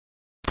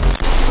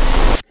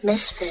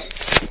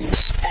Misfit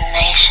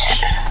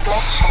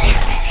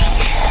Nation.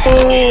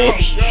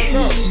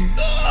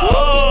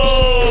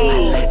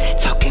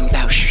 Talking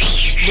about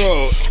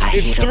Bro,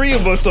 it's three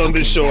of us on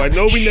this show. I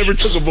know we never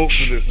took a vote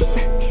for this.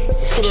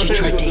 She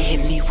tried to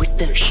hit me with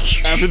the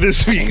After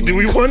this week, do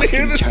we want to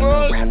hear this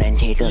song?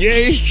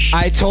 Yay.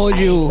 I told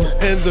you,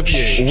 Hands up,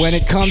 yay. when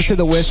it comes to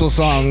the whistle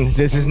song,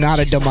 this is not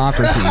a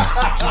democracy.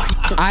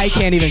 I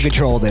can't even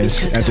control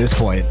this at this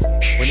point.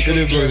 It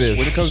is what it is.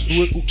 When it comes,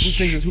 who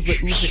sings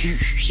this?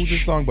 Who's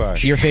this song by?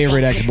 Your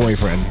favorite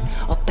ex-boyfriend.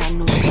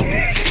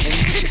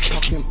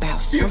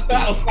 He's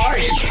not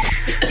lying.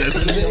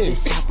 That's his name. It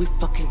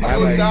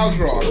sounds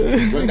wrong,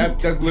 but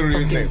that's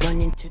literally his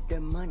name.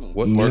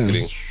 What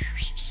marketing?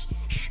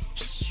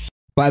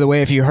 By the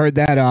way, if you heard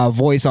that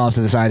voice off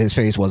to the side, his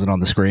face wasn't on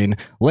the screen.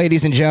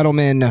 Ladies and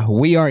gentlemen,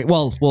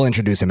 we'll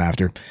introduce him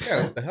after.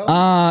 Yeah, what the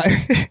hell?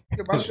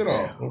 Get my shit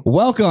off.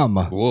 Welcome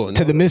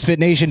to the Misfit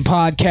Nation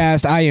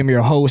podcast. I am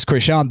your host,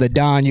 Krishan the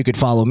Don. You could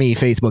follow me,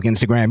 Facebook,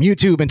 Instagram,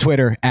 YouTube, and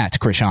Twitter at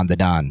Krishan the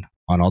Don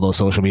on all those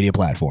social media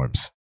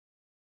platforms.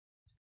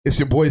 It's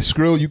your boy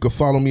Skrill. You can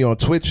follow me on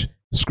Twitch.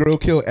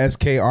 Skrillkill,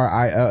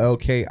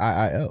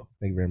 SKRILLKIIL.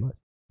 Thank you very much.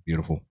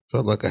 Beautiful.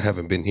 Felt like I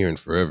haven't been here in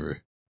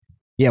forever.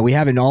 Yeah, we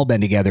haven't all been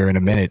together in a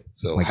minute.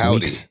 So like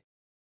howdy. weeks.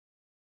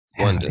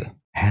 Wonder.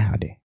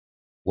 Howdy.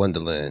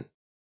 Wonderland.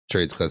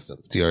 Trades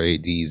Customs.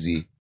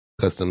 TRADZ.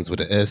 Customs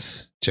with an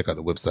S. Check out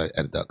the website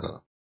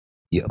at.com.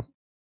 Yeah.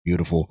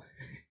 Beautiful.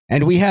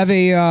 And we have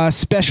a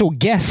special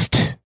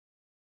guest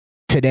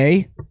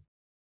today.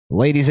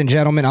 Ladies and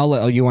gentlemen,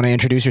 you want to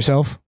introduce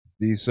yourself?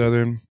 D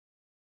Southern.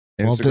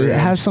 Well, Instagram. it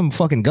has some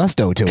fucking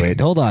gusto to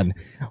it. Hold on.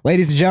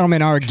 Ladies and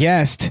gentlemen, our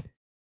guest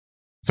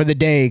for the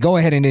day, go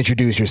ahead and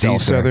introduce D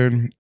yourself, sir.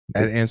 Southern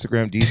at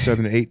Instagram. D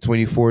Southern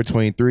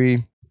 82423.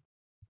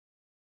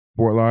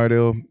 Fort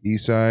Lauderdale,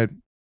 East Side,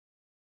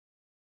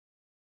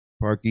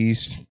 Park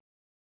East.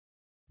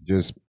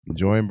 Just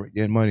enjoying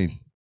getting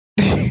money.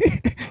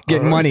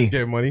 Getting money.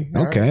 Getting money.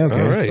 Okay,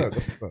 okay. All right. That's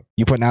what's up.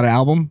 You putting out an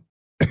album?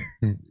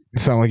 You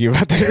sound like you're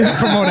about to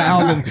promote an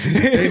album.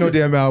 Ain't no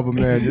damn album,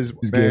 man. Just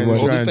getting man,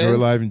 money. try and enjoy OnlyFans?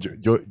 life,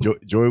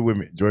 enjoy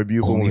women, enjoy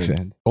beautiful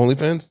women.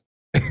 OnlyFans.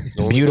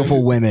 OnlyFans?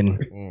 Beautiful women.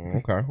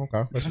 Okay. That's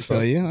I what's feel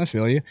up. you. I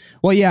feel you.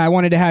 Well, yeah, I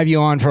wanted to have you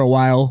on for a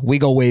while. We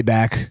go way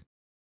back.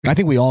 I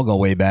think we all go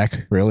way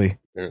back, really.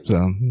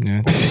 So,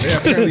 yeah. Yeah,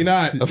 apparently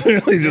not.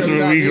 Apparently just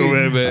when we go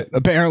way back.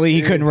 Apparently,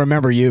 he couldn't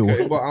remember you.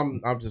 Okay, well,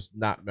 I'm just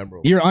not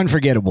memorable. You're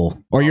unforgettable,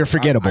 or you're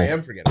forgettable. I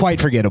am forgettable. Quite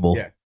forgettable.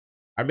 Yes.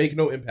 I make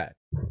no impact.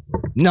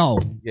 No,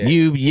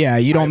 Yeah.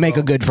 you don't make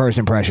a good first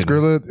impression.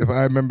 Skrilla, if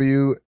I remember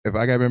you, if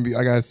I gotta remember you,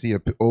 I gotta see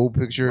an old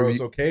picture Bro, of it's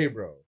you. okay,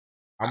 bro.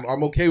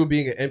 I'm okay with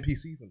being an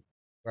NPC sometimes.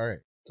 All right.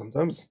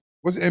 Sometimes.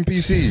 What's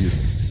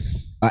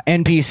NPC?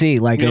 NPC,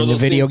 like You know in the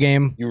those video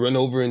things game. You run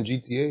over in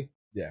GTA?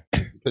 Yeah.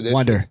 Pedestrians.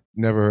 Wonder.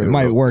 Never heard It of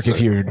might it. work if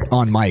sorry. you're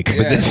on mic, but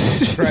Yeah,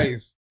 this,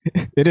 Christ.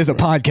 it is a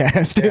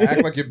podcast. Yeah,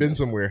 act like you've been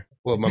somewhere.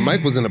 Well, my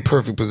mic was in a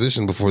perfect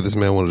position before this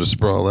man wanted to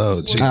sprawl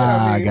out. Jeez.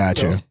 Ah, I mean,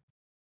 gotcha.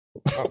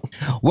 Oh.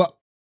 Well,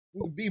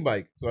 Who's the B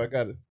mic? So I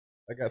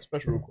got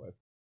special requests.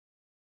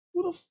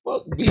 Who the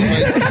fuck be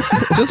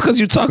Mike? Just because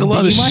you talk a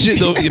lot of B-Mike? shit,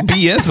 though, your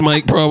BS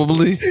mic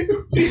probably.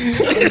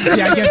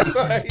 yeah, I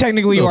guess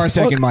technically you The are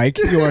second mic.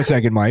 You are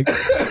second mic.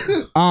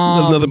 Let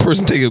another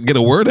person get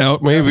a word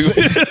out, maybe.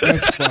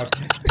 That's fucked.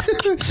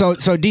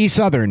 So D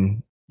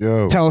Southern,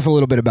 Yo, tell us a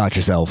little bit about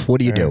yourself. What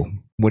do you do?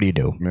 What do you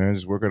do? man,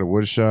 just work at a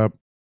wood shop,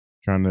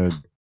 trying to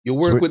You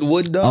work with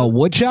wood, A dog?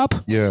 wood shop?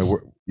 about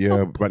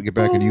to get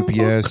back in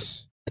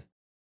UPS.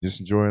 Just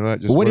enjoying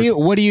that. Just What do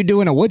work- you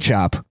do in a wood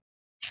shop?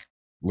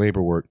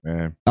 labor work,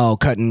 man? Oh,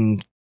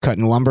 cutting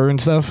lumber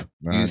and stuff.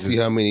 Nah, You just- see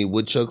how many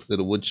woodchucks that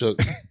a woodchuck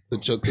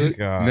could?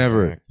 God,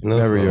 Never, man. No.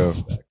 never, yo,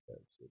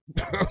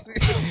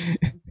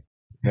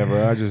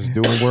 never. I just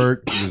doing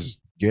work, just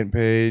getting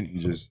paid, and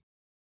just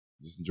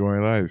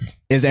enjoying life.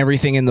 Is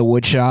everything in the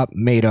wood shop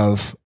made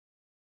of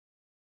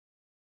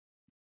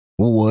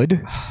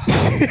wood?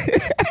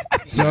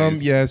 Some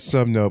yes,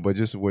 some no, but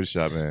just a wood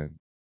shop, man.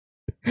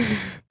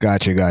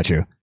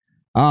 Gotcha.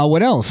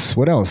 What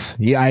else?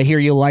 Yeah, I hear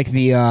you like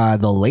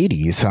the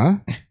ladies, huh?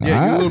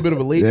 Yeah, you're a little bit of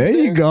a lady. There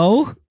you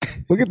go.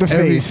 Look at the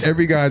face.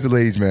 Every guy's a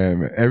ladies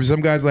man.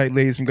 Some guys like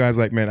ladies, some guys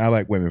like men. I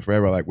like women.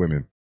 Forever, I like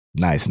women.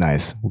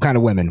 Nice. What kind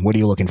of women? What are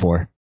you looking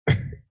for?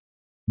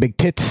 Big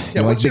tits?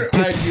 Yeah, You what's like your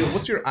big tits? ideal?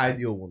 What's your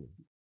ideal woman?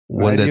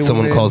 One that Ideal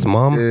someone woman calls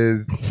mom?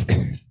 is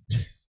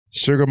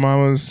sugar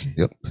mamas.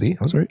 Yep. See,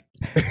 I was right.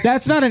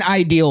 That's not an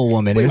ideal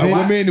woman, is A it?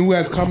 woman who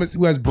has comments,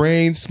 who has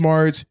brains,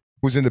 smart,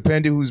 who's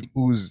independent,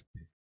 who's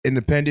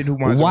independent, who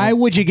wants. Why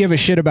would you give a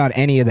shit about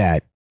any of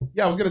that?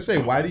 Yeah, I was gonna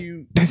say, why do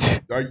you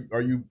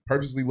are you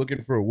purposely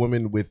looking for a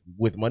woman with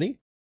money?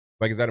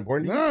 Like, is that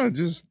important? to you? No,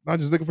 not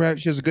just looking for her.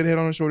 She has a good head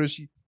on her shoulders.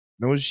 She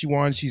knows what she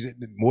wants.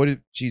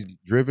 She's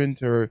driven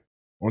to her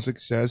own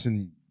success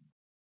and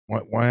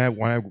want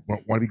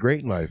to be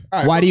great in life. All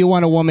right, Why do you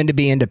want a woman to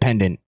be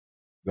independent?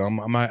 I'm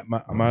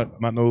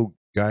not no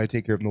guy to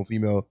take care of no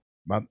female.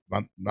 I'm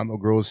not no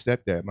girl's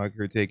stepdad. I'm not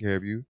here to take care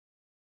of you.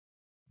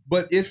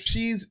 But if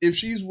she's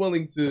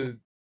willing to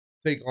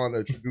take on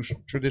a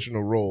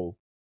traditional role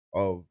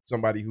of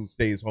somebody who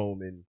stays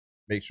home and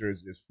make sure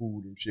there's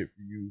food and shit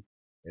for you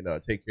and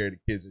take care of the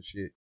kids and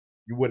shit,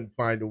 you wouldn't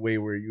find a way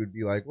where you would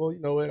be like, well, you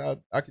know what,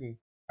 I can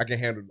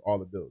handle all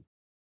the bills.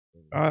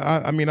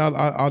 I mean, I'll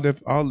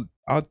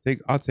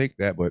take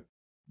that, but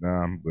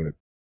but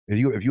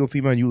if you're a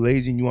female and you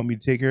lazy and you want me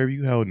to take care of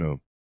you, hell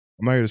no,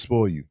 I'm not here to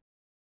spoil you.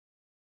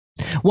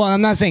 Well,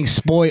 I'm not saying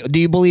spoil. Do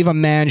you believe a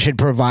man should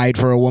provide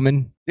for a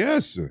woman?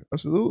 Yes,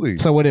 absolutely.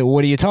 So what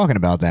are you talking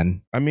about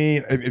then? I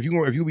mean,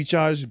 if you be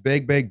charged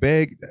beg,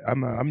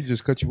 I'm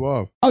just cut you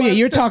off. Oh yeah,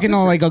 you're talking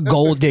on like a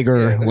gold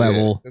digger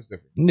level. That's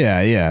different.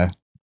 Yeah.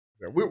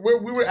 We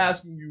were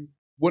asking you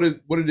what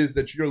it is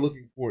that you're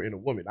looking for in a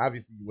woman.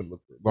 Obviously, you wouldn't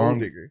look for a gold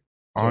digger.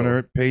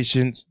 Honor,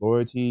 patience,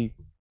 loyalty,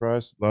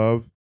 trust,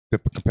 love,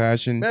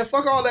 compassion. Man,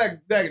 fuck all that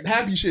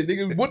happy shit,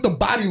 nigga. What the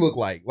body look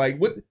like? Like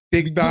what?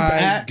 Big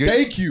thighs.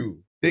 Thank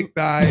you. Big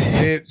thighs,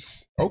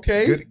 hips.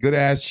 Okay. Good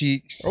ass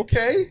cheeks.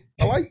 Okay.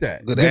 I like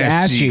that. Good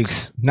ass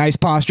cheeks. Nice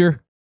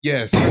posture.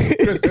 Yes.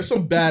 Chris, there's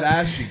some bad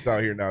ass cheeks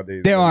out here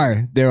nowadays. There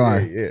are.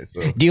 Yeah.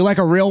 So. Do you like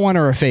a real one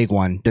or a fake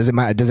one? Does it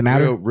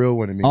matter? Real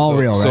one to me. All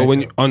real, right? So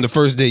when on the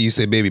first date you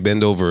say, "Baby,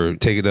 bend over,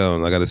 take it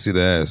down. I got to see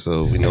the ass."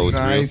 So we know it's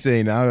I real. ain't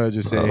saying that. I'll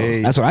just say,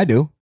 hey. That's what I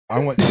do. I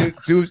want.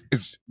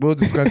 We'll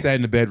discuss that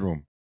in the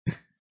bedroom.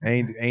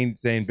 Ain't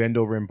saying bend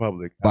over in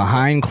public.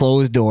 Behind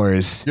closed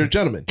doors. You're a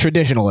gentleman.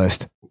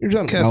 Traditionalist. You're a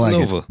gentleman.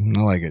 Casanova.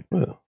 I like it.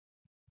 Well.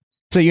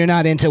 So you're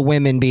not into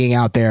women being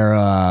out there,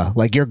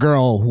 like your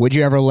girl, would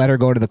you ever let her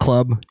go to the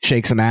club,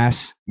 shake some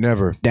ass,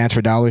 Never. dance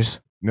for dollars?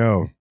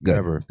 No. Good.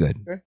 Never. Good.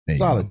 Okay. There you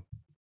Solid. go.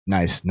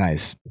 Nice.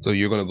 So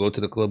you're gonna go to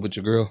the club with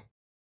your girl?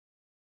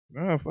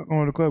 No, fuck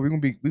going to the club. We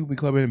gonna be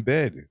clubbing in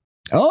bed.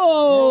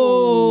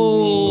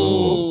 Oh,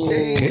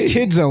 Okay.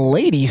 Kid's a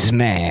ladies'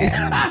 man.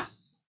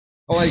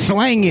 Like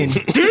Slanging.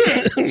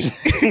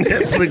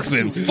 Netflix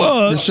and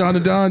fuck. Rashawn the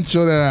Don,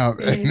 chill that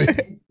out.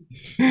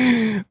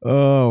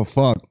 Oh,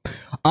 fuck.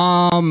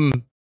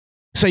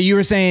 So you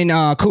were saying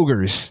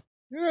cougars.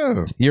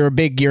 Yeah. You're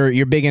big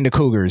into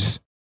cougars.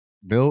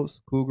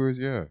 Bills, cougars,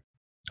 yeah.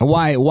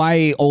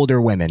 Why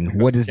older women?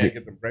 What is can't it?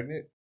 get them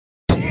pregnant.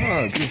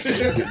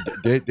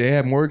 They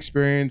have more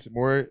experience,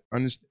 more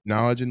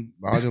knowledge in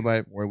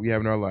life, where we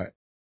have in our life.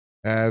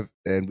 And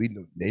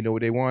they know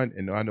what they want,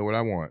 and I know what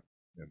I want.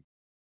 I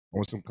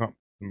want some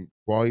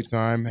quality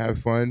time, have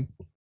fun,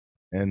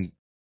 and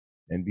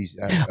be.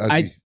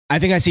 I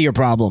think I see your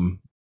problem.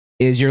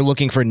 Is you're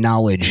looking for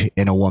knowledge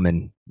in a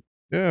woman.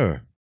 Yeah.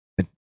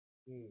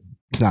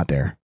 It's not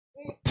there.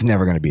 It's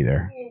never going to be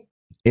there.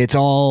 It's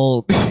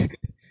all.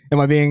 Am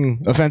I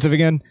being offensive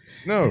again?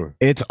 No.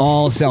 It's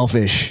all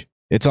selfish.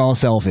 It's all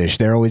selfish.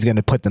 They're always going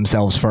to put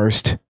themselves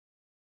first,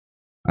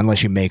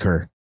 unless you make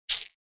her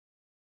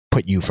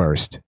put you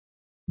first.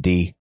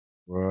 D.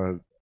 Well,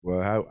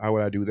 how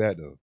would I do that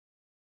though?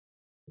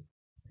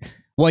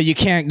 Well, you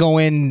can't go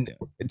in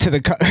to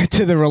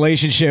the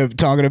relationship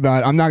talking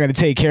about I'm not going to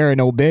take care of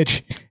no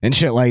bitch and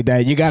shit like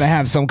that. You got to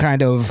have some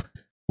kind of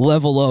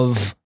level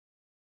of,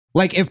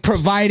 like, if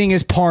providing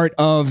is part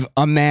of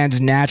a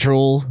man's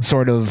natural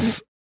sort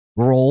of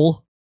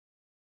role,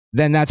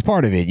 then that's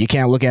part of it. You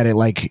can't look at it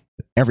like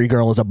every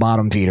girl is a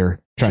bottom feeder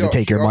trying to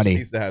take your money. She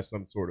needs to have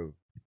some sort of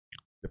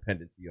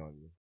dependency on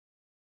you,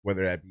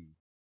 whether that be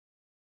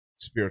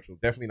spiritual,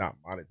 definitely not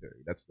monetary.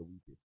 That's the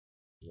weakest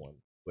one.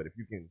 But if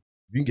you can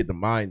get the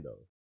mind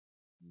though,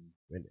 you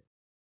win it.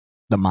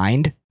 The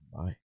mind?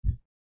 Mind.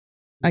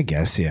 I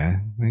guess, yeah.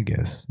 I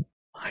guess.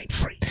 Mind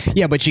free.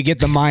 Yeah, but you get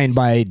the mind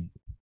by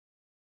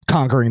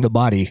conquering the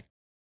body.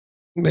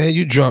 Man,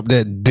 you drop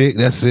that dick.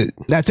 That's it.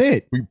 That's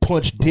it. We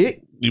punch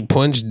dick. You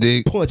punch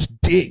dick. Punch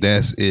dick.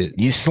 That's it.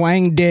 You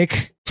slang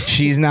dick.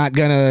 She's not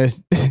gonna.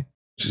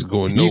 She's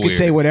going nowhere. You can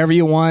say whatever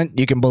you want.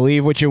 You can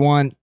believe what you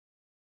want.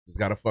 Just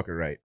gotta fuck her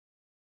right.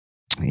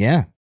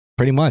 Yeah,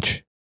 pretty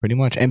much.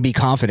 And be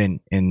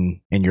confident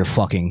in your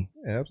fucking.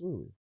 Yeah,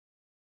 absolutely.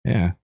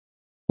 Yeah.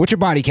 What's your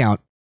body count?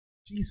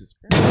 Jesus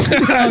Christ.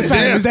 Oh,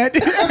 sorry, was that?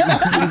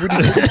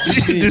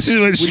 This is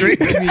what straight.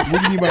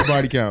 What do you mean by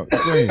body count?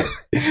 Explain.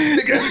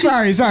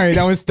 sorry.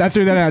 I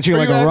threw that at you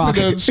like a rock.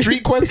 The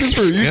street questions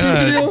for a YouTube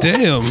God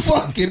video? damn.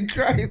 Fucking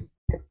Christ.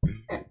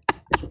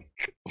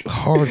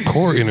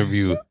 Hardcore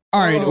interview.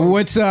 All right,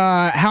 what's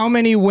how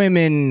many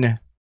women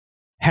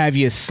have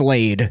you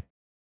slayed?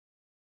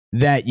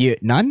 That you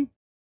none?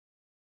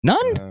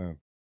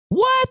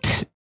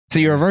 What? So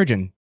you're a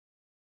virgin?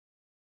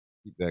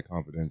 Keep that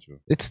confidential.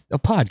 It's a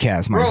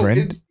podcast, my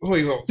friend.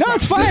 Wait, No,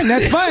 it's fine.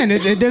 That's fine.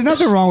 There's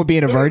nothing wrong with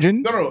being a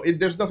virgin. No,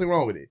 there's nothing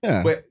wrong with it.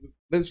 Yeah. But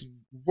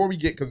before we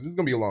get, because this is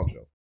gonna be a long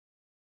show.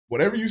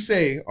 Whatever you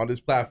say on this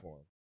platform,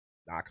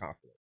 not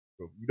confident.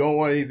 So if you don't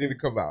want anything to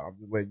come out, I'm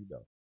just letting you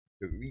know.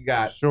 Because we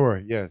got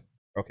Sure, yes.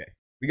 okay.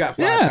 We got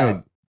 5 Yeah.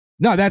 pounds.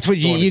 No, that's what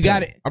you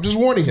got. I'm just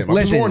warning him.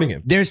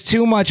 Listen, there's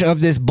too much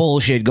of this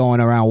bullshit going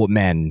around with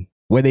men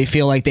where they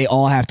feel like they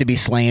all have to be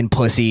slaying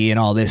pussy and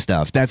all this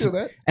stuff. That's Feel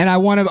that? and I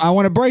want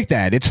to break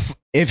that. It's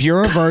if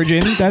you're a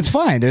virgin, that's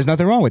fine. There's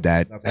nothing wrong with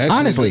that. Actually,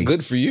 Honestly,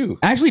 good for you.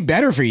 actually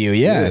better for you.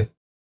 Yeah.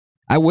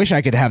 I wish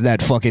I could have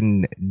that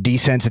fucking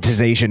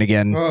desensitization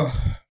again.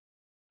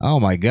 Oh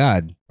my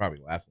god. Probably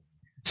last one.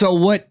 So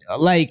what?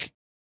 Like,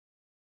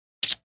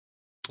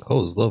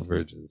 Hoes love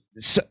virgins.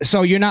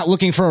 so you're not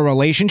looking for a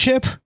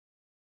relationship?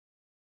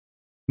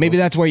 Maybe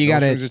that's where you No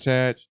got strings to.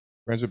 attached.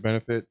 Friends with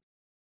benefit.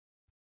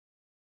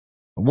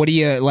 What do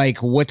you like?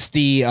 What's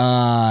the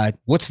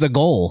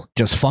goal?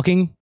 Just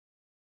fucking?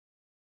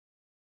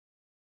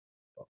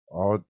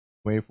 All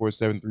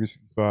 24/7,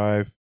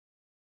 365,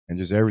 and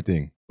just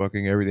everything.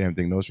 Fucking every damn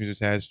thing. No strings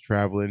attached.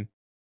 Traveling,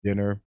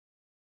 dinner.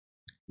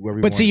 Whoever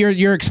you But see, want.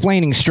 you're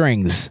explaining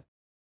strings.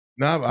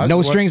 Nah, I No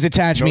just want- strings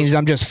attached no- means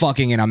I'm just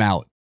fucking and I'm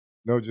out.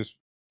 No, just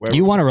wherever-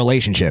 You want a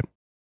relationship?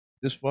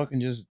 just fucking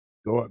just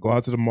go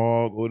out to the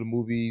mall, go to the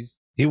movies.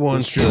 He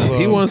wants Strip club.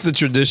 he wants the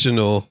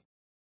traditional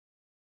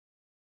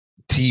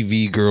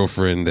TV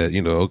girlfriend that,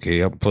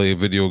 okay, I'm playing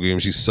video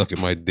games, she's sucking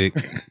my dick,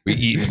 we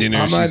eat dinner,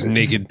 I'm she's not-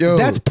 naked. Yo,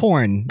 That's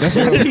porn. That's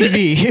not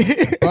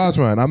TV. boss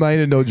man, I'm not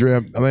into no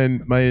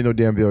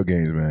damn video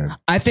games, man.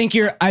 I think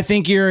you're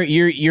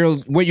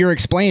what you're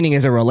explaining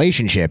is a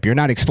relationship. You're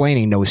not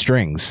explaining no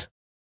strings.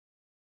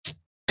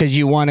 Because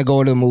you want to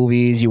go to the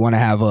movies, you want to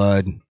have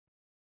a.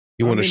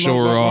 You want to show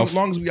her off. As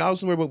long as we out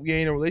somewhere, but we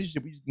ain't in a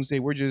relationship, we just can say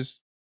we're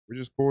just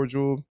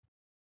cordial.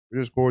 We're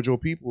just cordial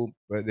people.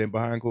 But then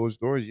behind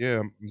closed doors,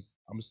 yeah,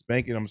 I'm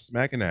spanking, I'm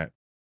smacking that.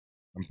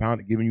 I'm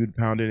giving you the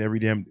pounding every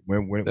damn.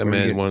 That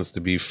man wants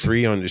to be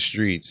free on the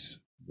streets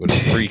with a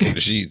freak in the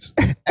sheets.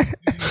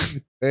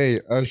 Hey,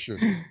 Usher.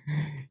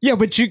 Yeah,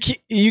 but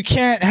you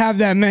can't have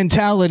that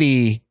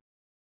mentality.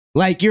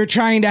 Like, you're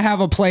trying to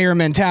have a player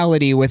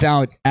mentality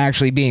without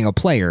actually being a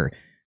player,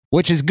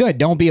 which is good.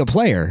 Don't be a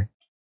player.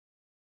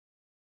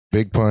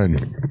 Big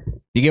pun.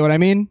 You get what I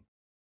mean?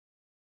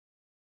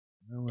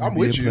 I'm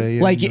with you.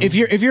 Player, Like, no.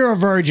 if you're a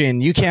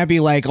virgin, you can't be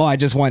like, oh, I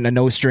just want a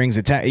no strings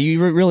attack. You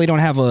really don't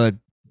have a.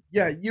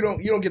 Yeah, you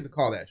don't get to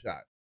call that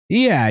shot.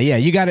 Yeah,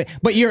 you got it.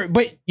 But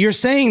you're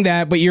saying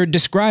that, but you're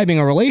describing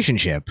a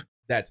relationship.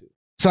 That's it.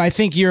 So I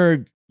think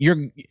you're.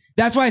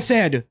 That's why I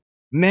said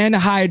men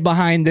hide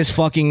behind this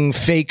fucking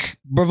fake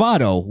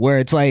bravado, where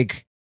it's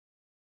like,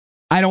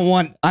 I don't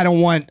want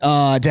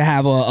to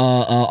have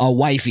a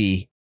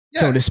wifey,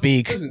 so Yeah, to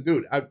speak. Listen,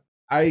 dude,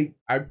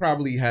 I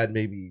probably had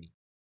maybe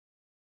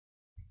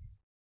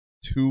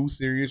 2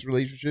 serious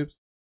relationships,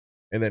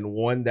 and then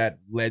one that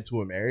led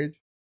to a marriage.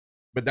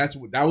 But that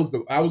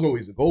was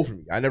always the goal for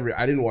me. I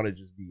didn't want to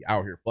just be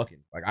out here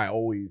fucking. Like, I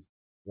always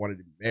wanted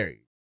to be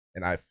married,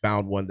 and I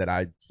found one that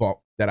I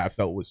felt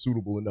was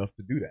suitable enough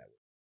to do that with.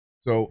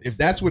 So if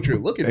that's what you're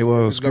looking Hey, for,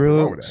 well, there's nothing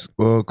wrong with that.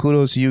 well,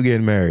 kudos to you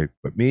getting married.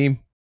 But me,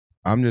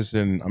 I'm just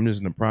in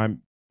the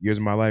prime years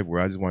of my life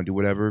where I just want to do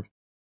whatever.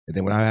 And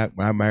then when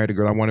I marry the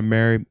girl I want to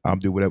marry, I'll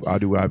do whatever. I'll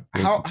do what I.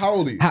 How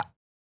old are you?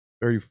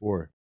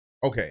 34.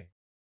 Okay,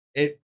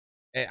 and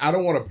I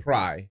don't want to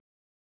pry.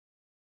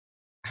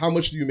 How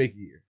much do you make a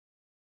year?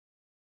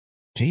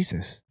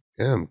 Jesus.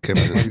 Damn, I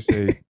Kevin. probably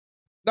say.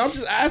 No, I'm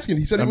just asking.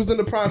 He said he was in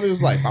the prime of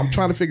his life. I'm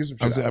trying to figure some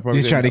shit out.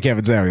 He's trying to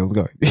Kevin Samuels.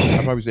 Go. I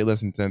probably say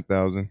less than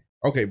 10,000.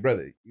 Okay,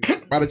 brother.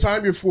 By the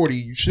time you're 40,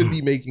 you should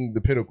be making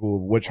the pinnacle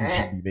of what you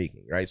should be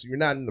making, right? So you're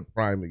not in the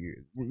prime of your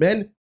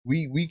men.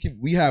 We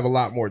have a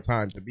lot more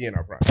time to be in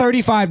our prime.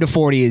 35 to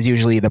 40 is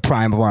usually the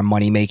prime of our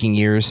money making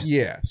years.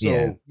 Yeah, so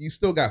Yeah. you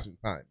still got some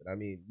time. But I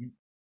mean,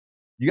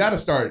 you got to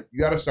start. You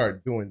got to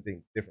start doing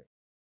things different.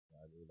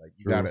 I mean, like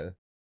you True. gotta.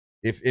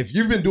 If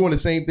you've been doing the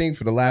same thing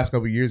for the last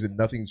couple of years and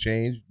nothing's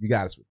changed, you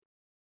got to switch.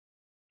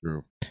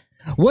 True.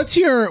 What's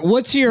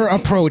your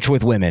approach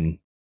with women?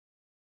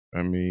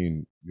 I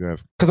mean, you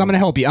have. Because I'm gonna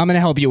help you. I'm gonna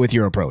help you with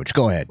your approach.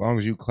 Go ahead. As long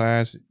as you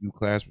class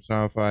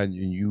personified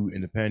and you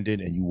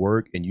independent and you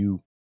work and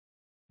you.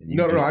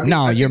 No. I mean,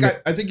 No,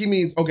 I think he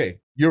means okay.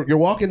 You're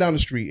walking down the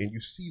street and you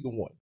see the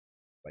one.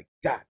 Like,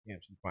 God damn,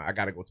 she's fine. I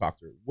gotta go talk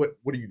to her. What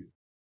do you do?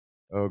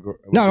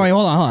 No, wait,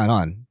 hold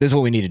on. This is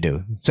what we need to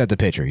do. Set the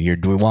picture.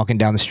 We're walking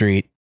down the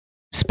street.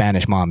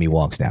 Spanish mommy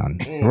walks down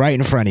right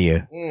in front of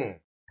you.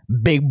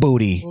 Big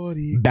booty,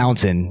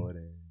 bouncing.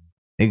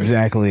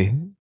 Exactly.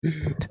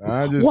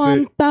 I just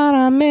One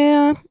said.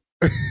 man.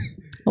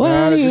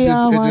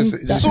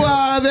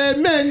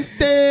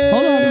 Suavemente.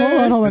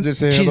 Hold on. I just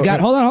said- She's got.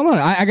 Hold on.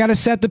 I gotta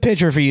set the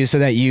picture for you so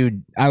that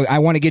you. I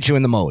want to get you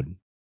in the mode.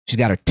 She's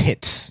got her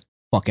tits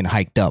fucking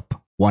hiked up.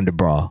 Wonder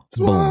bra.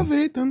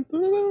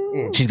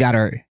 Boom. She's got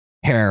her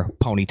hair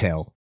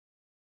ponytail.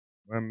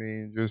 I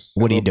mean, just.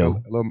 What do you do?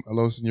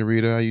 Hello,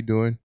 senorita. How you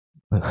doing?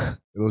 Ugh.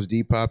 Hello,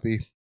 D Poppy.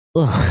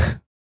 Ugh.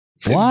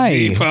 Why?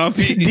 D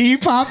Poppy. D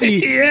Poppy.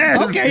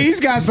 Yes. Okay, he's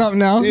got something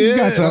now. He's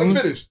got Yeah, something.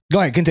 Finish. Go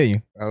ahead,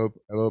 continue.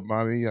 Hello,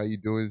 mommy. How you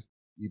doing?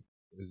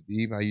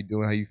 Steve, how you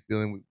doing? How you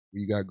feeling? What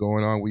you got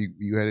going on? Where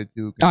you headed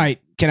to? All right,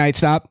 can I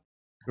stop?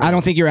 I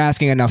don't think you're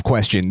asking enough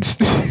questions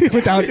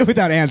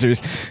without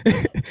answers.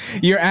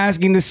 You're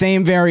asking the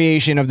same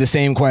variation of the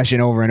same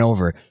question over and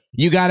over.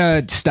 You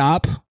gotta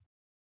stop.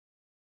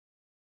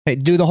 Hey,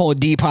 do the whole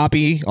D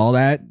Poppy, all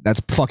that.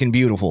 That's fucking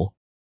beautiful.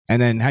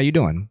 And then, how you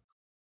doing?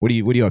 What are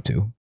you up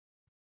to?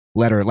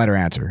 Let her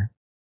answer.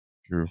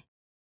 True.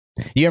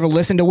 You ever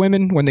listen to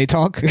women when they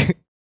talk?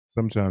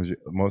 Sometimes,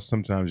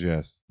 sometimes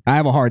yes. I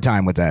have a hard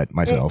time with that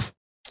myself.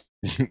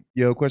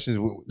 Yo, question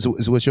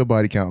is what's your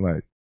body count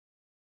like?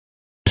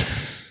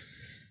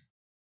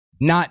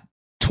 Not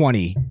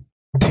 20.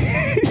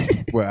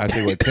 What I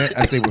say? What 10?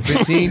 I say what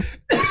 15?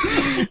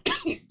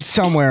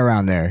 Somewhere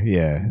around there.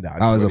 Yeah. Nah,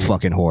 I was a 20.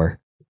 fucking whore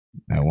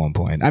at one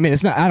point. I mean,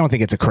 it's not. I don't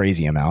think it's a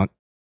crazy amount.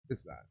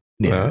 It's not.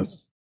 Yeah.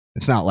 That's-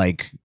 It's not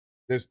like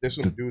There's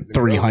some dudes and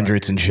girls out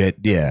 300s and here. shit.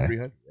 Yeah.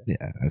 300.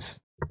 Yeah.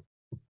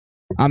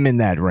 I'm in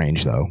that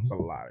range though. That's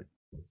a lot.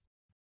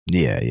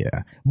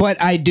 Yeah. But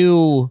I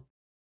do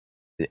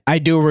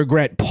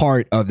regret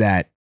part of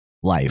that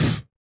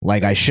life.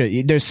 Like I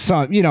should. There's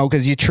some,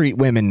 because you treat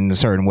women a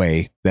certain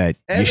way that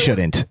And you there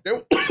shouldn't.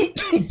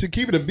 To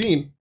keep it a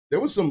bean, there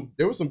was some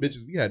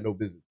bitches we had no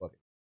business fucking.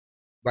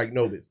 Like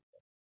no business.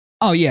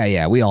 Oh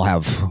yeah. We all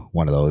have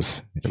one of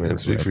those. Man,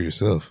 speak for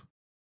yourself.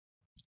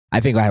 I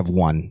think I have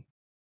one.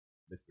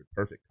 Mr.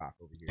 Perfect Cock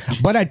over here.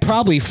 But I'd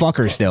probably fuck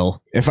her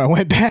still if I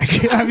went back.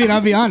 I mean,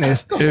 I'll be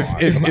honest.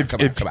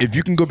 If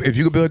you can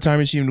build a time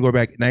machine and go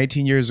back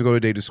 19 years ago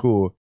today to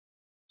school,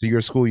 to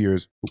your school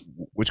years,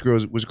 which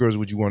girls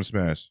would you want to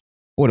smash?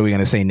 What are we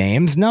gonna say?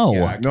 Names? No.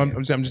 Yeah, No,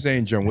 I'm just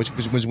saying, John. Which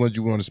ones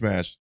you want to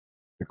smash?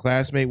 The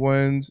classmate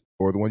ones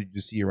or the ones you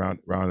just see around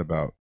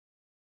about?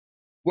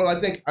 Well, I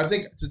think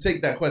to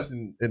take that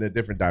question in a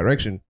different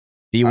direction.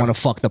 Do you want to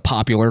fuck the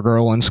popular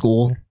girl in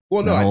school?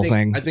 Well, no, The whole I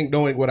thing? think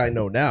knowing what I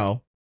know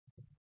now,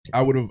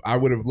 I would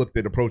have looked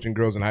at approaching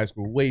girls in high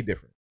school way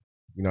different.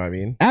 You know what I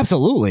mean?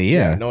 Absolutely.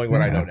 Yeah. knowing what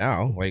I know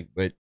now,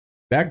 but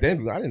back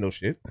then I didn't know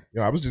shit.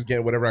 I was just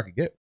getting whatever I could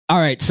get. All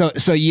right.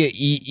 So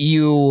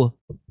you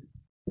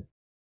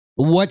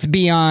what's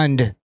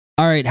beyond?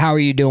 All right. How are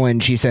you doing?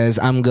 She says,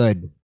 "I'm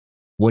good."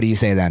 What do you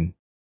say then?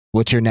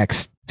 What's your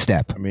next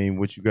step? I mean,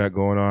 what you got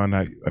going on?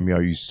 Are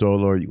you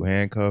solo? Are you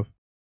handcuffed?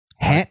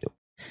 All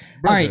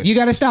right. You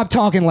got to stop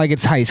talking like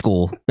it's high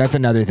school. That's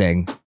another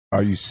thing.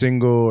 Are you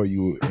single? Are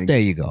you? There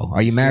you go.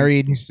 Are you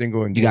married? You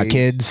single? Engaged? You got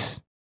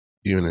kids?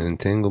 You're in an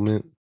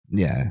entanglement.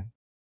 Yeah.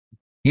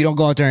 You don't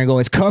go out there and go,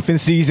 "It's cuffing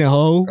season,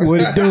 ho."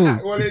 What it do?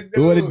 What it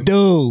do? What it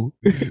do?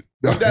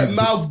 What that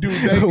mouth do,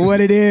 baby?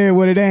 What it is,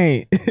 what it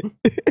ain't.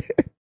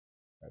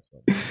 That's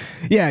funny.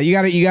 Yeah, you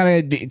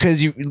gotta,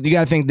 because you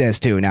gotta think this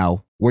too.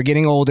 Now we're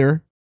getting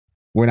older.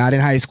 We're not in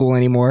high school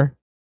anymore.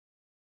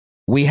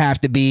 We have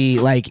to be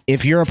like,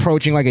 if you're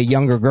approaching like a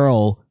younger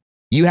girl,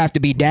 you have to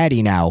be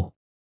daddy now.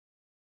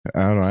 I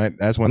don't know.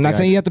 That's one. I'm not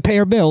saying you have to pay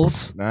her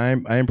bills. I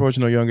ain't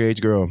approaching no young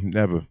age girl.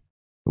 Never,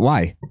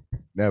 Why?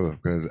 never.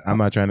 Because I'm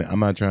not trying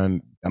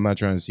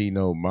to see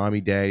no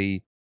mommy,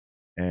 daddy,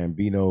 and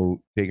be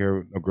take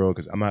her no girl.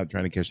 Because I'm not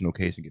trying to catch no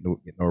case and get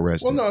no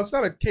arrest. Well, no, it's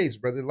not a case,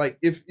 brother. Like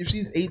if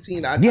she's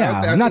 18, I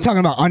I'm not talking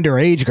about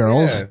underage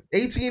girls. Yeah,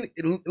 18.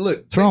 Look,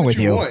 What's wrong with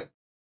you? Want.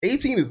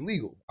 18 is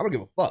legal. I don't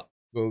give a fuck.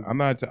 So I'm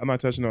not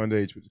touching her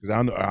underage because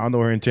I don't know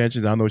her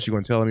intentions. I don't know if she's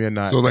gonna tell me or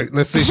not. So like,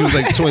 let's say she was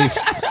like 20.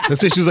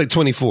 Let's say she was like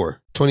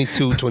 24,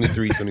 22,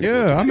 23, 24.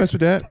 yeah, I mess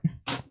with that.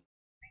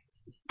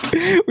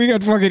 We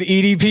got fucking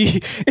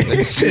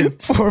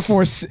EDP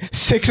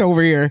 446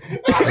 over here.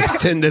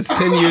 That's 10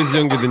 years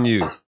younger than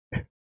you.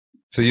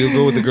 So you'll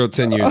go with the girl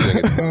 10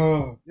 years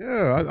younger.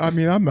 Yeah, I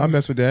mean, I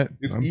mess with that.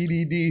 it's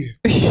EDD.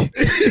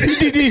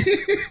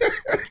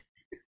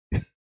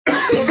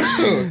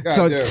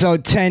 So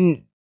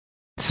 10.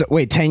 So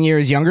wait, 10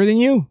 years younger than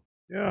you?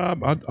 Yeah,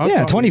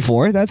 Yeah,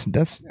 24. That's Yeah,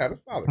 that's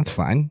solid. That's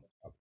fine.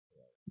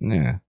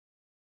 Yeah.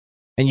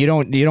 And you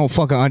don't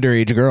fuck an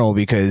underage girl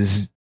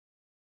because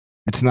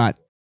it's not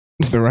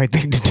the right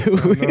thing to do.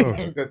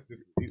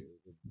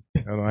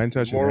 No, I ain't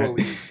touching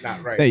Morally that.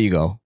 not right. There you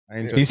go. I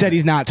ain't He touching said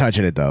he's not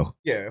touching it though.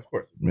 Yeah, of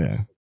course.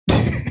 Yeah. I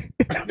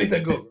think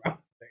that goes without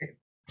saying.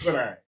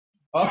 But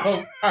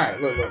all right,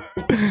 look.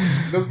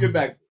 Let's get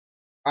back to it.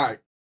 All right.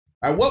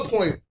 At what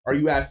point are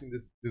you asking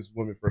this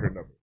woman for her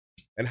number?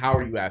 And how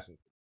are you asking?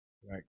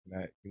 Like,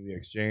 can we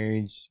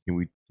exchange? Can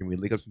we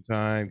link up some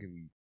time?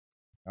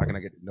 How can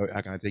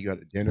I take you out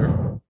to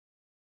dinner?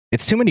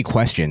 It's too many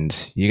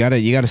questions. You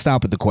gotta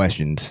stop with the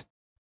questions.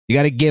 You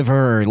gotta give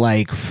her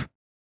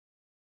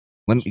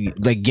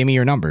give me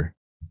your number.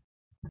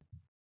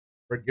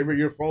 Or give her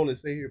your phone and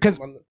say here. 'Cause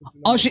put my number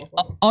All on she my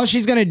phone. all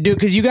she's gonna do,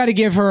 because you gotta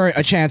give her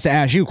a chance to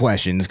ask you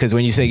questions. Because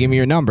when you say give me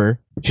your number,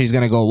 she's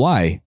gonna go,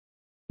 why?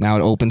 Now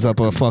it opens up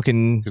a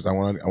fucking. Because I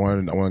want to get I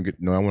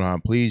want how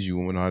to please you.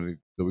 I want how to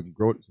so we can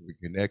grow, so we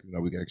can connect,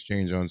 we can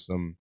exchange on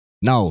some.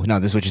 No,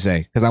 this is what you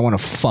say. Because I want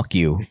to fuck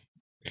you.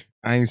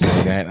 I ain't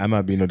saying that. I'm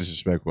not being no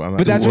disrespectful.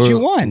 But that's what you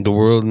want. The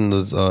world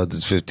is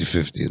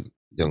 50-50,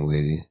 young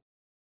lady.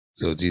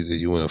 So it's either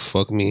you want to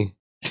fuck me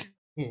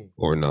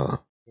or nah.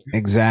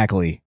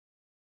 Exactly.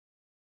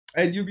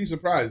 And you'd be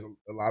surprised.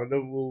 A lot of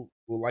them will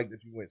like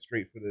that you went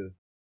straight for the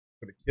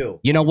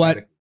kill. You know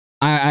what?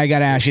 I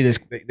gotta ask you this.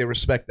 They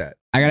respect that.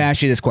 I gotta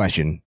ask you this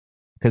question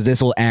because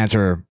this will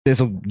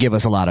give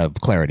us a lot of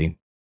clarity.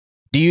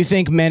 Do you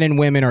think men and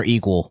women are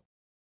equal?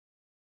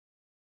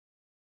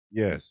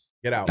 Yes.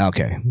 Get out.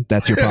 Okay,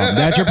 that's your problem.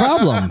 That's your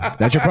problem.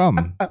 That's your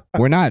problem.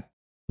 We're not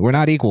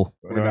equal.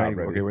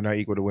 We're not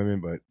equal to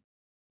women, but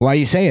Why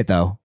you say it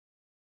though?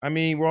 I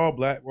mean, we're all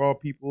black. We're all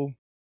people.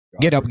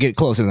 Get up, get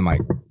closer to the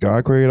mic.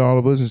 God created all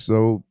of us, and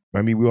so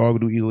I mean, we all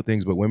do evil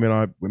things, but women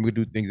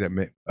do things that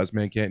us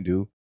men can't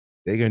do.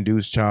 They can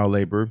do child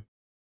labor.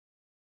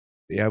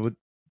 They have it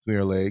between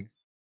their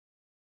legs.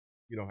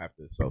 You don't have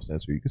to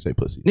self-censor. You can say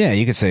pussy. Yeah,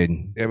 you could say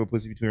They have a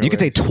pussy between. you their could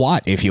say legs.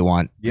 twat if you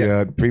want.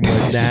 Yeah, pretty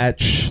much.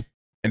 Snatch.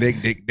 And they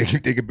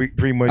could be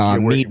pretty much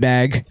Meat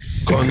bag,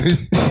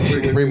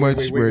 pretty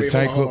much wear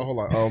tight clothes.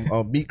 Hold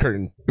on. Meat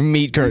curtain.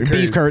 beef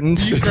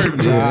curtains, Beef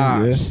curtains.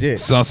 Ah, shit.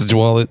 Sausage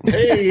wallet.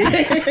 Hey.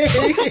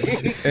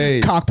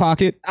 Hey, cock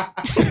pocket, cock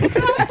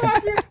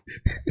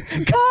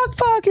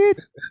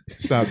pocket.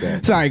 stop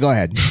that. Sorry, go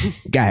ahead.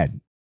 Go ahead.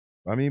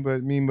 I mean,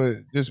 but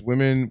just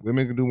women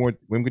can do more.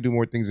 Women can do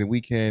more things than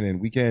we can, and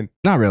we can.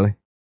 Not really.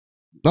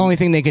 The only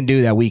thing they can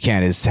do that we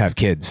can is have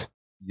kids.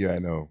 Yeah, I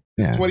know.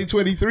 Yeah.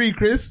 2023,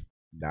 Chris.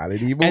 Not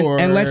anymore.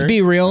 And let's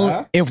be real.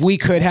 Huh? If we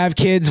could have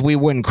kids, we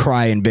wouldn't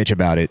cry and bitch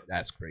about it.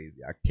 That's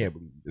crazy. I can't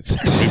believe this.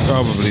 He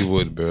probably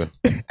would, bro.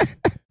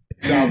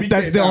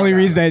 That's the only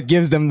reason that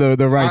gives them the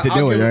right to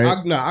do it, right?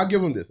 I'll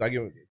give them this.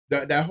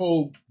 That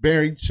whole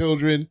bearing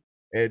children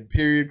and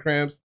period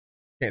cramps.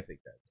 Can't take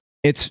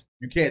that.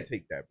 You can't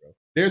take that, bro.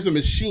 There's a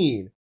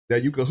machine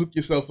that you can hook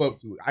yourself up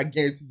to. I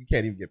guarantee you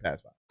can't even get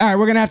past that. All right,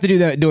 we're gonna have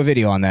to do a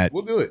video on that.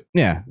 We'll do it.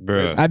 Yeah,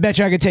 Bro. I bet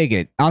you I could take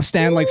it. I'll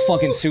stand like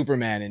fucking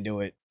Superman and do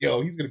it.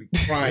 Yo, he's gonna be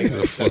crying. He's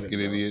a fucking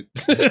idiot.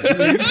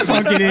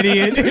 Fucking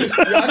idiot. Yo,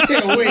 I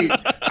can't wait.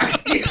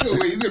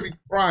 He's gonna be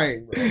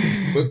crying,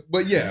 bro.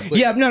 But yeah.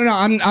 Yeah, no.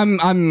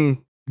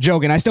 I'm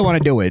joking. I still want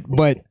to do it,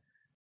 but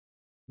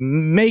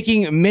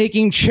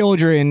making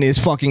children is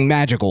fucking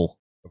magical.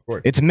 Of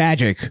course. It's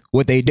magic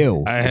what they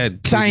do. I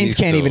had Science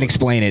kidney can't even stones,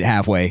 explain it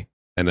halfway.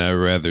 and I'd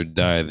rather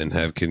die than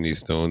have kidney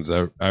stones.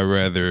 I would You'd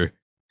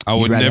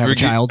never rather have a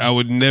child? I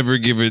would never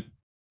give it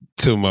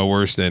to my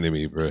worst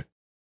enemy, bro.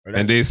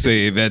 And they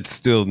say that's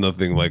still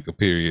nothing like a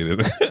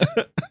period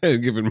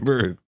and giving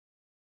birth.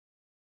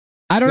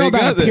 I don't know They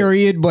about got a that.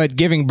 period, but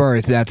giving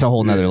birth, that's a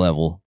whole nother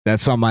level.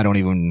 That's something I don't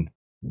even.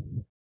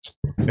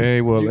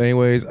 Hey, well,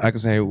 anyways, I can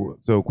say.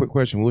 So, quick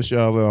question: what's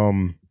y'all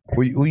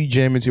who you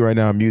jamming to right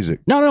now in music?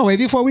 No. Wait,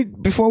 before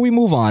we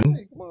move on,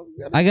 Hey, come on,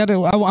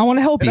 I want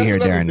to help and you that's here,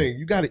 another Darren. thing.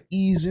 You got to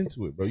ease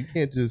into it, bro. You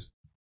can't just.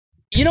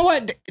 You know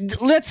what?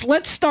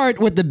 Let's start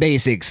with the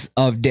basics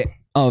of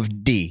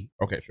D.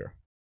 Okay, sure.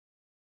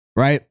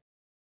 Right?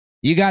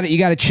 You got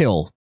to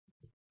chill.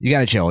 You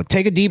got to chill.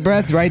 Take a deep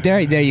breath right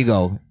there. There you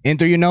go. In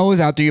through your nose,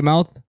 out through your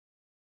mouth.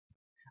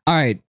 All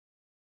right.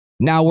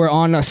 Now we're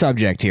on a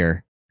subject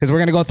here because we're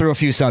going to go through a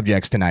few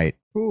subjects tonight,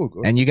 Cool.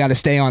 and you got to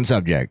stay on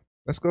subject.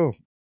 Let's go.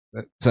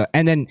 So,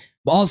 and then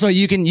also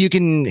you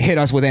can hit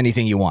us with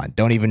anything you want.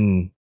 Don't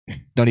even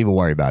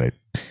worry about it.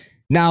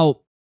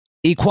 Now,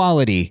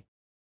 equality.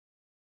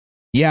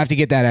 You have to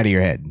get that out of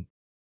your head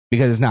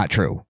because it's not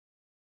true.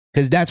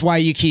 Because that's why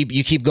you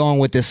keep going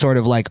with this sort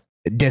of like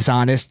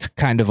dishonest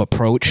kind of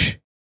approach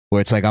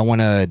where it's like I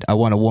want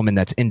a woman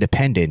that's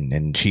independent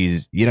and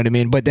she's, you know what I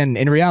mean? But then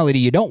in reality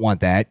you don't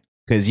want that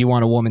because you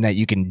want a woman that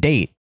you can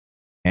date.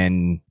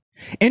 And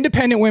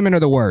independent women are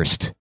the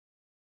worst.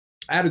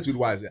 Attitude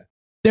wise, yeah.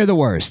 They're the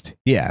worst.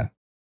 Yeah.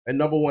 And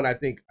number one, I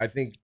think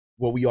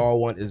what we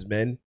all want as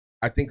men,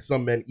 I think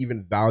some men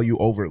even value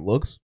over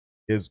looks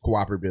is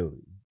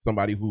cooperability.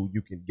 Somebody who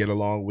you can get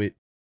along with,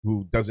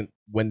 who doesn't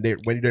when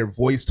their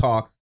voice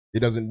talks,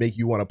 it doesn't make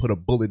you want to put a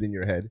bullet in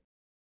your head.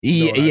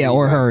 You know what I Yeah, mean?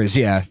 or hers,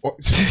 yeah. Or-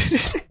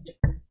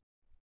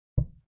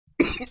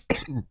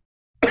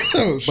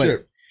 oh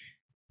shit.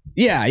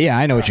 Yeah,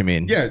 I know what you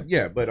mean.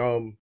 Yeah, but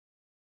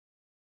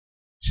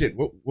shit.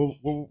 What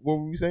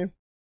were we saying?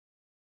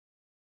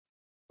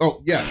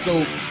 Oh yeah,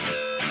 so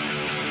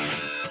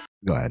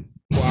Go ahead.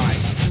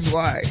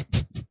 why?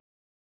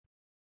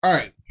 All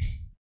right.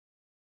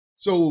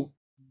 So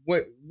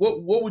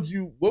what would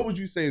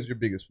you say is your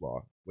biggest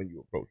flaw when you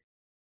approach?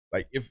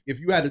 Like if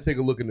you had to take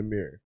a look in the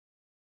mirror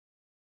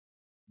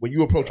when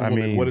you approach a woman,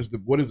 mean- what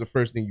is the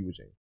first thing you would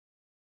change?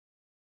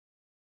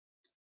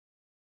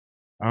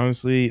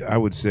 Honestly, I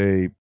would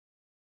say,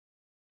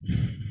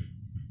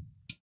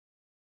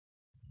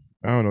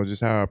 I don't know,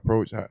 just how I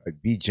approach,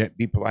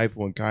 be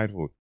politeful and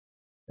kindful.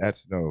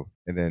 That's no,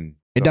 and then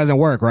It doesn't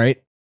work, right?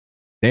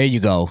 There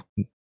you go.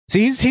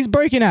 See, he's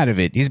breaking out of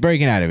it. He's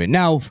breaking out of it.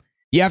 Now,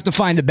 you have to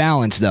find a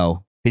balance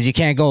though, because you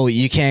can't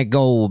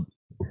go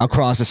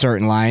across a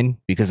certain line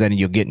because then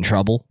you'll get in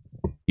trouble.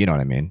 You know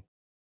what I mean?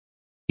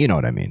 You know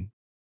what I mean?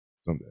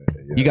 yeah.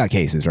 You got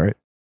cases, right?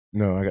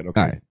 No, I got no.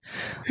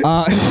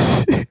 All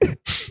right.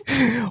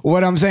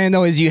 What I'm saying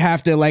though is you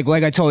have to like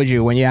I told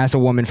you, when you ask a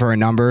woman for a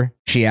number,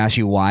 she asks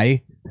you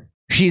why.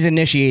 She's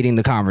initiating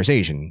the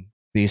conversation.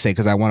 So you say,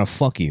 "Because I want to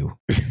fuck you."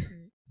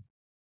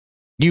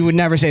 You would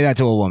never say that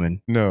to a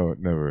woman. No,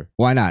 never.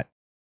 Why not?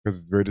 Because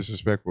it's very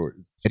disrespectful.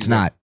 It's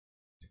not.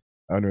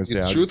 I understand.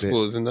 It's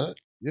truthful, isn't that?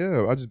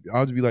 Yeah, I'll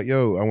just be like,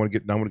 yo, I want to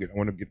get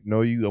to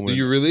know you. Do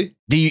you really?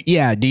 Do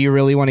you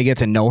really want to get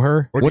to know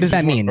her? Or What do does you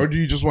that just mean? Or do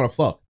you just want to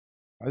fuck?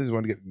 I just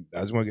want to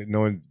get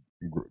knowing,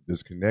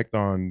 just connect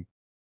on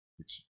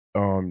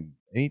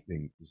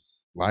anything,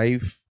 just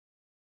life.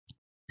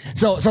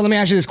 So let me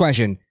ask you this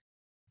question.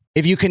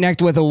 If you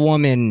connect with a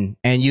woman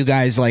and you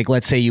guys, like,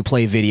 let's say you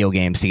play video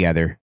games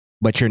together,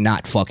 but you're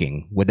not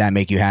fucking, would that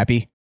make you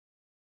happy?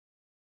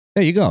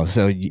 There you go.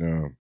 So,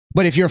 No.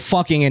 but if you're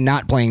fucking and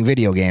not playing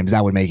video games,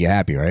 that would make you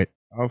happy, right?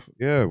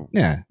 Yeah.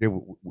 Yeah.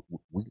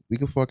 We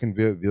can fucking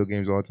video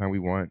games all the time we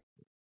want.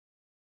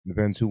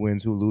 Depends who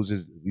wins, who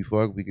loses. We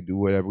fuck. We can do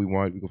whatever we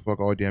want. We can fuck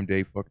all damn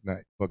day. Fuck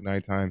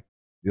nighttime.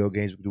 Video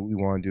games. We can do what we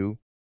want to do.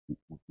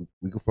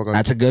 We can fuck.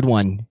 That's a good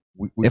one.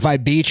 If I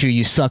beat you,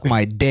 you suck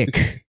my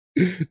dick.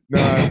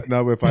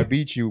 No. But if I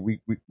beat you,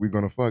 we're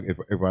gonna fuck.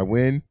 If I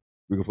win,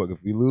 we can fuck.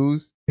 If we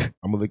lose, I'm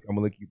gonna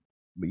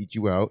eat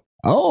you out.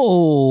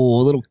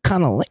 Oh, a little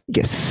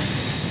cunnilingus.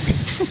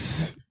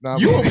 Nah,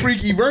 You a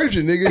freaky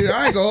virgin, nigga.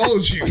 I ain't gonna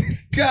hold you.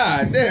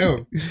 God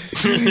damn.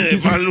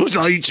 If I lose,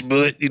 I'll eat your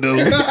butt, you know.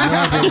 but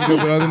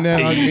other than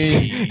that, I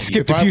mean,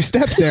 Skipped a few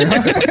steps there.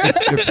 Huh?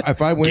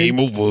 if I win, Game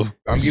over.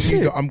 I'm giving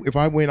you. If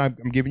I win, I'm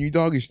giving you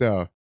doggy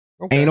style.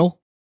 Okay.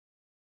 Anal.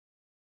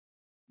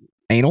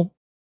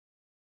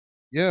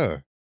 Yeah.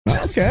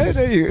 Okay,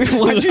 there you.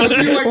 Why'd you, I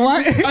feel like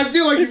why? I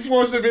feel like you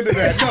forced him into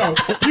that. No,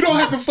 you don't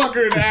have to fuck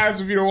her in the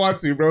ass if you don't want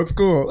to, bro. It's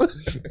cool.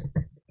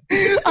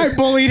 I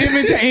bullied him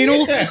into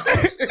anal.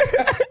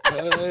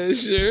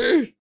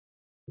 Sure.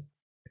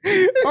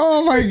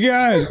 Oh my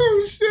god.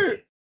 Oh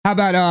shit. How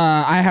about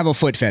I have a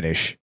foot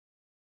fetish.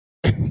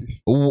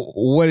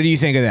 What do you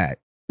think of that?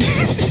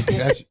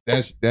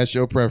 That's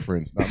your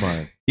preference, not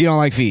mine. You don't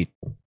like feet.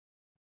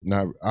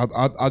 No,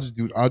 I'll just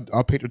do.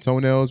 I'll paint her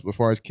toenails. But as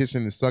far as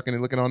kissing and sucking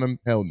and looking on them,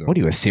 hell no. What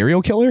are you, a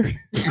serial killer?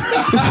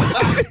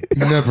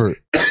 Never.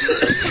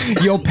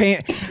 You'll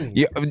paint.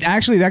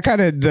 Actually, that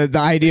kind of the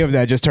idea of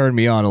that just turned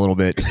me on a little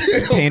bit.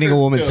 Painting a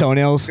woman's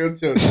toenails.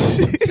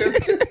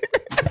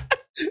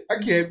 I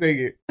can't think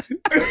it.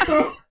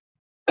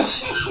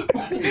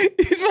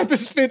 He's about to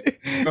spit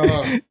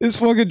his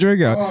fucking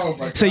drink out. Oh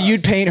my god. So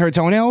you'd paint her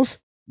toenails?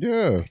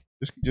 Yeah.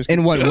 Just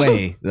In what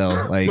way,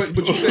 though? Like,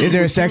 But you said is he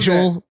there a would do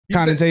sexual that. He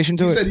connotation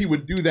said, to He it? said he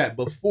would do that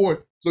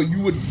before. So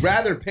you would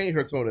rather paint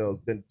her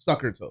toenails than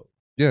suck her toes.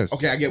 Yes.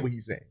 Okay, I get what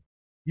he's saying.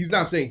 He's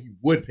not saying he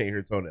would paint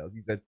her toenails.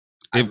 He said,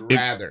 I'd If-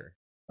 rather.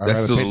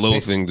 That's still a low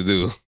thing to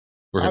do.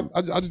 For him.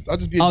 I'll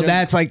just be. Oh,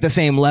 that's like the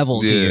same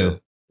level to you.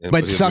 And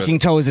But for him, sucking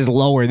toes is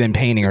lower than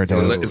painting her it's the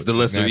toes. it's the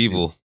lesser Nasty.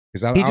 evil. He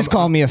just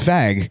called me a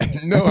fag.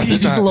 No, he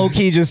just low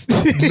key just. No,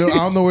 I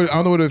don't know. I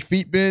don't know where her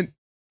feet been.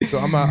 So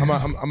I'm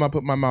not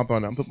put my mouth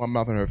on it. I'm put my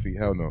mouth on her feet.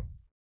 Hell no.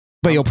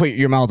 But you'll put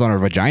your mouth on her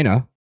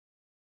vagina.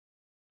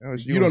 No,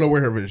 she You don't was- know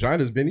where her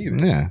vagina's been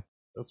either. Yeah.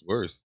 That's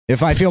worse.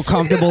 If I feel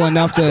comfortable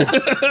enough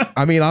to.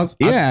 I mean,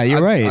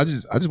 You're right. I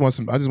just want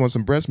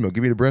some breast milk.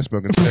 Give me the breast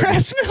milk instead.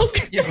 Breast milk.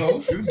 Yo,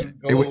 this is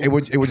It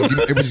would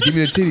just give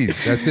me the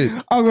titties. That's it.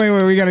 Oh,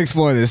 wait, we gotta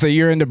explore this. So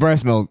you're into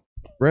breast milk.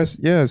 Breast,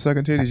 yeah,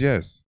 sucking titties,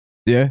 yes.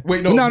 Yeah.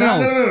 Wait, no.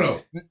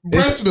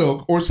 Breast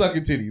milk or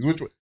sucking titties? Which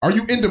one? Are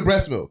you into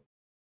breast milk?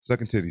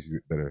 Sucking titties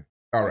better.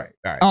 All right.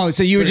 Oh,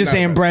 so you were So just you're not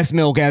saying a- breast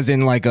milk as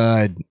in like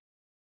a.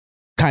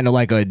 Kind of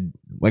like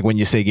when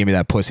you say give me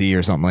that pussy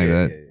or something like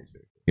that. Yeah.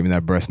 Give me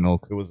that breast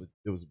milk. It was a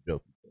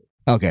joke.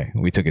 Okay,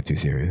 we took it too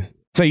serious.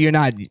 So you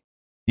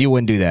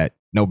wouldn't do that.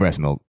 No breast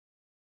milk.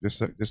 Just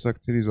suck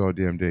titties all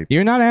damn day.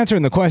 You're not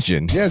answering the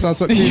question. Yes, I'll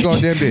suck titties all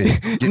damn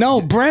day.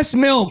 No, breast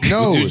milk.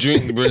 No, Would you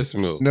drink the breast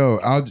milk? no.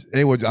 I'll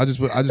just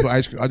put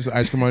ice cream. I'll just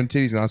ice cream on the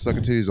titties and I'll suck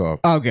the titties off.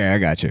 Okay, I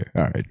got you.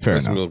 All right, fair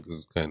Breast enough. milk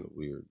is kind of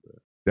weird.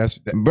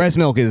 Breast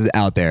milk is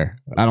out there.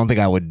 I don't think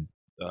I would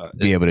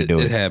be able to do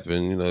it. It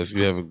happened. You know, if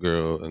you have a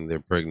girl and they're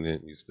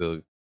pregnant, you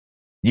still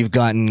You've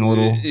gotten a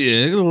little.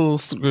 yeah, get a little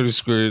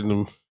squirt in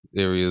them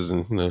areas,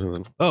 and you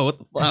know, oh, what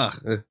the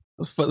fuck? What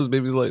the fuck? This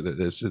baby's like that.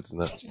 That shit's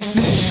not.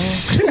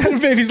 The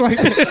baby's like.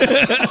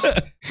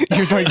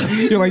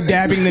 you're like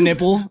dabbing the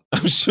nipple.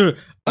 I'm sure.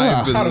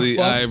 Ah.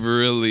 I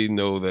really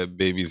know that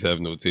babies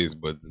have no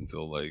taste buds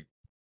until like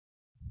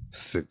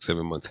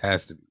 6-7 months.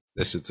 Has to be.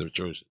 That shit's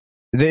atrocious.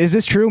 Is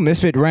this true?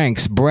 Misfit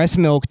ranks. Breast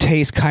milk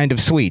tastes kind of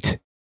sweet.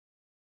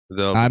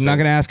 I'm not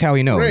gonna ask how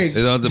he knows. Great.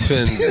 It all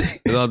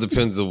depends. It all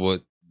depends on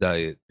what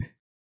diet.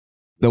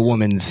 The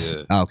woman's.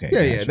 Yeah. Oh, okay.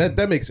 Yeah. gotcha.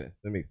 That makes sense.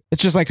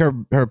 It's just like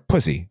her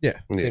pussy. Yeah.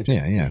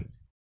 Yeah. Yeah.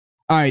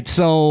 All right.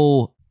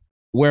 So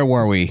where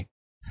were we?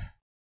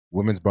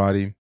 Women's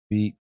body,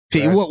 feet.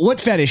 breast. What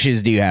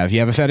fetishes do you have? You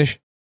have a fetish?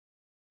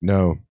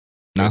 No.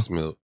 Breast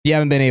milk. You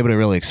haven't been able to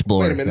really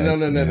explore. Wait a minute. that.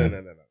 No.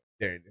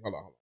 Yeah. Darren, hold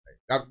on.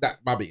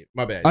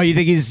 My bad. Oh, you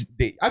think he's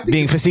I think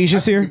being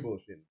facetious I here? think you're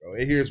bullshitting, bro.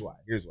 And here's why.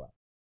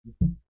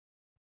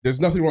 There's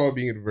nothing wrong with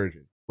being a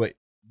virgin, but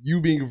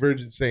you being a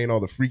virgin saying all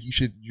the freaky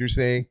shit you're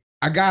saying,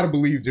 I gotta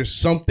believe there's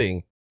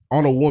something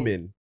on a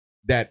woman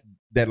that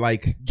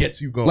like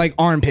gets you going. Like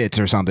armpits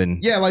or something?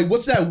 yeah, like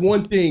what's that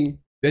one thing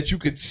that you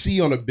could see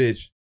on a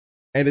bitch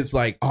and it's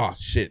like, oh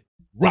shit,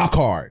 rock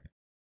hard.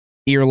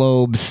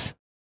 Earlobes,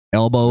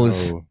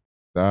 elbows. No.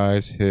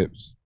 Thighs,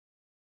 hips.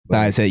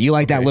 I said you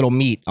like that Okay. little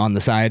meat on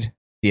the side.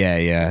 Yeah.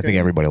 I think Okay.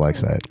 everybody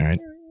likes that. All right.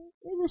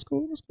 That's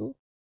cool.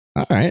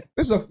 All right.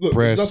 There's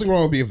Breast. nothing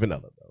wrong with being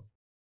vanilla, though.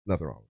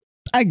 Nothing wrong.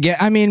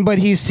 I mean, but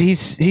he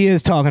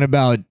is talking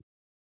about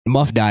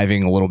muff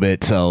diving a little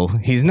bit, so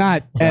he's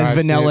not as Thighs,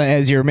 vanilla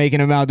as you're making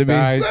him out to be.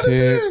 Thighs,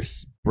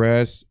 hips,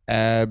 breasts,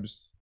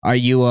 abs. Are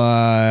you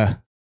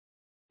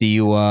do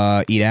you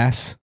eat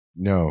ass?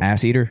 No,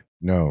 Ass eater?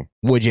 no,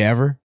 Would you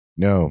ever?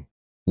 no,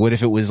 What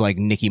if it was like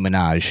Nicki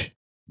Minaj?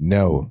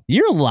 no.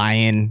 You're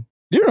lying.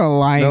 You're a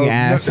lying No,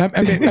 ass. I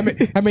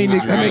mean,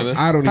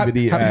 I don't even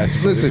eat ass.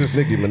 Listen, Listen,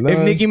 Nicki Minaj. If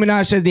Nicki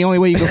Minaj says the only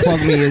way you can fuck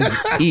me is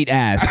eat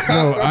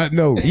ass.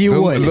 no.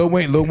 You would.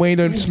 Lil Wayne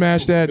done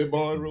smash that.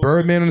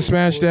 Birdman done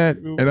smash that,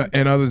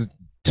 and others.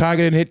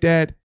 Tiger didn't hit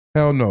that.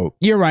 Hell no.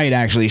 You're right.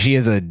 Actually, she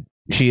is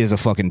a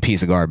fucking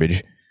piece of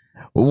garbage.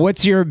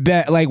 What's your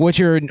bet? Like, what's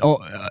your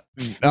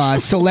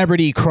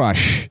celebrity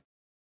crush?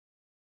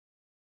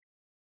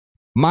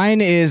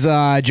 Mine is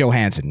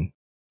Johansson,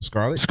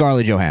 Scarlett.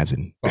 Scarlett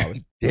Johansson.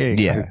 Solid. Dang.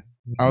 Yeah.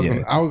 Yeah.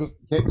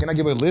 Can I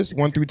give it a list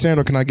 1 through 10,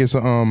 or can I get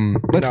some?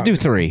 Let's do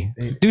 3.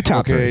 Do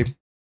top Okay, 3.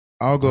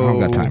 I'll I go. don't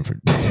got time for.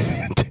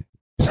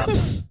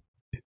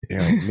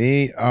 Damn,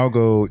 me. I'll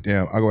go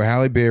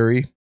Halle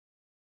Berry.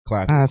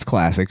 Classic. That's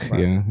classic.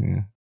 Classic.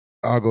 Yeah.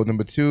 I'll go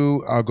number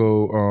 2. I'll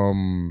go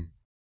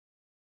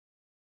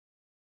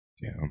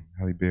damn,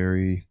 Halle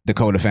Berry.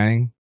 Dakota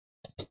Fanning.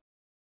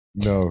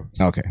 No,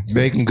 Okay.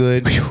 Megan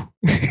Good.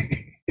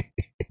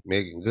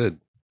 Megan Good.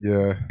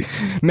 Yeah.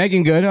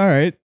 Megan Good. All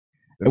right.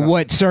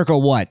 What circa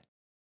what?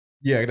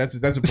 Yeah, that's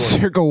important.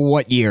 Circa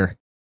what year?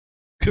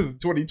 Because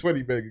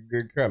 2020 made a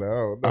good kind of. I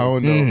don't know. I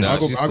don't know. Mm. Nah, I'll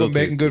she's go still Megan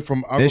tasty. Good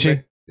from. Is she?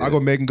 I'll go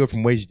Megan Good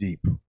from Waist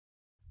Deep.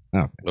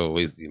 Oh,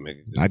 waist deep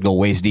Megan Good. I'd go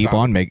waist deep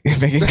on Megan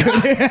Good.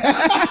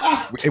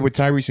 With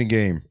Tyrese and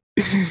Game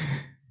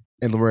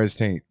and Lorez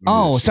Taint.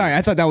 Oh, sorry.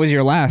 I thought that was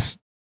your last.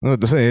 I was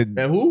about to say. And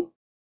who?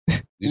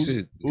 You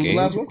said Who was the Game?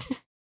 last one?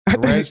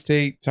 Lorez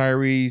Tate,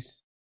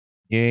 Tyrese,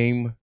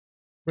 Game.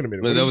 Wait a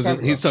minute. No, what that are was you in,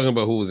 talking he's about? talking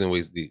about who was in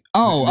waist deep.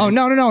 Oh,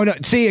 no.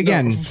 See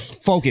again.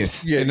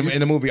 Focus. Yeah, in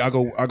the movie, I'll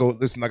go.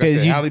 Listen, like I 'Cause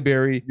said, you- Halle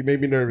Berry, You made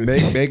me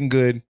nervous. Megan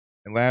Good,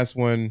 and last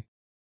one.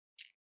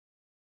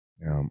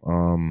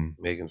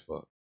 Megan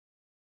fuck.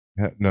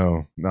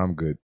 No, I'm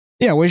good.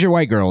 Yeah. Where's your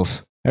white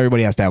girls?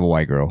 Everybody has to have a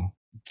white girl.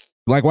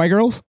 Like white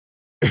girls?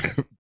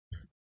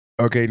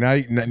 Okay, now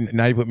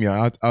you put me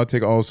on. I'll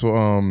take also.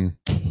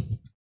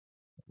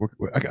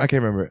 I can't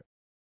remember.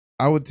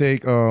 I would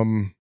take.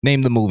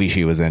 Name the movie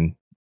she was in.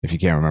 If you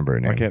can't remember her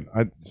name. I can't.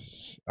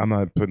 I'm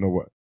not putting no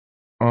what.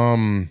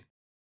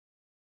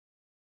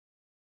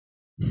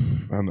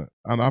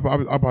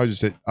 I'll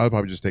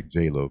probably just take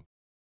J Lo.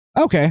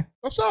 Okay.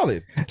 Oh,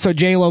 solid. So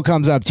J Lo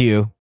comes up to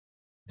you,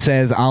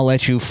 says, "I'll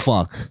let you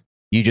fuck.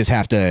 You just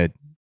have to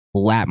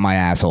lap my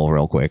asshole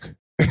real quick."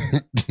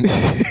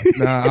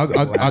 Nah,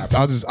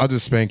 I'll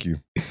just spank you.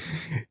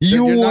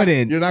 You You're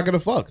wouldn't. You're not gonna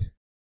fuck.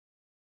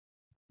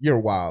 You're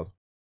wild.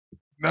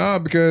 Nah,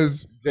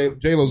 because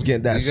J-Lo's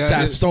getting that You got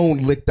it.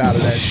 Sassone licked out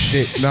of that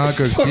shit. nah,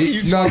 because Fuck are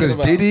you talking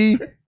about? Diddy.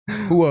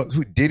 Who else?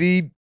 Who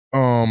Diddy?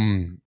 No.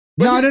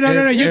 You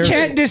Eric-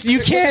 can't. You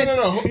can't.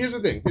 No. Here's the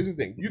thing.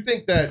 You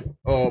think that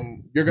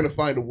you're gonna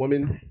find a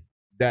woman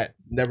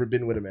that's never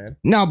been with a man?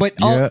 No, but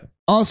Yeah.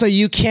 also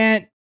you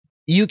can't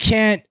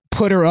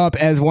put her up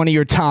as one of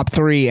your top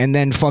 3 and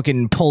then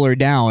fucking pull her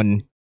down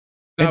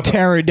Nah, and but-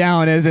 tear her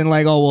down as in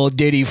like, oh well,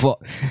 Diddy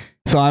fuck,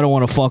 so I don't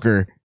want to fuck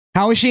her.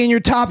 How is she in your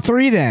top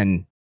 3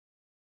 then?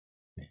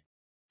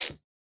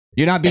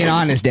 You're not being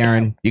honest,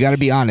 Darren. You got to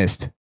be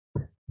honest.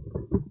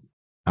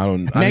 I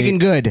don't. Megan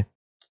Good.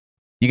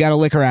 You got to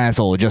lick her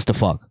asshole just to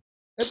fuck.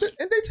 And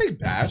they take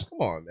baths. Come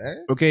on,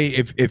 man. Okay,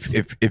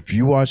 if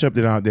you wash up,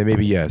 then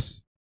maybe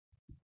yes.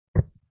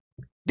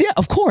 Yeah,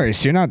 of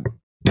course. You're not.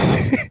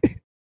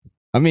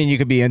 I mean, you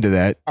could be into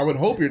that. I would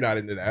hope you're not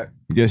into that.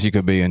 Yes, you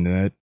could be into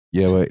that.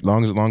 Yeah, but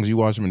long as you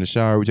wash them in the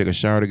shower, we take a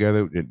shower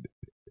together,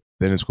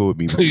 then it's cool with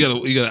me.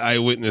 You got an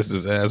eyewitness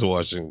this ass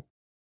washing.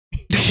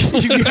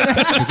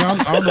 'Cause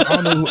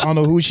I don't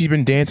know who she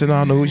been dancing on, I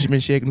don't know who she been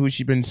shaking, who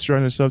she been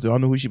strutting herself to. I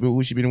don't know who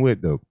she been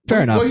with though.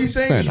 Fair enough. What he's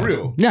saying Fair is enough.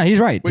 real. Yeah, he's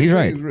right. What He's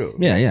saying right. is real.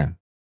 Yeah.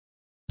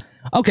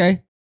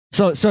 Okay.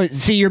 So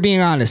see, you're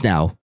being honest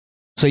now.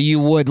 So you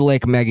would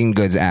lick Megan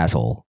Good's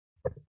asshole.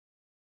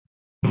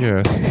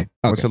 Yeah.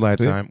 Once Okay. a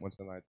lifetime. Once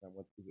a lifetime.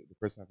 Once is it the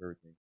first time for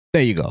everything?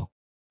 There you go.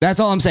 That's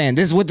all I'm saying.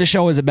 This is what the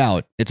show is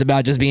about. It's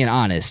about just being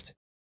honest.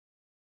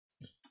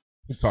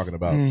 We're talking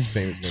about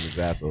famous women's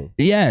assholes.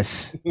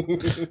 Yes.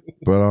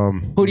 But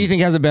Who do you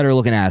think has a better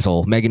looking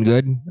asshole, Megan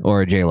Good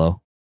or J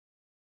Lo?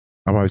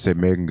 I'll probably say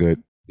Megan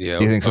Good. Yeah,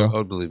 You think so? I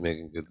would believe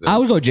Megan Good. I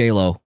would go J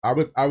Lo. I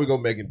would go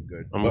Megan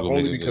Good, I'm but gonna go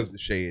only Megan because Good. of the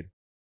shade.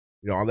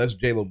 You know, unless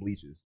J-Lo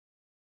bleaches.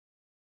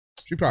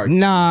 She probably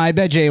Nah, I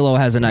bet J Lo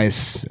has a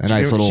nice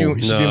little She been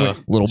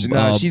with, little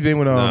she's been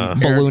with nah.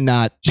 balloon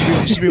knot.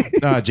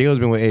 J-Lo's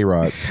been with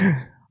A-Rod.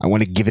 I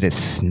want to give it a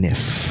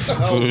sniff.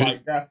 Oh my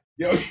god.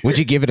 Yo, Would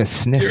you give it a you're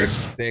sniff?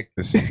 thick.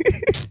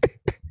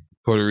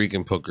 Puerto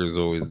Rican poker is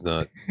always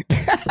not.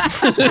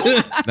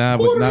 Nah,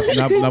 but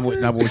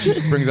not when she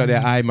brings out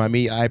that "ay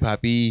mami, ay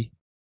papi,"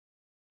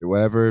 or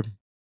whatever.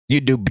 You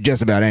do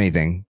just about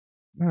anything.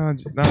 I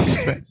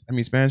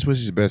mean, Spanish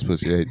pussy is the best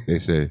pussy. They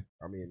say.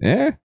 I mean,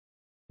 Yeah,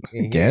 I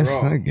ain't guess.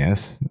 wrong. I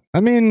guess. I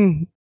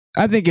mean,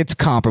 I think it's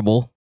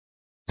comparable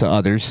to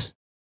others.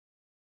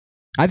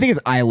 I think it's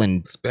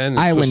island. Spanish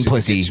Island will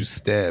pussy. get you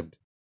stabbed.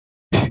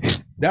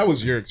 That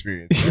was your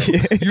experience.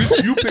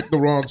 Right? You picked the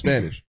wrong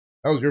Spanish.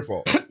 That was your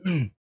fault.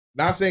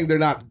 Not saying they're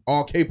not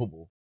all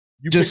capable.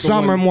 You Just picked the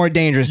some one- are more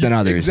dangerous than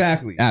others.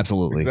 Exactly.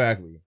 Absolutely.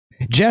 Exactly.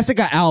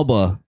 Jessica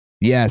Alba.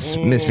 Yes,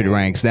 Misfit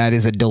Ranks. That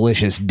is a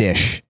delicious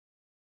dish.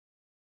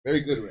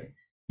 Very good, Ray.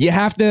 You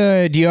have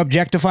to. Do you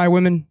objectify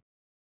women?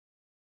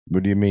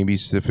 What do you mean? Be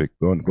specific.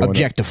 Going up.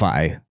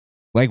 Objectify.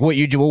 Like what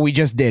we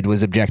just did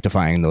was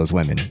objectifying those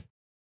women.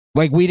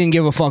 Like we didn't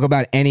give a fuck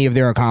about any of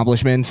their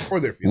accomplishments. Or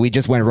their feelings. We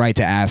just went right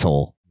to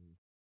asshole.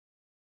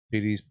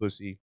 Titties,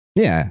 pussy.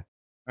 Yeah.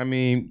 I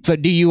mean, So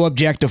do you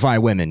objectify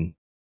women?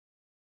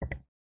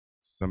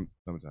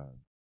 sometimes.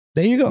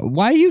 There you go.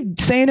 Why are you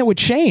saying it with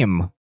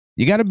shame?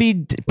 You got to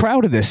be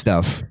proud of this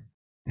stuff.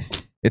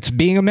 It's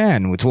being a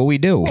man. It's what we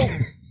do.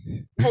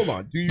 Hold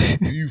on. Do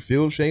you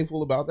feel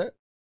shameful about that?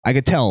 I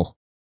could tell.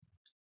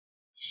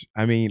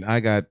 I mean, I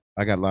got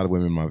a lot of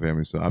women in my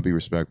family, so I'll be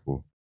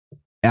respectful.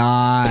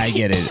 I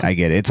get it. I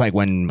get it. It's like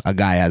when a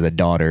guy has a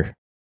daughter.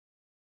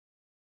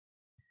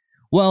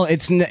 Well,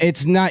 it's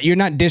not. You're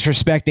not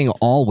disrespecting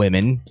all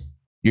women.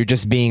 You're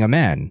just being a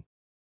man.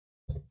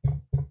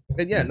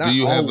 And yeah, not Do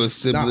you all, have a not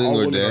sibling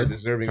all or women are dad?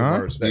 deserving Huh? of our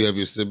Do respect. you have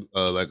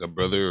your like a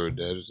brother or a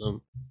dad or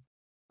something?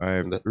 I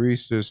have 3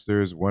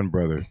 sisters, 1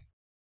 brother,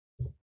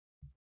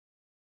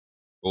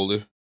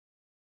 Older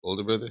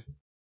brother.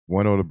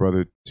 1 older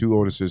brother, 2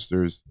 older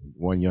sisters,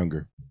 1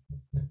 younger.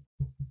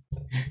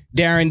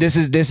 Darren, this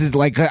is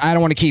like I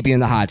don't want to keep you in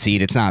the hot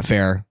seat. It's not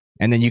fair.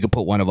 And then you could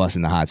put one of us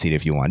in the hot seat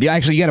if you want.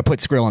 Actually, you got to put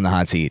Skrill in the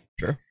hot seat.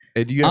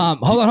 Hey, do you have,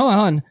 Hold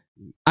on.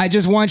 I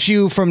just want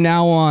you from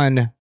now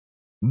on,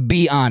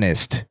 be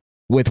honest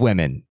with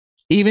women.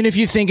 Even if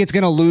you think it's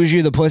gonna lose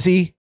you the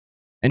pussy,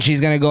 and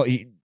she's gonna go,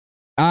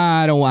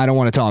 I don't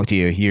want to talk to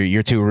you.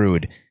 You're too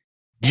rude.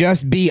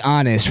 Just be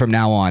honest from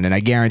now on, and I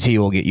guarantee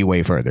you will get you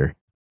way further.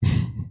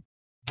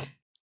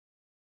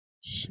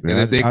 And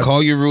if they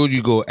call you rude,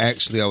 you go,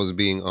 actually, I was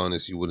being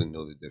honest. You wouldn't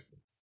know the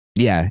difference.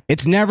 Yeah,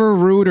 it's never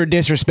rude or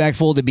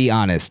disrespectful to be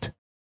honest.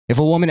 If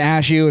a woman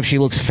asks you if she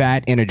looks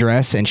fat in a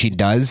dress, and she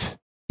does,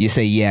 you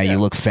say, yeah. You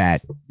look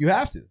fat. You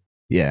have to.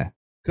 Yeah.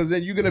 Because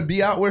then you're going to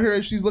be out with her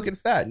and she's looking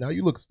fat. Now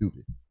you look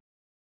stupid.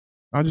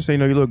 I'll just say,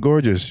 no, you look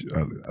gorgeous.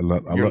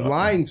 You're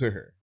lying to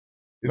her.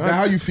 Is that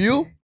how you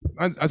feel?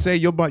 I say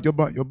your body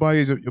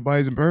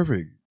isn't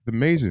perfect. It's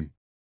amazing.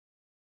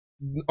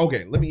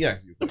 Okay, let me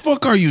ask you. The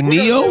fuck are you, Hold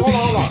Neo?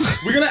 on.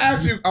 We're going to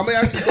ask you. I'm going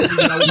to ask you a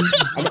question.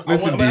 I'm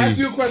going to ask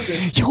you a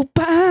question. Your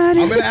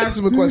body. I'm going to ask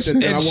him a question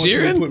and Ed I want you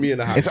to Sheeran? put me in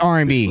the hot It's seat.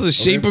 R&B. This is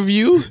the shape of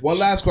you? One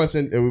last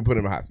question and we put him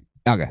in the hot seat.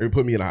 Okay. Or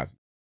put me in the hot seat.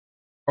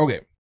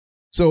 Okay.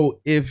 So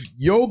if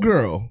your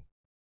girl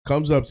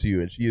comes up to you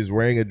and she is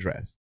wearing a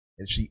dress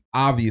and she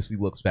obviously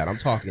looks fat, I'm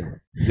talking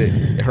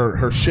that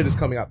her shit is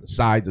coming out the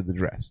sides of the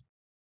dress.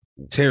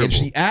 Terrible. And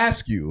she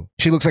asks you,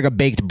 She looks like a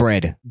baked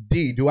bread.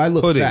 D, do I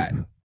look Pudding. fat?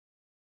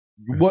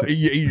 What are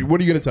you going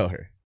to tell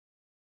her?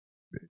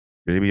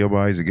 Baby, your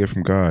body's a gift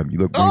from God. You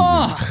look amazing.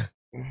 Oh!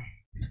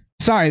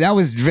 Sorry, that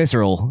was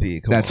visceral.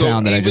 D, come That on. So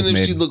sound that I even just if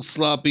made. she looks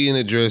sloppy in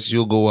a dress,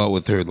 you'll go out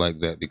with her like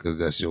that because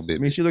that's your I baby.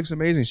 mean, she looks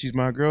amazing. She's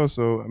my girl.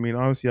 So I mean,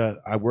 honestly,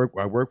 I work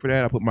for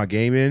that. I put my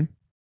game in,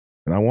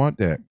 and I want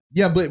that.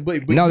 Yeah, but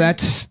No, you-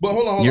 that's but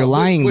hold on. you're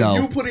lying, when though.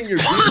 you putting your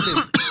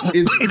game in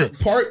is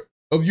part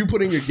of you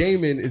putting your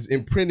game in is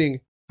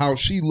imprinting how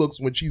she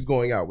looks when she's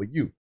going out with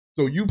you.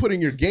 So you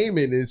putting your game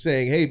in is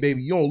saying, "Hey,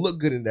 baby, you don't look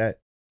good in that.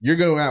 You're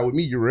going out with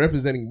me. You're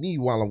representing me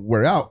while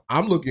we're out.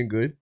 I'm looking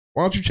good.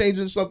 Why don't you change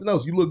it to something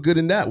else? You look good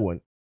in that one.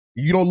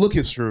 You don't look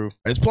as true.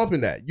 It's plumping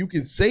that. You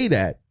can say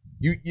that.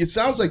 It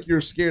sounds like you're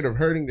scared of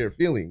hurting their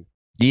feelings.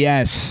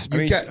 yes. You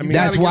can't- you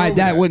That's gotta get why over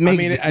that would make.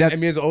 I mean,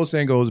 as the old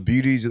saying goes,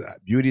 beauty's in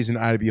the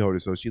eye of the beholder.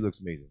 So she looks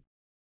amazing.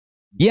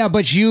 Yeah,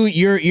 but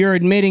you're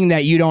admitting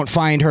that you don't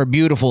find her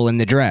beautiful in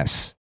the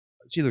dress.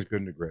 She looks good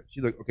in the dress. She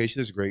looks okay. She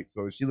looks great.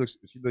 So she looks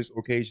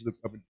okay. She looks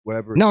up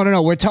whatever.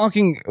 No. We're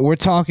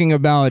talking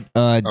about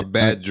A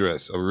bad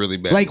dress, a really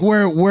bad like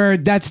where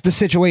that's the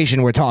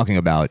situation we're talking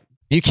about.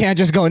 You can't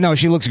just go, no,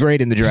 she looks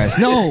great in the dress.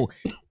 No,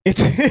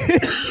 it's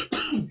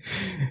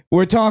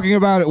we're talking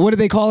about what do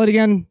they call it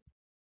again?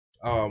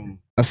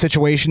 A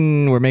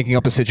situation. We're making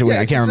up a situation. Yeah,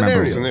 I it's a can't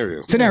remember.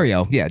 scenario.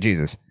 Scenario. Yeah,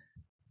 Jesus.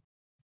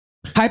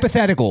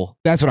 Hypothetical.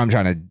 That's what I'm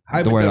trying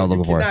to. The word I'm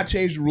looking You for. cannot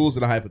change the rules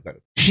in a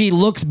hypothetical. She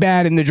looks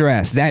bad in the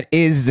dress. That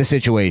is the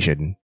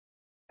situation.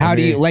 How I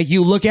do you mean- like?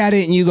 You look at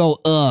it and you go,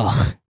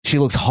 ugh. She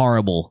looks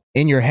horrible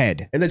in your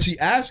head. And then she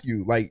asks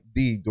you, like,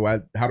 D,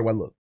 how do I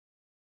look?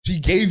 She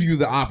gave you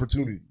the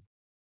opportunity.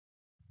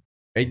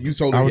 And you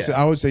told her,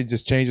 I would say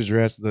just change the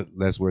dress.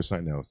 Let's wear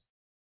something else.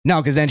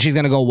 No, because then she's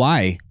gonna go,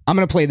 why? I'm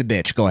gonna play the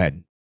bitch. Go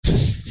ahead.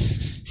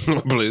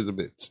 Play the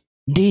bits.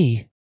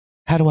 D,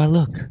 how do I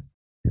look?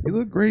 You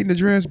look great in the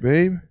dress,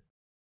 babe.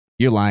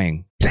 You're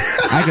lying.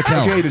 I could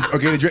tell. Okay.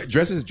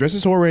 The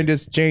dresses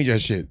horrendous. Change that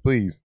shit,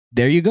 please.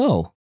 There you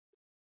go.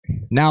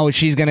 Now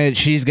this is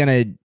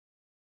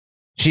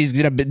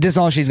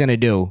all she's gonna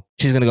do.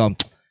 She's gonna go,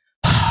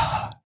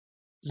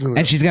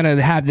 and she's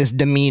gonna have this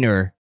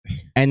demeanor,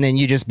 and then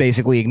you just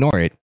basically ignore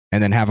it,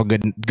 and then have a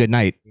good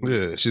night.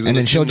 Yeah, she's And gonna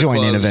then she'll sit in the join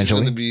in closet. eventually.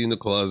 She's gonna be in the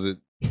closet,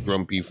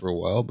 grumpy for a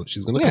while, but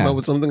she's gonna Yeah. come out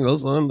with something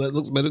else on that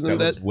looks better than That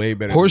that looks way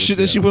better. horse than shit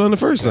that she put on the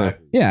first time.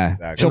 Exactly. Yeah,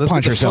 Exactly. she'll Let's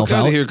punch get the herself fuck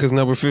out out. of here because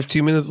now we're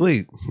 15 minutes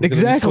late. We're gonna be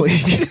Exactly.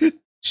 fucking-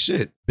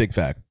 Shit. Big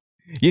facts.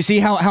 You see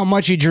how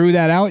much you drew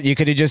that out? You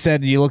could have just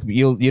said you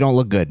don't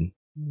look good.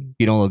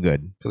 You don't look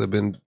good. Could have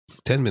been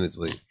 10 minutes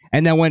late.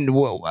 And then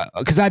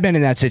because I've been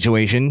in that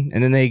situation,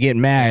 and then they get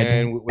mad,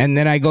 and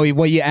then I go,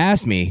 "Well, you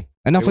asked me.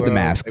 Enough with the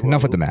mask.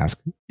 Enough with the mask."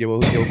 Yeah,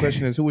 well, your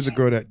question is, who was the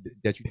girl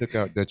that you took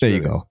out? There you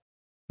go.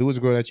 Who was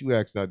the girl that you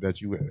asked out that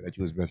you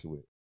was messing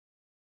with?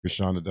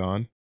 Krishana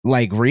Dawn?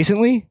 Like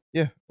recently?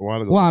 Yeah, a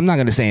while ago. Well, I'm not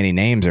going to say any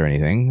names or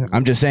anything.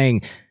 I'm just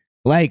saying,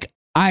 like,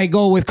 I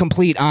go with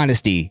complete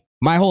honesty.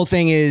 My whole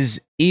thing is,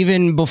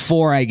 even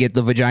before I get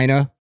the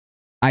vagina,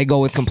 I go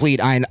with complete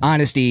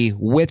honesty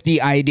with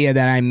the idea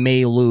that I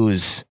may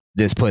lose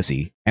this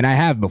pussy. And I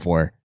have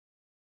before.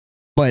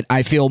 But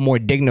I feel more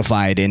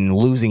dignified in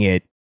losing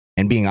it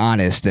and being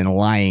honest than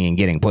lying and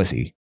getting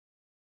pussy.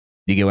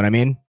 You get what I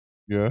mean?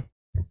 Yeah.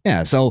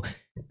 Yeah. So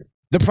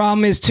the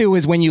problem is, too,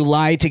 is when you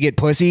lie to get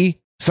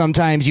pussy,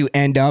 sometimes you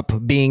end up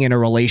being in a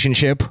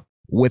relationship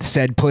with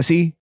said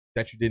pussy.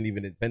 That you didn't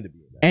even intend to be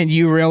in that. And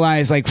you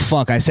realize, like,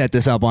 fuck, I set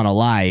this up on a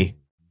lie.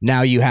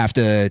 Now you have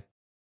to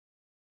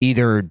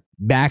either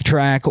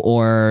backtrack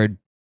or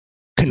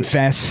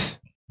confess,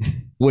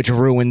 which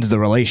ruins the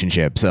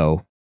relationship.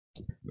 So,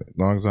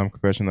 Long as I'm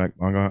confessing like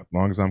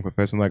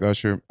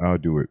Usher, I'll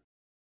do it.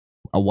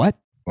 a what?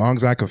 Long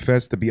as I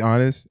confess to be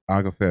honest,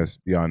 I'll confess.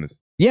 Be honest.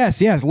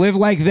 Yes, live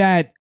like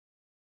that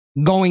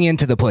going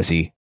into the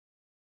pussy.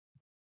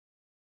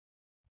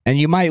 And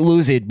you might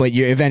lose it, but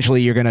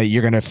eventually you're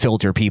gonna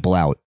filter people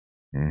out.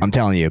 Mhm. I'm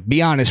telling you.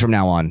 Be honest from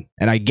now on,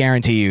 and I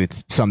guarantee you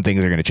some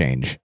things are gonna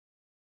change.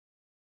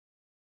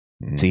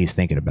 Mhm. See, he's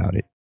thinking about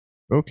it.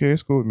 Okay,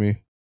 it's cool with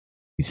me.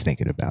 He's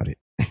thinking about it.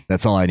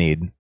 That's all I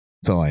need.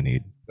 That's all I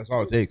need. That's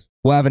all it takes.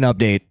 We'll have an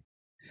update.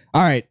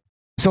 All right.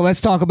 So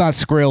let's talk about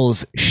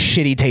Skrill's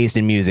shitty taste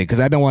in music, because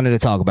I've been wanting to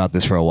talk about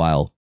this for a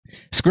while.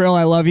 Skrill,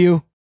 I love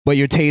you, but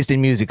your taste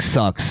in music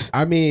sucks.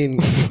 I mean,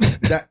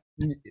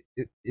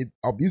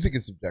 our music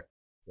is subjective.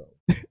 So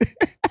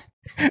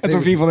That's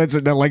what people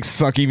that like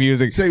sucky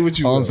music say what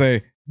you all will.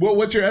 say. Well,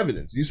 what's your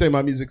evidence? You say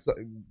my music,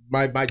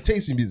 my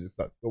taste in music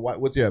sucks. So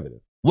what's your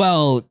evidence?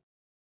 Well,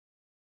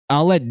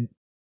 I'll let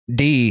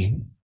D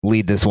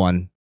lead this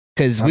one.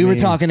 Because we were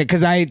talking,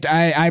 because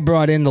I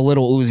brought in the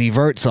Little Uzi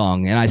Vert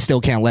song, and I still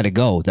can't let it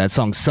go. That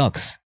song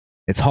sucks.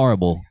 It's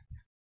horrible.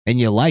 And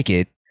you like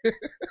it.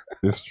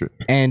 It's true.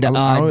 And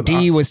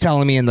D was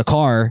telling me in the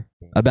car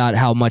about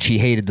how much he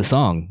hated the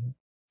song.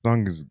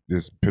 Song is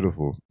just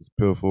pitiful. It's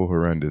pitiful,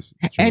 horrendous.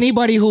 It's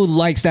Anybody who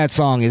likes that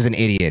song is an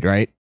idiot,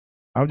 right?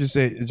 I would just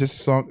say it's just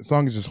song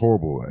is just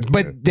horrible.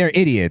 But they're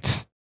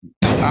idiots.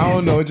 I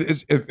don't know.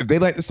 If they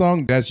like the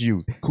song, that's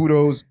you.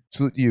 Kudos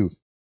to you.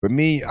 But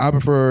me,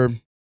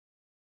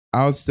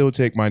 I'll still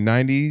take my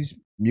 90s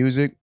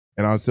music,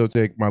 and I'll still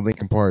take my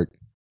Linkin Park,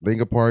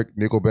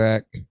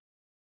 Nickelback.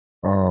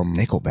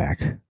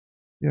 Nickelback.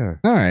 Yeah.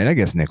 All right, I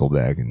guess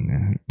Nickelback.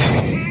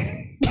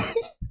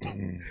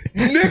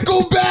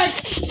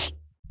 Nickelback.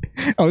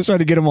 I was trying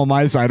to get him on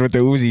my side with the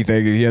Uzi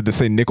thing, and he had to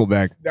say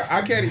Nickelback.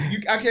 I can't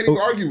even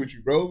argue with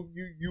you, bro.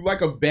 You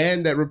like a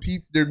band that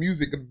repeats their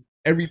music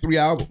every 3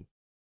 albums.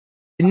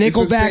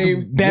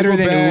 Nickelback better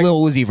than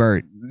Lil Uzi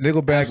Vert.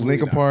 Nickelback, Absolutely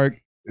Linkin not.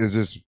 Park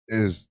is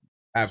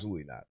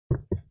Absolutely not.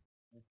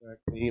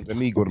 Let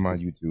me go to my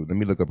YouTube. Let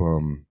me look up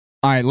All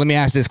right, let me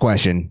ask this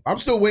question: I'm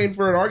still waiting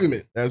for an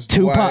argument as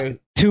to why.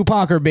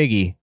 Tupac or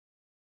Biggie?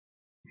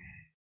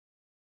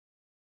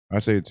 I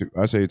say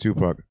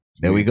Tupac.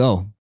 There we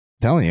go.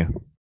 Telling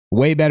you,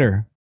 way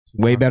better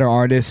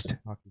artist.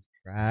 Tupac is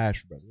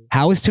trash, brother.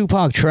 How is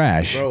Tupac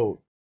trash?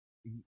 Bro,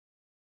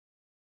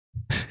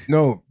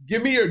 No,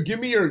 give me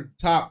your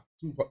top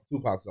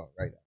Tupac song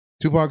right now.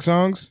 Tupac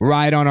songs.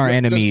 Ride on our Just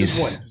enemies.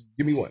 one. Just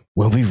give me one.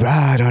 When we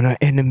ride on our No,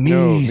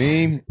 enemies.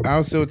 me.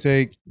 I'll still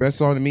take best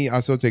song to me.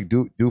 I'll still take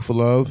Do for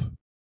Love.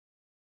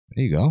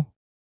 There you go.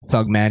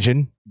 Thug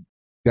Mansion,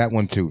 That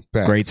one too.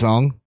 Facts. great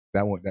song.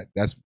 That one.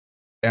 That's.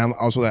 And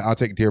also, I'll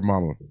take Dear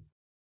Mama.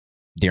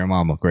 Dear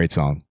Mama, great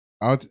song.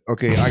 I'll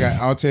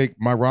take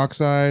My Rock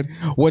Side.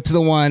 What's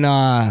the one?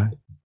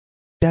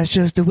 That's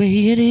just the way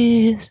it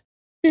is.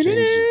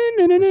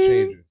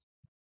 Changes.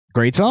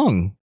 Great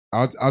song.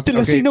 I'll Still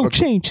I see no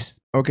changes.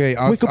 Okay,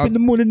 Wake up in the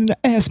morning and I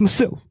ask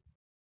myself.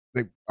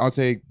 I'll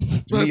take.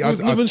 What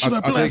living should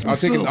I blast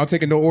myself? I'll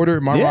take a no order.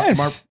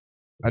 Yes.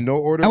 A no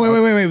order. Oh,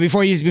 wait.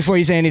 Before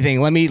you say anything,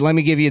 let me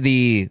give you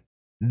the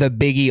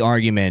Biggie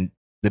argument,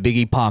 the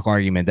Biggie Pac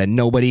argument that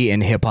nobody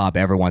in hip hop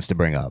ever wants to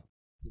bring up.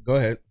 Go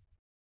ahead.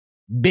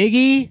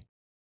 Biggie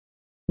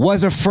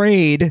was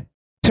afraid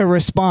to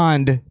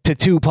respond to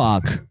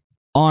Tupac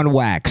on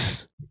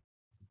wax.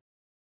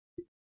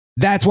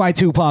 That's why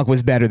Tupac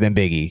was better than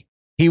Biggie.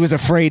 He was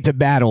afraid to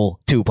battle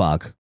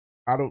Tupac.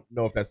 I don't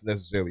know if that's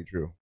necessarily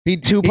true.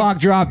 Tupac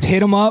dropped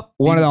 "Hit 'Em Up,"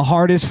 one of the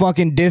hardest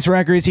fucking diss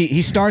records.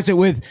 He starts it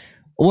with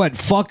what?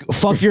 Fuck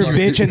your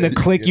bitch and the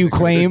click you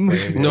claim.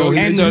 No,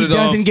 and he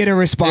doesn't get a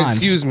response.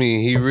 Excuse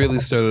me. He really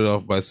started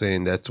off by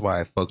saying, "That's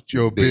why I fucked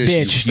you, Yo,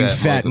 Bitch, you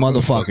fat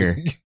motherfucker.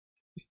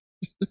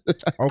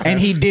 And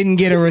he didn't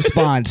get a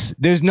response.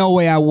 There's no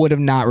way I would have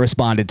not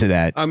responded to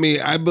that. I mean,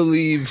 I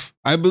believe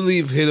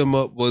 "Hit 'Em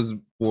Up" was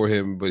for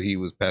him, but he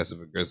was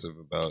passive aggressive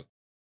about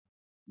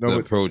the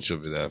approach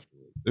of it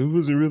afterwards. It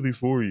wasn't really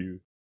for you.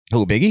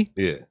 Who, Biggie?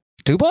 Yeah.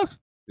 Tupac?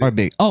 Yeah. Or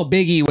Big? Oh,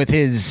 Biggie with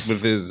his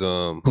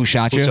Who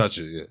Shot Ya?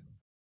 Yeah.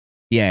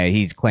 Yeah,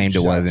 he claimed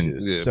it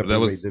wasn't. Yeah, but that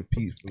was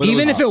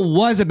Even if it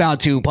was about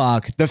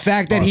Tupac, the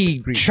fact that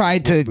he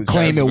tried to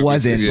claim it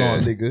wasn't. Yeah.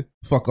 Nigga.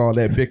 Fuck all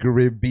that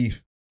bickering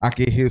beef. I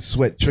can hear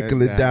sweat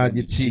trickling down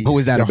your cheek. Who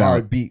was that your about?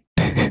 Heartbeat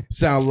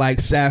sound like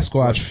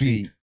Sasquatch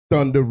feet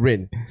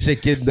thundering,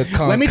 shaking the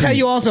concrete. Let me tell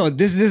you also,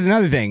 this is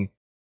another thing.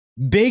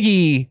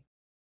 Biggie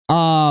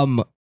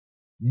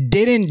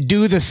didn't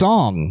do the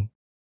song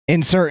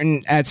at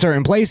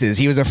certain places.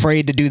 He was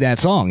afraid to do that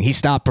song. He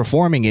stopped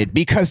performing it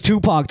because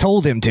Tupac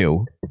told him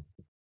to.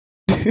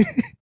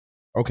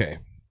 Okay.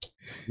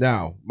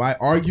 Now, my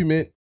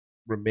argument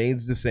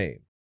remains the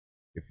same.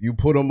 If you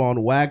put them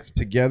on wax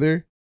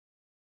together,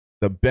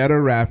 the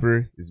better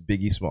rapper is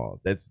Biggie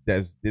Smalls.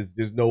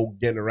 There's no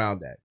getting around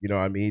that. You know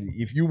what I mean?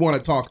 If you want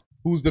to talk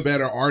who's the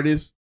better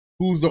artist,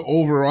 who's the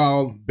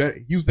overall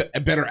who's the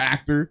better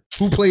actor,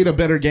 who played a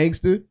better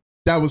gangster,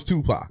 that was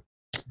Tupac.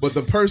 But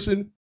the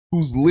person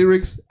whose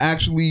lyrics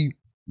actually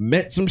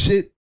meant some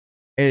shit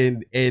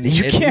and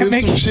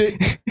lived some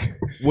shit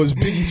was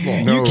Biggie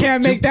Smalls. You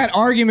can't make that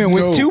argument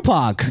with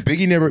Tupac.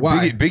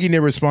 Biggie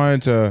never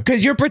responded to,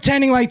 because you're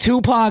pretending like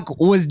Tupac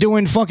was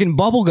doing fucking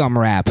bubblegum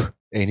rap.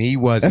 and he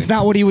wasn't. That's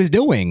not what he was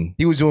doing.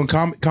 He was doing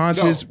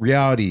conscious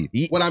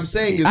reality. What I'm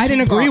saying is I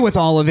didn't agree with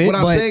all of it. What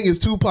I'm saying is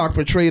Tupac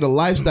portrayed a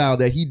lifestyle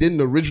that he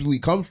didn't originally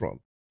come from.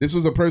 This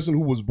was a person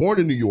who was born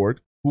in New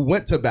York, who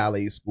went to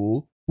ballet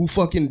school, who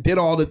fucking did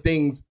all the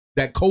things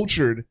that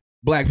cultured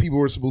black people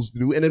were supposed to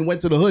do, and then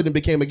went to the hood and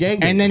became a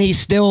gangbanger. And then he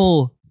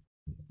still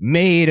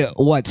made,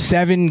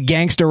 7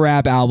 gangster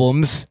rap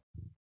albums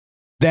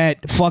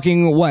that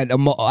fucking,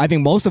 I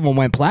think most of them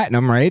went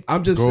platinum, right?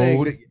 I'm just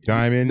Gold, saying,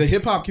 Diamond. the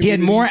hip hop He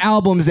community. had more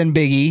albums than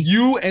Biggie.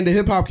 You and the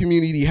hip hop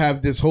community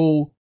have this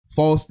whole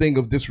false thing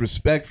of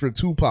disrespect for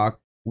Tupac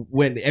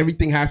when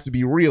everything has to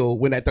be real,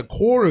 when at the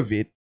core of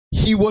it,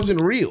 he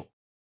wasn't real.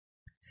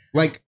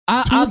 Like,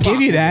 I'll Tupac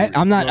give you that.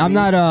 was real.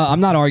 I'm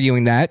not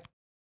arguing that.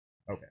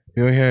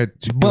 He only had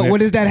But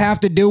what does that have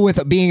to do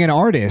with being an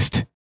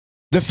artist?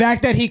 The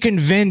fact that he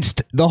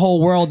convinced the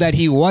whole world that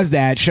he was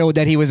that showed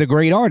that he was a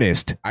great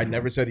artist. I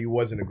never said he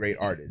wasn't a great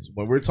artist.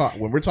 When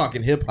we're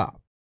talking hip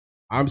hop,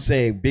 I'm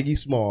saying Biggie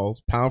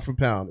Smalls, pound for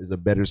pound, is a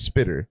better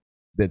spitter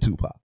than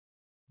Tupac,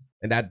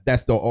 and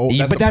that's the old.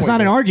 But that's not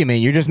an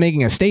argument. You're just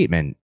making a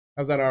statement.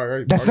 How's that an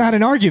argument? That's not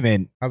an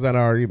argument. How's that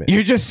an argument?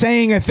 You're just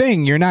saying a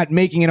thing. You're not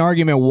making an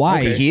argument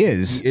why Okay. he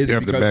is. He is You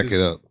have to because back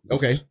it up.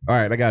 Okay,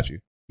 all right, I got you.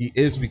 He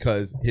is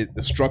because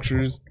the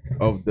structures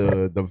of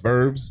the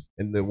verbs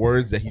and the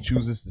words that he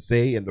chooses to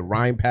say and the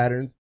rhyme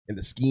patterns and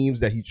the schemes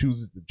that he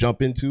chooses to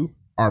jump into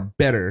are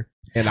better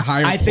and a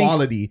higher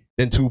quality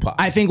than Tupac.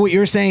 I think what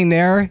you're saying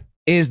there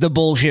is the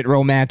bullshit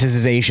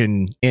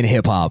romanticization in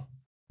hip hop.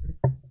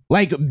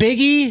 Like,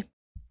 Biggie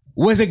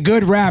was a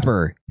good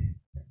rapper,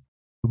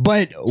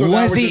 but so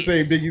now was we're he? just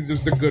saying Biggie's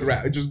just a good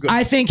rapper, just good.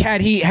 I think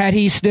had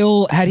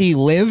he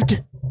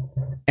lived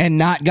and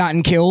not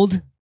gotten killed,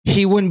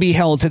 he wouldn't be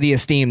held to the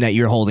esteem that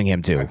you're holding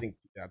him to.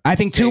 I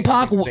think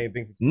Tupac. Same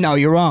thing. No,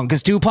 you're wrong,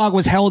 because Tupac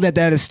was held at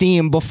that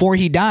esteem before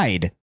he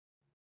died.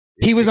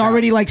 He was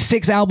already like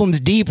 6 albums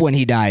deep when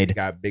he died. It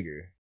got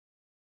bigger.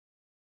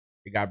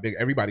 It got bigger.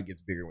 Everybody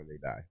gets bigger when they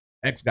die.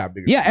 X got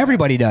bigger. Yeah,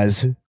 everybody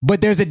does.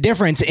 But there's a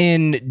difference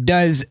in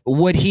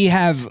would he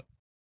have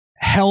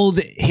held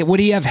the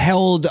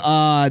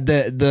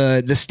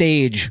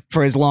stage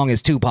for as long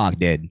as Tupac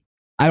did?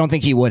 I don't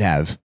think he would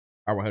have.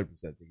 I 100% think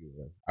he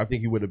would have. I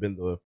think he would have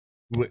been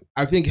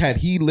I think had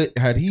he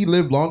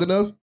lived long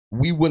enough,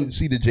 we wouldn't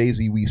see the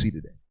Jay-Z we see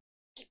today.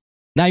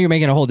 Now you're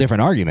making a whole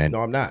different argument.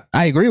 No, I'm not.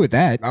 I agree with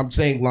that. I'm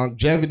saying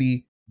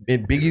longevity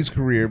in Biggie's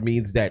career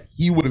means that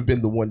he would have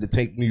been the one to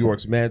take New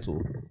York's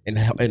mantle and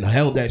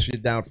held that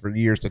shit down for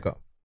years to come.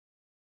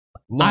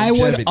 I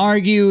would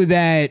argue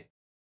that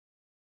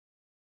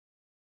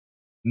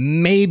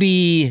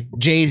maybe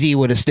Jay-Z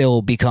would have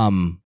still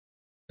become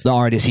the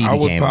artist he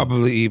became. I would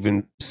probably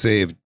even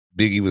say if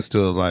Biggie was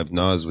still alive,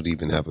 Nas would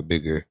even have a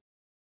bigger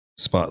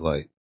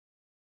spotlight.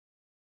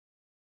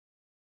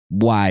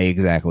 Why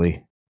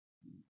exactly?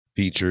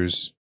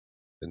 Features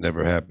that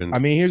never happened. I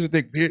mean, here's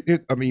the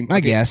thing. I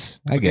guess.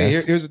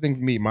 Here's the thing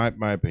for me. My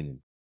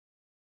opinion.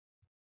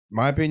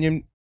 My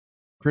opinion.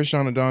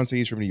 Christian and Don say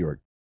he's from New York.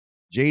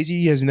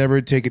 Jay-Z has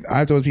never taken.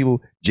 I told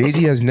people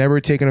Jay-Z has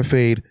never taken a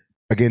fade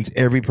against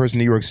every person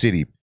in New York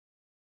City.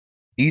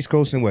 East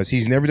Coast and West.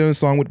 He's never done a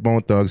song with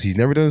Bone Thugs. He's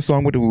never done a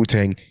song with the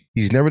Wu-Tang.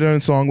 He's never done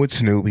a song with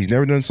Snoop. He's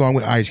never done a song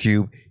with Ice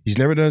Cube. He's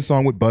never done a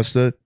song with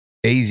Busta.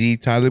 AZ,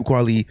 Talib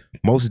Kweli,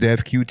 Mos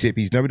Def, Q-Tip.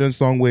 He's never done a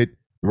song with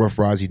Rough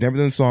Riders. He's never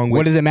done a song with.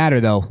 What does it matter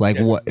though? Like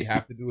what? You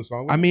have to do a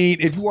song with I mean,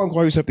 if you want to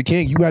call yourself the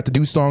king, you have to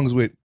do songs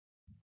with.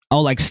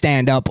 Oh, like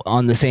stand up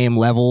on the same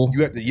level.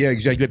 You have to, yeah,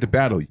 exactly. You have to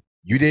battle.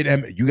 You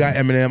got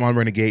Eminem on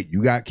Renegade.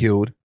 You got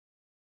killed.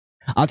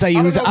 I'll tell you.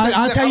 I Who's, don't know if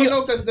I'll that's- tell I you. don't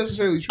know if that's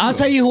necessarily true. I'll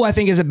tell you who I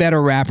think is a better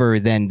rapper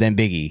than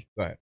Biggie.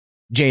 Go ahead.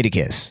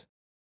 Jadakiss.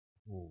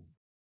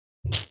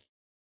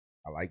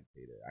 I like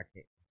Jada. I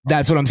can't.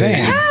 That's what I'm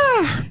saying.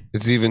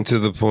 It's even to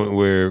the point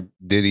where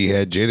Diddy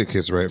had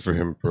Jadakiss write for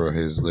him for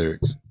his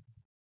lyrics.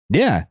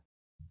 Yeah.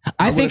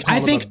 I think call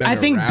him a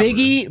better rapper.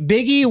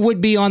 Biggie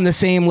would be on the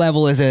same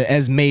level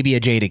as maybe a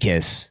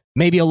Jadakiss.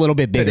 Maybe a little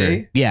bit bigger.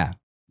 Today? Yeah.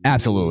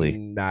 Absolutely.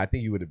 Nah, I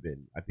think you would have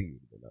been.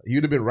 He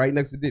would have been right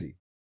next to Diddy.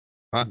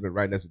 He would have been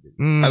right next to Diddy.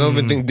 I don't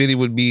even think Diddy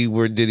would be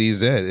where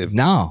Diddy's at if,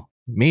 No,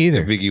 me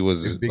either. if Biggie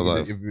was If Biggie,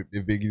 alive.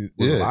 if Biggie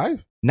was Yeah.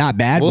 alive, Not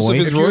bad, Most boy.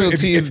 of his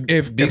royalties.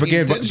 If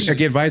Biggie did.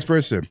 again, vice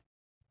versa.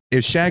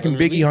 If Shaq and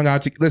Biggie hung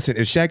out, if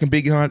Shaq and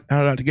Biggie hung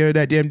out together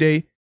that damn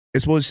day,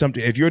 it's supposed to be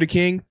something. If you're the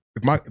king,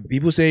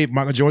 people say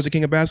Michael Jordan's the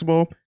king of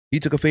basketball, he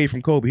took a fade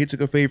from Kobe. He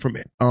took a fade from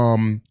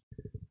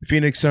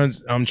Phoenix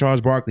Suns Charles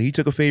Barkley. He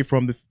took a fade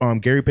from the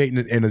Gary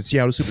Payton and the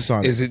Seattle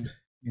Supersonics. Is it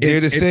dare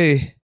to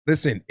say?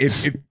 Listen,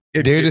 if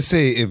Dare to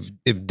say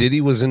if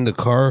Diddy was in the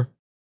car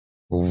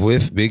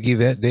with Biggie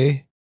that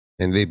day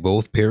and they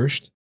both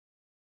perished,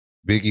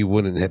 Biggie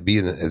wouldn't have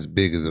been as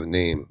big as a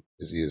name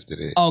as he is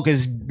today. Oh,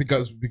 because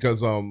because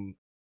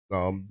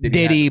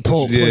Diddy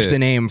push the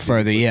name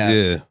further,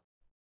 yeah.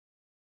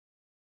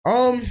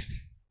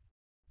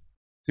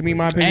 To me,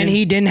 my opinion, And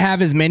he didn't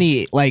have as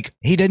many, like,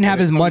 he didn't have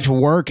as much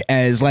work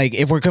as, like,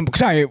 if we're,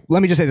 sorry,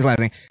 let me just say this last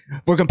thing.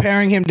 If we're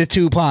comparing him to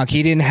Tupac,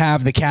 he didn't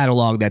have the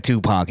catalog that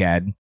Tupac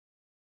had.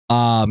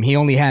 He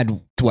only had,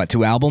 what,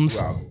 2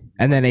 albums?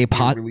 And then a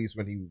released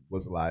when he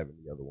was alive, and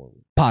the other one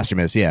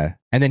posthumous, yeah.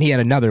 And then he had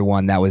another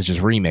one that was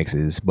just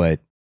remixes, but,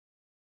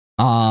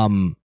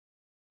 I'm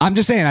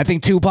just saying, I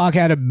think Tupac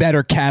had a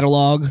better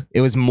catalog.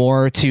 It was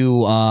more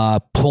to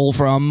pull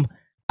from.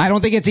 I don't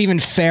think it's even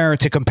fair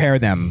to compare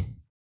them.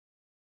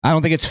 I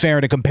don't think it's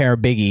fair to compare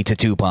Biggie to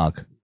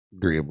Tupac.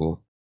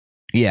 Agreeable.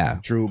 Yeah.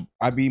 True.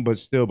 I mean, but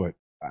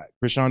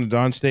Krishan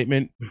Don's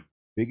statement,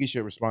 Biggie should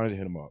have responded to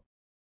hit him up.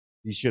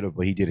 He should have,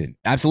 but he didn't.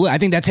 Absolutely. I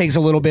think that takes a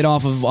little bit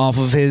off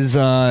of his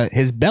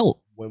belt.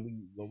 When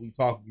we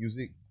talk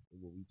music,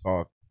 when we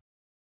talk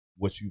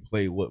what you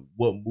play, what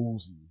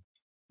moves you,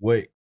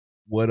 what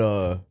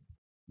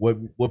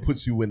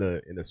puts you in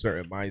a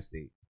certain mind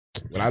state.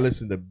 When I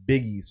listen to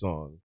Biggie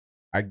song,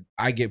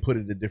 I get put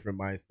in a different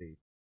mind state.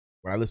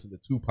 When I listen to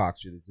Tupac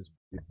shit, it just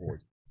it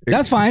bores me.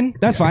 That's fine.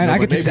 That's fine. I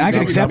could accept that. I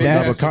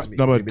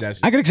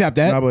could accept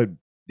that. No, but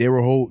they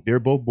were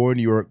both born in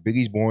New York.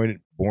 Biggie's born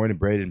and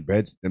bred in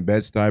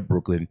Bed-Stuy,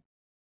 Brooklyn.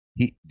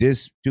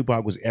 This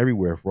Tupac was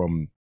everywhere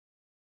from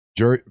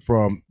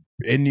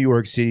in New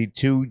York City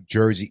to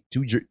Jersey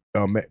to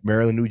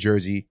Maryland, New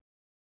Jersey,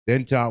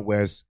 then to out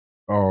west,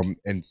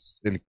 and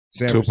San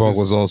Francisco. Tupac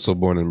was also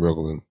born in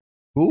Brooklyn.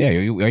 Who? Yeah,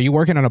 are you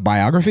working on a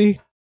biography?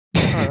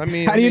 I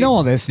mean, How do you know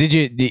all this?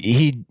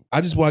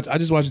 I just watched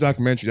a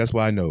documentary. That's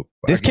why I know.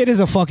 This kid is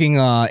a fucking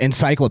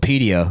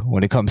encyclopedia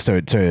when it comes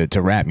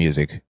to rap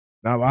music.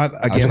 Now, I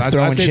was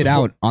throwing shit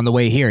out on the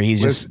way here.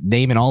 He's just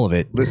naming all of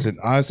it. Listen,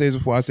 I say this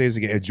before, I say this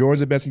again. If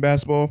Jordan's the best in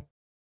basketball,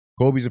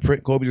 Kobe's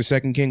a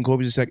second king.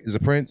 Kobe's a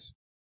prince.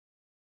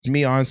 To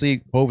me,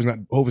 honestly, Hov is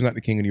not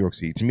the king of New York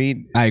City. To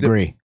me, I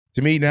agree.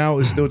 To me, now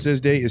it's still to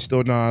this day, it's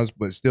still Nas,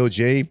 but still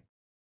Jay.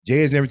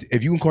 Jay has never.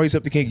 If you can call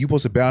yourself the king, you're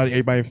supposed to bow to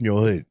everybody from your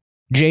hood.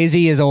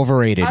 Jay-Z is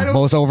overrated.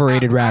 Most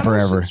overrated rapper I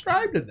don't ever.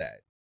 Subscribe to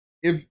that.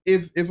 If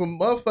a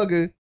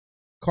motherfucker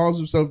calls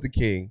himself the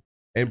king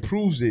and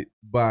proves it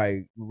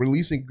by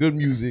releasing good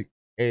music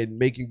and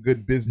making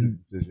good business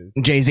decisions,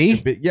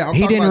 Jay-Z? Yeah,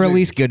 he didn't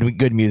release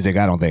good music.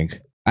 I don't think.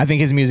 I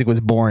think his music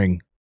was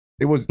boring.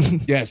 It was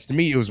yes to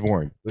me. It was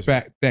boring.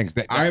 Fact. Thanks.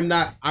 I'm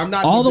not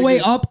all the way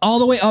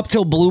up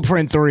till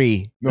Blueprint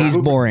 3. No, he's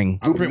boring.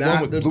 Blueprint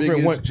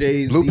 1.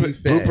 Jay-Z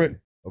Blueprint.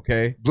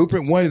 Okay.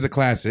 Blueprint 1 is a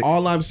classic.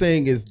 All I'm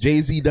saying is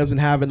Jay-Z doesn't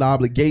have an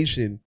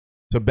obligation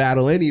to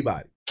battle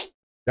anybody.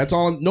 That's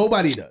all.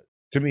 Nobody does.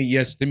 To me,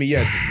 yes.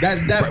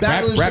 That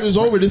battling shit is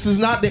over. This is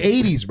not the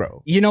 80s,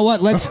 bro. You know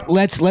what?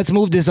 Let's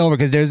move this over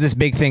because there's this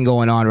big thing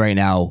going on right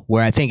now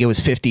where I think it was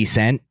 50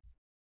 Cent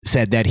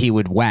said that he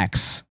would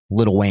wax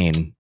Lil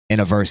Wayne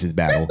in a versus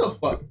battle. What the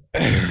fuck?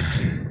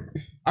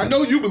 I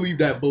know you believe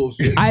that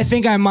bullshit. I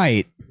think I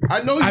might.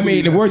 I know. I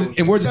mean, in the words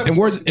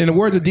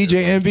of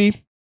DJ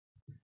Envy,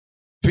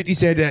 50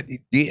 said that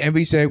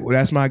Envy said, "Well,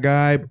 that's my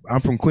guy.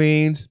 I'm from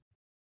Queens."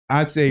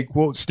 I'd say,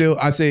 quote, still,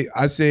 I say,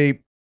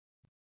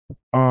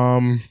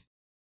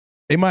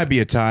 it might be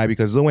a tie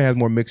because Lil Wayne has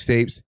more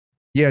mixtapes.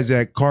 He has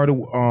that Carter,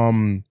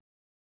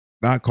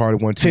 not Carter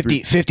 1, 2,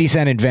 3. 50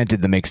 Cent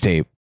invented the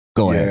mixtape.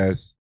 Go ahead.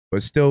 Yes,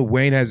 but still,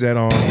 Wayne has that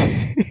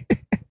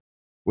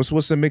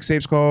what's the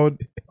mixtapes called?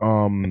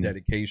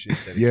 Dedication.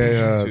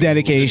 Yeah,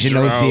 Dedication.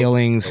 No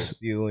ceilings.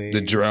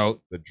 The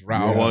drought.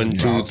 1,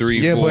 2,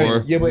 3,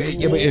 4. But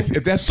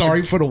if that's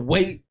Sorry for the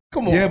wait.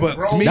 Come on, Yeah, but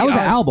bro. to me, That was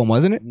an album,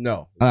 wasn't it?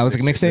 No, Oh, that was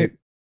like a mixtape.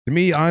 To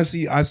me,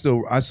 honestly, I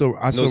still, No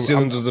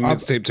Ceilings was a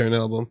mixtape turn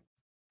album.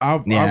 I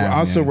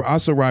Yeah,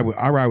 still ride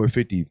with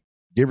 50.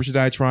 Give Should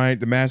Die Trying,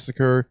 The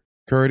Massacre,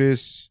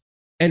 Curtis.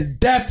 and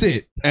that's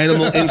it.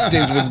 Animal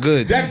Instinct was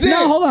good. That's it.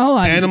 No, hold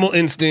on. Animal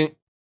Instinct.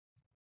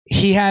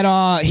 He had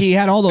all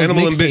those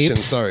Animal Ambition. mixtapes.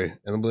 Sorry,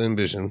 Animal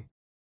Ambition.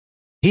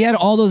 He had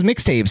all those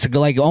mixtapes.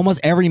 Like almost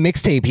every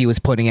mixtape he was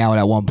putting out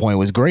at one point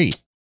was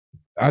great.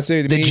 I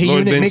say to The me, G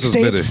Lloyd Unit Banks was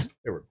better. mixtapes.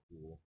 They were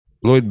cool.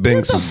 Lloyd Get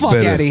Banks the was fuck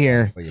better. out of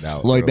here, Play it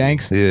out, Lloyd bro.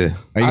 Banks. Yeah.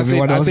 Are you gonna be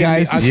one of those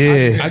guys?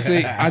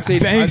 I say,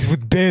 Banks was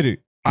better.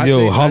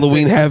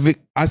 Halloween Havoc.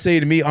 I say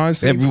to me,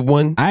 honestly,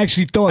 Everyone. I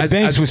actually thought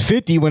Banks was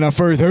 50 when I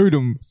first heard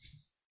him.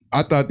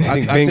 I thought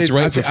I think Banks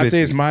right for I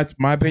say it's 50.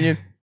 my opinion.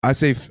 I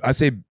say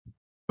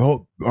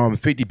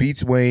 50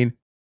 beats Wayne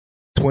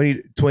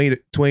 20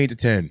 to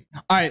 10.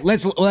 All right,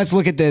 let's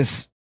look at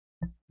this.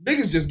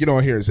 Niggas just get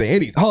on here and say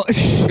anything. Oh,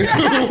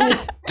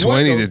 20 What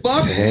the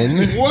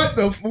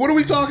to fuck? 10? What are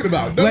we talking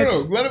about? No.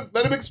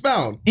 Let him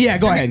expound. yeah,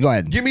 go ahead.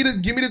 Give me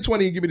the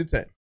 20 and give me the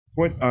 10.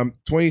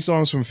 20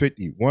 songs from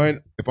 50. 1,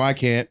 If I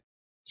Can't.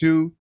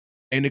 2,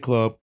 In the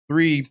Club.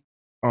 3,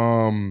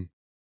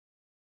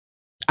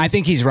 I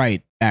think he's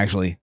right,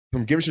 actually.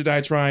 from Give It Should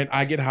Die Trying,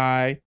 I Get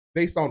High.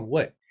 Based on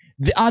what?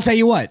 I'll tell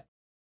you what.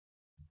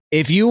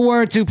 If you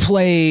were to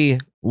play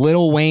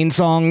Lil Wayne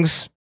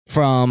songs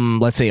from,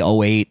 let's say,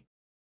 08,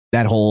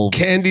 that whole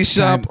Candy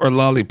Shop or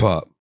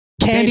Lollipop?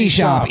 Candy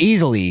Shop, Shop.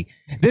 easily.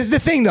 This is the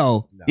thing,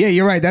 though. No. Yeah,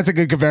 you're right. That's a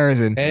good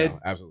comparison. No,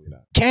 absolutely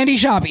not. Candy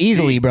Shop,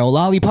 easily, bro.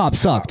 Lollipop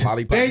sucked.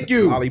 Lollipop. Thank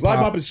you.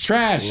 Lollipop is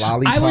trash.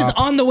 Lollipop I was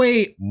on the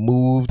way.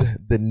 moved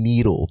the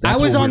needle. That's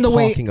I was what on we're the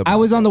way. talking about. I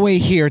was on the way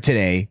here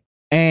today,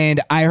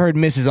 and I heard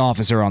Mrs.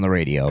 Officer on the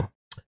radio,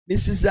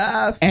 Mrs.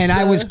 Officer. and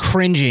I was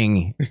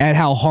cringing at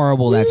how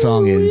horrible that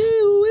song is.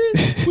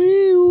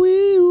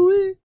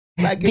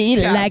 Beat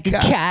it like a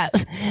cop,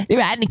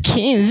 riding the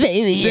king,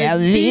 baby. Yeah,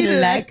 beat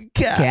it like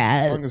a That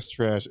cop. song is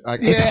trash.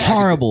 It's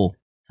horrible.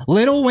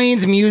 Lil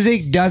Wayne's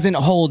music doesn't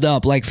hold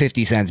up like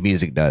 50 Cent's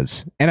music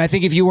does, and I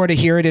think if you were to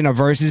hear it in a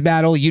versus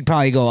battle, you'd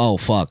probably go, "Oh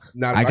fuck!"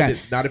 Not I if I, got. did,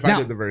 not if Now- I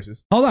did the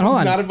verses. Hold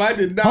on. Not if I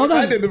did. Not Hold if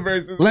on. I did the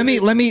verses. Let me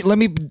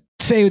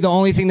say the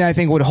only thing that I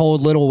think would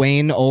hold Lil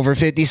Wayne over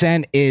 50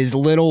 Cent is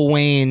Lil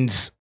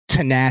Wayne's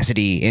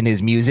tenacity in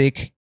his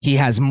music. He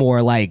has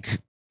more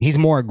he's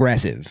more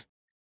aggressive.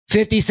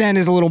 50 Cent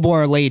is a little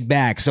more laid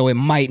back, so it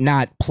might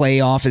not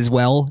play off as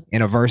well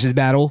in a versus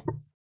battle.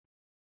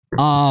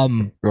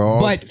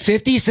 But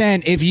 50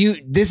 Cent,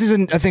 this is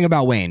a thing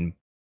about Wayne.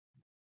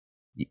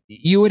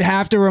 You would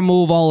have to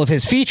remove all of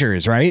his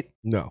features, right?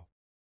 No.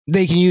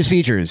 They can use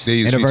features They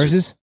use in a features.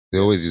 versus. They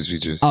always use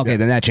features. Okay,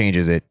 then that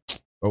changes it.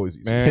 Always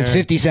use. Man. Because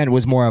 50 Cent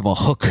was more of a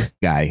hook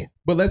guy.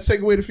 But let's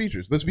take away the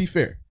features. Let's be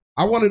fair.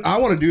 I want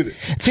to do this.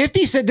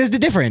 50 Cent, there's the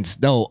difference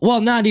though.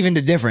 Well, not even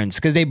the difference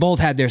because they both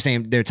had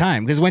their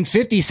time. Because when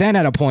 50 Cent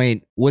at a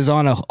point was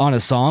on a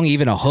song,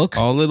 even a hook,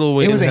 All Lil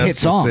Wayne was a has hit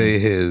to song. say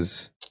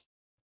his,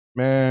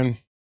 Man,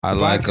 I If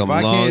like I- them if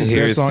I long can't, it's hair,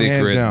 their song thick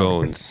hands red down.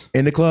 bones.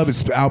 In the Club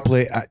is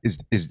outplayed.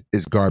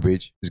 Is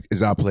garbage.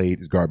 Is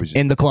outplayed. Is garbage.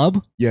 in the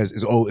club, Yes,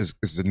 it's old.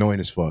 It's annoying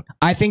as fuck.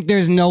 I think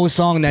there's no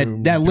song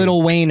that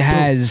Lil Wayne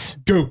has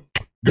Go.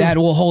 that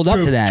will hold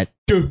up to that.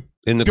 Go.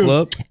 In the Go.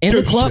 club? In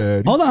the Good club,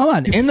 shit. hold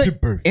on. In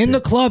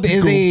the club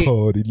is a.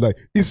 party like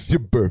it's your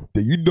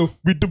birthday. You know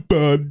with the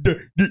party.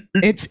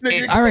 It's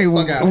Nigga, all right. get the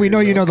fuck outta We here, know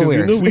you bro. know the 'Cause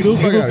lyrics. we know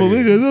fuck outta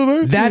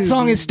here. That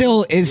song is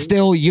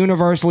still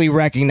universally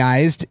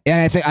recognized,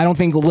 and I don't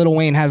think Lil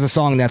Wayne has a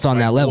song that's on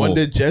that level.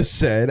 Wanda just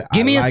said.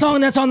 Give me a song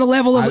that's on the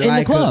level of In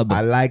the Club.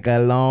 I like a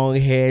long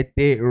hair,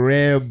 thick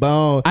red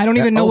bone. I don't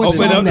even know what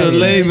Open song up that the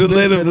is. lanes and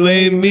let him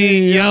lay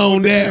me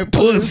on that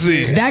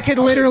pussy. That could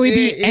literally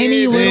be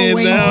any Lil And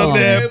Wayne on song.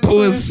 that pussy.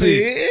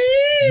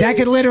 That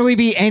could literally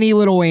be any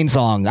Lil Wayne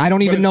song. I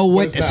don't even it's- know but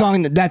what it's not.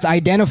 song that's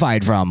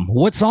identified from.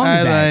 What song I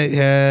is that? like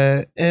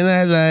her, and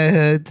I like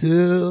her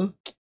too.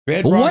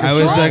 Bedrock. What I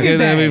wish song I is could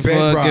that? every fuck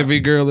Bedrock. every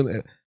girl in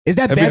Is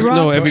that every, Bedrock?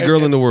 no every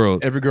girl in the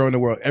world. Every girl in the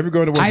world. Every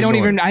girl in the world. I don't is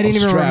even. on. I didn't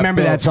even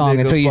remember that song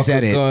until you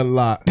said it. Gun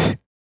lock.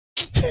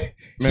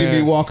 See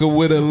Man. me walking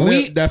with a lip.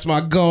 We- That's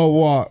my gun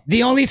walk.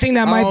 The only thing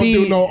that I might don't be.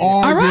 do no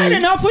All right, R&B.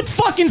 enough with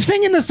fucking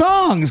singing the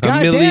songs. A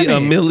God milli,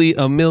 damn it.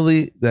 a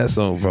milli. That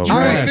song from. All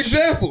right. Great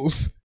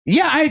examples.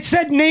 Yeah, I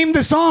said name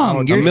the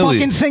song. You're Milli.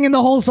 fucking singing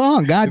the whole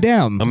song. God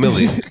damn. A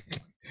milli.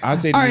 I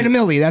say. All right, a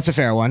milli. That's a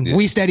fair one. Yeah.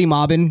 We Steady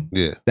Mobbin'.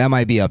 Yeah. That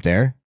might be up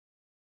there.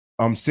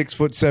 6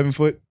 foot, 7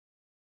 foot.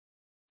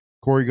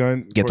 Corey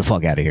Gunn. Get the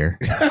fuck out of here.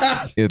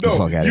 Get the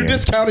fuck outta You're here.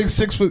 discounting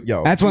 6 foot.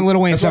 Yo, That's when Lil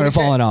Wayne That's why started we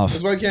can't- falling off.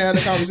 That's why I can't have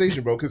the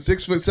conversation, bro. Because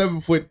 6 foot,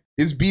 7 foot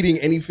is beating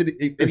any 50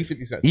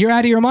 cents. You're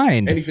out of your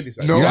mind. Any 50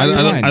 cents. No, You're I, out of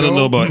your mind. I don't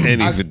know about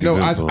any I, 50 no,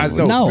 Cent I, songs.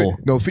 no, No.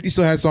 no. 50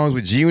 still had songs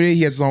with G Unit.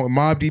 He had a song with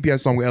Mobb Deep. He had a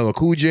song with LL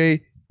Cool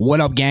J.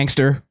 What Up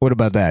Gangster? What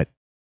about that?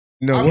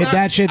 No, I'm what? not-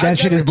 That shit I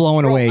is never-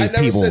 blowing bro, away I never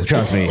people. said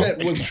Trust 50 me.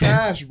 Cent was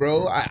trash,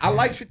 bro. I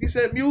like 50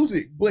 Cent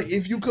music, but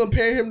if you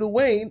compare him to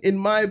Wayne, in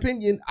my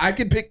opinion, I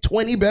could pick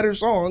 20 better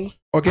songs.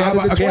 Okay, how out of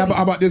about, the okay, how 20. about,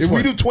 how about this If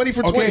one? we do 20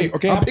 for 20,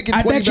 Okay, I'm picking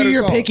I 20 bet you better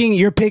you're songs.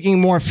 you're picking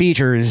more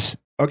features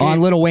Okay.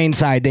 on Lil Wayne's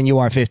side than you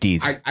are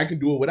 50s. I can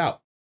do it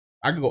without.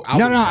 I can go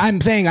No, out.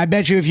 I'm saying I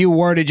bet you if you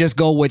were to just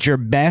go with your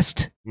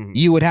best, Mhm.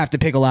 you would have to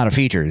pick a lot of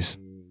features.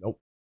 Nope.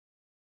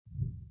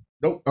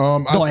 Nope.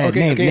 Go ahead,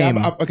 okay, name.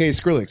 okay,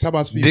 Skrillex. How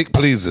about for you? Dick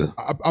Pleaser.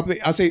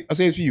 I'll say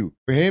it for you.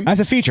 For him,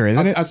 That's a feature,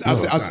 isn't it?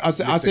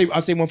 I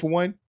say one for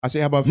one. I say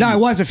how about for No, you? it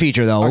was a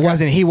feature though. It Okay.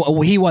 wasn't. He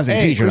wasn't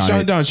Hey, featured Chris, on shut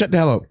it. it down. Shut the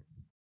hell up.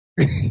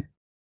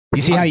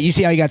 You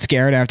see how you got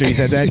scared after he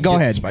said that? Go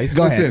ahead. Spicy.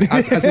 Go ahead.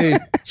 Listen, I say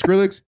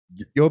Skrillex.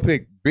 You'll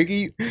pick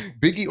Biggie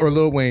or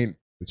Lil Wayne.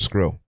 It's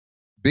Skrill.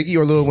 Biggie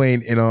or Lil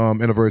Wayne in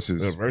a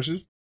versus.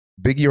 Versus?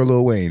 Biggie or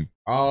Lil Wayne.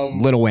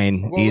 Lil Wayne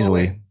I'm going Lil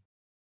easily. Wayne.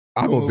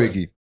 I'll go Lil Wayne.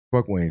 Biggie.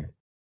 Fuck Wayne.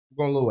 I'm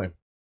going Lil Wayne.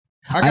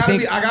 I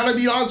think- I gotta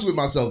be honest with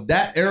myself.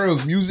 That era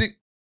of music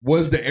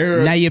was the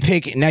era. Now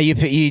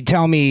you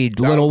tell me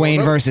Lil was Wayne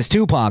up. versus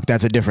Tupac.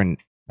 That's a different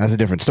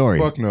story.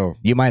 Fuck no.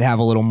 You might have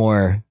a little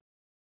more.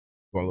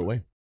 Going Lil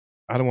Wayne.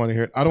 I don't want to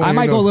hear it. I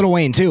might go Lil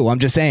Wayne too. I'm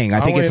just saying.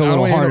 I think it's a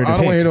little harder to I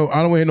don't want to pick. hear no.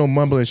 I don't want to hear no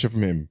mumbling shit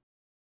from him.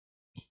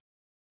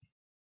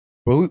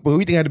 But who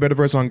think had the better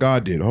verse on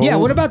God did? Yeah,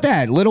 what about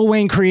that? Lil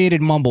Wayne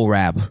created mumble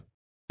rap.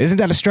 Isn't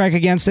that a strike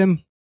against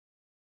him?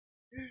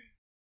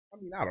 I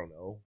mean, I don't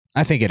know.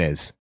 I think it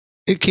is.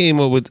 It came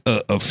up with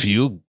a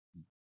few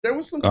There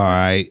was some. all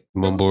right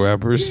mumble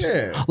rappers.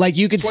 Yeah. Like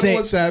you could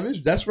 21 say,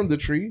 Savage. That's from the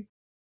tree.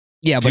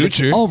 yeah, but it's,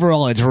 Future.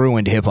 overall it's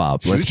ruined hip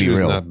hop. Let's be Future's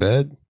real. not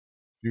bad.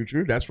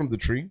 Future. That's from the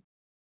tree.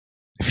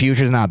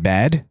 Future's not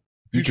bad.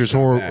 Future's not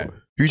horrible. bad.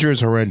 Future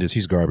is horrendous.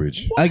 He's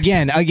garbage.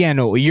 Again,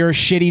 your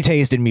shitty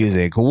taste in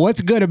music.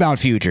 What's good about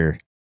Future?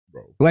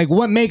 Bro. Like,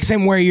 what makes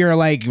him where you're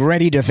like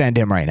ready to defend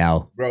him right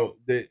now? Bro,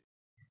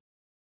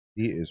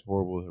 He is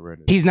horrible,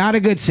 horrendous. He's not a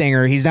good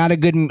singer. He's not a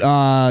good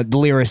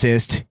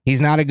lyricist. He's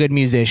not a good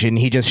musician.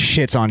 He just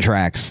shits on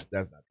tracks.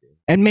 that's not good.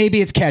 And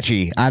maybe it's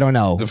catchy. I don't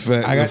know. The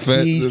fact, I got the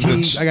fact, keys, the-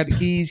 keys. I got the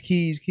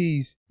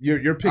keys.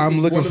 You're picking I'm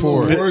looking one of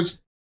for the it.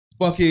 worst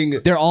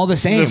fucking. They're all the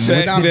same. the What's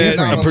fact the that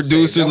difference? a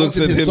producer That looks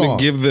at wasn't his him song. and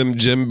give them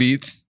gem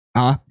beats.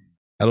 Huh?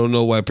 I don't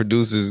know why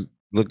producers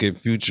look at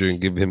Future and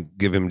give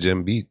him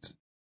gem beats,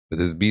 but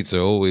his beats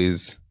are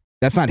always.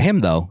 That's not him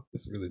though.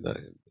 It's really not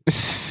him.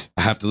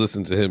 I have to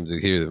listen to him to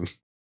hear them.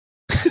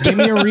 Give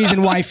me a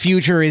reason why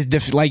Future is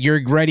like you're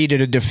ready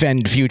to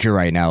defend Future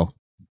right now.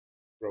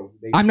 Bro,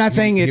 I'm not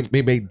saying it-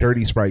 They made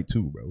Dirty Sprite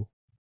too, bro.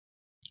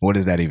 What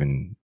does that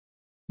even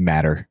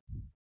matter?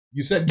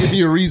 You said give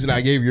me a reason.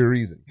 I gave you a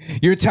reason.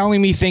 You're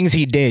telling me things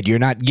he did. You're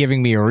not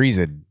giving me a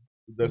reason.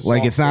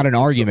 Like, it's not an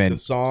argument.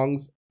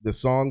 The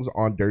songs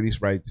on Dirty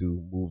Sprite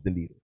 2 move the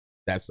needle.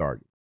 That's the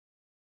argument.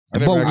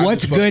 But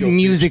what's good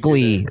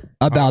musically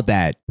about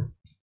that?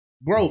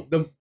 Bro,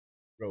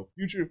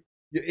 Future.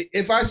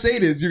 If I say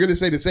this, you're gonna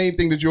say the same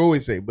thing that you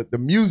always say. But the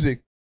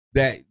music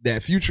that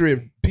Future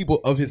and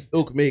people of his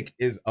ilk make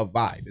is a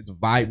vibe. It's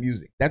vibe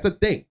music. That's a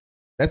thing.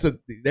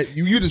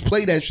 You just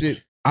play that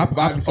shit.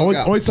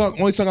 Only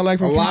song I like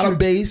from a lot Future- of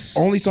bass.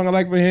 Only song I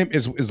like for him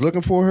is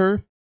 "Looking for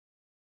Her."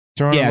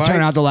 Turn Yeah, on turn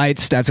out Lights. the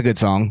lights. That's a good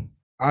song.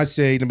 I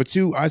say number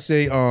 2. I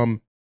say "God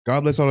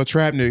Bless All the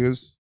Trap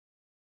Niggas."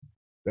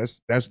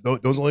 Those are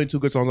the only 2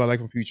 good songs I like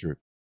from Future.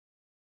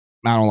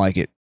 I don't like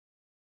it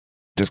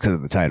just because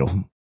of the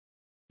title.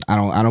 I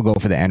don't go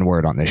for the N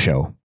word on this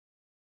show.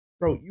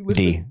 Bro, you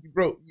listen.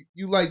 Bro,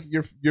 you like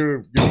your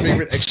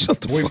favorite ex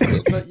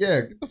boyfriend.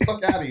 Yeah, get the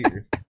fuck out of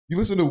here. You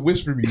listen to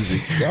whisper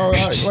music. All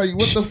right, like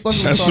what the fuck?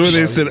 That's where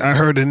they said. I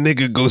heard a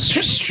nigga go. What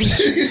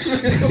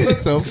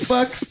the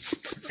fuck?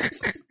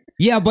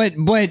 Yeah, but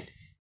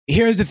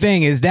here's the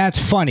thing: is that's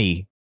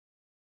funny.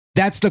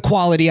 That's the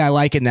quality I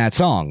like in that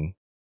song.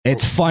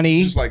 It's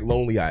funny. Just like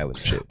Lonely Island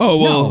shit. Oh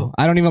No, well,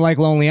 I don't even like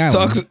Lonely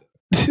Island.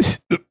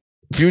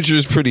 Future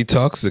is pretty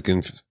toxic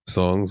in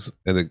songs,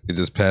 and it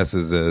just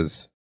passes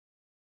as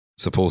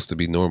supposed to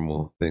be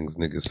normal things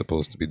niggas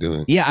supposed to be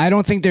doing. Yeah, I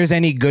don't think there's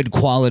any good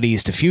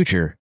qualities to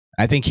Future.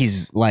 I think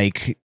he's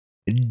like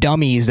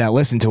dummies that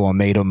listen to him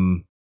made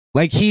him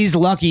like he's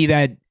lucky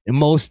that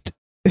most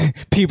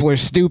people are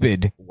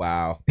stupid.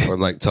 Wow. Or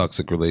like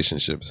toxic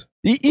relationships.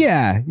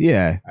 Yeah.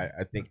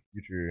 I think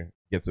Future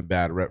gets a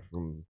bad rep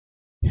from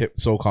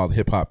so-called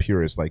hip hop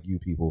purists like you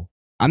people.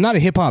 I'm not a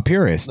hip hop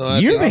purist. No, I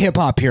You're think- the hip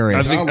hop I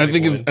purist. think sound I like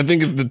think one. it's I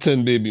think it's the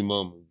 10 baby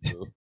mamas.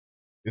 So.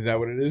 Is that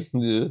what it is?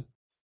 Yeah,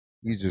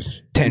 He's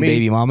just 10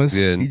 baby mamas.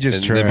 yeah. He just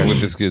and never trash. with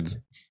his kids.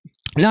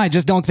 No, I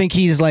just don't think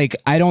he's like.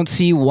 I don't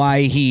see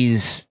why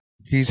he's.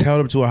 he's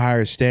held up to a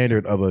higher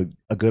standard of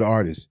a good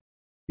artist.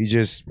 He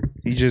just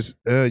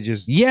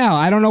Yeah,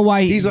 I don't know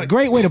why. He's He's like-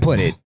 great way to put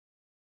it.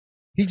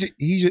 he's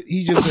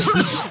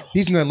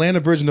an Atlanta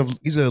version of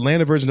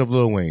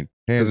Lil Wayne.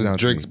 Hands Because down.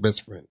 it's to Drake's me.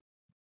 best friend.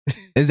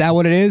 Is that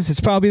what it is? It's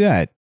probably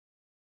that.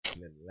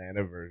 An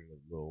Atlanta version of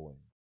Lil Wayne.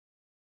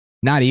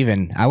 Not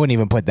even. I wouldn't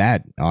even put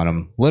that on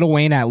him. Lil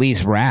Wayne at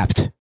least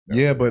rapped.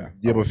 Yeah, but I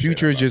wouldn't say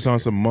Future that is just about on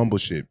some mumble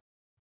shit.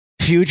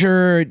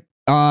 Future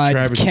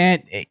Travis.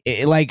 can't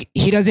like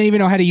he doesn't even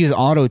know how to use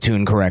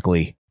auto-tune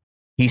correctly.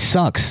 He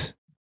sucks.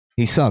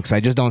 He sucks. I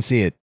just don't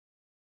see it.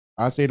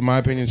 I say, in my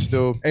opinion,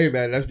 still. Hey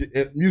man,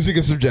 music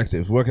is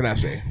subjective. What can I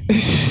say?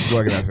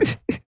 What can I say?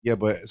 Yeah,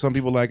 but some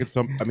people like it.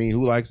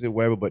 Who likes it,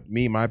 whatever. But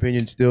me, my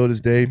opinion, still this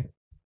day,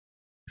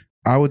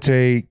 I would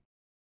take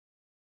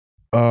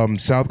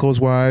South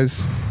Coast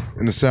wise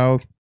in the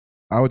South.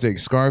 I would take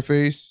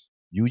Scarface,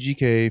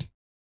 UGK,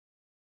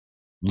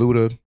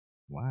 Luda,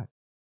 What?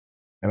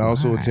 and I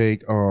also would Why?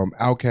 take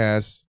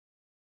Outkast.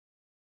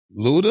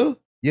 Luda?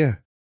 Yeah,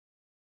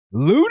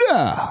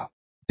 Luda.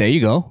 There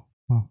you go.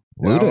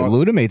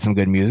 Luda made some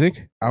good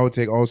music. I would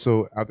take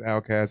also out the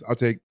Outkast. I'll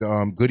take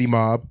Goody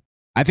Mob.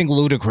 I think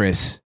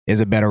Ludacris is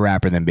a better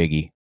rapper than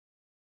Biggie.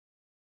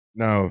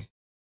 No,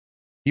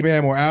 he may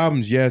have more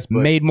albums, yes, but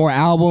Made more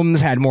albums,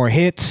 had more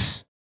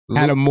hits,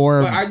 had a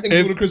more. But I think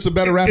If- Ludacris is a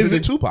better rapper Is than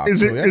it- Tupac. Is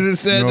so, it yeah. is it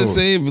sad to No.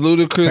 say if Fair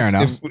Ludacris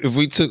enough. if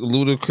we took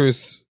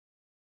Ludacris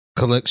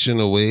collection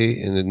away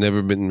and it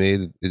never been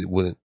made, it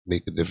wouldn't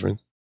make a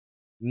difference?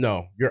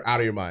 No, you're out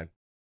of your mind.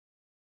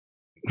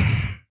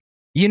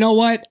 You know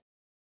what?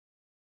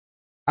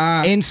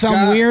 I In some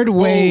got weird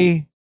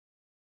way,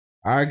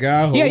 I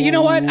got Yeah, you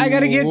know what? I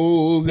gotta get-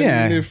 holes in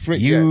yeah,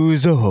 different-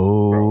 use a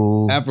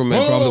hoe. Afro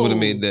Man probably would Whoa. have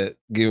made that.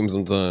 Give him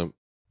some time.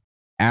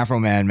 Afro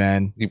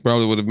Man. He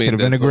probably would have made Could have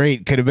that been a song.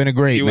 great. Could have been a He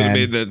great would have man.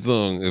 made that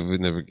song if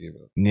it never came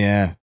out.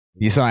 Yeah,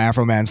 you saw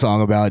Afro Man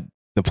song about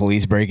the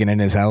police breaking in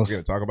his house. We're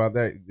gonna talk about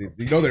that.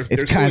 You know they're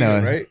It's suing kinda-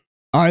 him, right?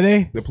 Are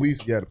they? The police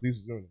is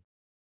doing it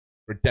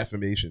for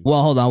defamation.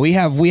 Well, hold on. We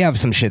have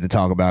some shit to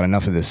talk about.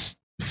 Enough of this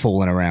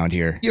fooling around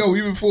here. Yo,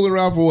 we've been fooling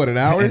around for what, an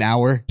hour? An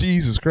hour.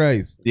 Jesus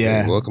Christ.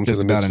 Yeah. Welcome to just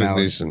the about an Misfit hour.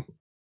 Nation.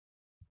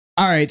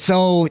 All right.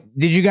 So,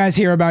 did you guys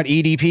hear about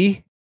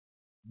EDP?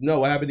 No,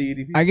 what happened to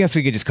EDP? I guess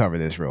we could just cover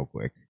this real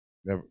quick.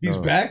 never, He's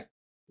no. back?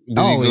 Did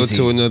Oh, he go is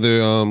to he? another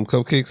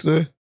cupcake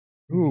store?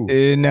 Who?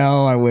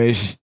 No, I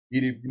wish.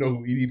 You know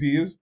who EDP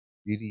is?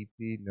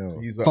 EDP, no.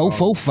 He's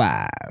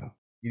 445.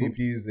 EDP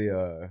is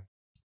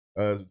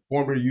a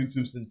former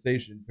YouTube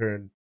sensation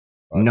turned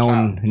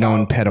Known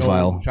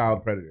pedophile. known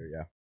child predator.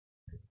 Yeah,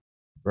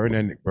 Burn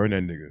that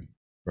nigga.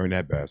 Burn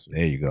that bastard.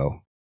 There you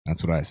go.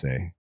 That's what I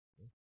say.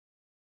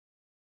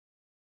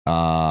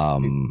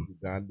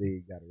 Don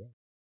Day got it.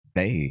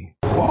 Hey.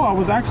 Well, I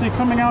was actually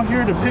coming out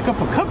here to pick up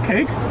a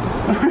cupcake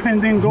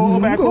and then go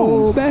back Go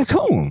home. back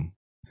home.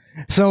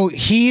 So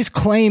he's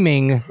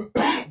claiming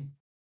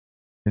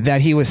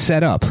that he was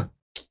set up,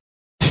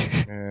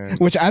 Man.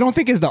 which I don't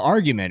think is the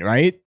argument,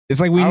 right? It's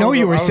like we I know don't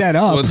you know- were I don't- set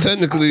up. Well,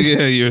 technically,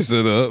 yeah, you're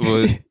set up,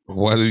 but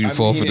why did you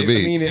fall for the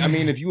bait? I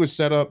mean, if you were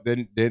set up,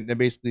 then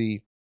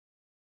basically,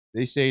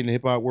 they say in the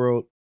hip hop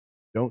world,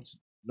 no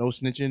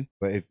snitching.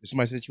 But if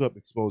somebody sets you up,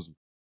 expose them.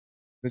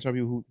 Snitch on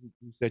people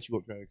who set you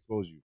up trying to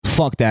expose you.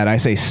 Fuck that. I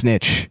say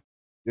snitch.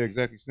 Yeah,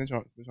 exactly. Snitch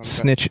on the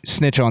guy.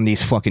 Snitch on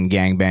these fucking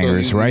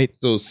gangbangers, right?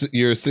 So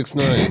you're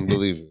 6'9",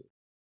 believe it.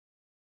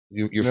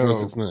 You're No.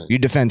 6'9". You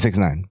defend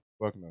 6ix9ine.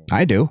 Fuck no.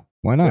 I do.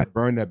 Why not?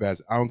 Burn that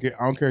bastard. I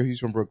don't care if he's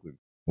from Brooklyn.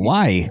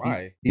 Why?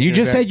 Why? He You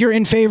just that- said you're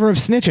in favor of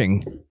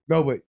snitching.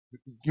 no, but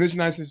snitch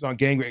not snitch on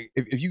gang.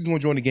 If you gonna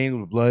join the gang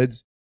with the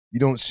Bloods, you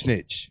don't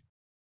snitch.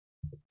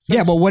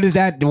 Yeah, but what is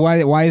that?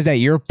 Why is that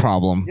your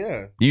problem?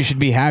 Yeah, You should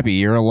be happy.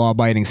 You're a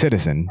law-abiding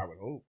citizen. I would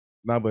hope.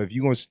 Nah, but if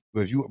you're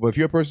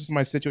a person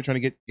somebody set you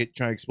trying to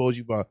expose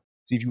you by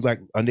see if you like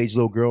underage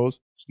little girls,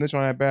 snitch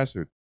on that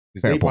bastard.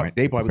 'Cause Fair they point.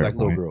 they probably Fair like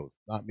little point. girls,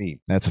 not me.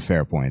 That's a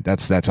fair point.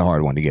 That's a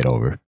hard one to get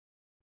over.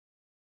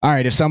 All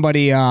right, if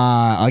somebody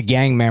a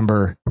gang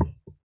member,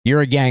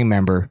 you're a gang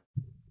member,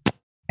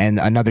 and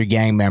another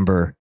gang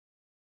member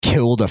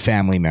killed a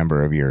family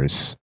member of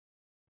yours,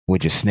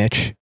 would you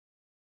snitch?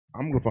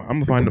 I'm gonna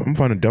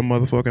find a dumb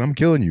motherfucker and I'm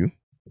killing you.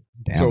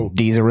 Damn, So-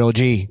 D's a real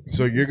G.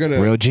 So you're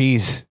gonna Real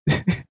G's.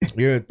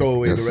 you're gonna throw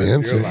away That's the the rest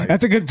of your answer. life.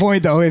 That's a good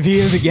point, though. If he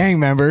is a gang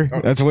member,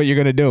 that's what you're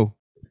gonna do.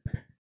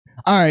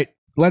 All right,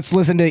 let's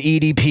listen to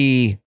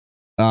EDP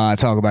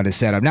talk about his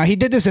setup. Now he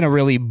did this in a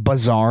really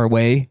bizarre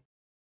way,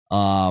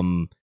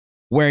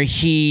 where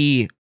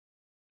he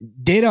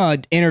did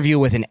an interview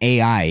with an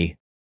AI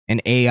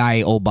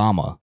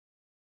Obama,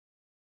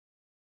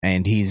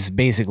 and he's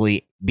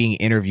basically being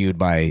interviewed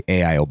by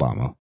AI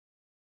Obama.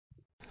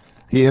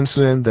 The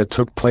incident that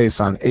took place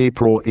on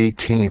April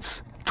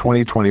 18th,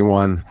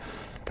 2021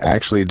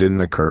 actually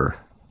didn't occur.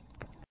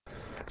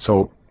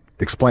 So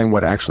explain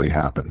what actually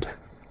happened.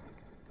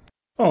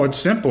 Oh, it's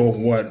simple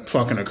what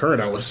fucking occurred.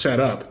 I was set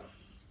up.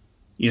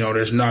 You know,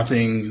 there's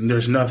nothing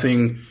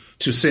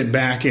to sit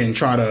back and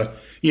try to,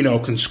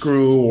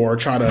 conscrew or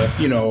try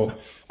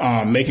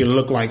to, make it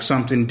look like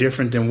something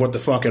different than what the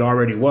fuck it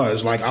already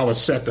was. Like I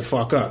was set the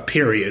fuck up,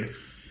 period.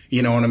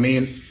 You know what I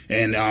mean?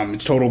 And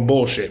it's total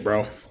bullshit,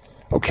 bro.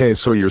 Okay,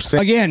 so you're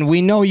saying Again,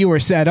 we know you were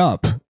set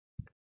up.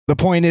 The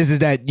point is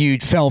that you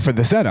fell for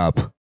the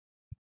setup.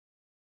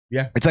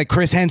 Yeah. It's like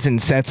Chris Henson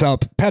sets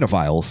up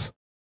pedophiles.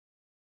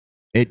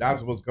 Not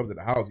supposed to come to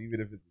the house,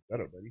 even if it's a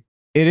setup, buddy.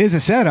 It is a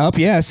setup,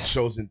 yes.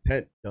 Shows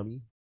intent,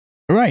 dummy.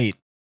 Right.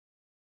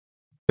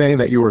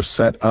 that you were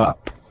set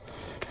up.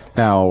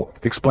 Now,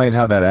 explain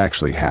how that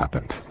actually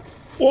happened.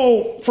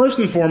 Well, first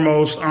and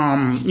foremost,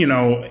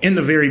 in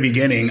the very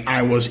beginning,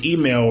 I was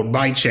emailed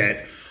by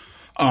Chet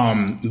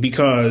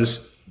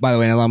because. By the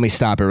way, now let me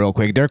stop it real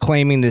quick. They're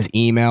claiming this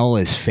email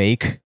is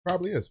fake,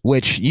 Probably is.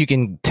 which you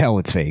can tell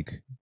it's fake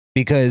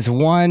because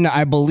one,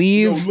 I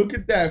believe. Yo, look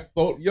at that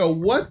photo. Yo,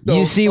 what the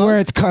You see fuck? where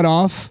it's cut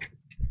off?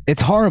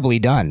 It's horribly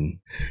done.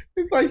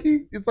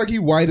 It's like he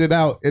whited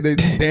out and then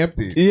stamped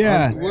it.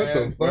 Yeah. What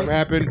the fuck? Whatever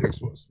happened,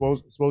 expose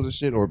the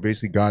shit, or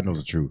basically God knows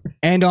the truth.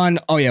 And on,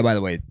 oh yeah, by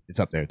the way, it's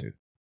up there too.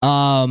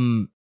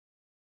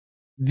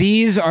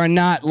 These are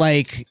not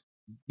like,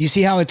 you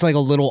see how it's like a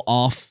little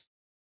off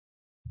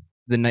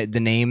the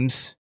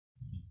names?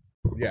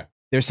 Yeah.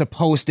 They're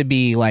supposed to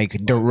be like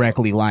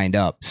directly lined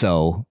up,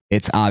 so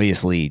it's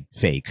obviously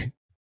fake.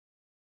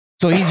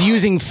 So he's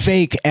using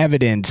fake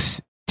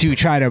evidence to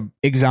try to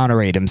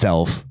exonerate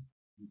himself.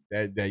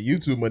 That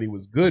YouTube money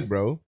was good,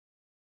 bro.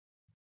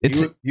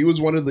 It's He was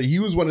one of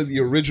the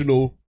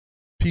original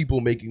people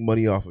making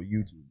money off of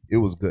YouTube. It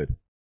was good.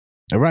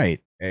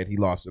 right, And he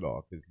lost it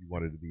all because he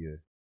wanted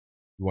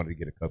to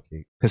get a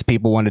cupcake. because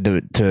people wanted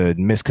to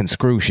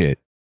misconstrue shit.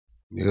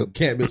 Yep.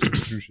 Can't miss the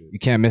shit. You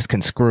can't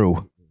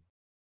misconstrue.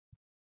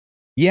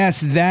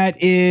 Yes,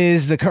 that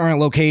is the current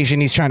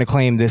location. He's trying to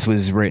claim this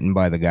was written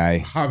by the guy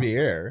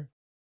Javier,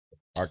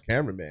 our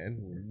cameraman,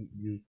 will meet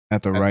you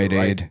at the at Rite the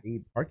Aid.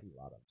 Aid parking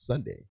lot on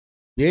Sunday,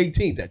 the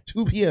 18th at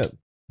 2 p.m.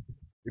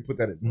 They put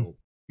that in bold.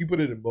 He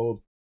put it in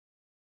bold.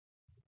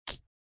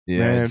 Yeah,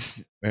 Man,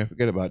 it's- man,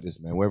 forget about this,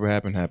 man. Whatever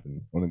happened.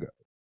 On the go.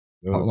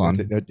 Hold on.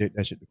 Take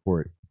that shit to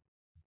court.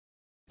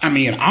 I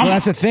mean, well,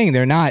 that's the thing.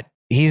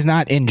 He's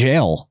not in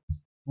jail.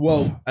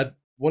 Well,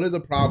 one of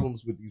the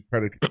problems with these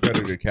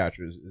predator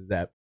catchers is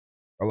that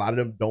a lot of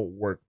them don't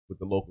work with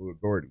the local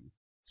authorities.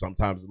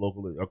 Sometimes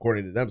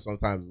according to them,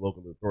 sometimes the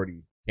local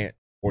authorities can't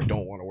or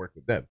don't want to work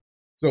with them.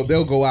 So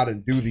they'll go out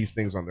and do these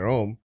things on their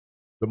own.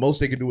 The most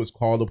they can do is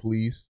call the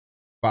police,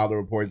 file the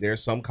report there.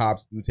 Some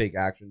cops do take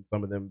action.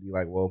 Some of them be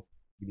like, well,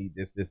 you need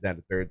this, that, and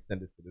the third.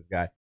 Send this to this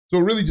guy. So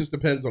it really just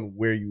depends on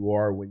where you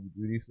are when you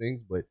do these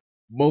things. But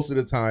most of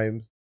the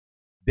times,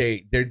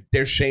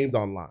 they're shamed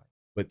online.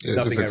 But It's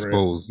nothing just ever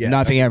exposed.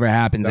 Nothing ever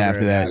happens Nothing after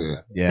ever that.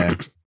 happens. Yeah.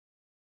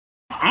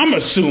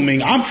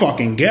 I'm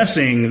fucking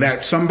guessing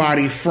that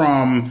somebody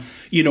from,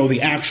 the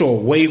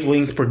actual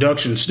Wavelength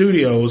Production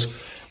Studios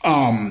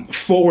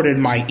forwarded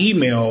my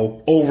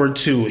email over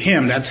to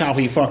him. That's how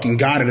he fucking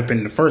got it up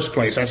in the first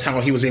place. That's how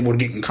he was able to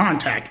get in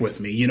contact with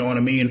me. You know what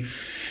I mean?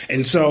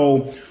 And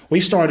so we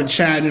started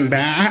chatting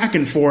back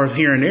and forth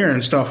here and there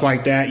and stuff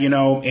like that,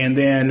 and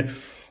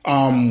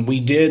then we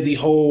did the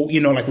whole,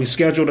 we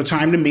scheduled a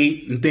time to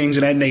meet and things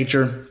of that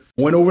nature.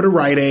 Went over to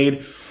Rite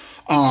Aid.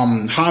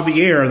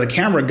 Javier, the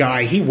camera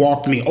guy, he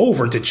walked me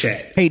over to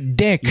Chet. Hey,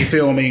 Dick. You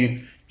feel me?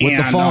 With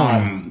the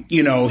phone.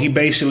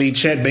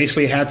 Chet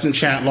basically had some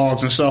chat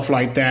logs and stuff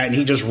like that, and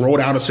he just wrote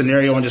out a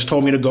scenario and just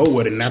told me to go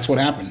with it, and that's what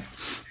happened.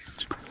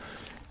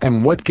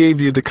 And what gave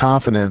you the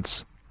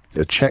confidence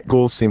that Chet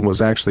Goldstein was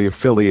actually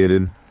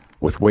affiliated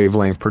with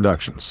Wavelength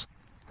Productions?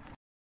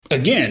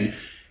 Again,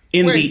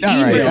 in Wait, the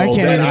all right, email I can't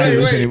that I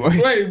handle this received.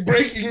 anymore. Wait,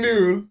 breaking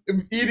news.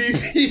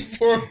 EDP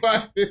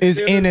 45 Is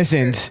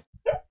innocent.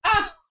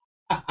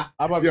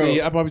 I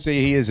probably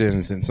say he is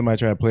innocent. Somebody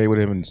trying to play with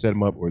him and set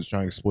him up, or is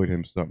trying to exploit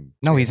him. Something.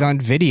 No, he's on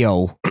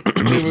video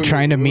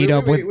trying to meet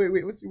up with.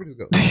 Wait, let's see where this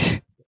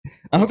goes.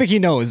 I don't think he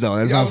knows though.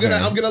 That's Yeah, not fair.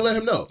 I'm gonna let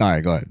him know. All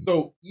right, go ahead.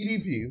 So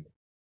EDP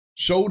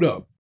showed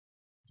up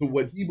to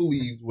what he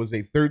believed was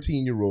a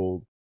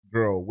 13-year-old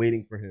girl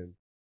waiting for him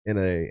in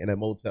a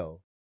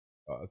motel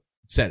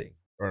setting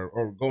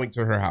or going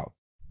to her house.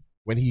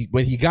 When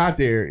he got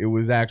there, it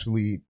was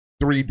actually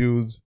 3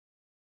 dudes,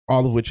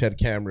 all of which had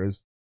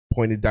cameras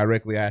pointed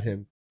directly at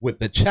him with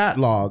the chat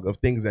log of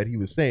things that he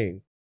was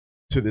saying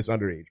to this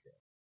underage girl.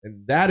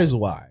 And that is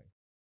why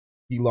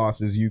he lost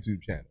his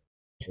YouTube channel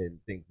and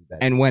things of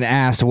that. And when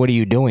asked, "What are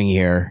you doing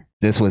here?"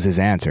 this was his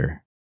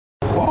answer.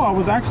 Well, I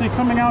was actually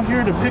coming out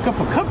here to pick up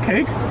a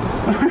cupcake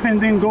and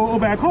then go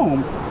back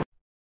home.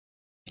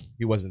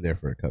 He wasn't there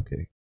for a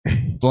cupcake.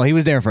 Well, he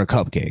was there for a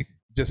cupcake,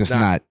 just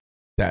not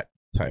that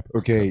type of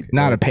Okay,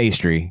 not a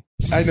pastry.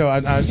 I know.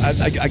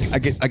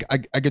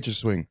 I get your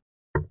swing.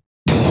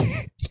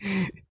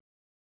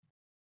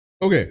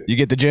 Okay. You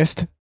get the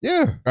gist?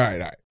 Yeah. All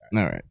right.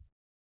 All right.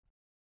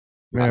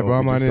 Man,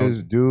 bottom line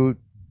is, dude,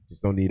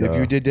 just don't need. If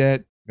you did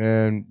that,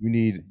 man, you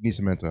need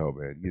some mental help,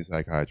 man. You need a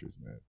psychiatrist,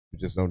 man. You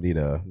just don't need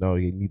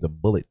he needs a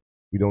bullet.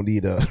 We don't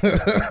need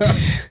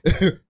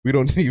we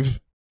don't need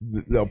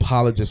the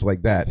apologists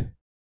like that.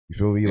 You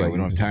feel me? Yeah, Like we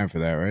don't have time for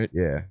that, right?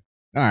 Yeah.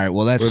 All right.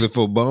 Well, that's But if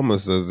Obama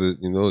says it,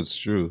 it's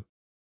true.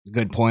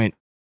 good point.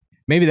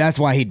 Maybe that's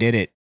why he did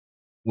it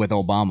with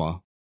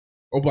Obama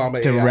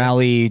Obama to AI.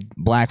 rally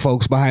black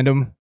folks behind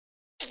him.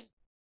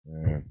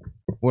 Yeah.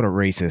 What a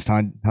racist,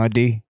 huh,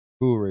 D?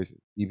 Who racist?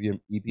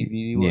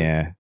 EPPD?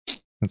 Yeah,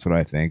 that's what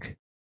I think.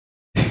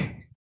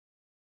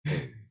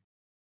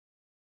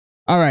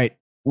 All right,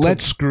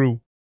 let's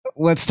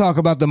talk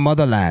about the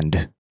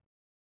motherland,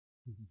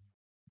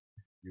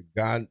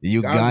 Uganda.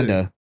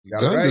 Uganda.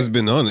 Got it Uganda's right.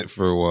 been on it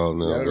for a while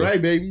now. Got it bro.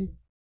 right, baby.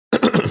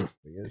 What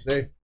you gonna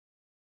say?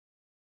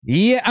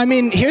 Yeah, I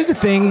mean, here's the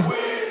thing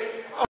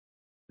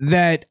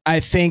that I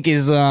think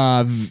is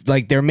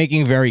like they're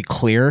making very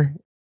clear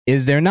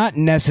is they're not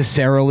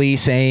necessarily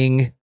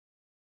saying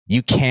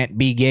you can't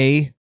be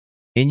gay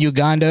in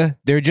Uganda.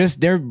 They're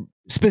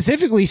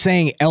specifically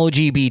saying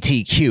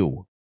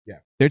LGBTQ. Yeah.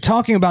 They're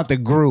talking about the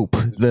group,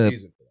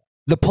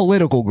 the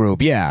political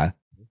group, yeah.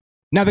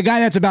 Now the guy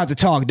that's about to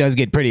talk does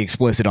get pretty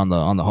explicit on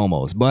the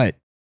homos, but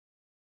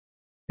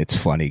it's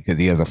funny because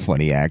he has a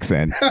funny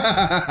accent.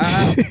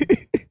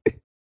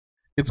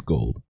 It's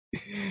gold.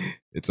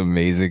 It's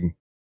amazing.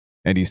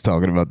 And he's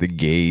talking about the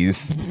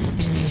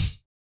gays.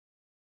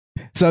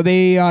 So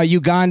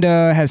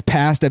Uganda has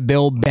passed a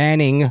bill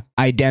banning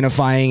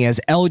identifying as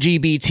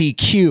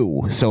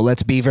LGBTQ. So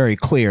let's be very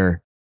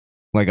clear.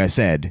 Like I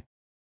said,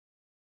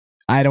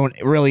 I don't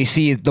really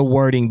see the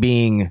wording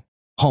being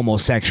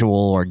homosexual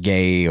or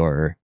gay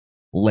or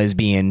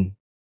lesbian.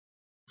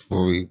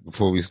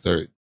 Before we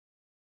start,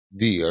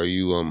 D, are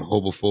you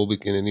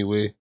homophobic in any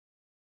way?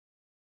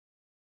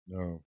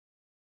 No.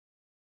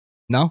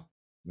 No?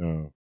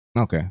 No.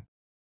 Okay.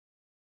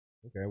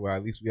 Okay, well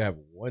at least we have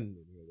one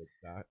in here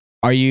that's not.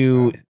 Are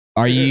you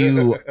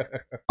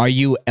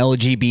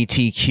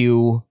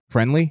LGBTQ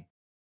friendly?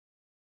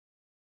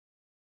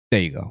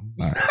 There you go.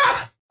 All right.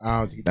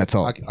 That's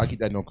all. I'll keep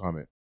that no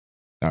comment.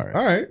 All right.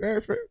 All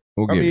right, fair.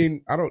 We'll I give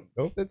mean, I don't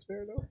know if that's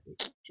fair though.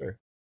 But sure.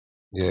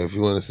 Yeah, if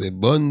you want to say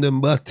bun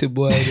them batty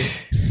boy.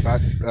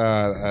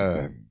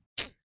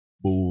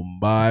 Boom,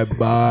 bye.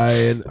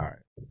 And all right.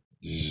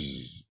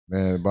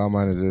 Man, bottom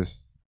line is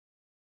this.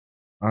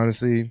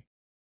 Honestly,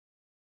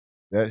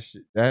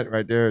 that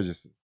right there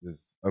is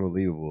just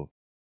unbelievable.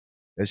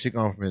 That shit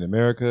gone from in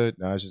America,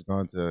 now it's just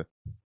gone to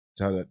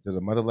the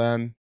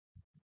motherland.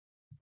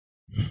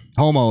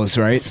 Homos,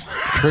 right?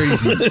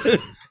 Crazy.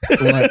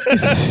 What?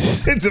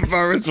 It's a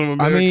virus from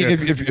America. I mean,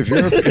 if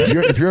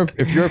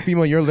you're a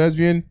female, you're a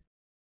lesbian,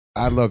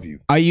 I love you.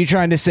 Are you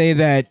trying to say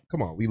that?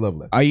 Come on, we love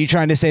lesbians. Are you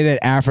trying to say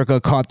that Africa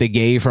caught the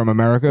gay from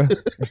America?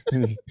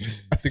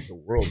 I think the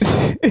world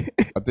I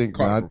think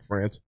caught it from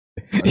France.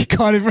 He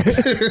caught it from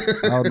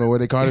I don't know where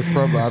they caught it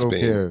from, but I don't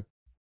Spain. care.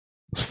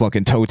 those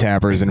fucking toe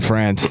tappers in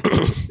France.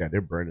 Yeah, they're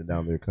burning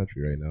down their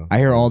country right now. I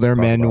hear all their Let's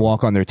talk men about it.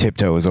 walk on their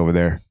tiptoes over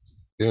there.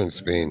 They're in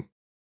Spain.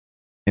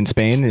 In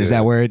Spain? Is Yeah.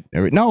 that where it?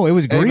 No, it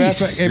was Hey, matter of Greece.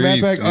 fact, matter of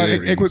fact,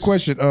 Greece, yeah, a quick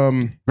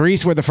question.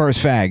 Greece were the first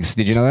fags.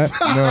 Did you know that?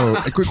 No,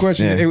 a quick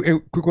question. Yeah.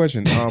 Quick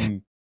question.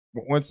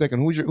 1 second.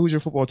 Who's your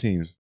football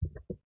teams?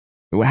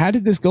 How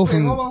did this go Wait,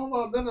 from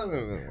hold on.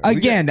 No.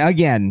 again?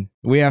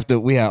 We have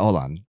hold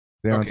on.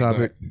 Stay on Okay, go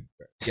topic.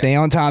 Stay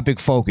on topic.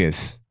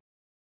 Focus.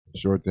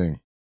 Sure thing.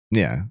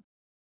 Yeah,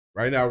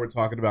 Right now we're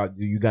talking about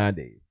the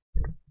Ugandans.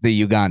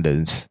 the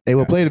Ugandans. Hey,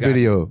 well, play the Got it.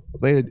 video.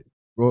 Play it.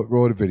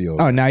 Roll the video.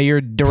 Oh, now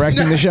you're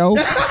directing the show.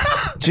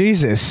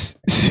 Jesus.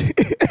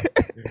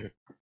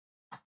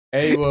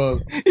 Hey, well,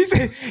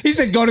 he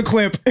said go to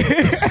clip.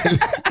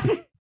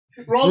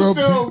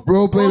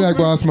 roll playback,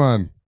 boss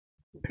man.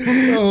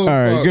 All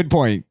right, good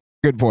point.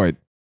 Good point.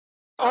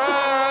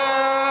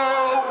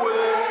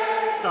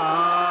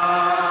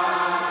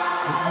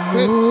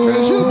 Man, turn the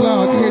shit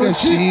loud. I can hear that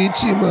shit.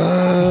 Chichi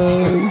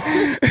man.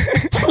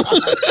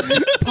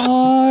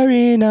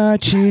 Parina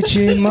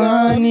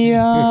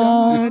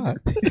chichimania.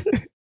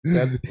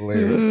 That's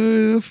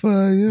hilarious.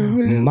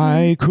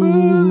 My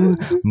crew,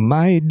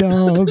 my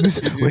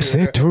dogs, we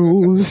set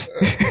rules.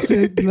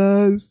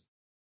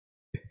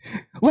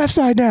 Left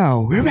side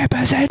now. We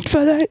represent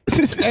for that.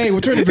 Hey, we'll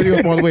turn the video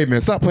up all the way,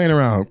 man. Stop playing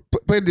around.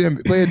 Play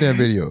the damn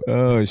video.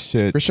 Oh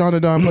shit. Rashawn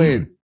and Don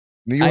played.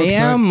 New York, I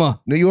am. son.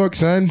 New York,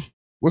 son.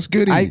 What's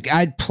goody?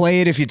 I'd play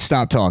it if you'd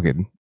stop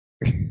talking.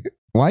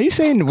 Why are you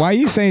saying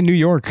New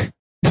York?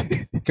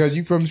 Because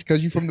you from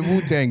the Wu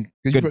Tang.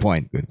 Good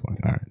point. Good point.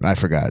 All right. I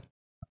forgot.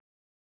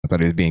 I thought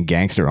he was being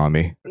gangster on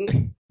me.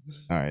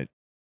 All right.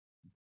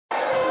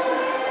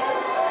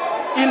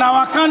 In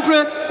our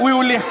country, we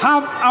will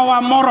have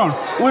our morals.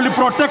 We will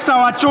protect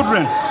our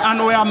children.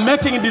 And we are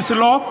making this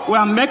law. We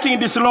are making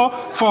this law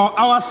for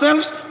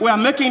ourselves. We are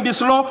making this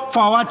law for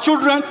our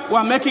children. We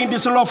are making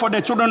this law for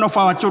the children of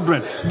our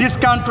children. This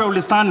country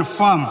will stand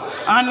firm.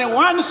 And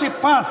once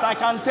it passed, I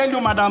can tell you,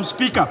 Madam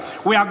Speaker,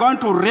 we are going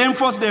to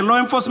reinforce the law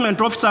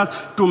enforcement officers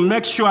to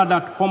make sure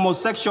that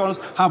homosexuals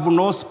have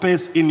no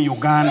space in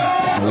Uganda.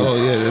 Oh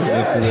yeah,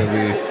 that's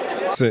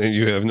definitely saying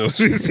you have no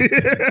space.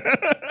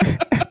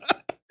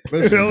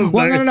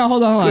 Well, no,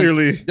 hold on.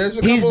 Clearly,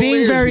 He's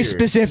being very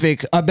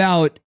specific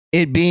about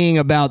it being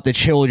about the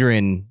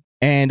children,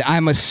 and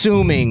I'm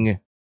assuming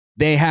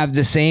they have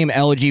the same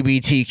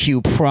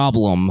LGBTQ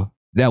problem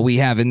that we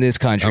have in this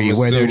country, I'm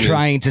where they're assuming.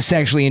 trying to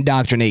sexually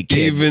indoctrinate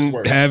kids. even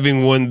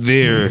having one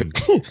there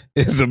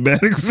is a bad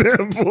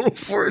example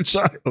for a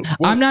child.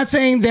 I'm not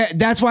saying that.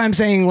 That's why I'm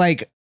saying,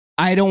 like,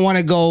 I don't want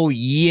to go,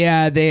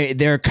 yeah,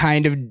 they're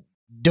kind of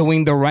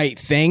doing the right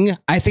thing.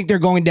 I think they're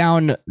going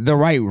down the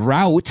right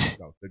route.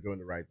 No, they're doing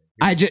the right thing.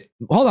 I just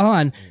hold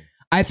on.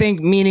 I think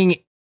meaning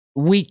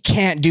we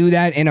can't do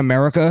that in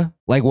America,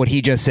 like what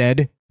he just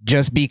said.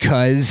 just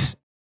because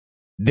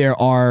there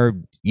are,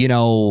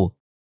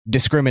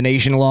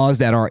 discrimination laws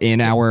that are in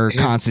our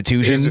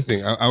Constitution. Here's the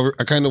thing. I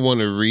kind of want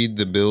to read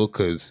the bill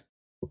because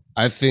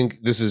I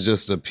think this is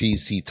just a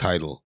PC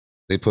title.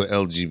 They put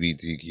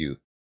LGBTQ.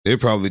 They're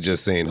probably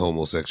just saying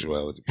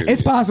homosexuality. Period.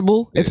 It's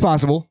possible. Yeah. It's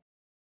possible.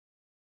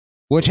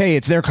 Which, hey,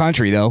 it's their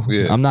country, though.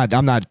 Yeah. I'm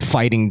not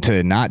fighting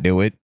to not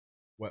do it.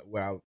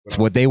 It's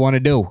what they want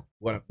to do.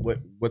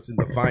 What's in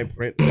the fine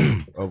print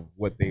of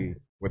what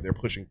they're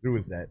pushing through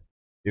is that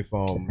if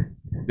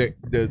the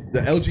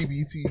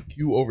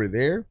LGBTQ over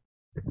there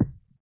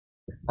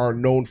are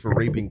known for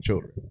raping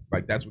children,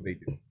 like that's what they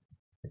do.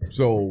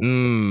 So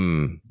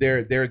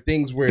there are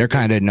things where they're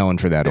kind of known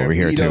for that over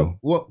here too.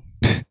 Well,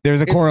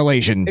 there's a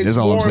correlation. Is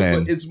all I'm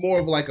saying. It's more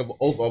of like of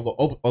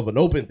an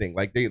open thing.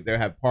 Like they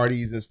have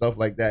parties and stuff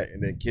like that,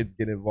 and then kids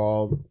get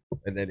involved,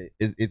 and then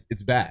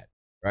it's bad,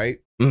 right?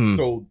 Mm-hmm.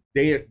 So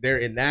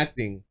they're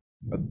enacting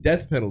a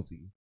death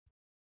penalty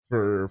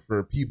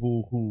for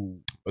people who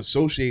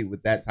associate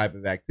with that type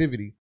of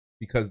activity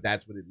because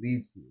that's what it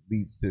leads to. It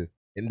leads to,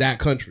 in that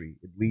country,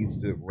 it leads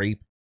to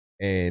rape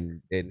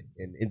and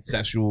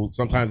incestual.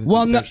 Sometimes it's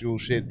incestual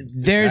shit.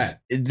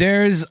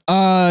 There's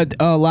a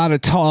lot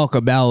of talk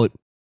about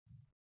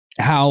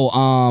how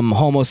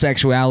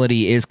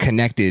homosexuality is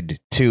connected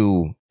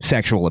to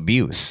sexual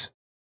abuse.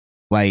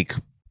 Like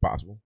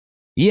possible.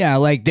 Yeah,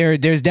 like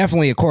there's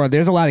definitely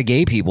there's a lot of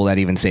gay people that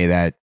even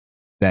say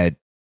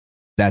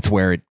that's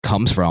where it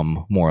comes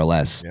from, more or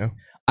less. Yeah.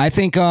 I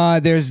think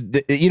there's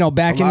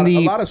back in the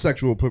a lot of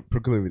sexual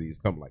proclivities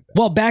come like that.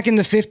 Well, back in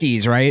the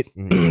 50s, right?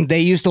 Mm-hmm.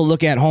 They used to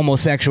look at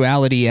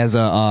homosexuality as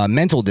a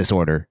mental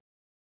disorder,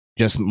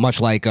 just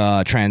much like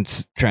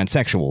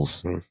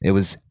transsexuals. Mm-hmm. It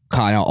was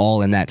kind of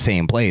all in that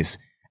same place.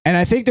 And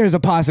I think there's a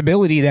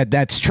possibility that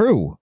that's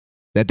true,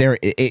 that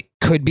it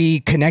could be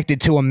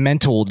connected to a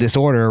mental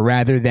disorder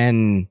rather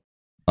than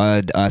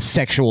a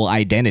sexual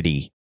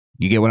identity.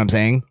 You get what I'm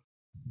saying?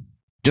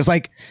 Just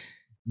like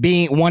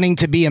wanting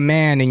to be a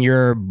man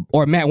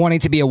wanting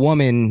to be a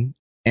woman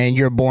and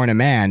you're born a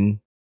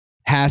man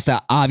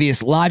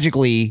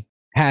logically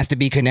has to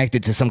be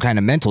connected to some kind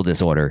of mental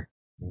disorder.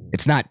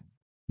 It's not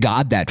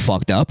God that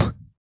fucked up.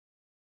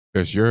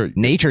 It's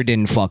nature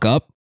didn't fuck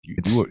up. You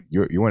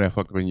want that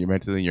fucked up in your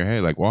mental in your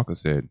head, like Walker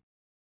said.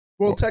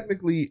 Well,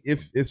 technically,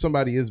 if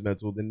somebody is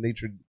mental, then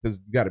nature, because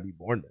you got to be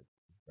born mental,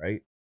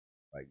 right?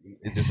 Like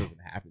it just doesn't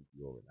happen to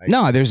you overnight.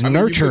 No, there's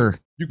nurture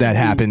that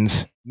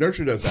happens.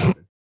 Nurture does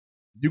happen.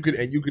 You could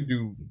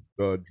do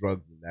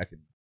drugs, and that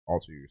could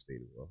alter your state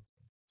as well.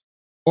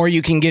 Or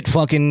you can get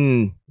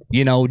fucking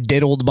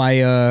diddled by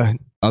a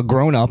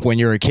grown up when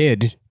you're a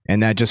kid,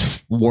 and that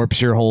just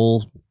warps your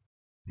whole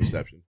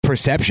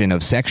perception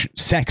of sex.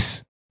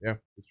 Yeah,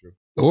 that's true.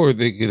 Or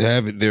they could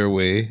have it their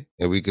way,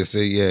 and we could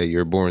say, yeah,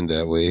 you're born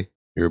that way.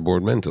 You're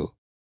born mental.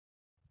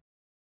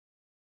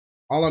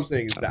 All I'm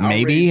saying is that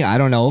maybe I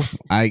don't know.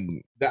 I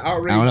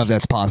don't know if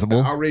that's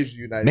possible. The outrage in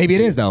the United maybe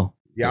States, it is though.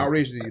 The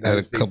outrage in the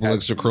United States, a couple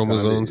extra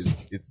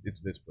chromosomes.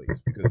 It's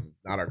misplaced because it's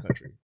not our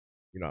country.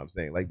 You know what I'm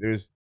saying? Like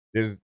there's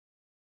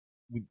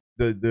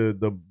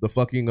the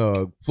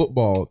fucking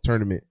football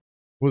tournament.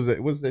 What's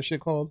that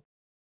shit called?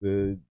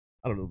 The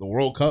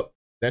World Cup.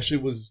 That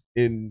shit was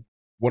in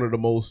one of the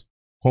most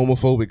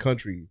homophobic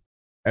countries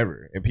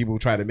ever, and people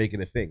try to make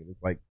it a thing.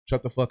 It's like,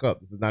 shut the fuck up.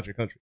 This is not your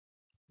country.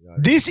 You know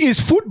this is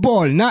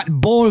football, not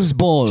balls.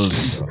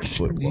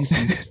 This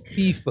is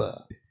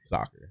FIFA.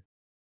 Soccer.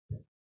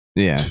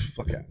 Yeah.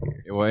 Fuck out of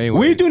here. Well, anyway.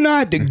 We do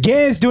not.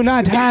 Gays do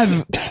not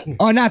have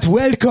are not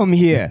welcome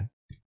here.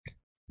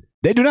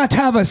 They do not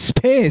have a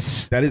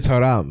space. That is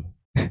haram.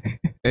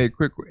 Hey,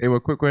 quick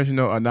question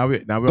though. Now we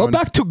go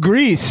back to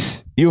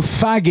Greece, you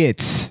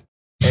faggots.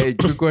 Hey,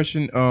 quick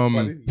question.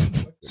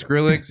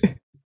 Skrillex,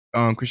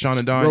 Krishan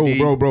and Don D.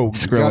 Bro.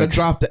 You gotta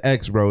drop the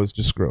X, bro. It's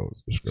just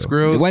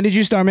Skrills. When did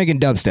you start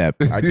making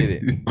dubstep? I did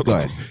it. Go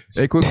ahead.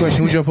 Hey, quick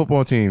question. Who's your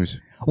football teams?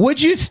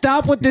 Would you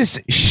stop with this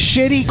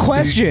shitty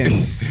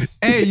question?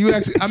 Hey,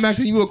 I'm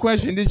asking you a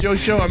question. This is your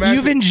show.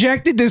 You've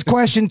injected this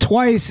question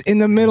twice in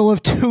the middle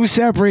of two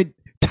separate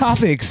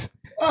topics.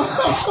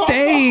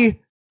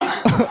 Stay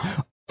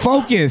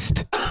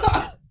focused.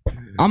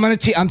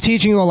 I'm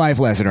teaching you a life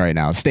lesson right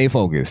now. Stay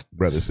focused.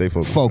 Brother, stay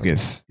focused.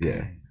 Focus.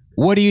 Yeah.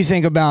 What do you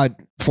think about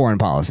foreign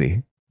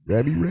policy?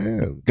 Rabbi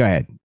Ram. Go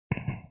ahead.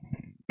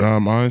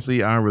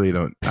 Honestly, I really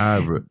don't.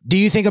 Do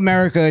you think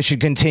America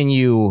should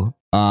continue?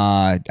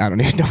 I don't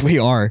even know if we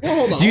are.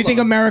 Well, do you think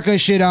America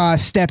should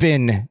step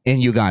in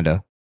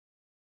Uganda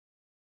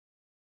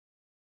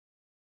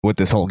with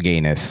this whole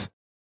gayness?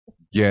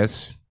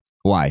 Yes.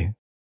 Why?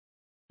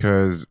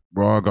 Because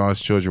we're all God's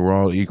children. We're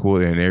all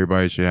equal, and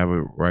everybody should have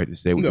a right to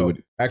say what No, we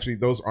would. actually,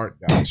 those aren't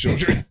God's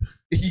children.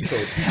 He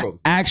told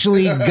us.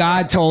 Actually,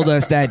 God told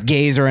us that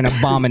gays are an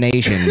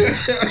abomination.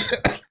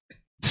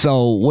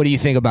 So, what do you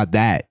think about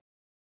that?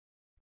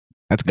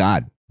 That's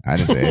God. I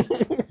didn't say it.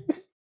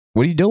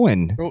 What are you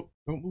doing? Don't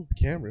move the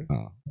camera.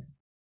 Oh.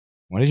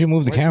 Why did you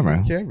move the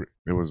camera?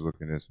 It was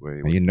looking this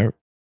way. Are you nervous?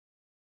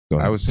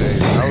 I would say.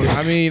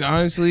 I mean,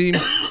 honestly,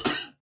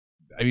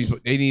 I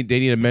mean, they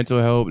need a mental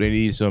help. They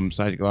need some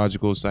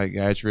psychological,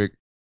 psychiatric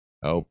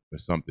help or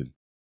something.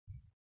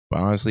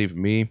 But honestly, for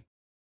me,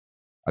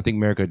 I think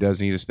America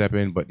does need to step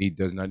in, but he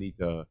does not need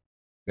to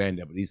ban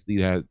that. But at least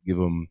he has give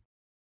him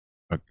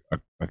a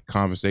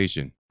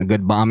conversation. A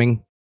good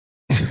bombing.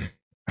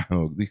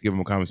 At least give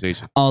him a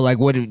conversation. Oh, like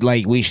what?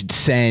 Like we should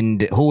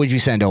send. Who would you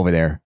send over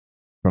there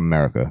from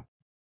America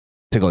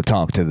to go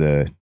talk to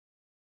the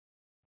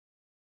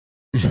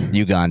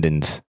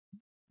Ugandans?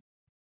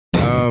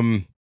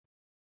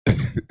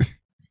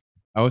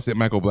 I would say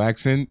Michael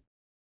Blackson,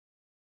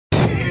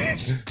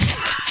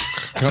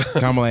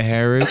 Kamala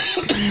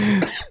Harris,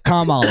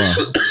 Kamala,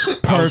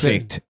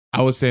 perfect.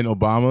 I would send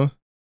Obama.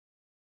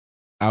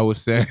 I would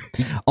say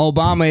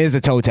Obama is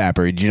a toe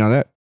tapper. Did you know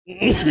that?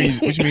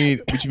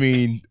 Which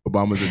mean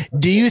Obama's a...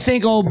 Do you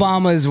think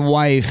Obama's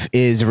wife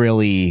is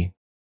really,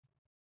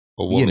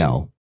 you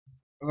know?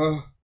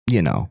 What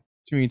you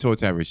mean toe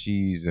tapper?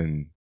 She's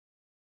an...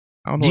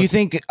 I don't know. Do you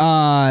think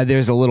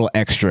there's a little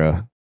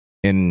extra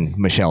in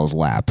Michelle's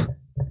lap?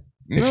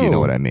 If you know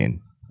what I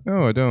mean.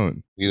 No, I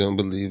don't. You don't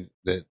believe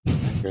that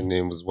her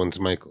name was once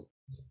Michael?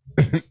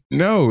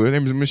 No, her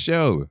name is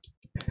Michelle.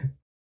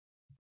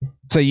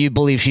 So you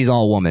believe she's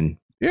all woman?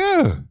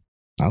 Yeah.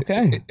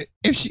 Okay.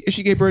 If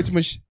she gave birth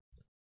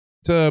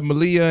to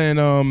Malia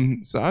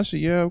and Sasha,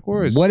 yeah, of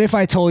course. What if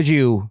I told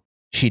you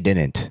she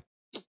didn't?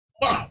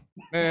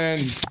 Man,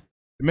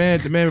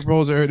 the man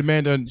proposed to her. The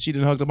man she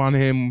done hooked up on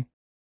him,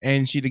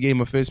 and she done gave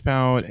him a fist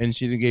pound, and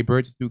she done gave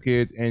birth to 2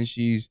 kids, and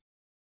she's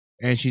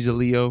a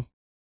Leo.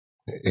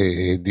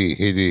 Hey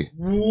D.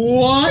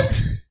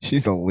 What?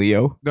 She's a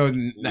Leo. No,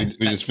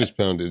 we just fist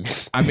pounded.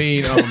 I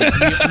mean,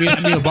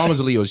 Obama's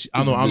a Leo.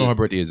 I don't know her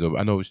birthday is.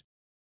 I know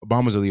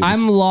Obama's a Leo.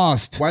 I'm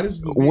lost. Why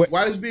does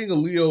being a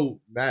Leo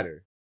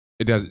matter?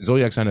 It does.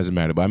 Zodiac sign doesn't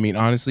matter, but I mean,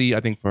 honestly, I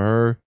think for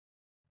her,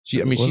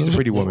 she's a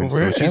pretty woman.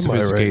 Where she's am I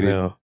sophisticated. right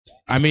now?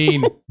 I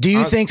mean, do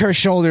you think her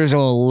shoulders are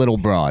a little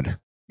broad?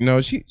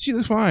 No, she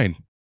looks fine.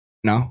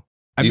 No,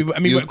 you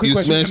quick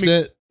question. Smashed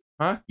that?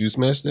 Huh? You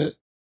smashed that?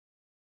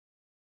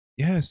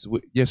 Yes.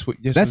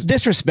 That's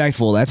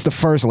disrespectful. That's the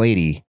first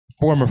lady.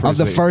 Former first of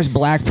the lady. first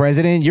black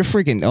president. You're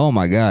freaking. Oh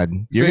my god.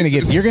 You're gonna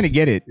get it. You're gonna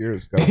get it. You're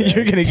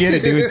gonna get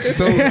it, dude.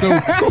 So.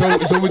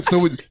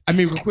 I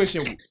mean, quick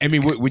question. I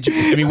mean, would you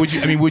smash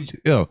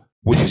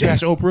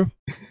Oprah?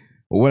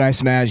 Would I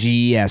smash?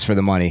 Yes, for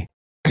the money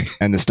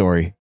and the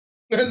story.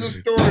 And the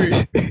story.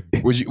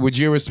 Would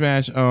you ever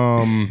smash?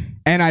 And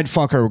I'd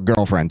fuck her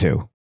girlfriend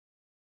too.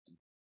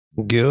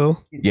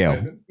 Gil.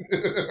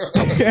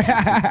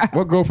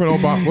 What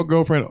girlfriend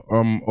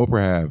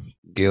Oprah have?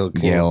 Gail.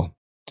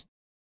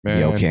 Man.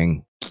 Gail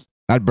King.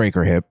 I'd break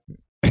her hip.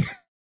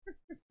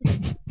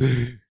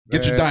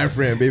 Get your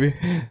diaphragm, baby.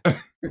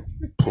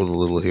 Pull a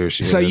little hair.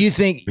 So you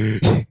think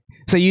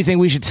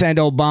we should send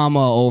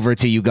Obama over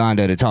to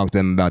Uganda to talk to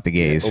them about the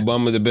gays?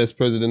 Obama the best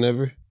president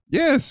ever?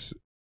 Yes.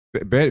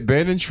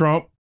 Better than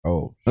Trump.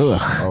 Oh.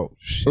 Ugh. Oh.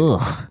 Shit.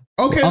 Ugh.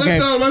 Okay,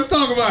 let's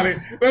talk about it.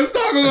 I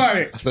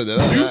said that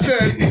out You loud.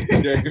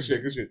 said, yeah,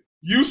 good shit.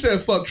 You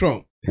said fuck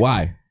Trump.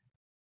 Why?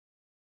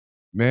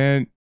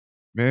 Man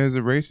is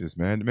a racist,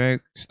 man. The man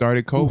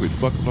started COVID,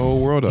 fucking the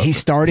whole world up. He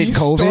started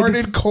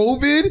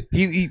COVID?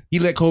 He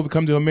let COVID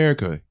come to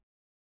America.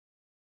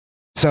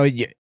 So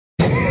he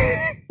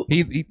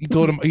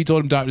told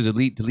him doctors to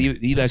leave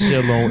that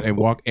shit alone and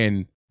walk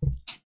and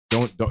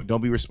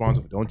don't be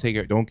responsible. Don't take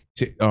it. Don't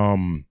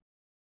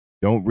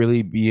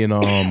really be in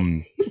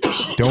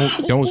don't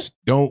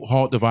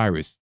halt the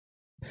virus.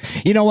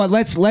 You know what?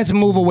 Let's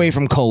move away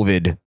from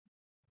COVID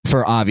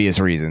for obvious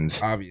reasons.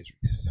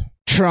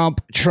 Trump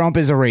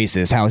is a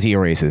racist. How is he a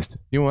racist?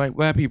 You don't like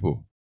black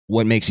people.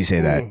 What makes you say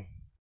that?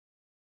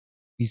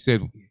 He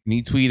said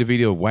he tweeted a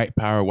video of white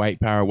power, white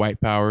power, white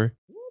power.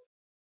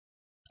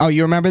 Oh,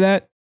 you remember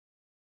that?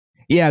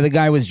 Yeah, the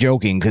guy was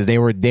joking because they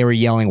were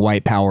yelling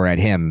white power at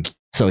him.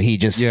 So he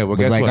just was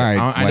guess like, what? all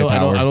right, I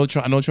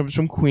know Trump's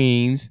from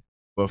Queens,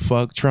 but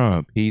fuck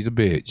Trump. He's a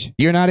bitch.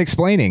 You're not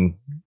explaining.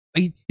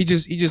 He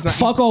just not.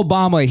 Fuck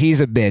Obama.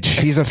 He's a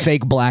bitch. He's a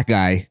fake black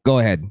guy. Go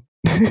ahead.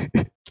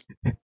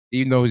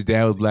 Even though his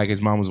dad was black,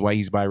 his mom was white.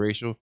 He's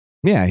biracial.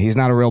 Yeah, he's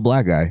not a real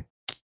black guy.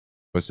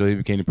 But still, he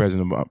became the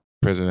president of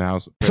the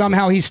House.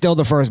 Somehow he's still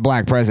the first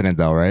black president,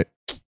 though, right?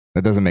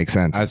 That doesn't make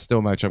sense. I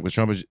still like Trump. But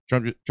Trump is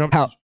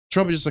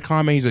just a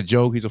comment. He's a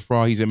joke. He's a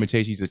fraud. He's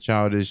imitation. He's a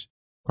childish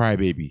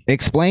crybaby.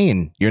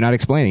 Explain. You're not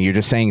explaining. You're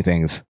just saying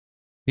things.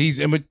 He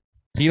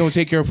don't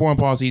take care of foreign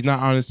policy. He's not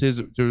honest to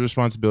his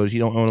responsibilities. He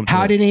don't own them.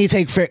 How didn't he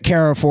take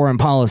care of foreign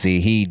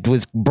policy? He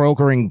was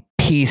brokering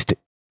peace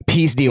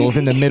deals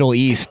in the Middle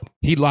East.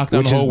 He locked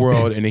down the whole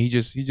world, and he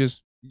just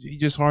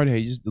hard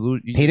headed.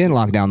 He didn't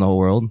lock down the whole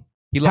world.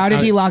 How did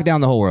he lock down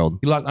the whole world?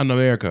 He locked down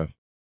America.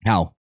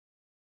 How?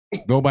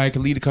 Nobody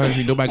could leave the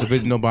country. Nobody could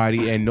visit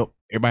nobody, and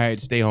everybody had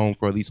to stay home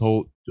for at least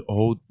a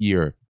whole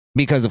year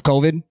because of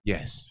COVID.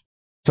 Yes.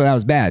 So that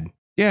was bad.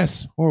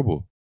 Yes,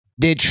 horrible.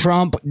 Did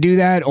Trump do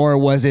that, or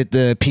was it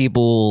the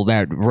people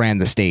that ran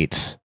the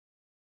states?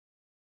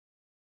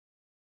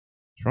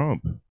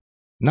 Trump.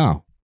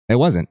 No, it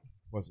wasn't.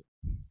 Was it?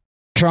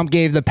 Trump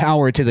gave the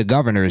power to the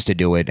governors to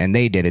do it, and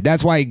they did it.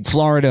 That's why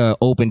Florida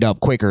opened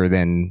up quicker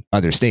than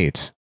other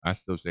states. I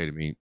still say to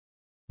me,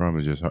 Trump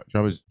is just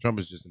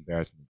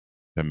embarrassment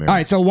to America. All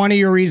right, so one of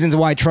your reasons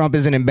why Trump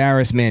is an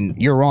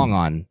embarrassment, you're wrong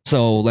on.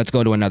 So let's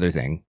go to another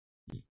thing.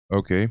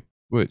 Okay,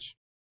 which?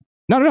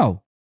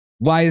 No.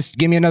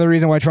 Give me another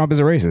reason why Trump is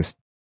a racist.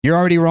 You're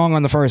already wrong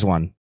on the first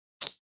one.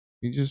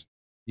 You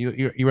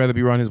rather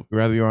be wrong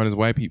as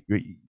white people.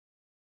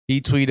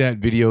 He tweeted that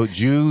video,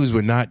 Jews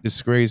would not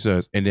disgrace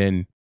us. And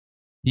then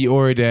he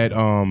ordered that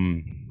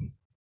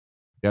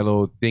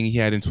little thing he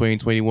had in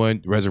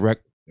 2021,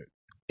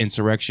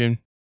 insurrection.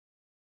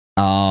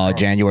 Oh,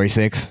 January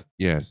 6th.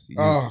 Yes.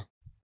 Oh,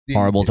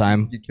 horrible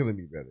time. You're killing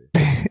me, brother.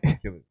 You're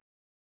killing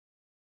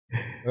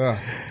me.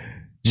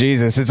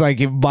 Jesus, it's like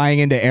you're buying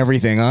into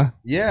everything, huh?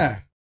 Yeah.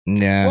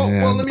 Yeah.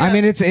 Well, let me I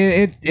mean,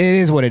 it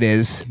is what it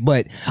is.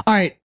 But all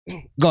right,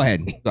 go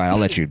ahead. I'll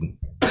let you.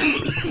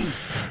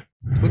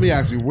 Let me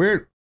ask you,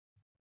 where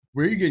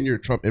are you getting your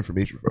Trump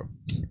information from?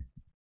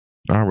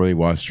 I don't really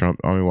watch Trump.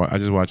 I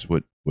just watch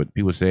what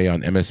people say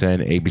on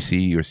MSN,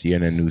 ABC, or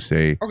CNN News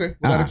say. Okay,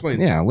 well, that explains.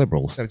 Yeah,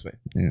 liberals. That explains.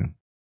 Yeah.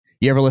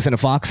 You ever listen to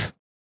Fox?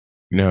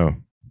 No.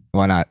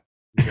 Why not?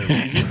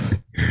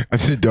 I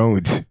just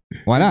don't.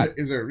 Why not?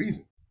 Is there a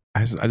reason?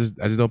 I just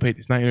don't pay.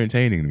 It's not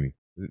entertaining to me.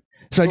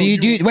 So do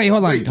you wait?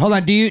 Hold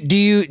on. Do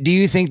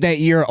you think that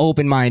you're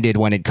open minded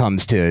when it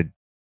comes to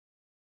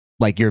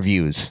like your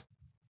views?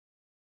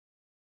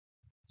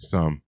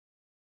 Somewhat.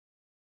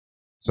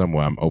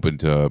 I'm open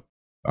to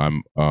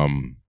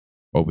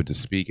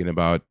speaking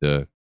about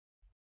the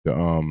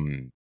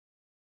No,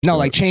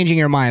 like changing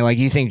your mind. Like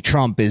you think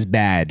Trump is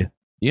bad.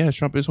 Yeah,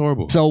 Trump is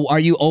horrible. So are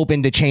you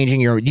open to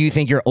changing do you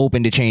think you're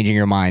open to changing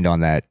your mind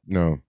on that?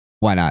 No.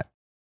 Why not?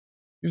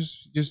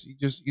 Just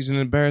he's an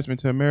embarrassment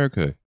to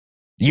America.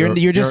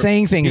 You're just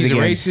saying things he's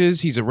again. He's a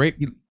racist. He's a rape.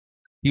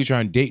 He's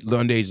trying to date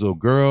underage little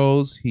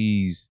girls.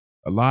 He's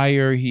a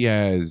liar. He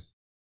has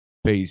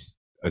paid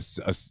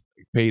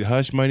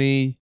hush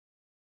money.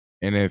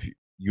 And if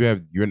you're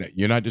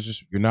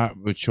not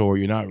mature.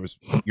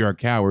 You're a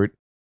coward,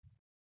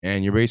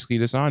 and you're basically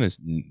dishonest.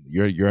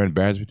 You're an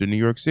embarrassment to New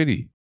York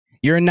City.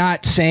 You're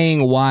not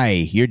saying why.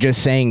 You're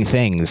just saying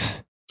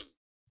things.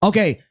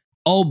 Okay,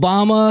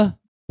 Obama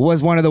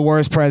was one of the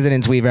worst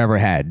presidents we've ever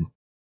had.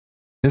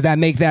 Does that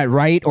make that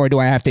right, or do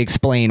I have to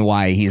explain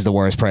why he's the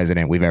worst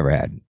president we've ever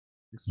had?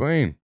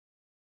 Explain.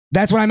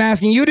 That's what I'm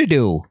asking you to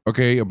do.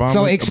 Okay, Obama.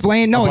 So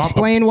explain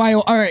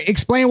why.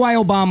 Explain why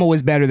Obama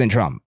was better than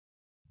Trump.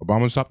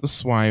 Obama stopped the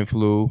swine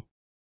flu.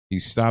 He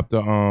stopped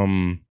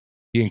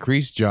he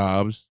increased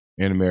jobs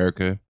in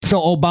America.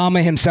 So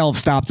Obama himself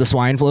stopped the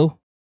swine flu?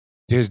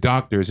 His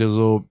doctors, his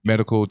little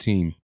medical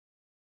team.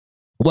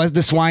 Was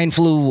the swine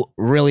flu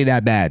really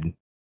that bad?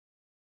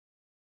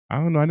 I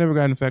don't know. I never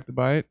got infected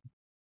by it.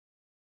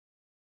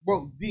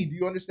 Well, D, do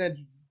you understand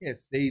you can't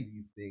say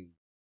these things,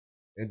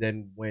 and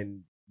then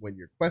when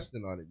you're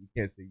questioned on it, you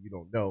can't say you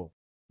don't know,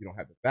 you don't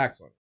have the facts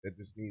on it. That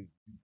just means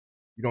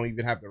you don't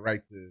even have the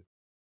right to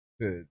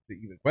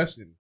even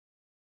question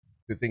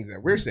the things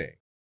that we're saying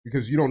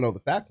because you don't know the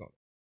facts on it.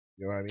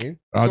 You know what I mean?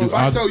 If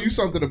I tell you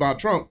something about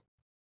Trump,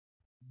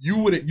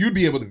 you'd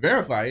be able to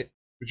verify it,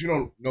 but you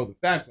don't know the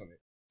facts on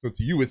it. So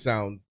to you, it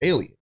sounds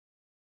alien.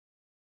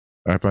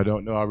 If I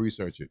don't know, I'll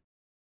research it.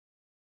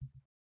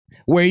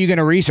 Where are you going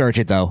to research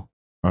it though?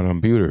 On a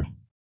computer.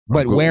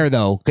 But where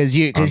though? Because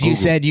you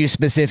said you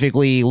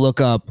specifically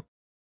look up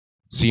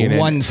CNN.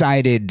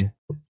 One-sided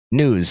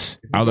news.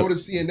 If you go to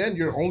CNN,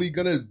 you're only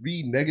gonna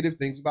read negative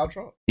things about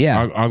Trump.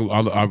 Yeah,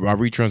 I'll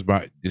read Trump's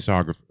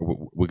discography,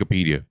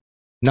 Wikipedia.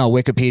 No,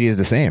 Wikipedia is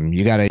the same.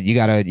 You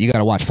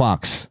gotta watch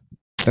Fox.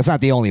 That's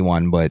not the only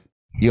one, but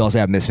you also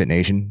have Misfit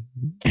Nation.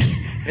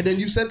 And then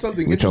you said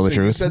something We tell the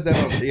interesting. You truth.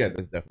 said that yeah,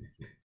 that's definitely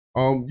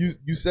true.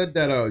 You said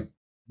that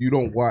you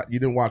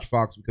didn't watch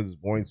Fox because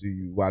it's boring to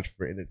you. You watch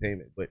for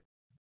entertainment, but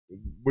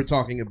we're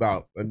talking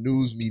about a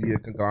news media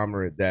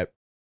conglomerate that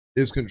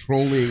is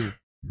controlling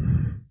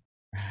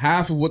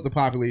half of what the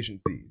population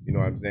sees. You know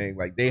what I'm saying?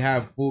 Like they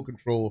have full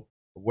control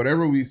of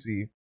whatever we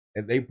see,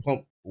 and they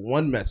pump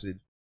one message.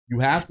 You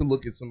have to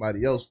look at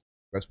somebody else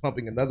that's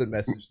pumping another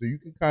message, so you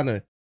can kind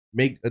of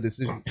make a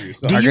decision for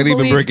yourself. I can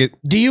even break it.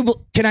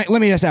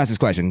 Let me just ask this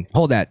question.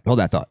 Hold that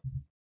thought.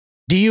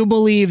 Do you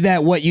believe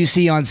that what you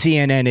see on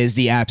CNN is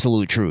the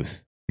absolute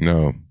truth?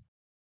 No.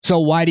 So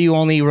why do you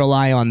only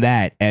rely on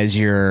that as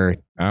your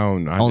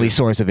only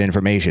source of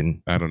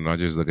information? I don't know. I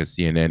just look at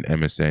CNN,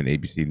 MSN,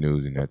 ABC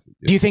News, and that's it.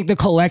 Do you think the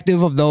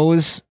collective of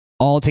those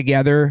all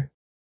together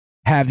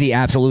have the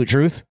absolute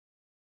truth?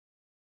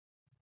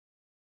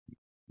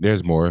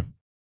 There's more.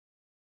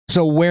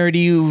 So where do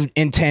you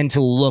intend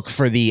to look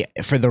for the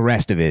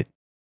rest of it?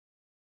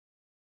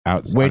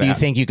 Outside. Where do you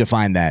think you could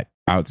find that?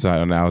 Outside,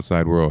 on the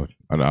outside world.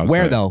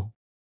 Where though?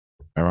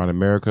 Around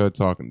America,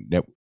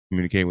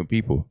 communicating with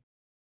people.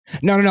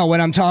 No. When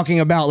I'm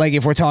talking about, like,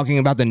 if we're talking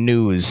about the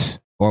news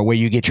or where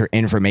you get your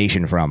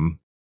information from.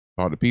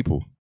 Talk to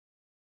people.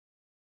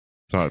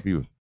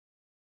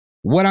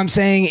 What I'm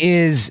saying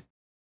is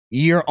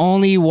you're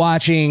only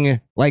watching,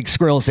 like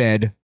Skrill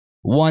said,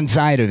 one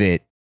side of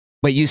it,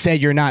 but you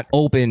said you're not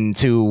open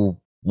to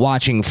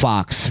watching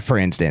Fox, for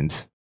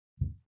instance.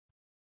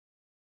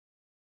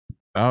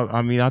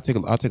 I mean, I'll take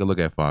a look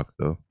at Fox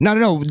though.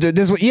 No.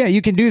 Yeah,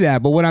 you can do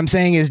that. But what I'm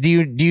saying is, do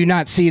you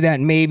not see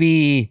that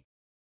maybe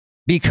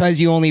because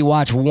you only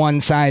watch one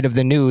side of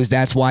the news,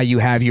 that's why you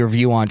have your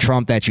view on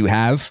Trump that you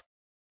have,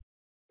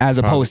 as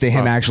opposed to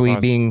him actually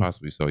being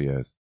possibly so?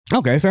 Yes.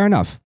 Okay, fair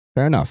enough.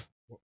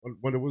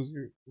 What was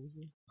your?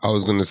 I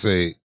was gonna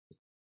say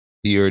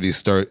he already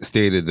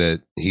stated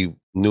that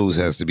news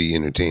has to be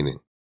entertaining.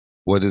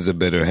 What is a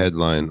better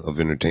headline of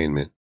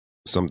entertainment?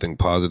 Something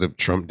positive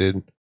Trump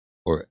did,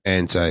 or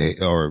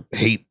or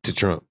hate to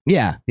Trump?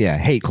 Yeah,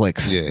 hate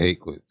clicks. Yeah, hate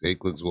clicks. Hate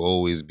clicks will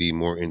always be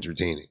more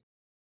entertaining.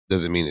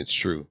 Doesn't mean it's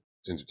true.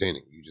 It's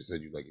entertaining. You just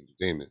said you like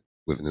entertainment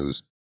with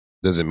news.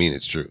 Doesn't mean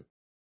it's true.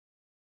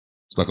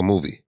 It's like a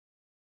movie.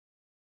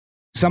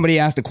 Somebody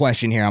asked a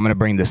question here. I'm going to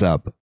bring this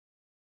up.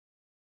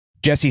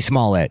 Jesse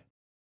Smollett.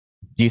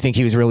 Do you think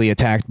he was really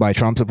attacked by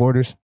Trump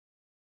supporters?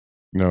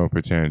 No,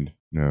 pretend.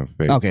 No,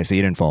 fake. Okay, so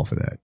you didn't fall for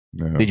that.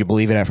 No. Did you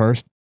believe it at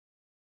first?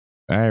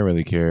 I didn't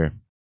really care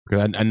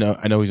because I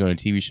know he's on a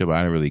TV show, but I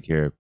didn't really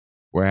care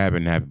what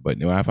happened. But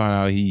when I found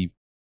out he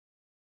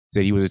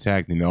said he was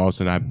attacked, and all of a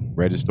sudden I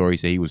read the story,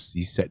 say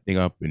he set thing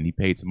up and he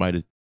paid somebody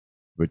to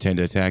pretend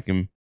to attack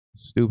him.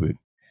 Stupid.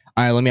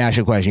 All right, let me ask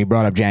you a question. You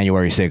brought up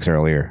January 6th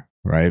earlier,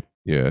 right?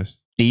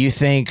 Yes. Do you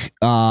think,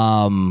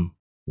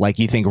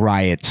 you think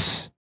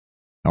riots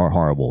are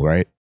horrible,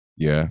 right?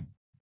 Yeah.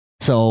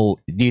 So,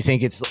 do you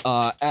think it's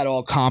at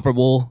all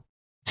comparable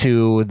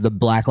to the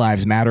Black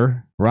Lives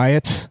Matter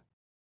riots?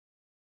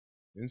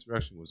 The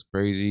insurrection was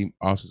crazy.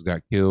 Officers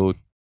got killed.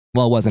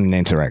 Well, it wasn't an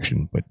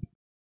insurrection, but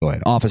go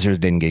ahead. Officers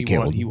didn't get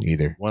killed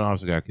either. One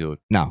officer got killed.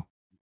 No,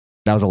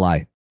 that was a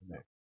lie.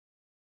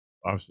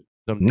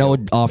 No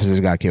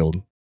officers got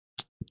killed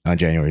on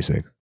January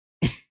 6th.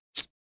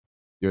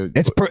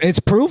 It's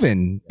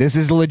proven. This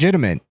is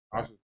legitimate.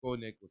 Officer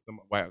Skolnick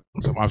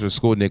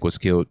was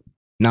killed.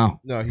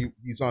 No,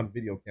 he's on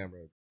video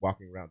camera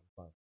walking around the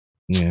farm.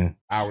 Yeah.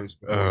 Hours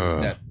before his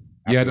death.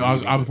 Yeah,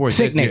 before his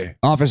death. Sicknick.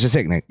 Officer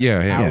Sicknick.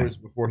 Yeah. Hours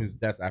before his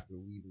death after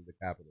leaving the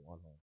Capitol on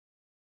home.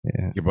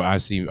 Yeah. But I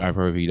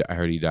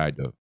heard he died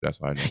though. That's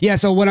why I know. Yeah,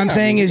 so what I'm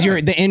saying is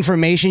the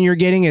information you're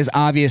getting is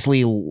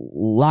obviously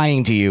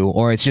lying to you,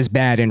 or it's just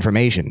bad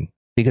information,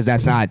 because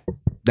that's not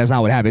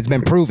what happened. It's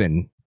been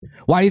proven.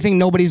 Why do you think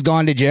nobody's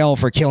gone to jail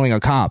for killing a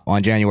cop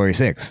on January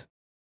 6th?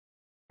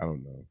 I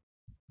don't know.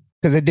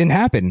 Because it didn't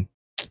happen.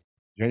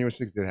 January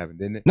 6th did happen,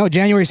 didn't it? No,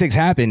 January 6th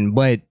happened,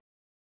 but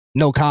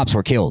no cops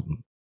were killed.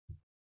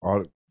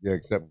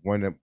 Except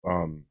one that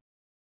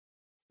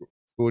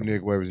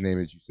Skolnick, whatever his name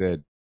is, you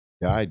said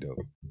died though.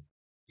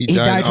 He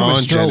died from a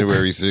on stroke.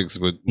 January 6th,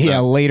 but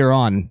later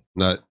on.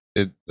 Not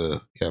at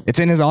the Capitol. It's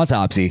in his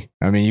autopsy.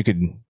 I mean, you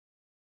could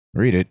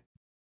read it.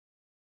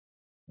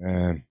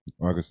 And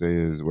all I can say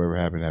is whatever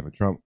happened.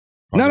 Trump.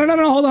 No.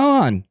 Hold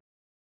on.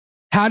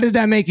 How does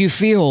that make you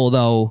feel,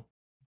 though,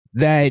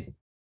 that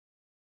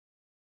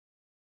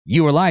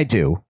you were lied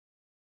to?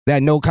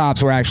 That no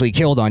cops were actually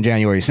killed on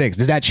January 6th?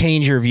 Does that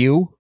change your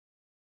view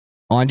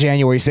on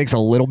January 6th a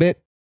little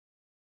bit?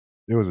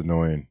 It was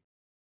annoying.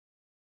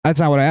 That's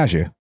not what I asked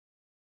you.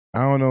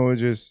 I don't know.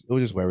 It was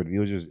just whatever.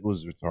 It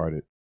was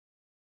retarded.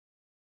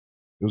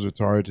 It was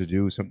retarded to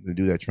do something to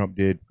do that Trump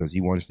did because he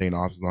wanted to stay in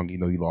office long,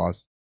 even though he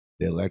lost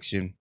the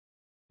election.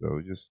 So it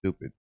was just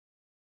stupid.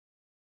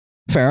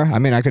 Fair. I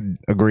mean, I could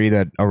agree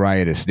that a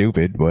riot is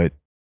stupid, but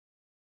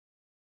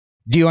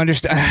do you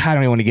understand? I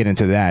don't even want to get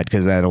into that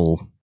because that'll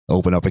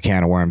open up a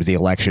can of worms. The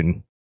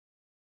election.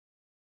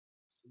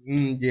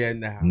 Yeah.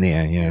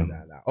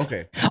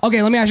 Okay.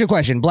 Okay. Let me ask you a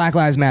question. Black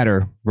Lives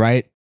Matter,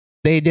 right?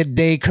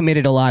 They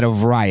committed a lot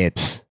of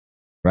riots,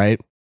 right?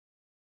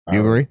 You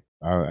agree?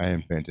 I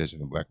am paying attention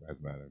to Black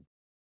Lives Matter.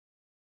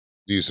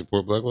 Do you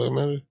support Black Lives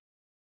Matter?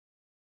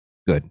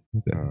 Good. I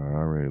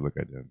don't really look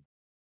at them.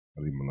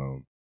 I leave them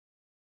alone.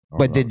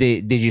 But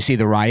did you see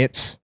the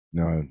riots?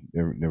 No,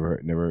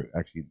 never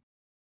actually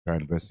tried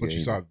to investigate. But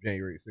you saw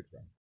January 6th,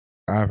 right?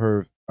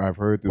 I've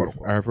heard through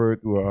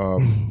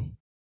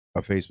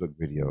a Facebook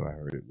video. I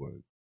heard it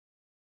was.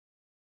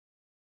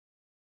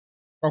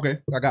 Okay,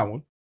 I got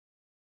one.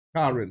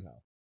 Kyle Rittenhouse.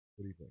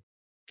 What do you think?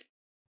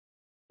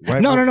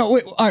 No.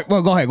 Wait, all right,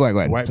 well, go ahead.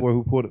 White boy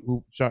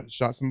who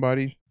shot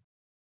somebody.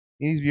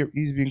 He needs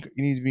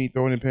to be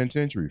thrown in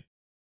penitentiary.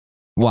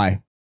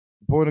 Why?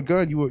 Pulling a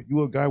gun. You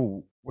a guy.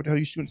 What the hell are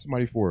you shooting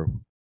somebody for?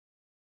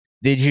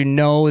 Did you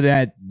know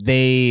that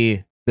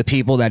the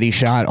people that he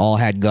shot all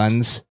had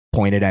guns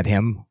pointed at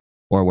him,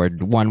 or where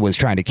one was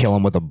trying to kill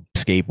him with a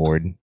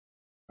skateboard?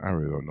 I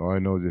really don't know. All I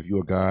know is if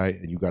you're a guy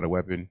and you got a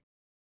weapon,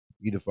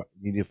 you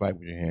need to fight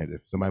with your hands.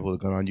 If somebody pull a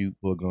gun on you,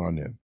 pull a gun on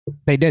them.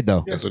 They did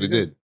though. That's what he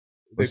did.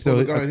 They pulled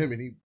the gun on him,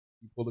 and he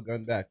pulled the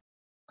gun back.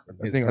 I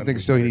think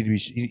still he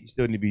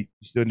still need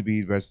to be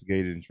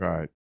investigated and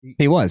tried.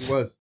 He was. He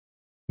was.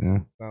 Yeah.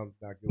 Found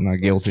not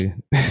guilty.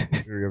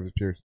 Jury of his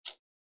peers.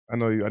 I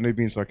know you're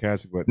being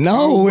sarcastic, but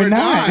No, we're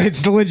not.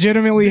 It's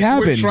legitimately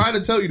happened. We're trying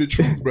to tell you the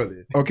truth,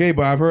 brother. Okay,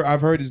 but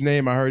I've heard his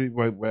name. I heard it,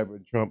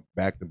 whatever. Trump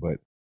backed him, but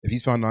if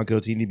he's found not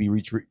guilty, he need to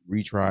be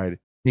retried.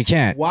 You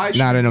can't. Why?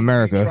 Not in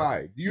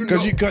America. Do you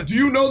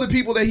know the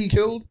people that he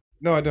killed?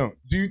 No, I don't.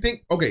 Do you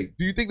think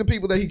the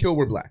people that he killed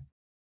were black?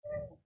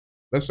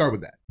 Let's start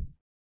with that.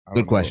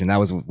 Good question. That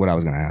was what I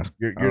was going to ask.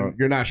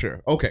 You're not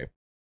sure. Okay.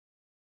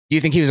 Do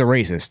you think he was a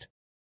racist?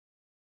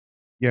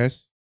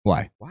 Yes.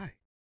 Why? Why?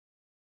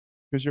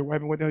 Because you're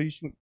white. What the hell you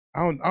shoot?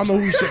 I don't know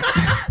who he shot.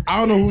 I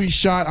don't know who he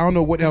shot. I don't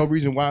know what the hell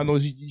reason. Why I know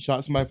he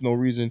shot somebody for no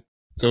reason.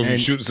 So if you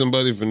shoot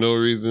somebody for no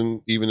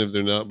reason, even if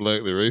they're not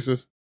black, they're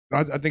racist?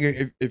 I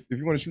think if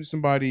you want to shoot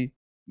somebody,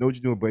 know what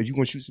you're doing. But if you're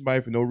going to shoot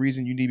somebody for no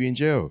reason, you need to be in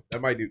jail.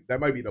 That might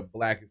be the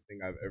blackest thing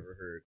I've ever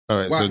heard. All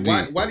right.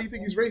 Why do you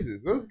think he's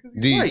racist? Because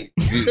he's white.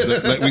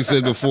 Like we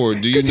said before,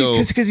 do you know?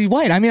 Because he's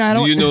white. I mean, I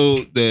don't. Do you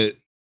know that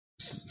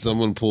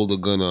someone pulled a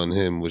gun on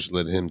him, which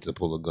led him to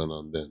pull a gun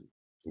on them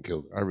and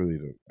kill them? I really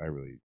don't.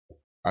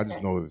 I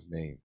just know his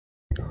name.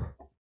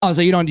 Oh,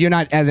 so you're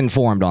not as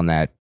informed on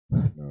that.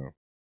 No.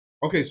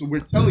 Okay, so we're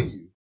telling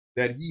you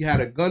that he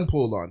had a gun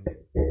pulled on him,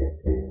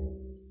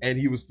 and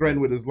he was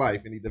threatened with his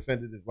life, and he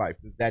defended his life.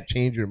 Does that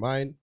change your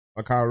mind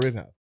on Kyle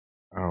Rittenhouse?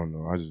 I don't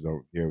know. I just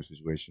don't care what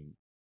situation.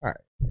 All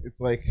right,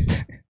 it's like.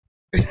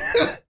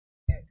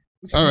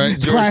 All right,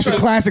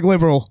 classic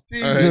liberal.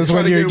 Just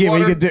when you're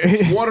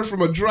giving water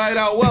from a dried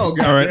out well.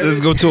 All right,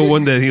 let's go to a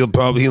one that he'll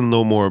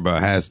know more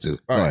about. Has to.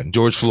 All right,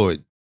 George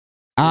Floyd.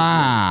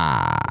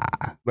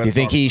 You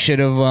think he should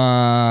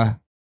have?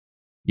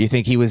 You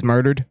think he was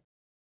murdered?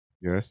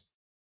 Yes.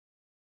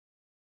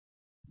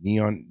 Knee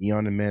on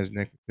the man's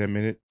neck for 10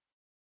 minutes.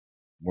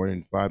 More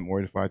than 10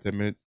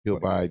 minutes.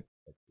 Killed by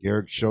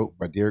Derek Chauvin.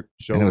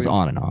 And it was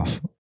on and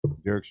off.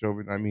 Derek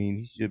Chauvin. I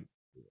mean, the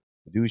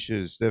dude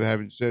should, instead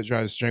of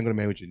trying to strangle the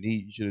man with your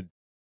knee, you should have at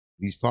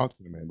least talked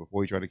to the man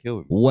before you try to kill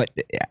him. What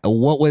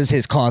was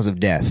his cause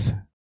of death,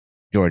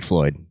 George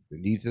Floyd? The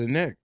knee to the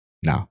neck.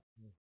 No.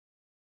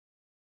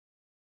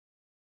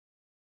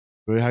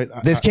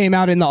 This came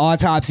out in the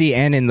autopsy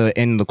and in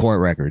the court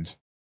records.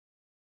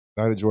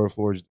 How did George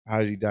Floyd? How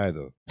did he die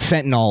though?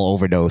 Fentanyl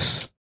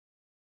overdose.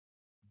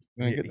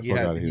 Man, get the fuck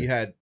out of here. He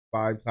had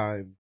 5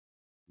 times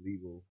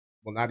legal.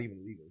 Well, not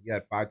even legal. He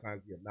had 5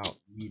 times the amount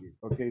needed.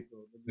 Okay,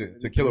 so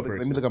to kill a person.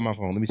 Let me look at my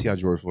phone. Let me see how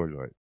George Floyd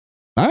died.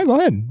 All right, go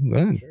ahead.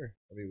 Sure.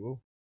 I mean,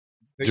 we'll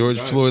George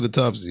Floyd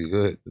autopsy.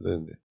 Go ahead.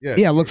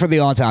 Yeah, look for the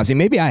autopsy.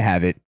 Maybe I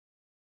have it.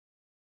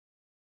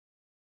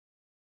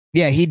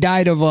 Yeah, he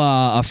died of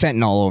a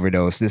fentanyl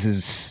overdose. This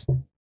is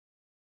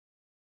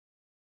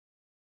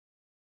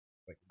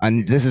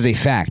a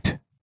fact.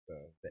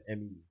 The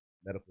ME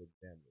medical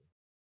examiner.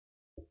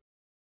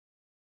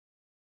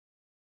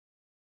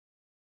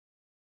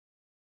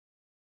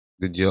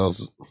 Did you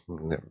also?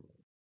 Never.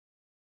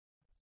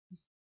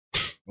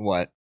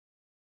 What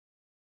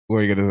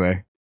are you gonna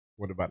say?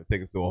 What about to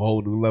take us to a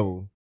whole new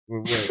level?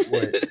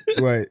 Wait.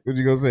 What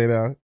you gonna say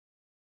now?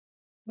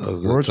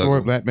 George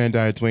Floyd, black man,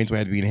 died in 2020,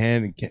 had to be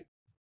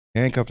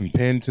handcuffed and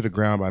pinned to the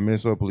ground by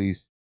Minnesota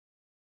police.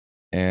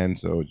 And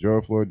so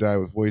George Floyd died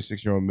with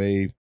 46-year-old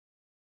Mae.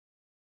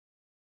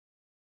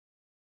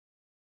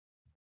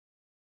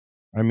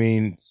 I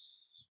mean,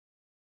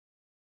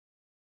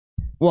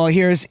 well,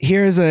 here's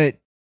a.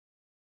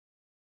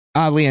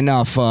 Oddly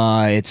enough,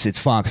 it's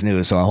Fox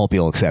News, so I hope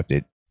you'll accept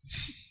it.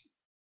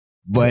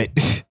 But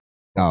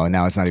oh,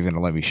 now it's not even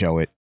gonna let me show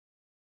it.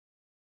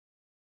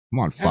 Come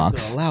on,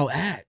 Fox. Allow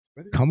ads.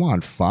 Come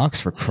on,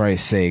 Fox, for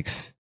Christ's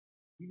sakes.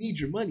 We need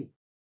your money.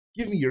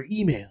 Give me your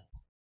email.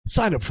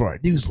 Sign up for our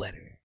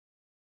newsletter.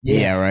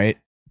 Yeah, right.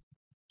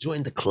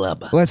 Join the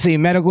club. Let's see.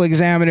 Medical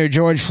examiner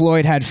George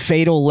Floyd had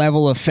fatal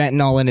level of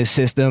fentanyl in his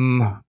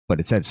system, but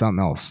it said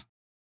something else.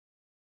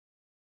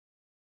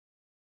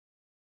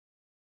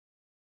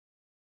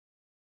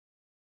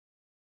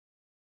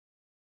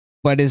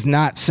 But is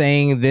not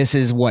saying this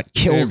is what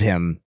killed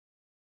him.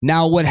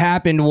 Now, what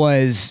happened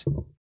was,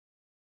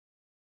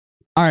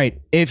 all right,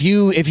 if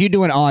you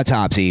do an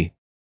autopsy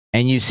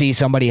and you see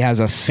somebody has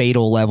a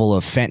fatal level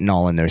of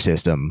fentanyl in their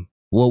system,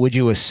 what would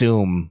you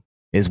assume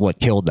is what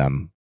killed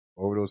them?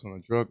 Overdose on a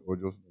drug,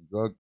 overdose on a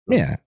drug.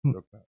 Yeah.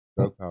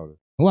 Drug powder.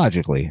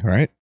 Logically,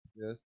 right?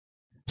 Yes.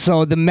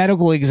 So the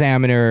medical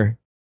examiner,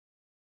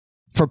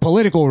 for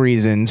political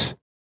reasons,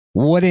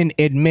 wouldn't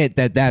admit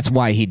that that's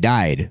why he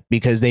died,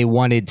 because they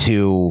wanted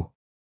to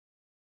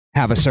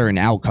have a certain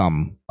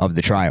outcome of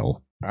the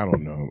trial. I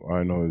don't know. All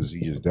I know is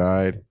he just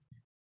died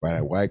by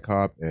that white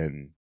cop,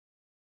 and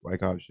white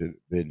cop should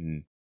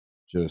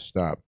have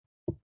stopped.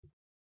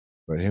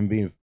 But him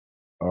being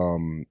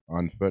on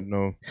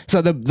fentanyl.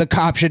 So the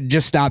cop should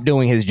just stop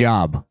doing his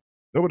job.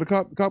 No, but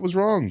the cop was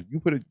wrong. You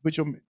put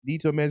your knee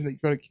to a man's neck, you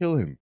try to kill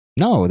him.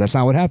 No, that's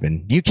not what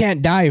happened. You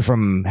can't die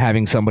from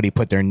having somebody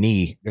put their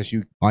knee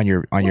on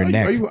your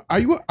neck. Are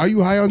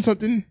you high on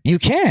something? You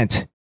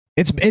can't.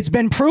 It's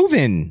been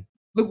proven.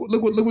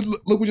 Look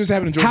what just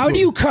happened to George How Floyd. do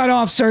you cut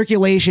off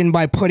circulation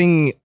by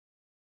putting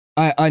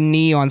a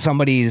knee on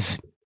somebody's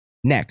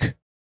neck?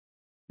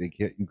 they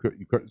can't. You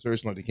cut the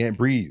service line. They can't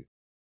breathe.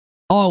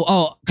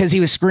 Oh, because he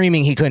was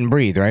screaming he couldn't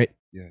breathe, right?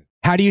 Yeah.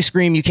 How do you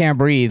scream you can't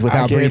breathe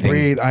without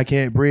breathing? I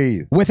can't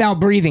breathe. Without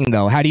breathing,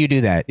 though, how do you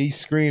do that? He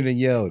screamed and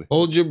yelled.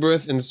 Hold your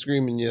breath and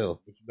scream and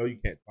yell. But you know you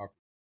can't talk.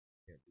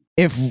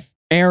 If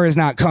air is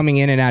not coming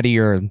in and out of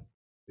your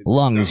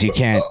lungs, you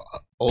can't.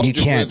 Hold You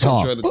your can't breath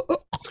talk. and try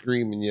to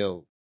scream and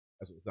yell.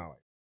 That's what it sounds like.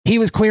 He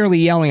was clearly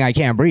yelling, "I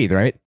can't breathe,"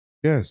 right?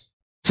 Yes.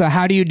 So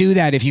how do you do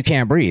that if you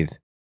can't breathe?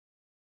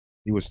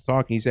 He was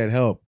talking. He said,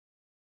 "Help."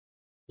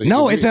 But you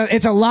No, can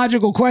it's a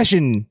logical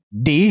question,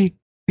 D.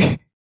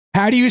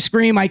 How do you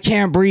scream, "I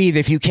can't breathe"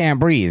 if you can't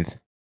breathe?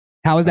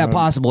 How is that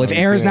possible? If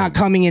air is not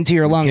coming into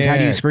your lungs, how do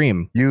you can't.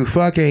 scream? You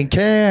fucking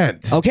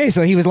can't. Okay,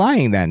 so he was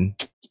lying then.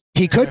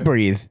 He could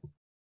breathe.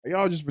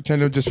 Y'all just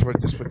pretend just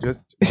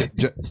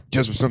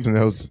for something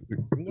else.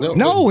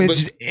 No,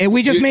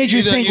 we just made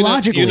you think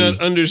logically. You're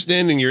not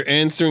understanding. You're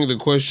answering the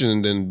question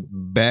and then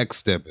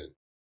backstepping.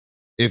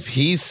 If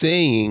he's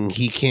saying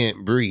he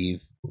can't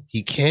breathe,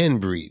 he can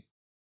breathe.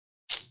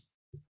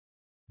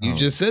 You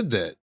just said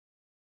that.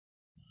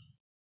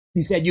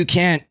 He said you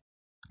can't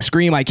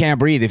scream, "I can't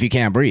breathe" if you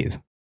can't breathe.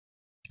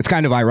 It's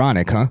kind of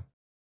ironic, huh?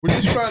 We're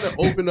just trying to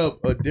open up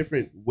a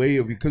different way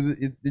of, because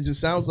it just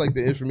sounds like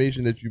the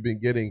information that you've been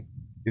getting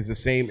is the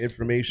same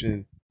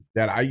information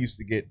that I used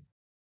to get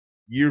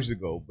years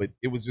ago, but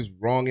it was just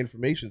wrong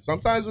information.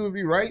 Sometimes it would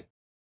be right,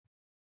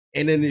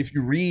 and then if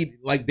you read,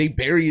 like, they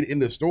bury it in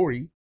the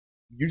story,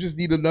 you just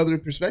need another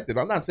perspective.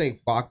 I'm not saying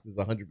Fox is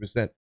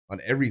 100% on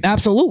everything.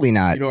 Absolutely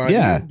not. You know what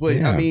Yeah, I mean? But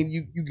yeah. I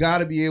mean, you got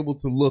to be able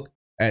to look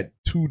at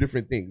two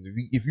different things.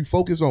 If you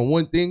focus on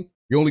one thing,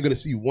 you're only going to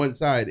see one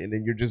side, and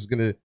then you're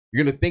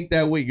gonna think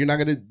that way. You're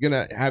not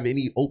gonna have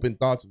any open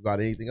thoughts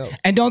about anything else.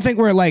 And don't think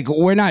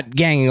we're not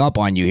ganging up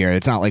on you here.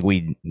 It's not like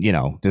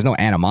there's no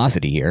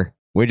animosity here.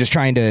 We're just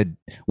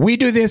we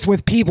do this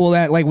with people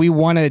that, like, we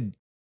want to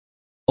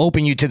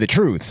open you to the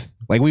truth.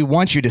 Like, we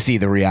want you to see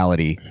the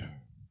reality.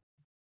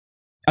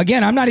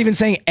 Again, I'm not even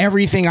saying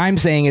everything I'm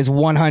saying is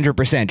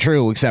 100%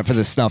 true, except for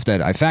the stuff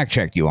that I fact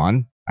checked you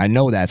on. I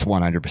know that's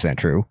 100%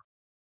 true.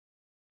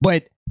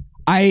 But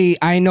I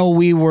know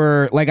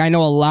I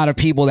know a lot of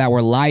people that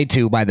were lied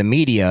to by the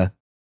media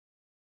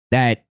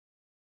that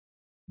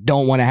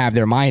don't want to have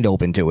their mind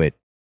open to it.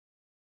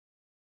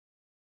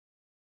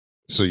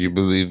 So you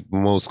believe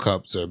most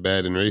cops are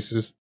bad and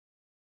racist?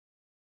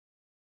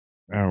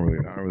 I don't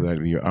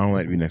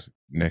like to be next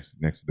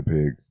to the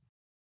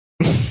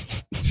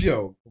pigs.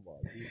 Yo, come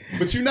on. Dude.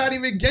 But you're not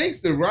even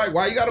gangster, right?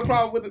 Why you got a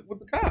problem with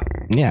the cops?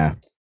 Yeah.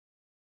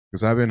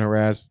 Because I've been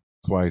harassed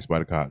twice by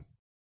the cops.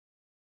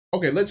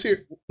 Okay, let's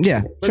hear.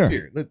 Yeah, let's sure.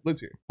 hear. Let's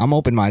hear. I'm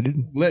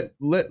open-minded.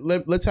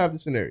 Let's have the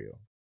scenario.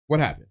 What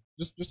happened?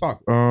 Just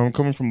talk.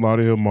 Coming from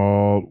Lauderdale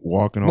Mall,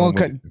 walking Well,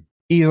 home.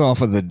 ease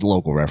off of the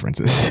local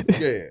references.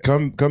 Yeah.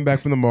 Come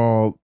back from the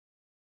mall.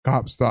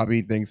 Cop stop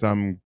me. Thinks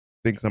I'm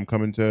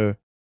coming to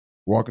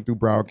walking through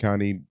Broward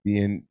County.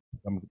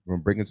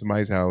 I'm breaking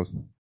somebody's house.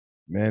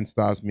 Man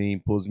stops me,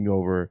 pulls me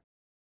over,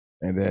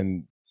 and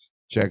then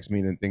checks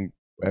me.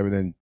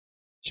 Then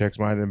checks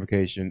my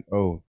identification.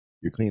 Oh,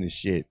 you're clean as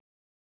shit.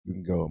 You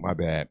can go. My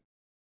bad.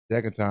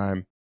 Second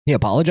time. He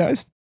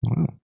apologized?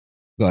 Wow.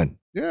 Go ahead.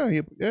 Yeah.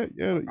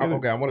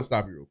 Okay, I want to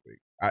stop you real quick.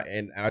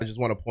 I just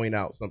want to point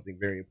out something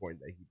very important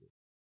that he did.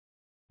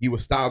 He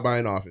was stopped by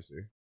an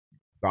officer.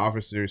 The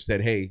officer said,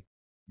 "Hey,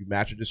 you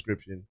match your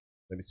description.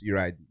 Let me see your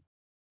ID."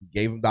 He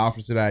gave him the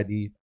officer the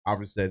ID. The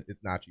officer said,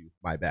 "It's not you.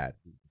 My bad."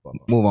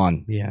 Move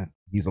on. Yeah.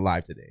 He's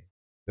alive today.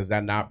 Does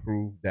that not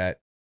prove that?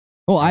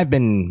 Well, I've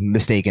been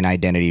mistaken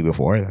identity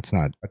before. That's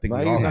not. I think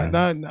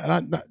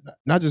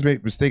Not just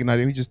make mistaken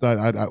identity. He just thought,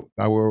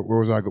 where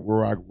was I?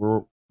 Where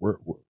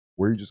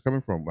are you just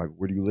coming from? Like,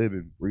 where do you live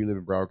in? Where you live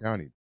in Broward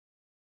County?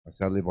 I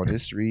said I live on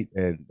this street,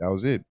 and that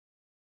was it.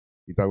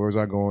 He thought, where was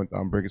I going?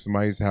 I'm breaking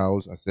somebody's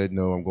house. I said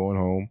no, I'm going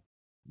home,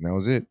 and that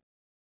was it.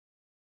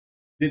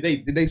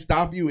 Did they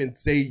stop you and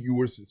say you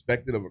were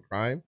suspected of a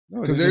crime?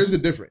 No, Because there is a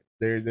difference.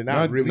 They're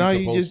not really. No,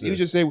 supposed he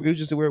just said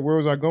where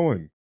was I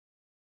going?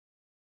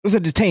 It was a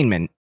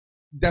detainment.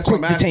 That's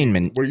Quick what I'm asking.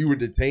 detainment. Were you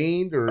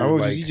detained or?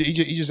 He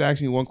just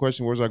asked me one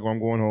question. Where was I going? I'm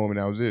going home, and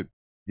that was it.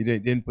 He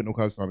didn't put no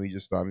cuffs on me. He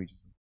just stopped me.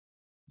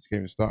 Just came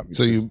and stopped me.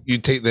 So you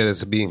take that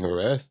as being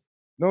harassed?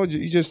 No,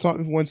 you just talked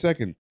me for 1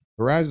 second.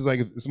 Harass is like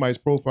if somebody's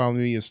profiling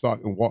me and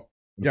stalk and walk.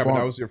 Yeah, but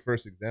that was your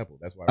first example.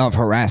 That's why. Of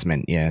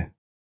harassment, yeah.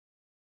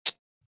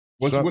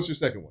 What's your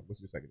second one?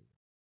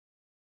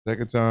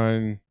 Second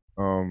time,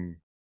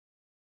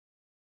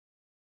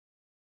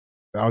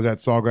 I was at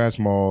Sawgrass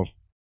Mall.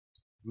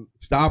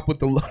 Stop with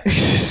the.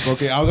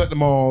 Okay, I was at the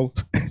mall.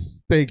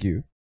 Thank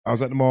you. I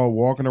was at the mall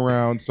walking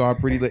around. Saw a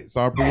pretty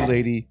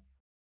lady.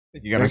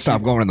 You gotta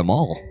stop going to the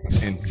mall.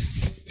 And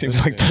seems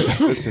like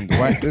listen.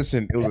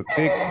 It was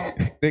a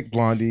thick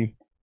blondie,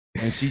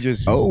 and she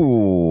just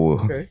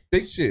okay,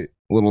 thick shit,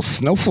 little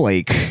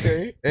snowflake.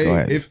 Okay,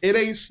 hey, if it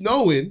ain't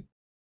snowing,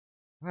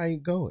 I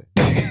ain't going.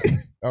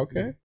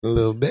 Okay, a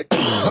little bit.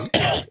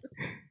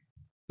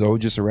 So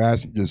just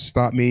harassed, just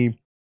stopped me.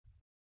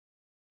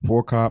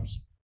 4 cops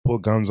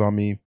pulled guns on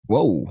me.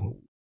 Whoa.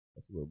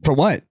 For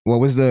what? What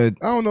was the?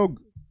 I don't know.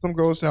 Some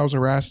girl said I was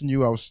harassing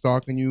you. I was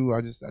stalking you.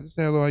 I just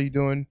said, hello, how you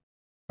doing?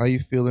 How you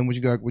feeling? What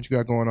you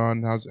got going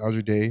on? How's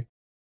your day?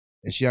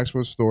 And she asked for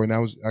a store, and I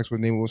was asked for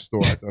the name of a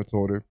store. I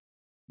told her.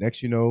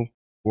 Next,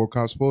 4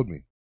 cops pulled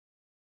me.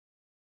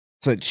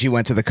 So she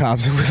went to the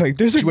cops and was like,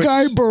 "There's a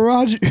guy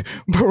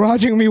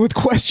barraging me with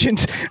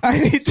questions. I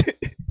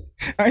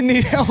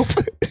need help."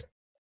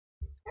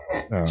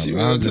 She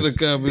went to the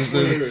cop and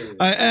said,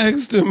 "I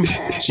asked him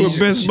where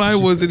Best Buy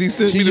was, and he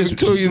sent me to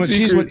Victoria's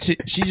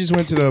Secret." She just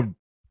went to the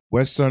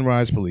West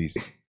Sunrise Police.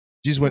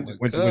 She just went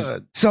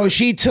to. So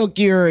she took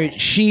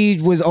she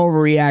was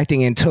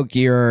overreacting and took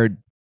your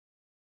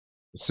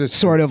assistant.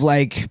 Sort of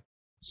like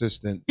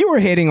assistant. You were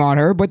hitting on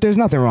her, but there's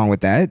nothing wrong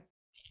with that.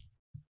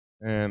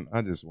 And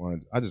I just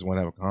want to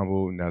have a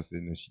convo, and that's it.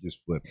 And then she just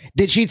flipped.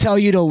 Did she tell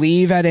you to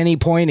leave at any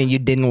point and you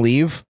didn't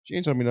leave? She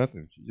didn't tell me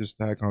nothing. She just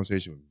had a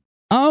conversation with me.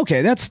 Oh,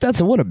 okay.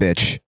 That's what a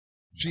bitch.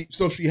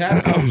 So she had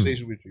a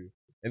conversation with you,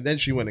 and then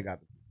she went and got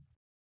the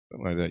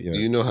something like that. Yeah. Do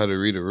you know how to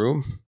read a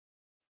room?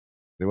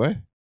 Say what?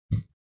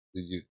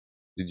 Did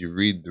you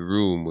read the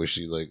room? Was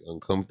she like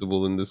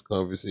uncomfortable in this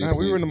conversation? Nah,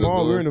 we were in the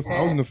mall.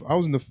 I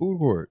was in the food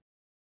court.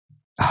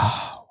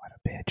 Oh, what a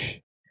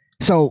bitch!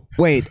 So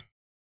wait,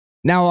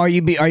 now are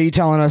you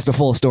telling us the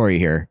full story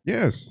here?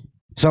 Yes.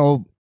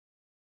 So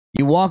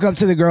you walk up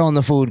to the girl in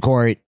the food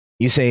court.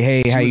 You say,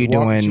 "Hey, how you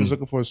doing?" She was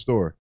looking for a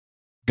store.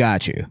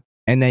 Got you.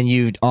 And then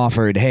you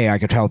offered, "Hey, I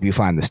could help you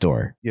find the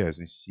store." Yes,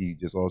 and she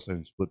just all of a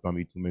sudden flipped on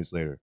me 2 minutes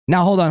later.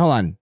 Now hold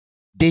on.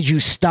 Did you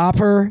stop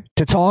her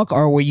to talk,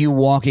 or were you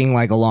walking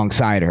like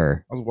alongside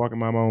her? I was walking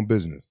by my own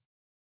business.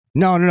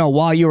 No.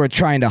 While you were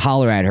trying to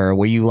holler at her,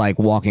 were you like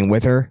walking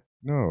with her?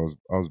 No,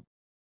 I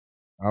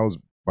was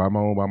by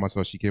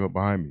myself. She came up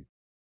behind me.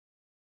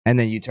 And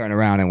then you turned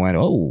around and went,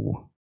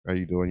 "Oh, how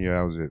you doing?" Yeah,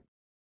 that was it.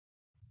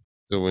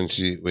 So when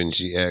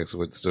she asked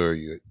what store,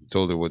 you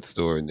told her what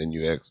store, and then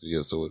you asked her,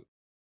 "Yeah, so what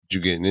you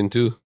getting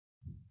into?"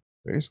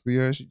 Basically,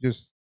 yeah, she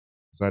just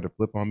decided to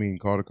flip on me and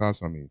call the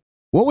cops on me.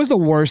 What was the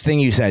worst thing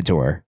you said to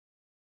her?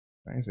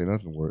 I didn't say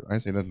nothing worse. I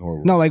didn't say nothing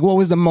horrible. No, like what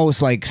was the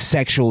most like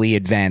sexually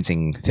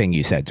advancing thing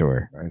you said to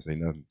her? I didn't say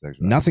nothing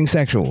sexual. Nothing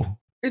sexual.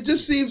 It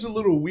just seems a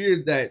little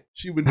weird that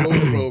she would go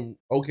from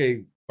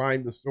okay,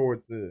 find the store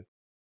to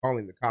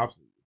calling the cops.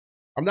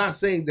 I'm not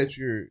saying that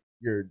you're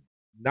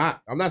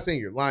not. I'm not saying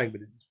you're lying,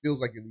 but it just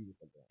feels like you're leaving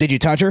something. Did you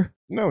touch her?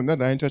 No,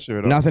 nothing. I didn't touch her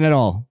at all. Nothing at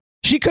all.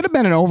 She could have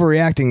been an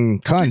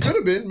overreacting cunt. She could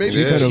have been. Maybe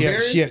she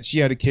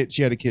had a kid.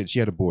 She had a kid. She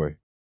had a boy.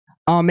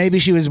 Maybe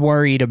she was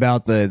worried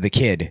about the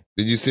kid.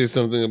 Did you say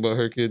something about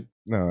her kid?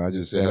 No, I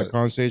just had a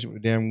conversation with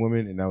a damn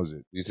woman, and that was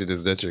it. You said,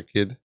 "Is that your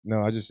kid?"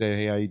 No, I just said,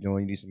 "Hey, how you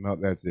doing? You need some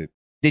help?" That's it.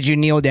 Did you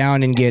kneel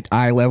down and get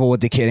eye level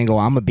with the kid and go,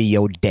 "I'm gonna be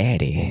your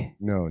daddy"?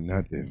 No,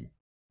 nothing.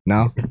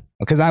 No,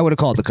 because I would have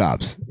called the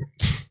cops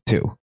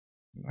too.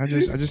 I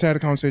just had a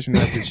conversation.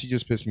 That's it. She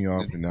just pissed me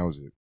off, and that was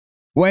it.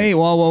 Wait,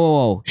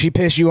 whoa! She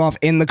pissed you off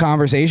in the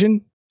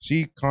conversation?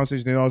 She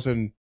conversation. Then all of a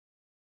sudden,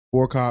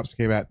 4 cops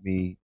came at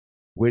me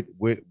with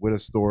a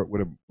store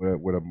with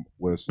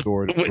a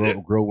store.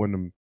 Girl,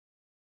 one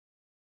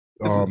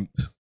of them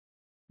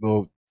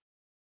little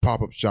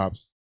pop-up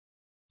shops.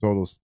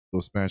 Told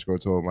those Spanish girl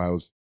told him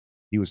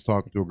he was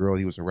talking to a girl.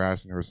 He was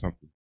harassing her or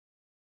something.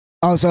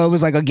 Oh, so it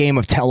was like a game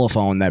of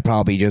telephone that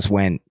probably just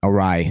went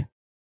awry.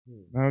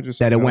 No,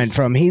 went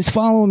from he's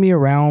following me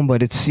around,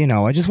 but it's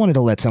I just wanted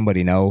to let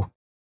somebody know.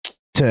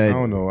 To I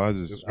don't know.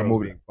 I'm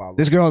moving.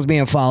 This girl's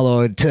being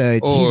followed.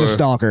 He's a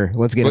stalker.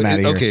 Let's get him out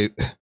of here.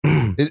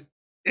 Okay.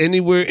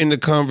 Anywhere in the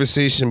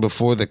conversation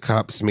before the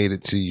cops made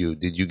it to you,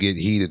 did you get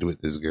heated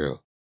with this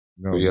girl?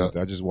 No,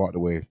 I just walked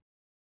away.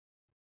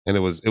 And it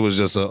was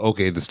just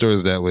okay, the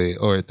store's that way.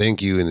 All right,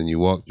 thank you. And then you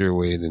walked your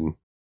way. And then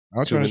I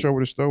was trying to show her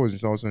where the store was,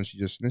 and all of a sudden she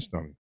just snitched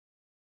on me.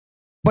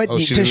 But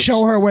to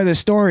show her where the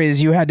store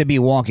is, you had to be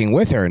walking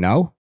with her,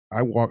 no?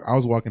 I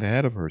was walking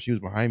ahead of her. She was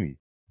behind me.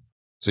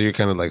 So you're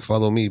kind of like,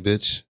 follow me,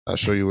 bitch. I'll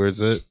show you where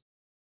it's at.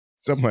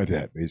 Something like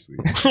that,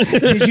 basically.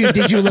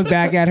 Did you look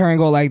back at her and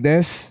go like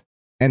this?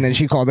 And then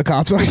she called the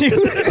cops on you?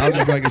 I was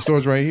just like, the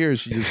store's right here.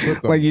 She just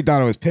flipped on like me. you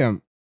thought it was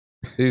pimp.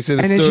 He said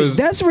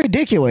that's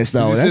ridiculous,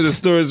 though. You said the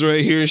store's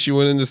right here. She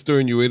went in the store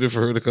and you waited for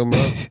her to come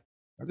out.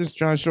 I just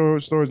trying to show her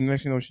stores, and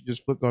next she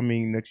just flipped on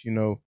me. Next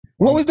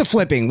what was the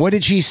flipping? What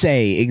did she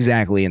say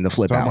exactly in the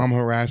flip out? I'm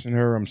harassing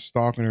her. I'm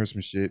stalking her,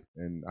 some shit.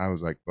 And I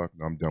was like, fuck,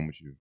 no, I'm done with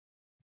you.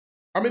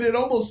 I mean, it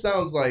almost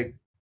sounds like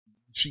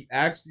she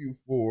asked you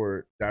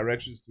for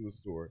directions to a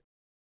store,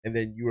 and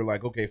then you were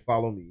like, okay,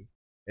 follow me.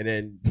 And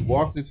then you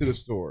walked into the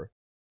store,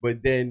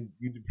 but then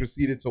you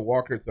proceeded to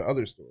walk her to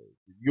other stores.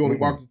 You only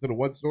walked into the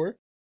one store?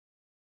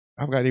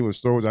 I forgot even what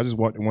store was. I just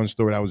walked in one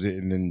store, that was it,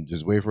 and then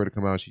just waited for her to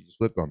come out. She just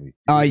flipped on me.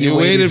 Oh, you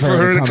waited for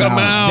her to come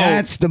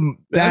out.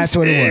 That's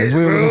what it was.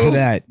 We were looking for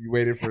that. You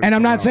waited for her and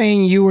I'm not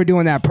saying you were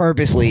doing that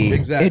purposely.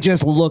 Exactly. It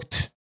just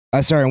looked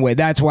a certain way.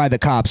 That's why the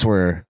cops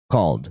were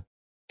called.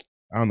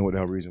 I don't know what the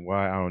hell reason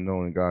why. I don't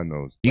know, and God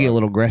knows. You get a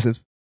little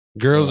aggressive?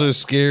 Girls are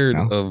scared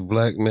of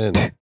black men.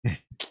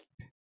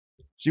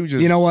 She was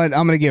just. You know what?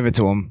 I'm going to give it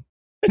to him.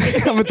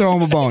 I'm going to throw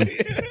him a bone.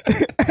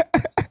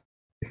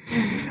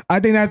 I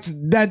think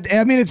that.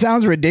 I mean, it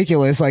sounds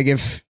ridiculous. Like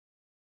if,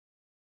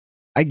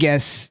 I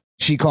guess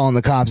she calling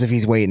the cops if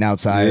he's waiting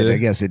outside. Yeah. I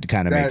guess it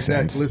kind of makes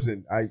sense.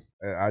 Listen,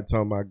 I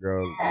tell my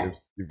girl if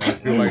you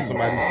feel like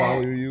somebody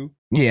following you,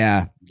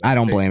 Yeah, I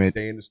don't blame it.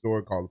 Stay in the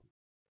store, call.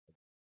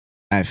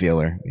 I feel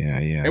her.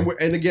 Yeah.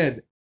 And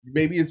again,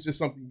 maybe it's just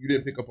something you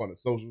didn't pick up on a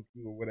social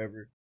feed or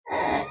whatever.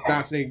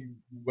 Not saying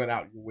you went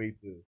out your way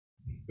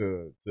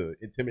to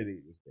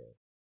intimidate this girl.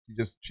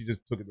 She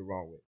just took it the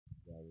wrong way.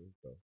 You know what I mean?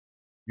 So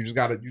you just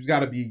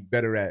gotta be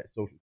better at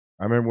social.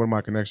 I remember one of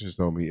my connections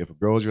told me if a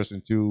girl's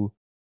dressing too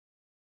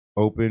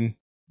open,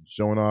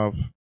 showing off,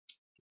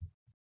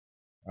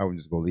 I would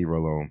just go leave her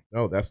alone.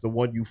 No, that's the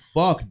one you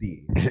fuck,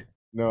 D.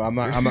 No, I'm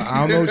not.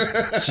 I don't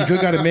know. She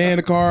could got a man in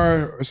the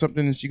car or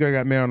something. And she could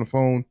got a man on the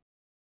phone.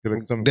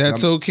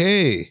 That's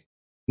okay.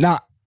 Now,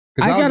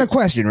 I got a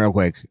question real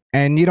quick,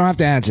 and you don't have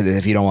to answer this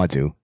if you don't want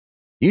to.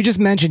 You just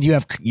mentioned you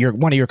have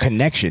one of your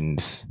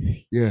connections.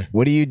 Yeah.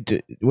 What do you do?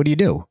 What do you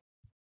do?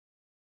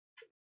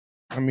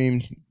 I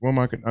mean,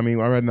 I'd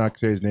rather not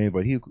say his name,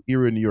 but he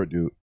in New York,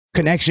 dude.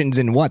 Connections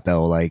in what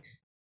though? Like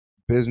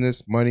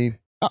business, money.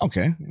 Oh,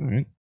 okay, all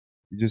right.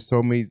 You just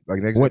told me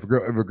like next if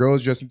a girl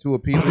is dressing too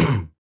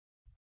appeasing,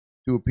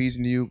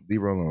 to you,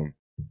 leave her alone.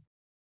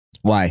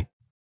 Why?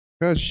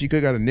 Because she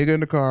could got a nigga in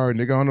the car, a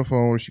nigga on the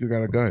phone, she could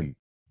got a gun.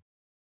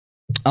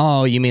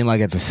 Oh, you mean like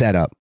it's a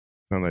setup?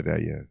 Something like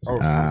that, yeah.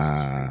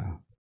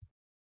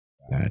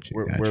 Gotcha.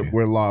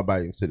 We're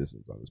law-abiding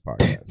citizens on this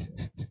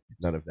podcast. So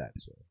none of that.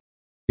 So.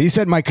 He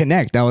said my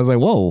connect. I was like,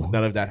 whoa.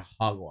 None of that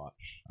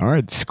hogwash. All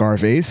right,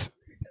 Scarface.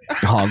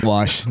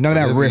 Hogwash. None of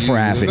that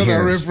riffraff in None of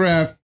here. that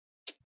riffraff.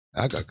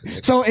 I got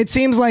connections. So it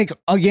seems like,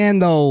 again,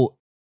 though,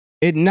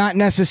 it not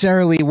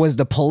necessarily was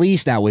the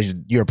police that was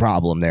your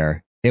problem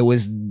there. It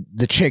was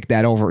the chick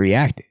that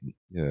overreacted.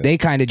 Yeah. They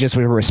kind of just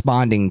were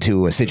responding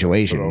to a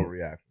situation.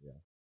 Overreact.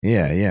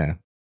 Yeah.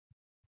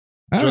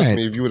 All Trust right.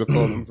 me, if you would have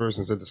called them first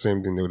and said the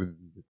same thing, they would have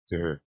did it to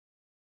her.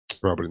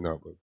 Probably not,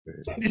 but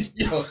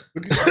Yo,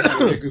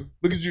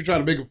 look at you trying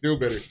to make him feel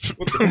better.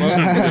 What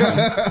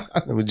the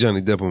fuck? let me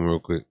Johnny Depp him real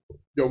quick.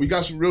 Yo, we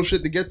got some real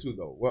shit to get to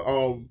though.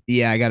 Well,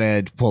 Yeah, I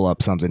gotta pull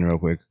up something real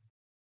quick.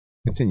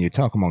 Continue.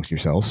 Talk amongst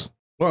yourselves.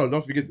 well,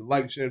 don't forget to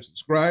like, share, and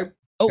subscribe.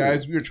 Oh.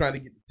 Guys, we are trying to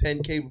get to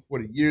 10K before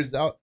the year's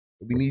out.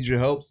 We need your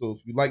help. So if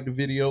you like the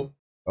video,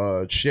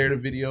 share the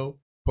video,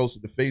 post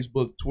it to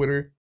Facebook,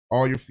 Twitter,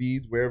 all your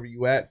feeds, wherever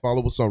you at.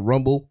 Follow us on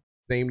Rumble,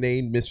 same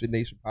name, Misfit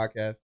Nation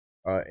Podcast.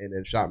 And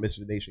then Shop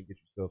Misfit Nation, get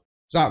yourself.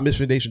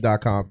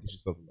 ShopMisfitNation.com, get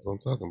yourself. That's what I'm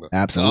talking about.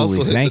 Absolutely.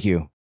 Also Thank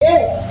you.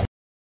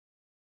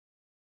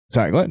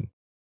 Sorry, go ahead.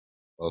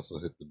 Also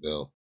hit the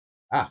bell.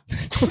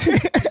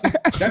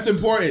 That's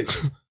important.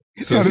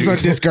 So so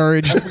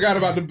discouraged. I forgot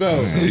about the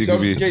bell. So you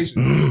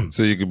Notification.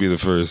 so you could be the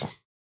first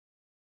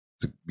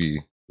to be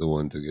the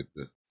one to get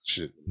the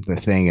shit. The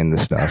thing and the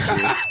stuff.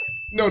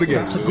 No, the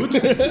game.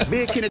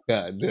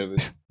 God damn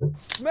it.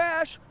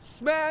 Smash,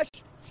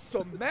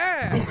 some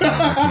man. Where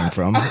that came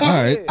from. All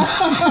right.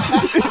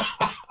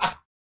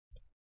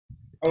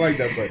 I like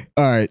that,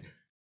 bud.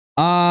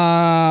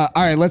 All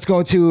right, let's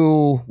go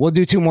to, we'll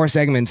do 2 more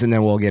segments and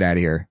then we'll get out of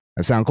here.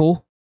 That sound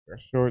cool?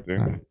 Sure thing.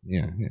 Right.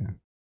 Yeah.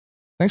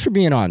 Thanks for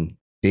being on,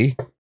 D.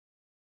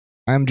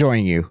 I'm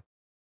enjoying you.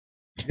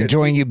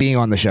 Enjoying you being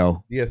on the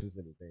show. Yes, it's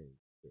entertaining.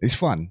 It's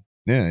fun.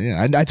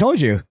 Yeah. I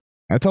told you.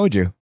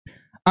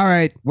 All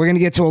right, we're going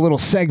to get to a little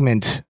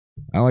segment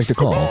I like to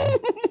call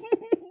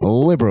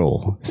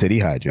Liberal City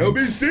Hijinks.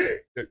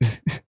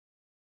 LBC.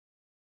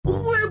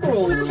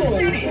 Liberal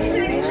City.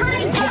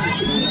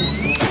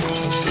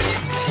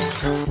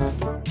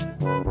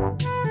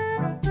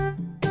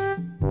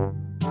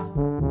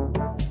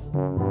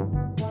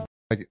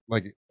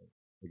 Like,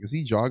 is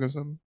he jogging or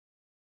something?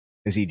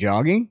 Is he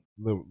jogging?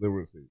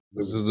 Liberal City.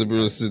 This is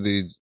Liberal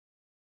City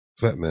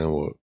Fat Man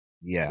Walk.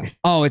 Yeah.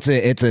 Oh, it's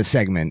a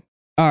segment.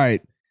 All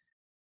right.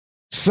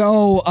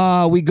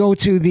 So we go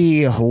to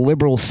the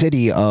liberal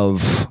city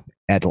of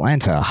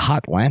Atlanta,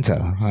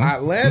 Hotlanta. Huh?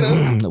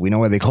 Atlanta. We know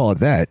why they call it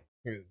that.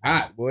 It's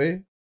hot,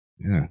 boy.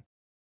 Yeah.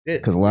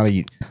 Because a lot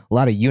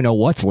of you know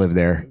what's live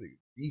there.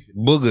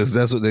 Boogers,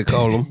 that's what they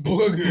call them.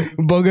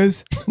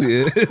 Boogers.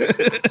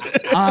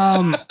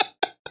 Yeah.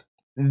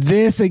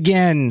 This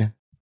again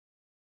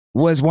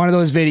was one of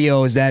those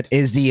videos that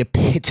is the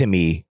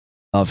epitome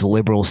of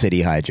liberal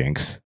city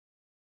hijinks.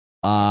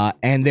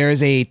 And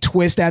there's a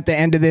twist at the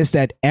end of this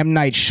that M.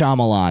 Night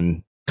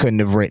Shyamalan couldn't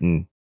have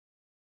written.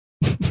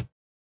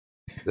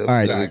 All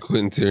right.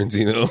 Quentin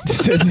Tarantino.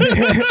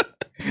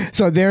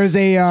 So there's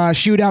a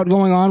shootout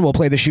going on. We'll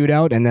play the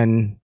shootout and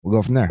then we'll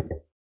go from there.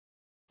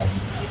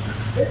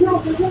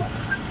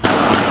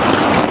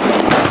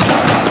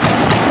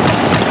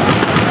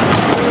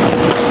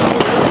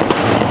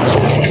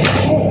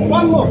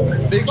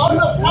 Big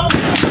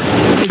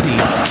Easy.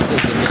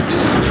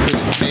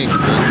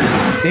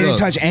 They didn't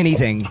touch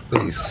anything.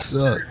 They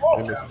suck.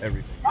 They missed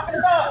everything.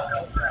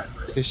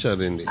 They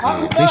shot in the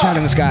air. They shot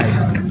in the sky.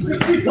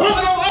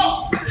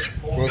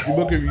 Well, if you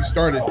look, if you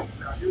started,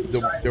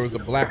 there was a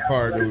black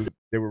car.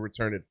 They were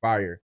returning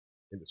fire,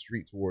 in the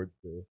street towards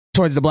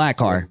the black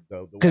car.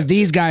 the Because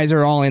these guys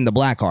are all in the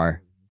black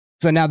car.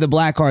 So now the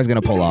black car is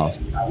going to pull off.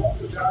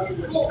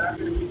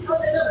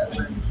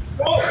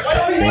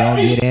 They all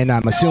get in,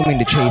 I'm assuming,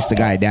 to chase the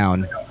guy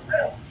down.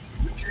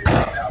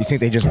 You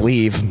think they just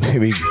leave?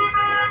 Maybe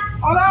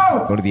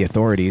go to the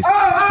authorities.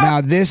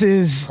 Now this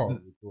is...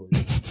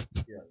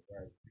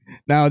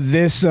 Now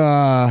this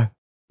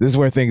is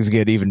where things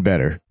get even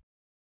better.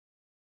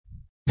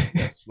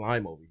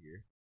 slime over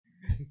here.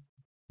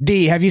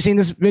 D, have you seen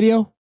this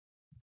video?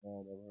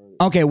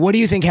 Okay, what do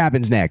you think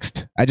happens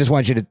next? I just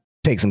want you to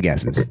take some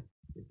guesses.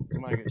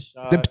 Somebody gets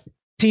shot. The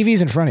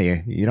TV's in front of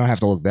you. You don't have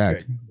to look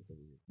back.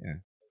 Yeah.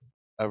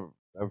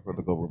 I've heard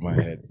to go over my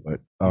head, but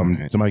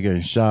somebody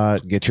getting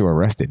shot. Get you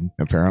arrested,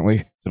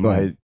 apparently.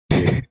 Somebody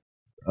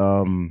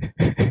I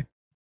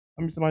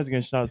mean somebody's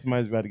getting shot,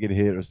 somebody's about to get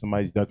hit, or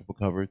somebody's deductible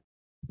covered.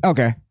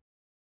 Okay.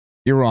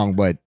 You're wrong,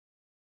 but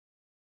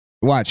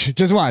watch.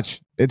 Just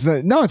watch. It's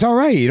it's all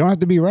right. You don't have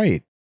to be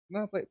right.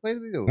 No, play the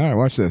video. All right,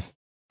 watch this.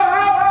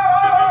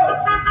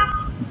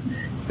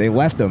 They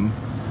left him.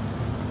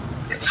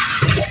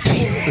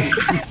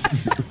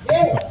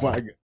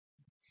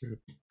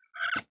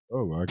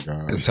 Oh my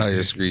god. The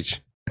tire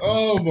screech.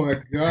 Oh my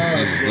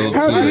god.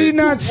 How did you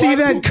not see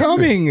that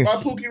coming? Why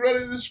Pookie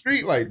running in the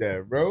street like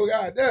that, bro?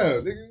 God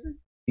damn, nigga.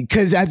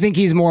 Because I think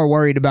he's more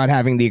worried about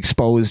having the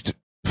exposed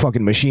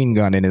fucking machine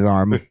gun in his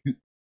arm.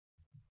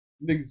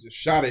 Niggas just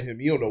shot at him.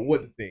 You don't know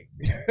what to think.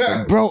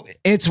 Bro,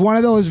 it's one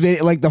of those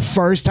videos. Like the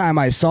first time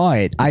I saw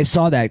it, I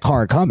saw that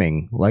car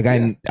coming. Like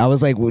I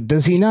was like, well,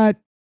 does he not?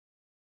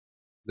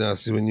 Now,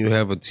 see, when you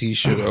have a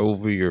T-shirt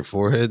over your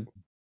forehead,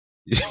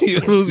 you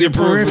lose your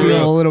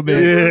peripheral a little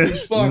bit.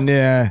 Yeah.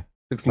 Yeah.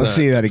 Let's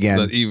see that again.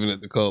 It's not even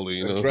at the color,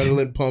 you know.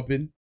 Adrenaline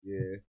pumping.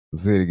 Yeah.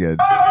 Let's see it again.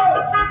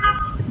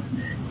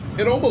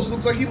 It almost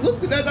looks like he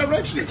looked in that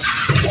direction.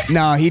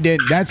 No, he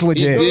didn't. That's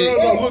legit.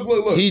 No,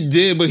 look. He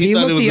did, but he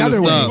thought it was going to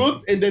stop. He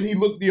looked, and then he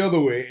looked the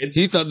other way. And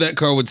he thought that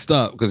car would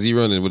stop because he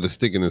running with a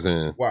stick in his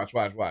hand. Watch.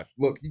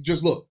 Look, he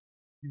just looked.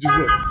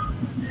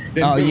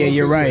 Then Oh, yeah,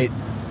 you're right. Way.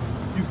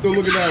 He's still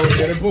looking that way,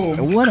 and then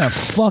boom. What a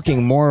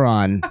fucking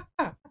moron.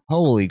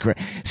 Holy crap.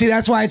 See,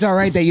 that's why it's all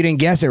right that you didn't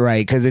guess it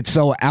right, because it's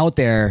so out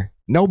there.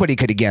 Nobody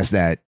could have guessed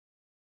that.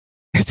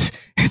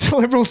 It's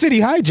Liberal City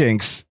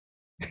hijinks.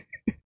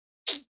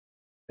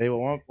 Hey,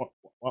 well,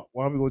 why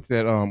don't we go to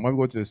that? Why don't we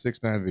go to the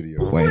 6ix9ine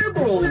video? Wait.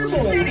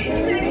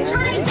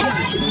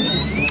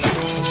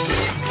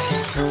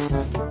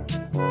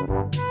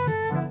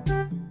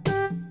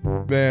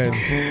 Man,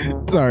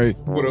 sorry.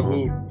 What a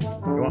hoot!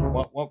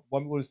 Why don't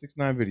we go to the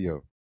 6ix9ine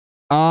video?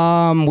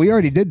 We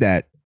already did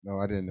that. No,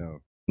 I didn't know.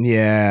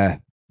 Yeah,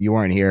 you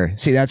weren't here.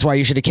 See, that's why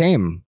you should have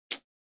came.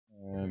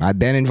 I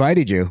Ben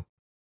invited you.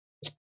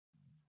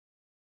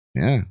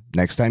 Yeah,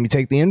 next time you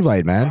take the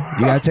invite, man.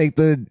 You gotta take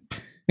the.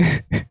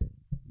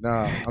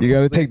 Nah, you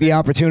gotta take the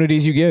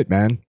opportunities you get,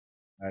 man.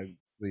 I'm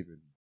sleeping.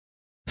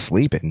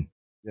 Sleeping.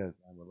 Yes,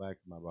 I'm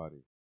relaxing my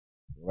body.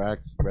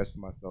 Relax,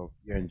 resting myself,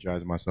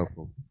 energizing myself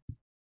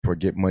for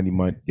get money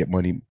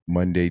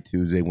Monday,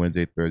 Tuesday,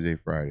 Wednesday, Thursday,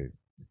 Friday.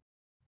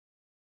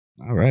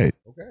 All right.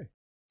 Okay.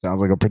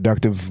 Sounds like a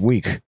productive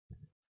week.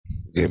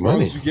 Get As long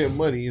money. as you get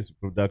money, it's a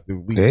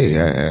productive week. Hey,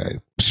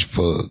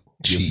 fuck.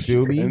 You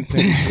feel me?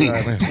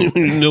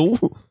 No.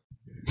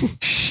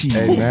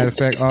 Hey, matter of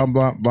fact,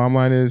 bottom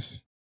line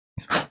is,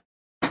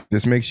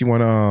 this makes you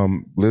want to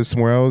live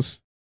somewhere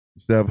else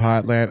instead of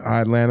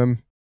Atlanta,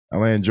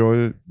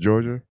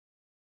 Georgia.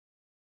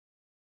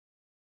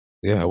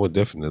 Yeah, I would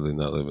definitely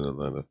not live in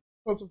Atlanta.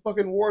 Oh, it's a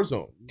fucking war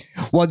zone.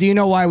 Well, do you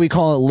know why we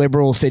call it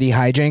Liberal City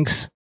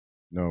hijinks?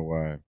 No,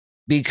 why?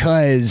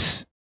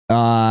 Because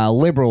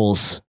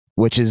liberals,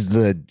 which is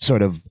the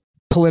sort of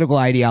political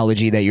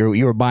ideology that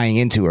you were buying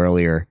into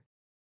earlier,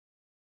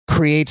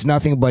 creates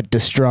nothing but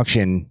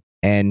destruction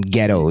and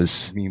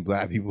ghettos. You mean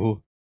black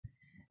people?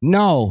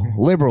 No,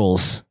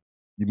 liberals.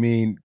 You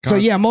mean so?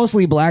 Yeah,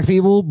 mostly black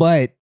people,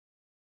 but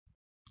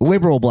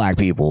liberal black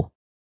people.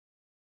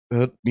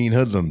 Mean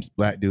hoodlums,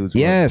 black dudes.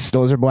 Yes,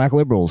 those are black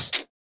liberals.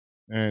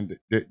 And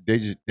they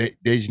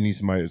just need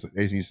somebody.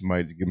 They just need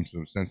somebody to give them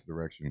some sense of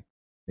direction.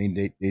 They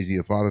need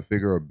a father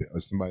figure or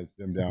somebody to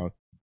sit them down.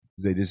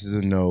 Say this is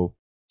a no.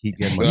 Keep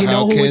getting money.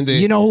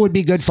 You know who would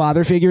be good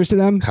father figures to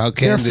them? How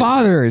can their they,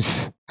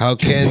 fathers? How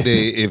can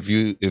they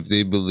if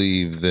they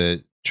believe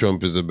that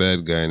Trump is a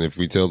bad guy, and if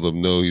we tell them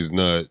no, he's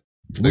not,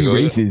 they go,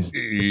 racist.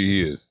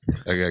 He is.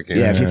 I can't.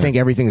 Yeah, if you think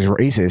everything's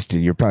racist,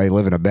 you're probably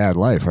living a bad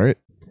life, right?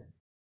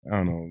 I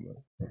don't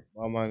know.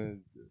 Bottom line is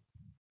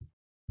this: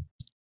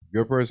 if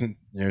you're a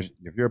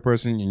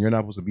person and you're not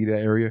supposed to be that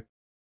area,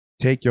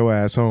 take your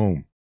ass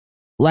home.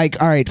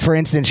 Like, all right, for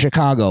instance,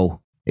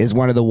 Chicago is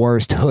one of the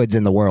worst hoods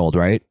in the world,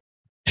 right?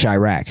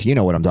 Chirac. You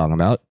know what I'm talking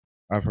about.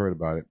 I've heard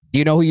about it. Do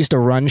you know who used to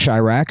run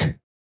Chirac?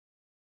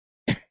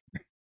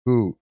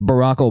 Who?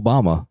 Barack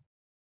Obama.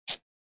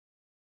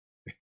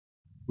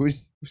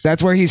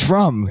 That's where he's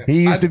from.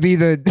 He used to be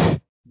the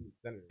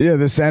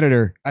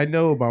senator. I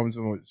know Obama's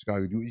from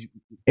Chicago.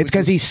 It's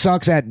because he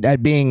sucks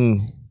at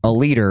being a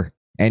leader,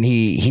 and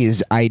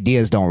his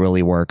ideas don't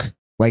really work.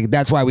 Like,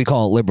 that's why we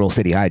call it liberal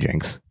city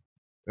hijinks.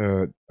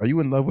 Are you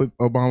in love with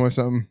Obama or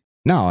something?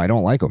 No, I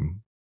don't like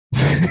him.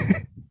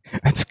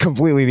 That's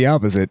completely the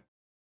opposite.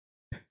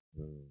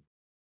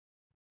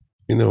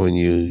 You know, when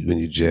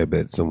you jab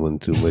at someone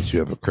too much, you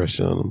have a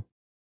crush on them.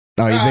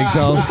 Oh, you think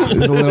so?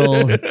 There's a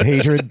little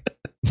hatred.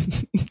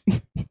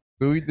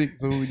 So who you think?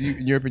 So you,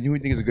 in your opinion, who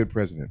you think is a good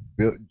president?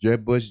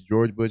 Jeb Bush,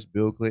 George Bush,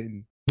 Bill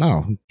Clinton?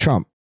 No,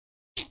 Trump.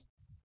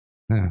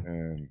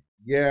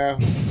 Yeah.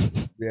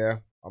 Yeah.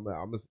 I'm gonna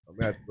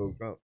have to go with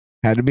Trump.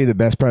 Had to be the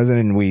best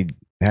president we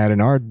had in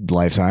our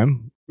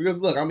lifetime. Because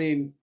look, I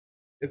mean,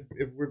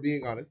 if we're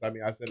being honest, I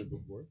mean, I said it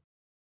before.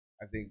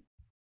 I think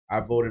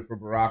I voted for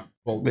Barack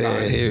both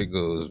times. Here it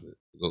goes.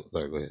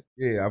 Sorry, go ahead.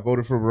 Yeah, I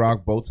voted for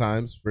Barack both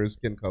times for his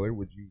skin color.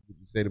 Would you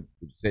say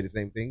the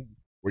same thing?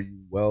 Were you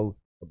well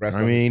abreast?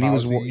 I mean, he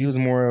was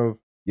more of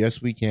yes,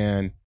 we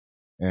can,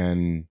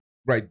 and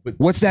right. But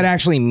what's that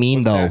actually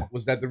mean, though?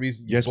 Was that the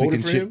reason you yes, we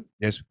voted can for him?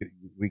 Yes,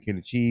 we can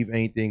achieve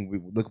anything.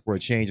 We're looking for a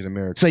change in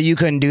America. So you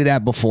couldn't do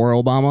that before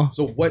Obama?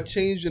 So what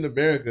changed in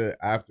America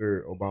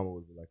after Obama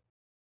was elected?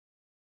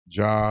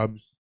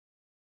 Jobs,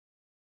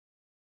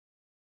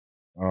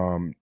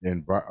 and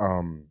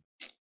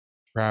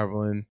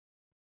traveling,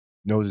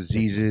 no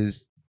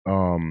diseases,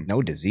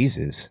 no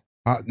diseases,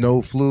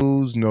 no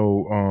flus,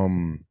 no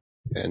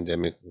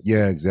pandemics.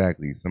 Yeah,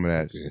 exactly. Some of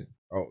that shit.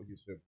 Oh,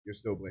 you're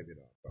still blaming it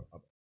on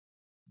Trump.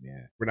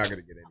 Yeah, we're not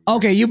gonna get any.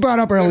 Okay, you brought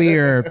up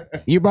earlier.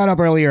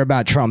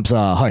 About Trump's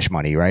hush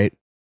money, right?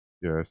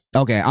 Yes.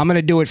 Okay, I'm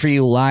gonna do it for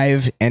you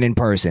live and in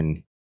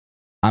person.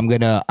 I'm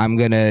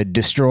gonna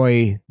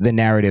destroy the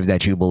narrative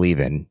that you believe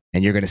in,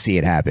 and you're gonna see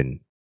it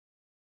happen.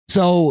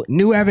 So,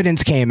 new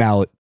evidence came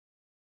out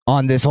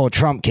on this whole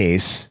Trump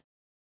case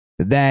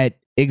that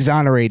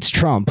exonerates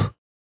Trump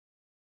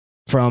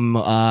from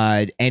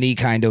any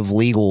kind of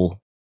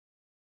legal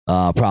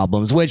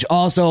problems, which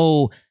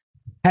also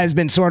has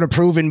been sort of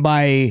proven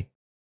by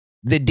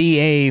the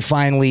DA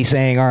finally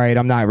saying, all right,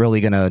 I'm not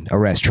really going to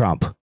arrest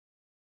Trump.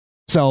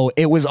 So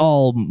it was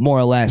all more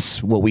or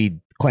less what we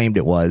claimed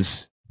it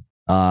was.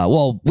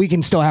 Well, we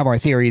can still have our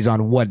theories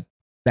on what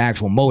the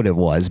actual motive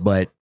was,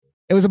 but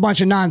it was a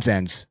bunch of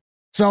nonsense.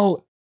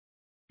 So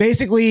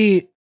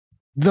basically,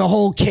 the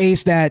whole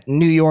case that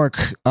New York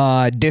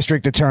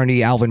District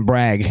Attorney Alvin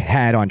Bragg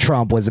had on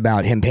Trump was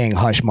about him paying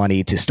hush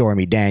money to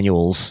Stormy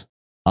Daniels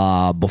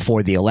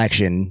before the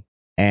election.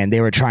 And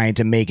they were trying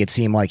to make it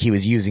seem like he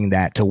was using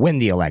that to win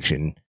the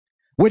election,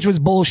 which was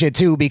bullshit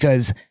too,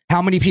 because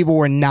how many people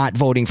were not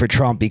voting for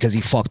Trump because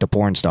he fucked a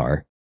porn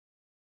star?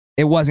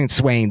 It wasn't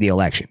swaying the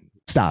election.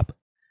 Stop.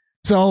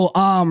 So,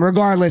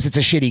 regardless, it's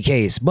a shitty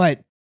case,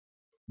 but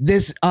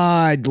this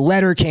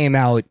letter came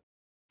out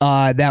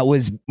that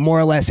was more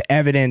or less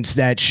evidence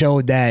that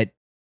showed that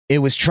it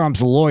was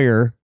Trump's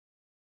lawyer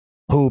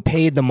who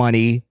paid the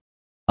money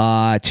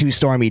to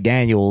Stormy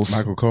Daniels.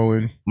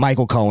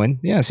 Michael Cohen.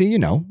 Yeah, see, you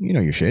know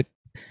your shit.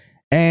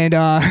 And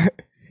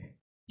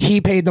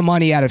he paid the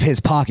money out of his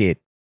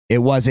pocket. It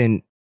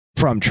wasn't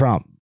from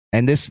Trump.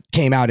 And this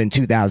came out in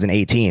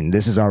 2018.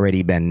 This has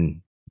already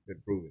been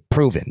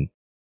proven.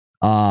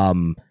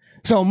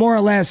 So more or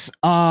less,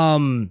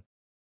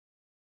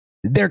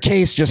 their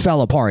case just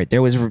fell apart.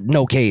 There was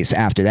no case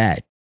after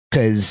that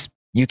because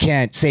you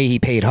can't say he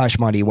paid hush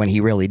money when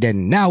he really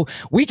didn't. Now,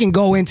 we can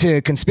go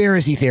into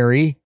conspiracy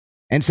theory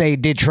and say,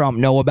 did Trump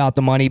know about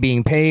the money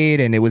being paid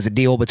and it was a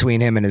deal between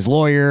him and his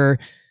lawyer?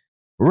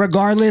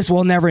 Regardless,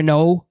 we'll never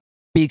know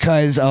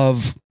because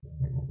of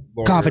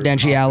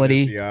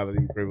confidentiality,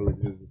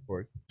 privileges, of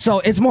course.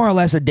 So it's more or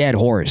less a dead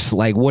horse.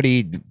 Like,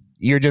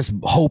 you're just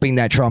hoping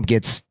that Trump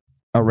gets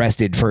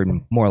arrested for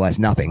more or less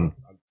nothing.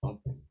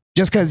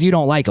 Just because you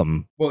don't like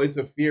him. Well, it's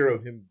a fear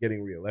of him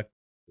getting reelected.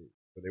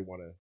 So they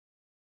want to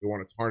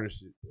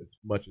tarnish it as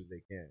much as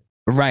they can.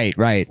 Right.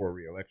 For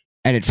reelection.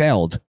 And it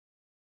failed.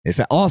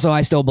 Also,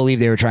 I still believe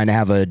they were trying to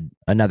have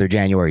another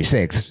January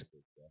 6th.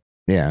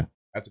 Yeah.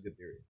 That's a good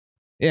theory.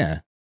 Yeah.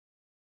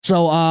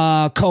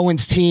 So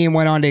Cohen's team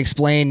went on to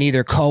explain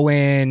neither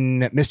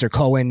Mr.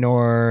 Cohen,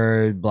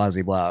 nor blah,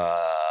 blah, blah.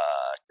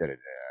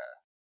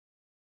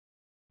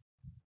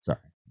 Sorry,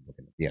 I'm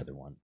looking at the other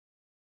one.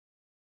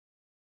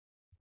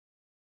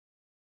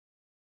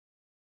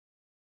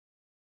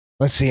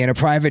 Let's see. In a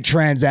private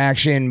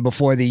transaction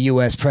before the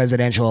U.S.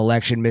 presidential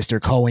election,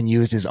 Mr. Cohen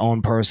used his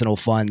own personal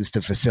funds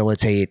to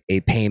facilitate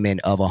a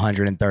payment of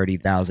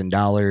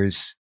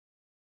 $130,000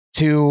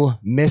 to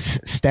Miss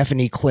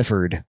Stephanie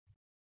Clifford,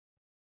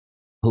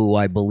 who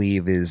I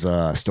believe is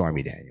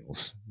Stormy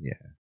Daniels. Yeah.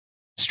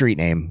 Street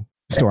name,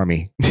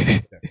 Stormy. Who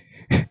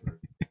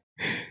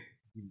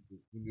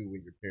knew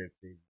when your parents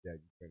named you, you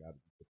turned out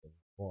to be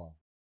wow.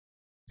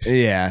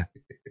 Yeah.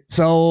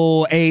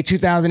 So a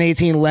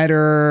 2018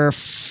 letter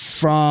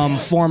from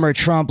former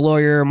Trump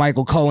lawyer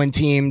Michael Cohen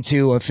team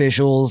to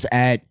officials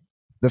at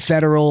the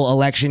Federal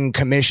Election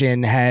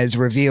Commission has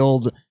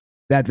revealed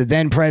that the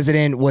then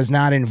president was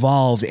not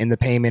involved in the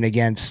payment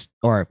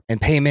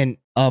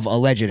of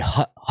alleged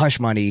hush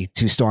money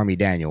to Stormy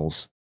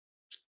Daniels.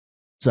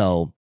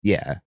 So,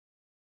 yeah.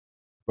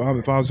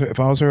 If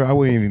I was her, I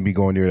wouldn't even be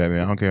going near that,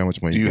 man. I don't care how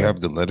much money. Do you got. have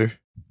the letter?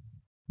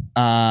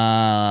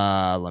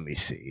 Let me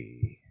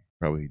see.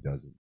 Probably he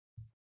doesn't.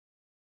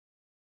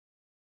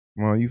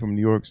 Well, you from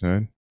New York,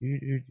 son.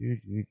 Hey,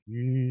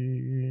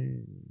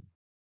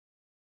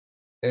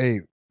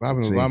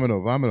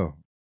 vomino.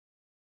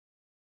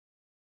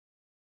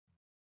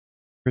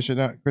 Chris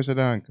Adon,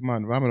 come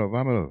on,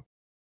 vomino.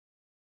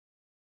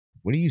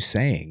 What are you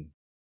saying?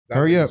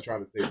 Hurry up. He's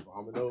trying to say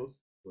vominos,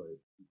 but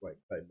he's like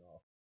cutting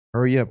off.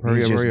 Hurry up.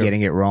 He's just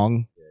getting it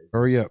wrong.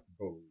 Hurry up.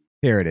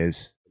 Here it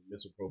is.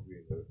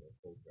 Misappropriating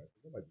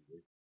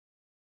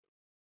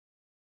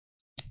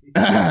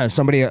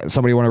Somebody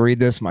want to read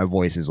this? My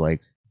voice is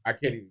like. I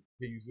can't even.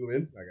 Can you zoom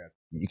in? I got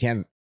you.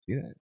 Can't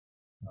do that.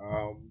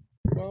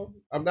 Well,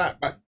 I'm not.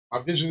 My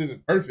vision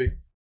isn't perfect,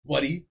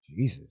 buddy.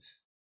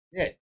 Jesus.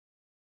 Yeah.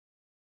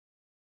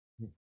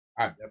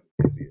 I definitely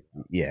can't see it.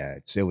 Yeah,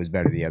 it was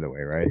better the other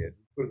way, right? Yeah,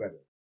 put it back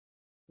there.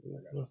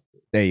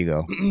 There you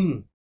go.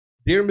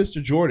 Dear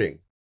Mr. Jordan,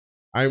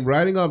 I am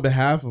writing on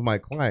behalf of my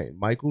client,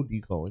 Michael D.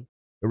 Cohen,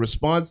 in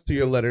response to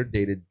your letter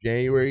dated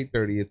January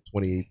 30th,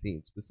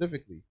 2018.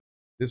 Specifically,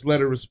 this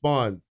letter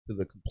responds to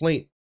the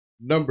complaint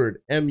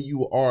numbered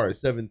MUR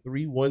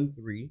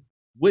 7313,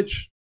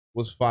 which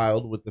was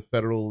filed with the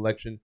Federal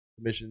Election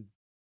Commission's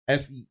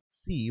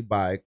FEC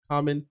by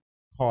Common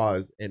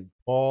Cause and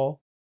Paul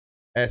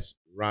S.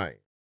 Ryan.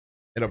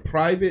 In a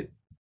private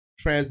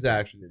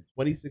transaction in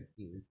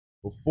 2016,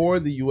 before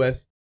the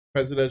U.S.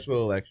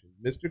 presidential election,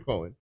 Mr.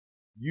 Cohen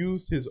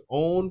used his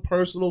own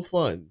personal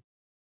funds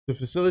to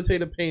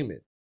facilitate a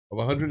payment of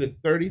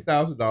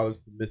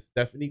 $130,000 to Miss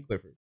Stephanie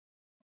Clifford.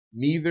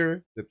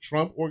 Neither the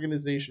Trump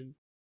Organization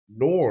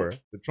nor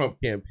the Trump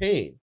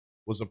campaign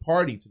was a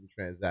party to the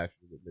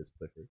transaction with Ms.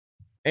 Clifford,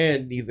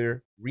 and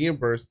neither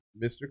reimbursed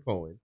Mr.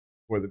 Cohen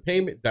for the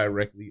payment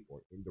directly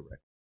or indirectly.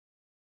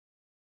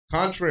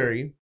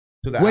 Contrary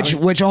to the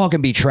which all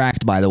can be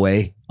tracked, by the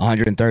way,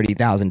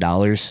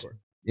 $130,000.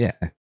 Yeah.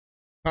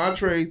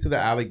 Contrary to the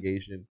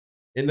allegation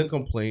in the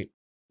complaint,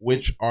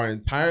 which are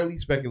entirely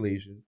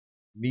speculation,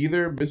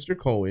 neither Mr.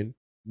 Cohen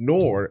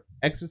nor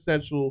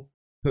Existential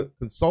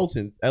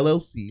Consultants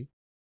LLC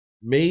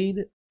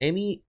made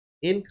any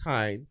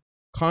in-kind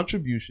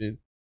contribution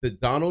to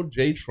Donald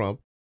J.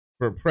 Trump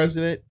for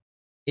President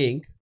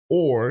Inc.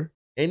 or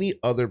any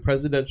other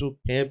presidential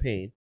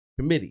campaign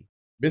committee.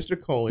 Mr.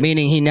 Cohen,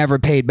 meaning he never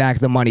paid back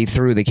the money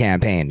through the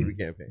campaign.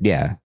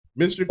 Yeah.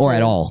 Mr. Or Cohen,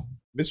 at all.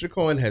 Mr.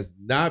 Cohen has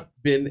not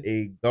been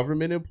a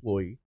government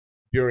employee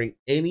during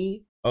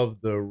any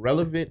of the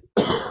relevant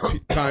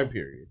time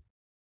period.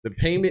 The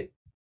payment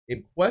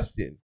in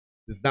question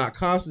does not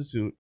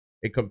constitute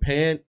a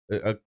campaign.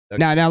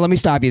 Now, let me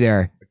stop you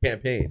there. A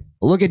campaign.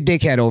 Look at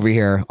Dickhead over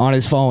here on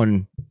his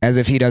phone as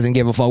if he doesn't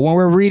give a fuck. When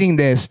we're reading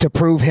this to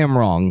prove him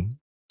wrong,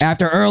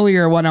 after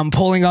earlier when I'm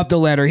pulling up the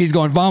letter, he's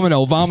going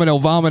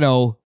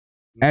vomino,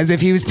 as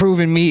if he was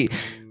proving me.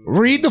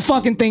 Read the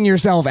fucking thing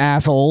yourself,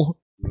 asshole.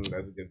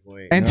 That's a good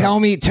point. And tell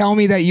me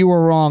that you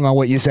were wrong on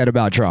what you said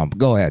about Trump.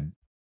 Go ahead.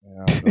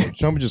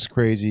 Trump is just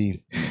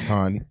crazy.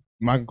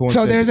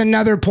 So there's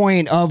another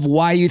point of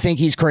why you think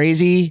he's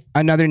crazy.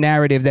 Another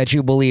narrative that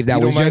you believe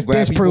that was just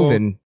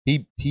disproven.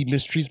 He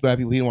mistreats black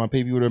people. He don't want to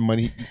pay people their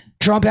money.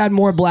 Trump had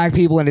more black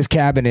people in his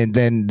cabinet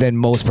than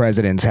most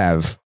presidents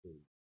have,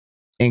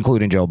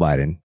 including Joe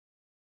Biden.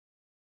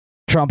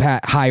 Trump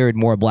hired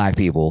more black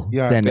people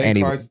than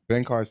anyone.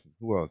 Ben Carson.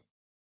 Who else?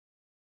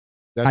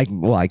 I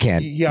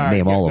can't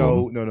name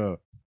all of them. No.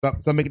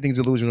 Stop making things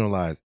delusional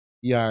lies.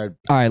 He hired.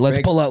 All right,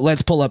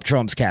 let's pull up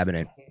Trump's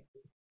cabinet.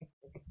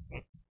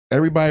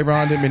 Everybody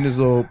around him in this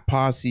little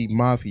posse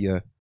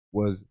mafia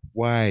was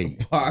white.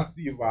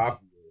 Posse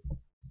mafia,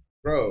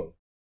 bro.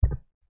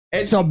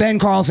 And so Ben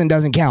Carlson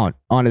doesn't count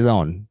on his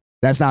own.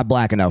 That's not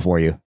black enough for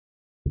you.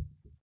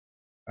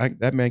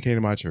 That man came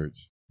to my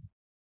church.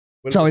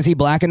 So is he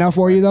black enough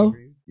for you though?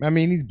 I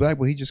mean, he's black,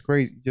 but he's just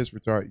crazy, just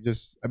retarded.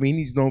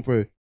 He's known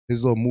for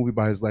his little movie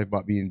about his life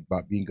about being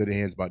good at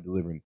hands, about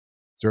delivering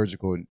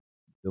surgical and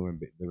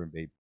delivering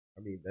baby.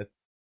 I mean,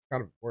 that's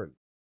kind of important.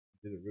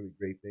 He did a really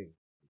great thing.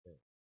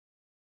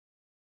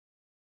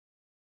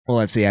 Well,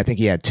 let's see. I think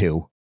he had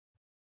two.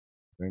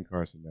 Ben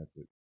Carson, that's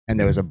it. And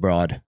there was a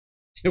broad.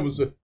 There was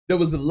a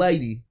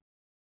lady.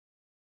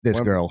 This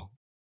girl.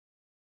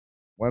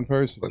 One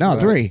person. No,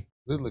 three.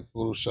 They look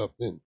photoshopped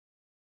in.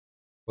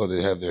 Oh,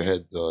 they have their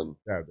heads on.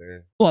 Yeah,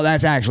 there. Well,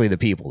 that's actually the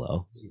people,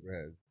 though.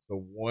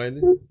 So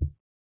 1,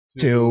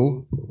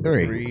 2,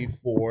 3,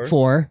 4.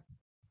 4.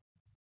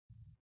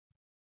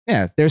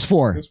 Yeah, there's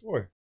 4. There's 4.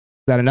 Is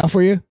that enough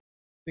for you?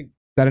 Is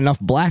that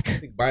enough black? I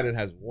think Biden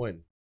has 1. Is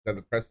that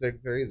the press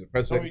secretary? Is the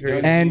press secretary?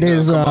 And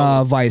his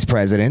vice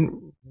president.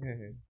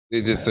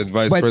 They just said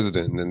vice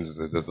president, and then just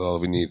said that's all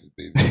we need.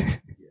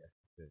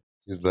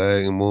 He's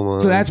black and woman.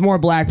 So that's more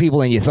black people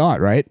than you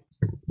thought, right?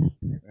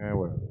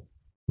 Whatever.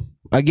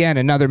 Again,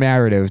 another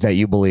narrative that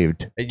you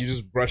believed. And you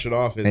just brush it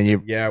off as,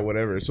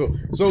 whatever. So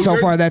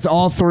far, that's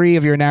all 3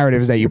 of your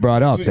narratives that you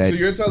brought up. So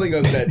you're telling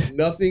us that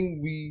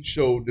nothing we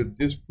showed to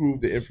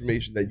disprove the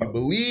information that you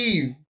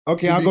believe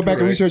Okay, to I'll be go back and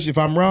correct. research. If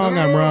I'm wrong,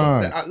 I'm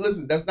wrong.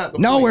 Listen, that's not the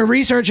No, point. we're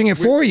researching it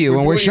for you,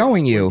 and we're doing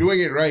showing it, you. We're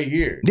doing it right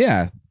here.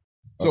 Yeah.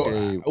 So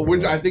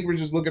Okay, I think we're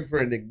just looking for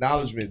an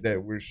acknowledgement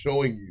that we're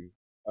showing you.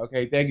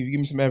 Okay, thank you. Give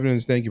me some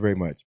evidence. Thank you very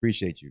much.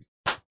 Appreciate you.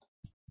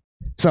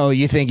 So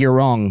you think you're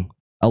wrong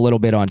a little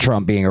bit on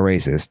Trump being a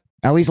racist?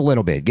 At least a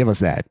little bit. Give us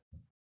that.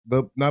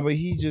 But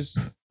he just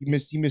he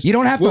missed. You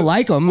don't have to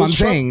like him. I'm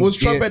saying. Was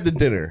Trump at the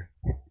dinner?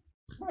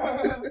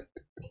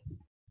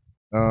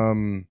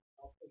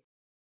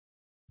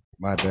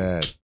 My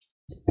bad.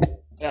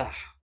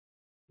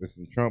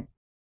 Listen, Trump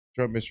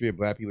mistreated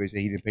black people. They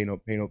say he didn't pay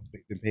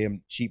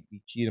him cheap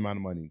amount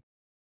of money,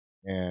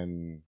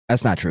 and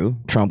That's not true.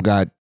 Trump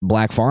got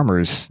black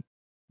farmers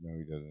no,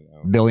 he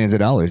doesn't. billions of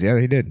dollars. Yeah,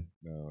 he did.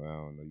 No, I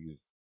don't know. You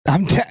just,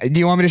 Do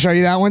you want me to show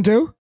you that one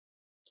too?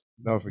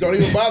 no, Don't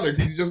even bother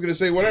because he's just gonna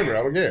say whatever.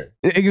 I don't care.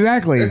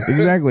 Exactly.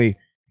 Exactly.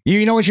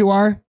 You know what you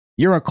are?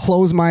 You're a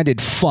closed-minded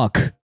fuck.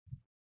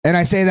 And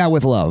I say that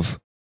with love.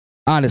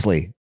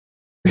 Honestly.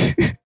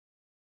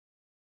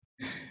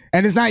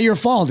 And it's not your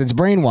fault. It's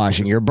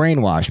brainwashing. You're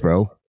brainwashed,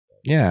 bro.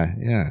 Yeah,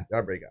 yeah.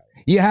 Y'all break out.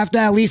 You have to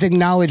at least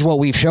acknowledge what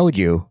we've showed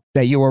you,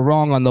 that you were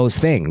wrong on those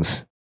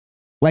things.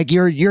 Like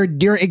you're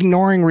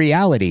ignoring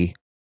reality.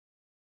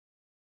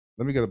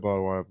 let me get a bottle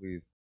of water,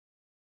 please.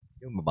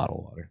 Give him a bottle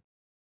of water.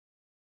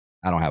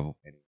 I don't have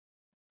any.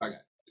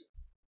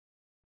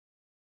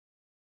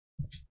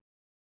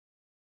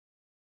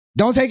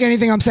 Don't take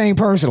anything I'm saying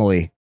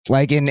personally.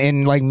 Like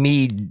in like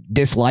me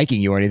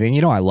disliking you or anything.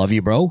 You know I love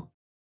you, bro.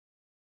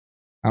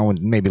 I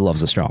would maybe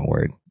love's a strong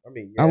word. I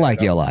mean, I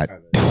like you a lot.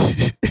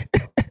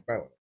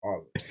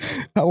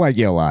 I like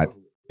you a lot.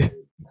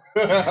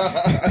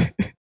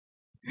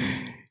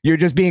 You're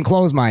just being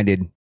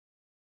closed-minded.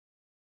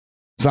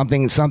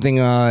 Something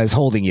is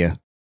holding you.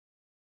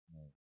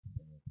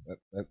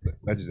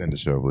 Let's just end the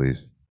show,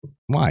 please.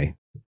 Why?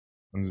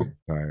 I'm just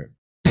tired.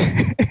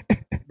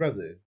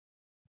 brother.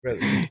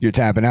 You're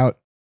tapping out.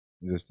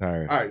 I'm just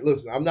tired. All right,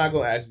 listen. I'm not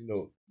gonna ask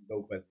you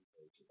no questions.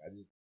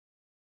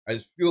 I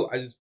just feel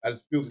the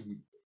need.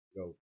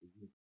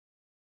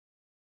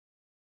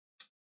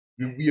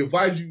 We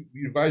advise you.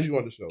 We advise you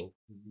on the show.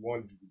 We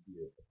wanted you to be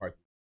a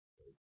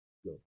participant.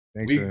 So,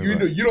 Thanks very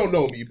much. you don't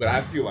know me, but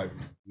I feel like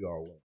we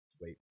all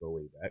go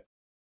way back.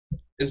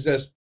 It's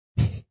just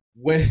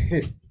when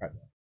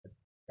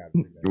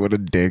What a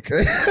dick.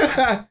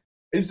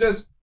 it's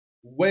just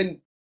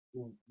when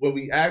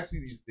we ask you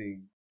these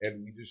things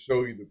and we just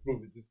show you the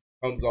proof, it just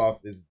comes off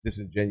as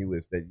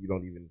disingenuous that you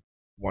don't even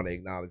want to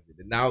acknowledge it.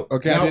 And now,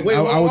 Okay, wait,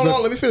 hold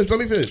on. Let me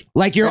finish.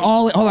 Like you're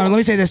all hold on, let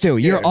me say this too.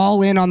 You're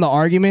all in on the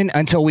argument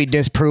until we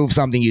disprove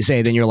something you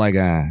say, then you're like,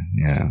 yeah,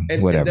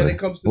 whatever. And then it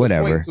comes to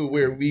whatever. the point to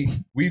where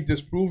we've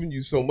disproven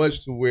you so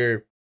much to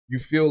where you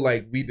feel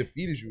like we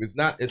defeated you. It's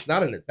not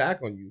an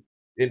attack on you.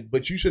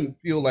 But you shouldn't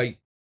feel like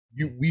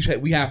we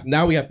have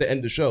to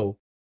end the show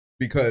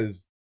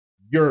because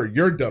you're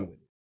done with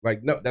it.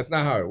 Like, no, that's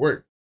not how it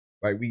works.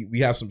 Like we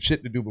have some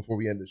shit to do before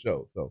we end the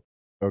show. So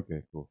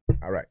okay, cool.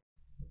 All right.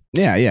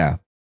 Yeah.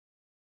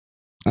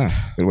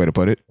 Good way to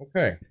put it.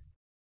 Okay.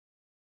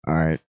 All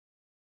right.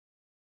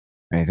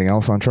 Anything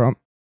else on Trump?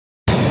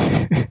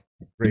 Done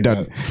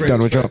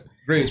with Trump.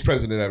 Greatest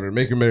president ever.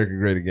 Make America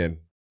great again.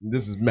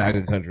 This is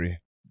MAGA country.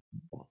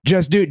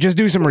 Just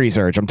do some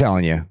research. I'm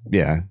telling you.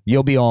 Yeah,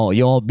 you'll be all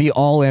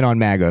in on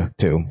MAGA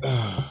too.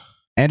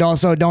 And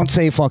also, don't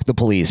say fuck the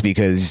police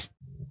because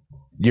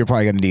you're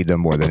probably gonna need them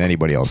more than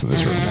anybody else in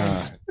this room.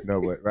 No,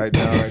 but right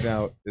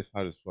now, it's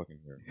hot as fucking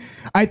here.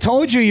 I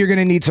told you you're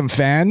gonna need some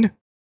fan.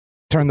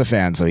 Turn the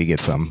fan so you get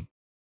some.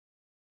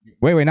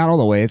 Wait, not all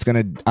the way. It's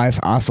gonna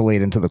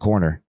oscillate into the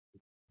corner.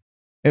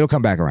 It'll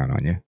come back around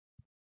on you.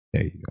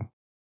 There you go.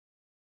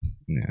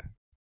 Yeah.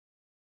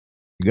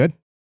 You good?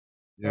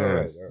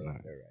 Yes. All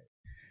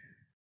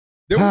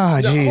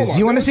right. Jeez.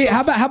 You want to see?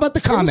 How about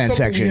the comment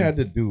section? We had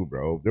to do,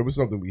 bro. There was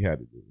something we had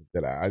to do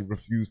that I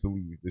refuse to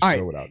leave this All show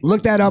right, without.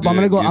 look that up. I'm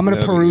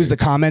gonna peruse the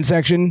comment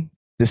section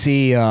to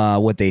see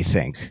what they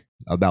think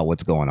about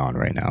what's going on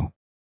right now.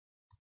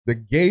 The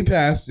gay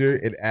pastor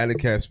and Anna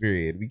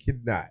Kasparian. We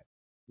cannot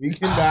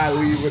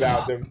leave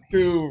without them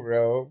too,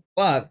 bro.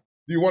 Fuck.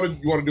 Do you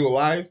want to do a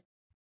live?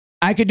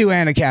 I could do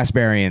Anna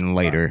Kasparian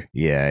later.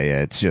 Yeah.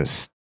 It's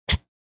just.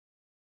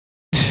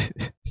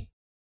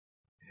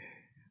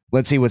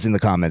 Let's see what's in the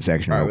comment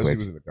section. All right, real let's see quick.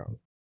 what's in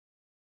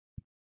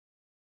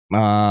the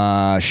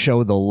comment.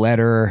 Show the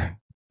letter.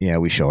 Yeah,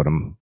 we showed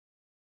him.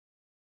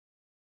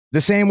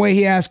 The same way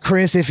he asked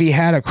Chris if he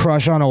had a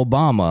crush on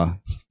Obama,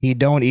 he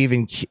don't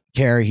even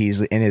care he's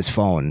in his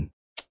phone.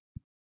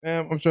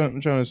 I'm trying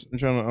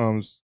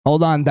to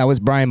Hold on, that was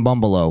Brian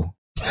Bumbelow.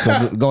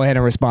 So go ahead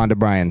and respond to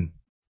Brian.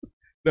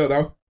 No,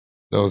 that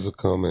was a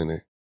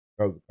commenter.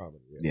 That was a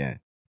comment. Yeah.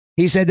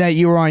 He said that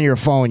you were on your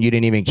phone, you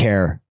didn't even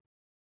care.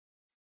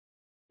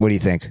 What do you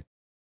think?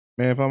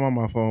 Man, if I'm on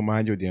my phone,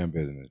 mind your damn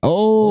business.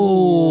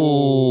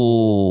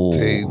 Oh,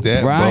 take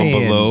that, Brian.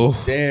 Bumbelow.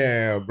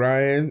 Damn,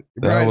 Brian.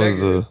 That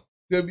was a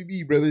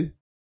WB, brother.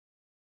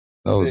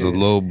 That was a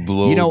low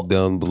blow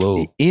down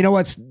below. You know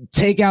what?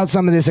 Take out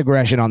some of this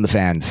aggression on the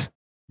fans.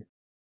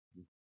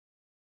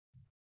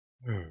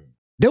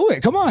 Do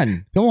it. Come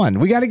on.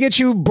 We got to get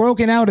you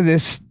broken out of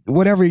this,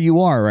 whatever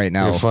you are right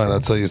now. You're fine. I'll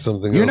tell you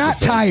something You're else. not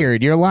offensive.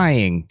 tired. You're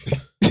lying.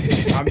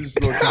 I'm just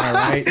a little tired,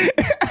 right?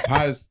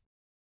 Hot as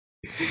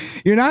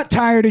You're not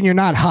tired and you're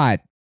not hot.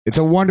 It's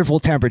a wonderful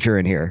temperature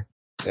in here.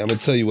 I'm going to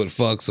tell you what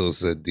Foxo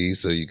said, D,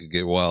 so you could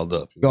get wild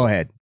up. Go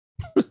ahead.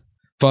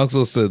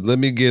 Foxo said, let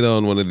me get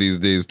on one of these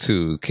days,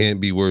 too.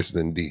 Can't be worse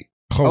than D.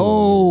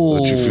 Oh.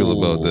 What you feel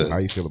about that? How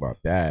you feel about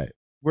that?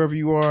 wherever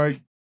you are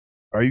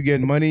you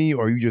getting money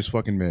or are you just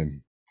fucking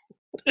men?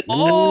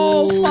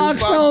 Oh,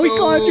 Foxo, he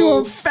called you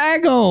a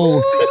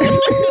faggo.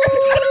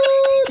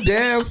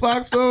 Damn,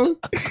 Foxo.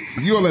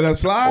 You gonna let that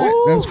slide?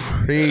 Ooh. That's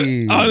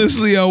crazy.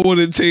 Honestly, I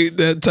wouldn't take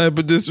that type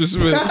of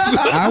disrespect.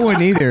 I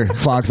wouldn't either,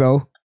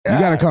 Foxo. You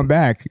got to come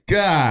back.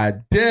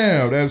 God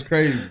damn, that's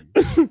crazy.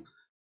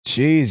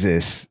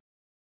 Jesus.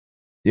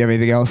 You have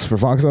anything else for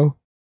Foxo?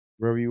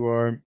 Wherever you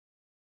are,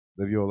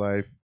 live your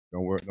life.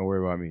 Don't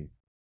worry about me.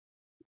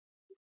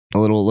 A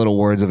little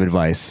words of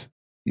advice.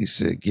 He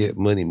said, get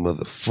money,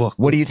 motherfucker.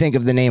 What do you think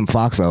of the name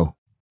Foxo?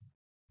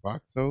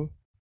 Foxo?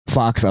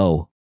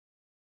 Foxo.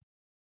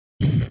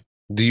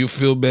 Do you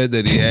feel bad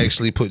that he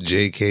actually put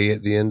JK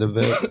at the end of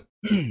that?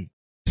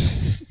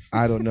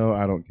 I don't know.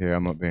 I don't care.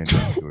 I'm not paying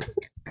attention to it.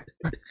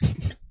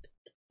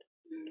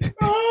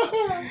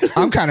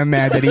 I'm kind of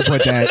mad that he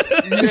put that.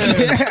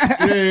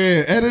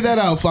 Yeah. Edit that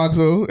out,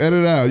 Foxo.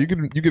 Edit it out. You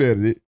can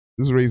edit it.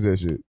 Just erase that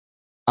shit.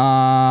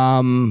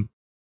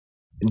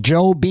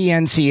 Joe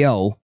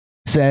BNCO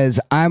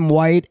says, I'm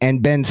white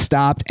and been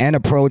stopped and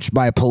approached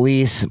by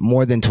police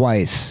more than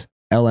twice.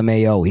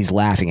 LMAO, he's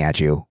laughing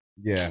at you.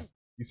 Yeah.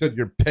 He said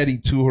your petty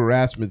 2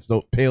 harassments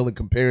don't pale in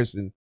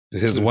comparison to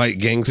his white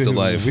gangster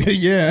life.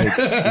 Yeah.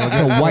 It's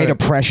a white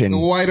oppression.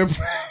 Well,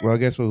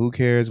 guess what? Who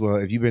cares? Well,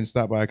 if you've been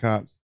stopped by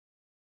cops,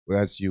 well,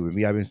 that's you. And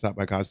me, I've been stopped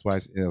by cops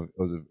twice. And it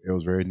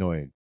was very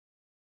annoying.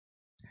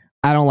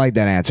 I don't like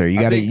that answer. You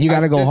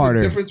gotta go harder.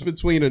 There's a difference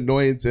between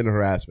annoyance and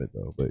harassment,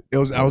 though. But I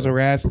was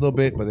harassed a little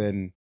bit, but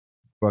then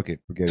fuck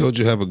it, forget Told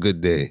you have a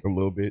good day. A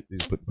little bit.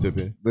 Just put the tip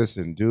in.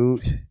 Listen,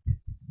 dude,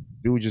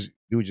 just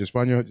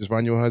find your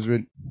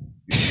husband.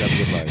 You got a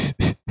good life.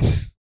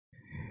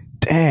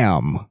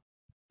 Damn.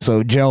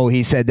 So Joe,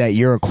 he said that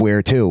you're a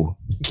queer too.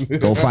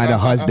 Go find a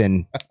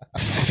husband,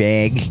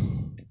 fag.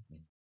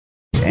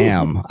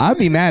 Damn. I'd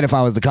be mad if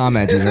I was the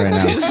commenters right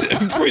now.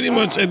 Pretty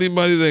much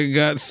anybody that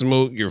got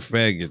smoked, you're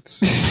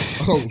faggots.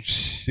 Oh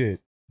shit.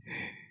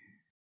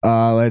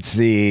 Let's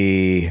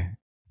see.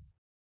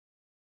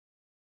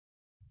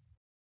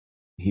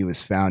 He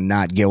was found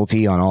not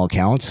guilty on all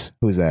counts.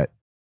 Who's that?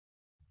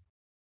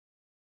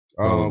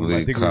 I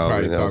think Kyle we're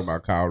probably Rittenhouse. talking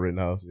about Kyle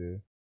Rittenhouse.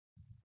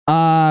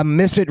 Yeah.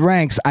 Misfit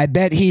Ranks. I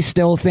bet he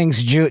still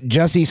thinks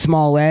Jussie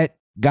Smollett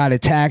got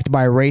attacked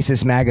by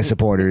racist MAGA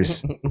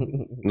supporters.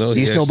 No, Do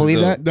you still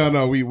believe that?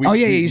 No. We Oh,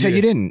 yeah, you said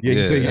you didn't. Yeah,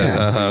 you said you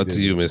didn't. How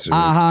to you, Mr.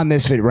 Aha,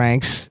 Misfit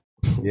Ranks.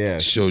 Yeah.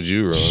 Showed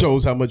you wrong.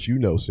 Shows how much you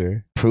know,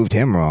 sir. Proved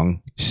him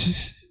wrong.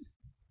 See,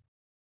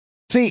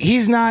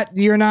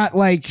 you're not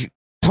like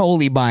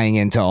totally buying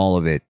into all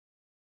of it.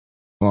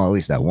 Well, at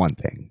least that one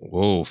thing.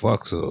 Whoa,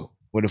 Foxo.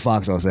 What did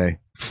Foxo say?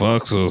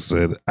 Foxo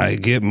said, I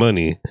get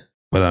money,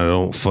 but I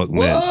don't fuck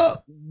men.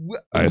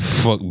 I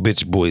fuck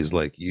bitch boys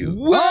like you.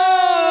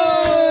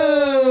 Whoa!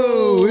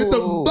 Hit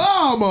the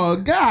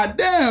bomber. God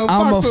damn,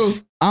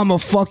 Foxo. I'ma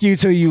fuck you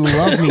till you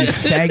love me,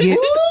 faggot.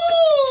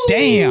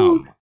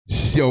 Damn.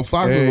 Yo,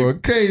 Foxo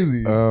going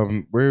crazy.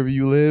 Wherever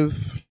you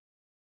live,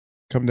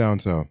 come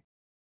downtown.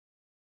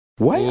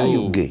 Why are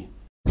you gay?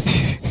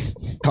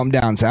 Come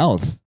down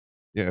south.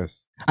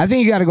 Yes. I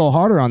think you got to go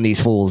harder on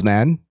these fools,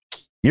 man.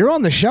 You're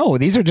on the show.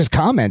 These are just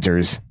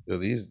commenters. Yo,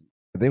 these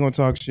If they gonna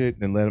talk shit,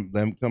 then let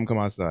them come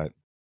outside.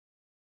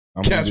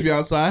 Catch me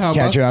outside. How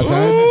Catch about you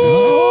outside.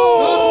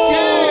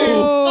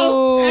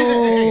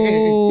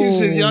 He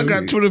said, y'all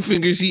got Twitter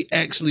fingers. He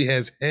actually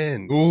has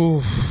hands.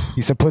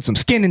 He said, put some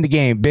skin in the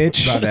game,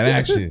 bitch. About that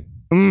action.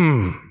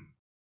 All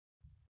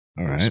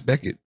right.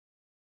 Respect it.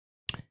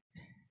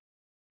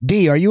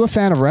 D, are you a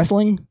fan of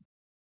wrestling?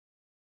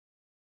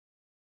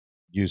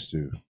 Used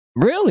to.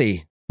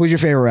 Really? Who's your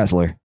favorite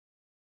wrestler?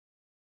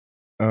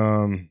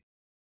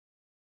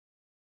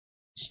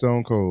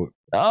 Stone Cold.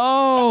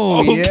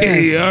 Oh,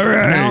 Okay, yes. all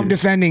right. Now I'm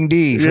defending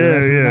D. For the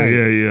rest of the night.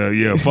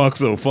 Yeah.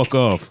 Foxo, fuck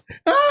off.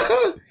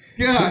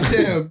 God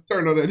damn.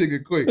 Turn on that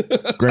nigga quick.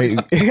 Great.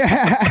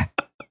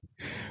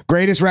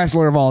 Greatest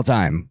wrestler of all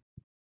time.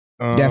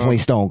 Definitely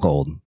Stone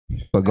Cold.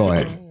 But go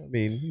ahead. I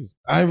mean,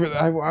 I've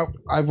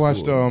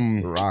watched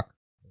Rock.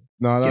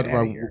 No, not Get outta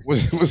Rock. here.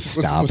 What's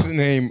his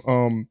name?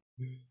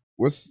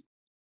 What's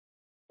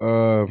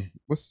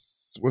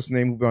the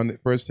name who on the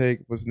first take?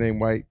 What's the name?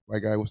 White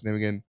guy. What's his name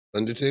again?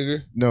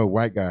 Undertaker? No,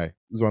 white guy.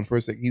 Who's on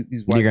first take?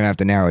 He's white. You're going to have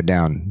to narrow it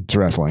down. It's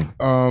wrestling.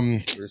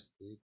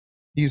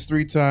 He's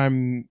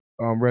 3-time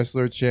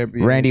wrestler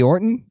champion. Randy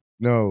Orton?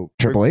 No.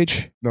 Triple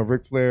H? No,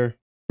 Ric Flair.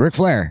 Ric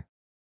Flair.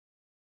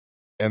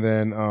 And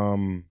then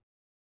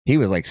He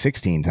was like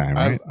 16 time,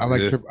 right? I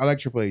like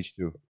Triple H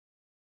too.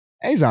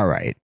 He's all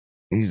right.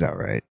 He's all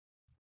right.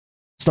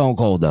 Stone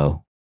Cold,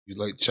 though. You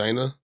like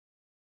China?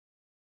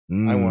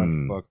 I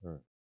wanted to fuck her.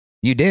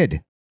 You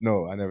did.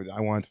 No, I never.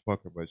 I wanted to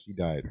fuck her, but she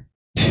died.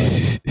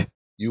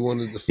 You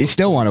wanted to. You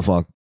still want to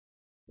fuck?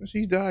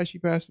 She died. She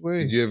passed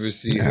away. Did you ever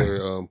see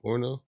her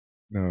porno?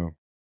 No.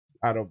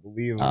 I don't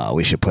believe it.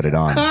 We should put it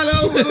on. I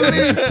don't believe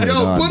it.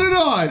 Yo, put it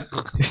on.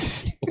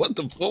 What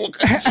the fuck?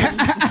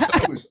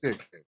 That was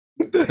sick.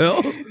 What the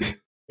hell?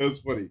 That's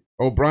funny.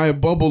 Oh, Brian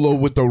Bumblelow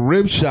with the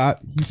rib shot.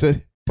 He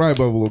said, Brian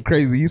Bumblelow,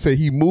 crazy. He said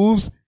he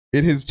moves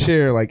in his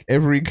chair like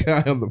every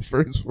guy on the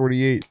first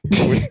 48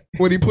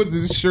 when he puts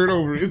his shirt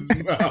over his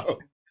mouth.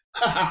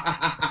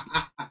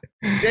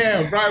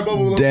 Damn, Brian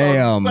Bumblelow.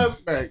 Damn.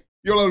 Suspect.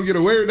 You don't let him get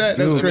away with that?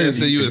 That's Dude,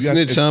 crazy. Say you a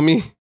snitch on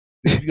me?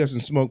 You got some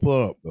smoke,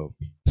 pull it up though.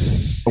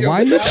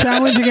 Why are you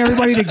challenging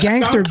everybody to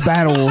gangster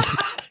battles?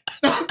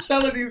 Stop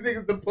telling these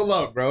niggas to pull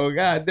up, bro.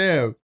 God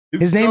damn.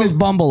 His name is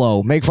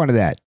Bumblelow. Make fun of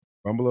that.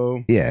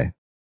 Bumblelow? Yeah.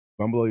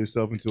 Bumblelow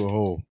yourself into a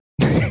hole.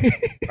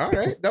 All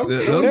right. That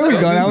was, There we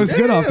go. That was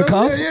good off the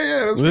cuff.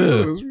 Yeah. That's real.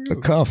 That's real.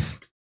 The cuff.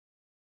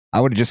 I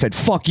would have just said,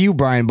 fuck you,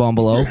 Brian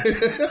Bumblelow.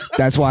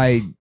 That's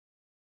why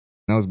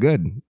that was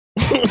good.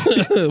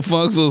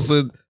 Foxo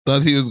said,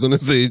 thought he was going to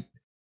say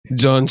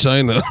John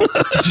China.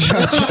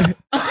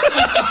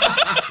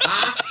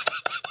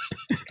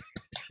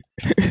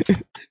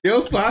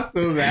 Yo,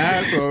 Foxo's an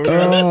asshole. Bro.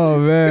 Oh,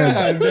 man.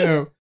 God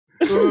damn.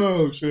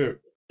 Oh, shit.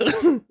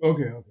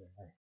 Okay.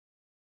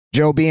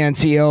 Joe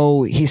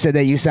BNCO, he said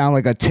that you sound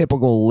like a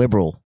typical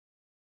liberal.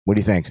 What do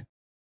you think?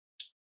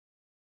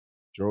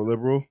 Joe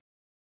Liberal?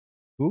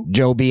 Who?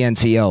 Joe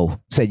BNCO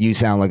said you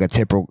sound like a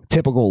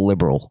typical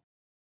liberal.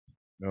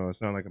 No, I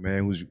sound like a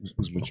man who's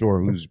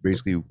mature, who's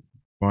basically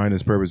finding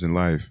his purpose in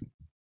life.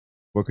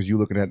 What could you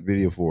looking at the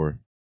video for?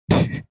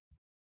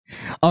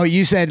 Oh,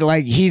 you said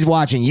like he's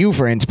watching you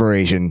for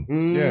inspiration.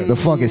 Yeah. The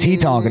fuck is he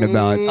talking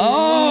about?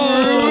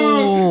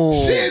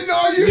 Oh, Shit,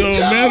 no, you Yo,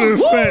 matter of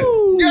fact,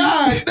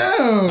 God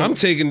damn. I'm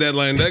taking that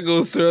line. That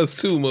goes to us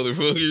too,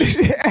 motherfuckers.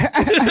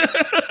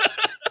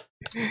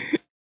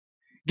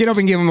 Get up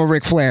and give him a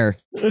Ric Flair.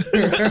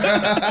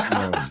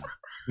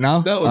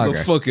 No? That was Okay.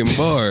 a fucking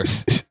bar.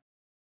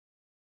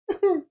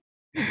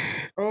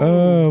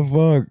 Oh,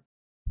 fuck.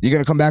 You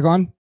gonna come back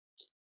on?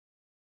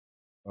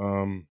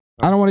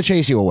 I don't want to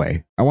chase you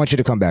away. I want you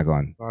to come back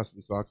on.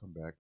 Possibly, so I'll come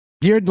back.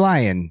 You're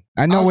lying.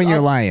 I know when you're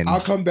lying.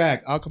 I'll come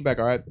back. All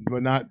right,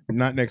 but not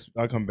next.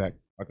 I'll come back.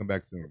 I'll come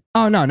back soon.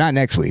 Oh, no, not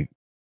next week.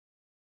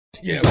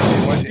 Yeah,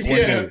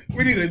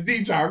 we need a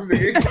detox,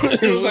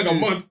 nigga. It was like a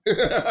month.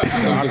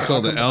 Something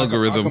called the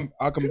algorithm.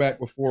 I'll come back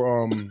before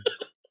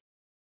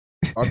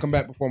I'll come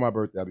back before my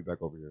birthday. I'll be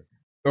back over here.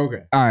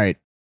 Okay. All right.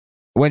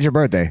 When's your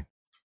birthday?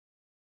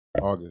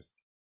 August.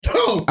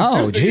 Oh,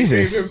 this nigga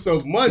Jesus. Gave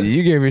himself months.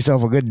 You gave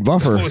yourself a good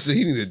buffer. Oh, so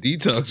he need a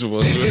detox from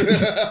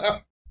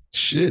us.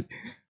 Shit.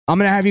 I'm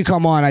going to have you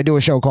come on. I do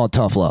a show called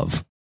Tough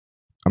Love.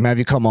 I'm going to have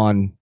you come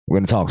on. We're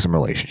going to talk some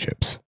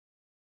relationships.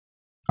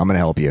 I'm going to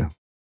help you.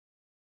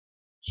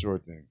 Sure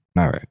thing.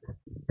 All right.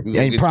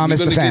 And promise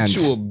the fans.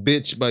 We're gonna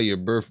get you a bitch by your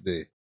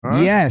birthday. Huh?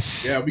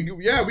 Yes. Yeah, we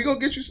gonna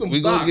get you some.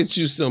 We're gonna get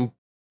you some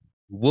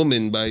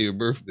woman by your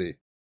birthday.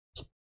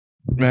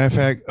 Matter of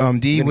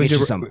fact, D, when's get your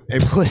you some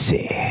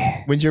pussy.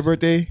 When's your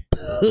birthday?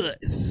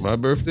 My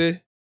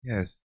birthday?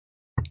 Yes.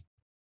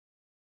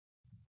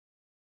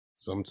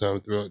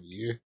 Sometime throughout the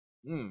year.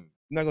 I'm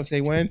not gonna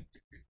say when.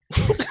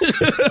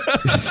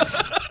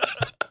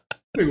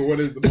 Nigga, what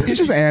is the most You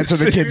just answer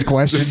the kid's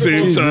question. The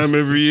same time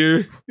every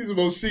year. He's the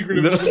most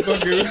secretive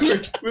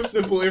motherfucker with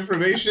simple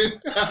information.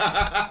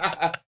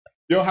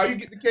 Yo, how you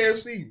get the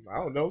KFC? I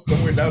don't know.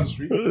 Somewhere down the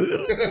street.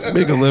 Just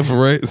make a left or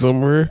right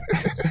somewhere.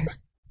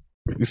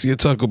 You see a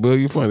Taco Bell,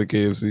 you find a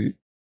KFC.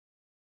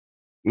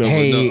 No,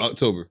 Hey. no,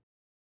 October.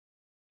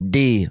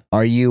 D,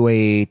 are you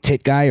a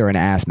tit guy or an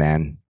ass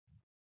man?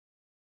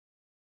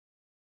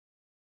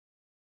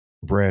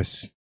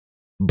 Breasts.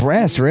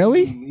 Breast,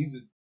 really?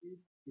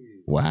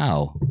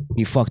 Wow.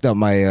 He fucked up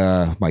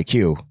my my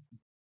cue.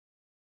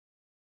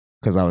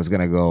 Because I was going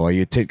to go, are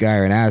you a tit guy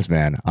or an ass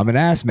man? I'm an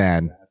ass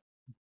man.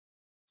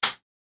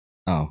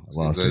 Oh, I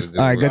lost it.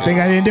 All right, good thing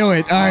I didn't do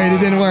it. All right, it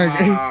didn't work.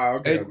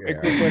 Okay, Hey,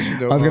 quick question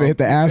though. I was gonna hit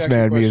the let me ass ask you a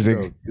man question, music.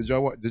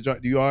 though.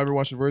 Do y'all ever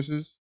watch the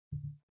verses?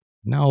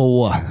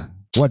 No.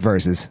 What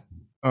verses?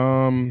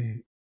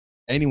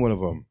 Any one of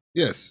them.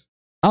 Yes.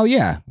 Oh,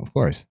 yeah, of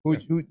course. Who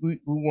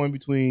won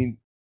between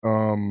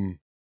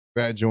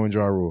Fat Joe and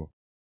Ja Rule?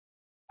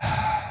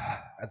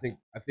 I think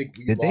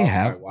we Did they lost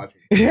have- by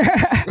watching. Yeah.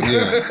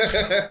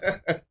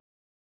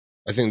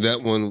 I think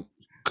that one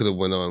could have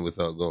went on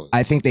without going.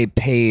 I think they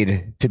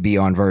paid to be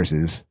on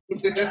verses.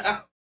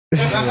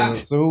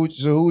 So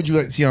who would you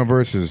like to see on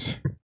verses?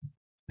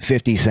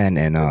 50 Cent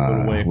and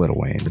Lil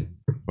Wayne.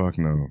 Fuck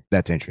no.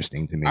 That's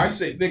interesting to me. I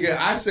say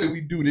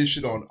we do this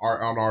shit on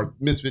our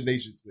Misfit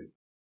Nation Twitch.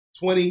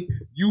 20,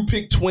 you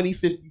pick 20,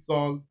 50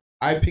 songs.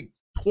 I pick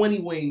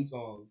 20 Wayne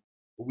songs.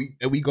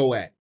 We go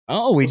at.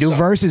 Oh, we What's do up?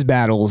 versus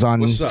battles on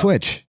What's up?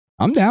 Twitch.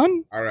 I'm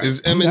down. All right.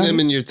 Is I'm down. Eminem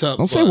in your top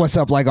Don't 5? say what's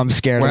up like I'm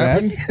scared What of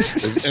happened? that.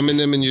 Is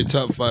Eminem in your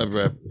top 5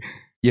 rappers?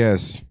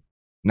 Yes.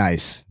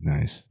 Nice.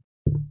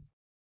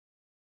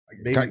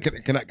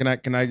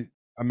 Can I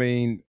I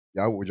mean,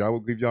 would y'all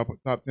give y'all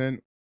top 10?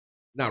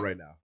 Not right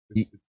now.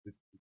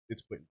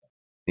 It's quitting.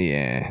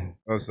 Yeah.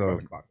 Oh, so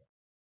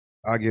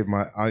I'll give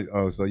my.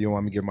 So you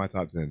want me to give my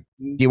top 10?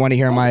 Do you want to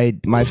hear my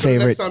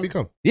favorite? Next time you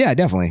come. Yeah,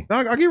 definitely. No,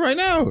 I'll give right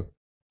now.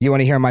 You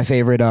want to hear my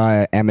favorite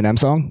Eminem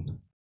song?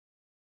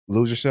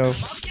 Lose Yourself.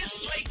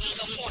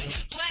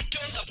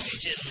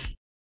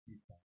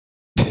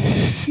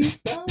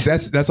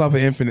 That's off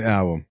an Infinite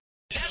album.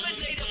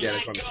 Yeah,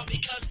 that's funny.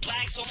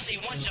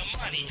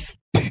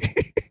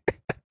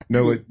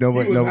 No, He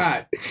was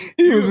hot.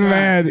 He was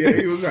mad. Yeah,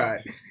 he was hot.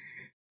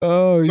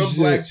 Oh, Some shit.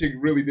 black chick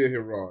really did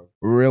him wrong.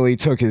 Really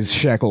took his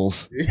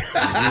shekels.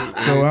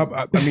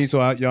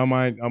 Y'all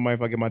mind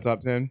if I get my top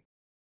 10?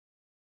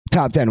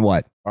 Top 10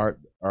 what?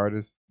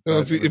 Artists. So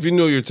if you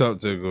know your top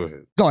 10, go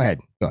ahead. Go ahead.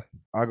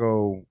 I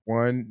go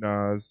 1,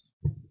 Nas.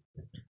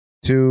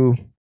 2,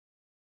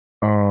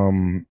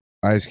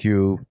 Ice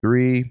Cube.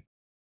 3,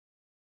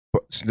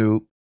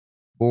 Snoop.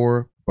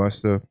 4,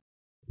 Busta.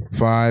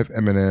 5,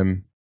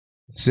 Eminem.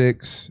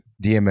 6,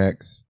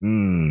 DMX.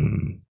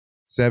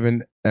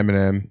 7,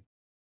 Eminem.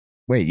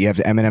 Wait, you have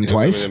the Eminem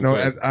twice? No,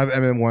 I have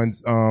Eminem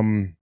once.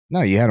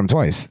 No, you had him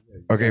twice.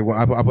 Okay, well,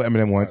 I put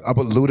Eminem once. I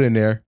put Luda in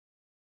there.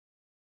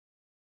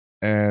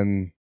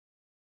 And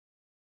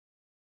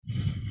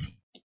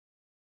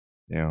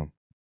yeah,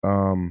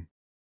 I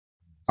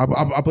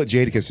put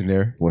Jadakiss in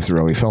there. What's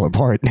really fell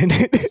apart? I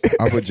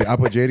put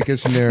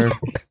Jadakiss in there.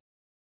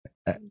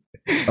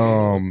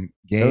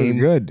 Game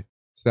good.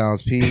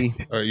 Styles P.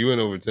 All right, you went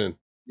over 10.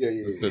 Yeah.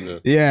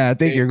 Yeah, I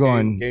think you're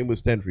going. Game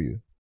was 10 for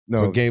you.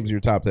 No, So game's your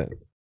top 10.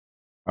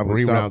 I put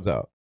 3 Styles- rounds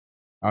out.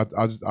 I'll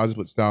just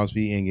put Styles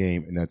P in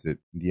Game, and that's it.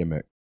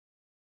 DMX.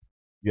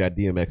 You had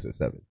DMX at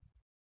 7.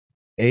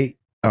 8,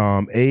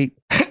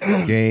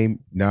 Game.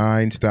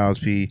 9, Styles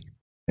P,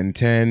 and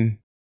 10,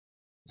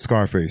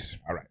 Scarface.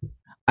 All right.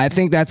 I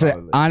think that's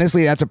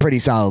honestly that's a pretty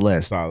solid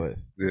list. Solid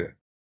list. Yeah.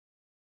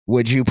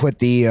 Would you put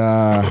the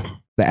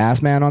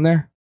ass man on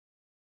there?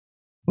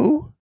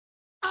 Who?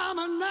 I'm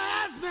an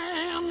ass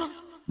man.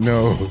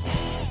 No.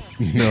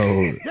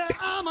 Yeah,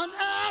 I'm an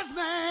ass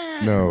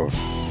man. No.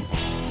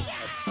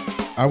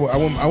 I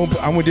wouldn't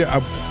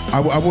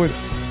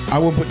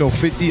put no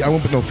 50. I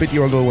wouldn't put no 50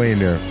 or Lil Wayne in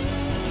there.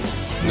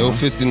 No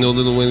 50, no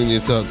Lil Wayne in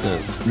your top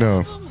 10.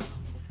 No.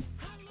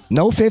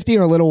 No 50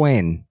 or Lil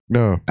Wayne?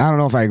 No. I don't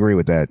know if I agree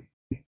with that.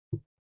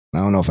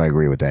 You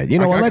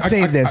know what? Let's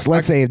save this.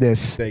 Let's save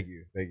this. Thank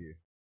you.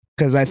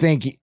 Because I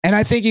think you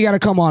got to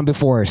come on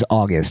before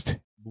August.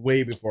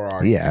 Way before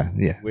our Yeah.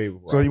 Way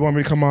before. So you want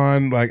me to come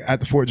on like at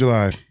the 4th of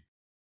July?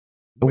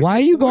 Why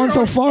are you going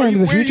so far into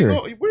the future?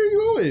 Where are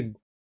you going?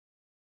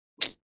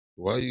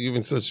 Why are you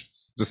giving such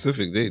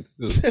specific dates?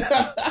 Too?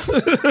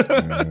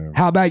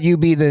 How about you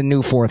be the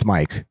new fourth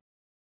mic?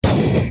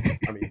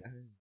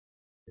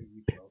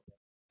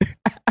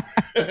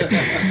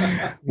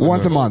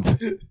 Once a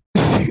month.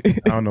 I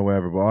don't know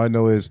whatever, but all I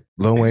know is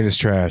Lil Wayne is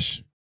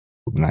trash.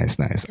 Nice.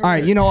 All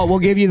right, you know what? We'll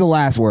give you the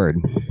last word.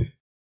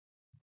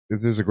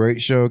 This is a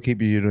great show.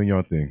 Keep you doing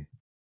your thing.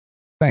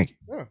 Thank you.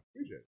 Yeah,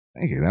 appreciate it.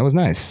 Thank you. That was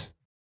nice.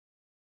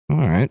 All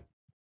right.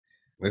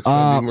 Next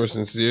time, be more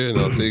sincere, and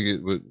I'll take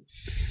it. But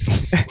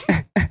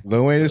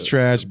Lil Wayne is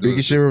trash.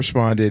 Biggie Shit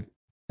responded,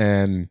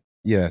 and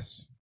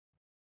yes.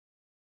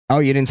 Oh,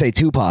 you didn't say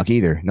Tupac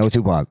either. No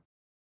Tupac.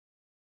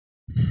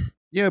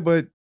 Yeah,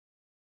 but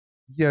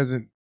he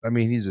hasn't. I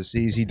mean, he's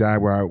deceased. He died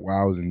while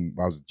I was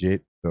a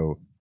jit. So.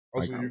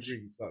 Also, you agree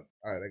he sucks.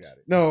 All right, I got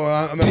it. No,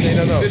 I'm not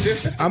saying no.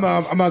 I'm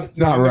not.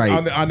 Not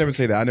right. I'll never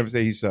say that. I never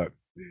say he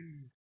sucks.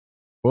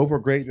 Both were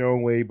great in their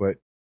own way, but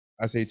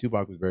I say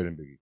Tupac was better than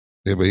Biggie.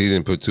 yeah, but he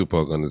didn't put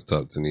Tupac on his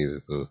top 10 either.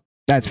 So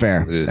That's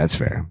fair. Yeah. That's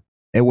fair.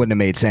 It wouldn't have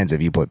made sense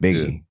if you put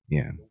Biggie.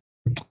 Yeah.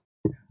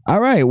 All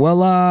right. Well,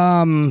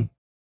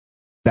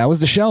 that was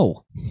the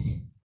show.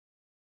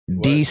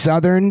 D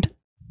Southern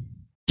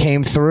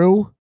came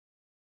through,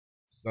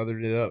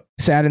 Southern it up.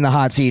 sat in the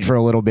hot seat for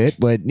a little bit,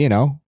 but you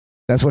know,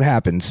 that's what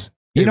happens.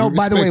 You know, we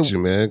by the way, respect you,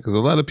 man, because a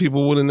lot of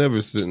people wouldn't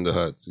ever sit in the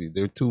hot seat.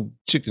 They're too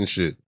chicken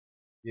shit.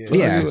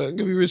 Yeah. So I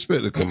give you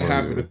respect to come on.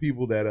 Half here. of the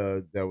people that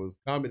was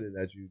commenting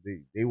at you, they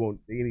ain't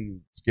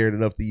even scared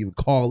enough to even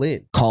call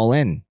in. call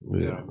in.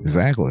 Yeah.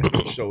 Exactly.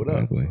 Showed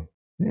up. Exactly.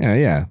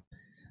 Yeah.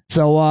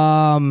 So,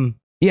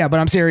 yeah, but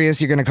I'm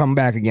serious. You're gonna come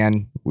back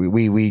again.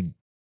 We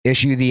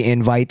issue the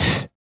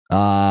invite.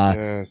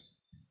 Yes.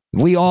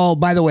 We all,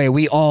 by the way,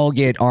 we all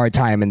get our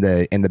time in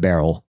the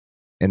barrel,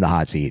 in the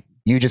hot seat.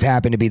 You just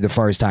happened to be the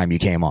first time you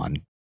came on.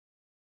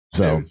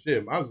 So,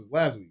 Shit, I was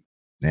last week.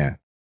 yeah.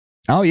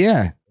 Oh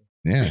yeah.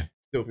 Yeah.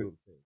 Still feel the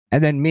same.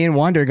 And then me and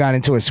Wonder got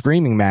into a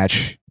screaming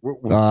match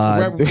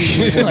like 2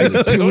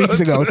 weeks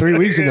ago, 3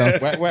 weeks ago.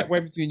 What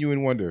between you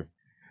and Wonder?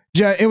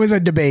 It was a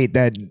debate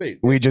that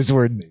we just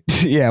were,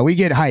 yeah, we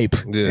get hype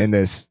in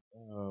this.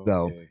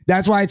 So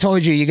that's why I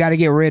told you got to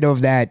get rid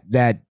of that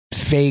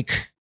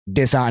fake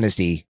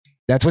dishonesty.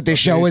 That's what this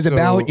show is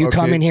about. You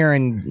come in here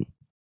and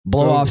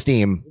blow off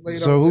steam.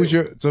 So who's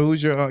your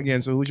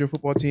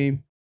football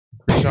team?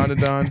 Krishan the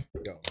Don?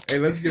 Hey,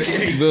 let's get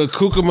the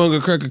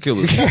Cucamonga Cracker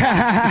Killers.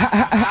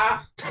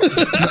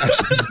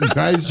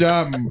 Nice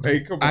job,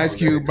 Hey, come on, Ice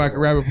Cube, Michael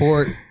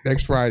Rappaport.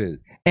 Next Friday.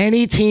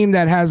 Any team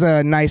that has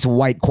a nice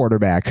white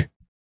quarterback.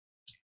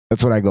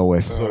 That's what I go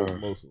with. So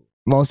most of them.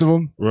 Most of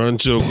them.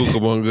 Rancho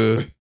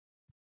Cucamonga.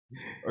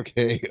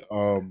 Okay.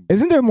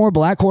 Isn't there more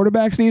black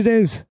quarterbacks these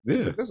days?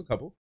 Yeah, There's a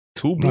couple.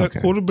 2 black Okay.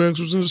 quarterbacks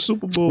was in the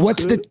Super Bowl.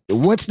 What's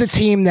the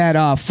team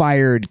that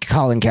fired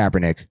Colin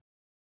Kaepernick?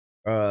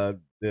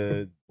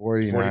 The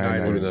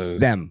 49ers.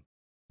 Them.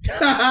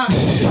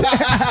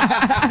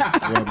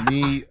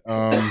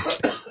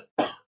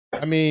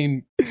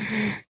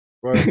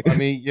 Well,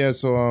 me, yeah.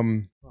 So,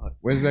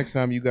 when's the next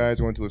time you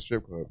guys went to a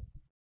strip club?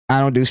 I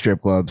don't do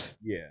strip clubs.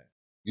 Yeah.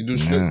 You do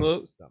strip Yeah.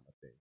 clubs? Not my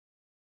thing.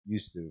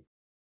 Used to.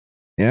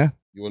 Yeah?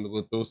 You want to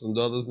go throw some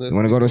dollars next? You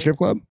want to go to a strip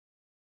club?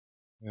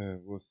 Yeah,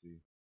 we'll see.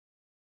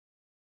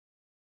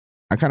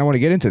 I kind of want to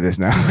get into this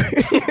now.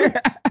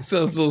 It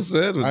sounds so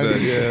sad with I've that.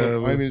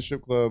 been Yeah. in a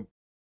strip club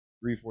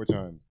 3-4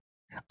 times.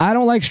 I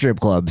don't like strip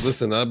clubs.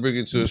 Listen, I'll bring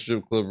you to a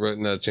strip club right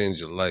now, change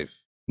your life.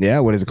 Yeah,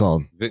 what is it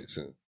called?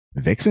 Vixen.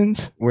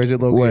 Vixens? Where's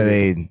it located? What are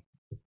they?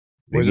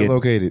 Where's it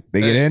located?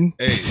 They get in?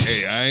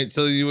 Hey, I ain't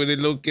telling you where they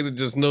located.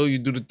 Just know you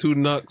do the 2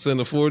 knocks and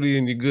the 40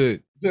 and you're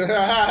good.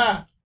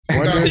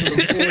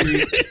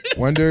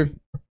 Wonder.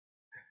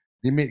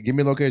 Give me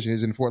a location.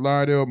 Is it in Fort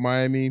Lauderdale,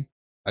 Miami?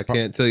 I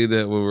can't tell you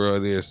that when we're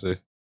on here, sir.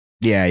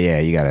 Yeah,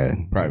 you gotta.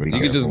 Private. You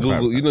can just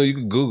Google. You know, you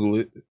can Google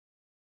it.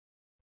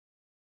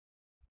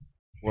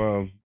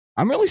 Well,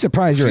 I'm really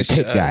surprised you're a Fish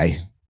tit guy.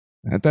 ass.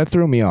 That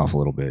threw me off a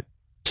little bit.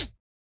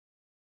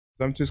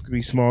 some tits could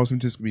be small, some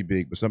tits could be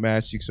big, but some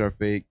ass cheeks are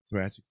fake, some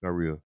ass cheeks are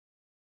real.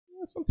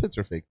 Yeah, some tits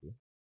are fake too.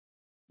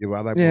 Yeah, but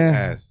I like Yeah. more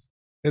ass.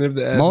 And if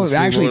the ass Most, is fake,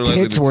 actually, more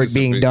likely tits the were tits are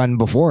being fake. done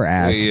before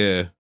ass.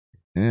 Yeah.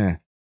 Yeah.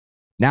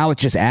 Now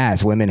it's just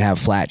ass. Women have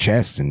flat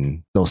chests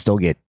and they'll still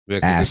get Yeah,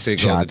 ass because they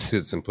take all the shots.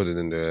 tits and put it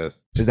in their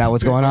ass. Is that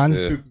what's going on?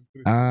 Yeah.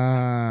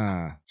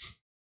 Ah.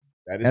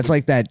 That is That's some-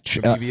 like that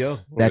some BBL.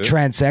 that Yeah.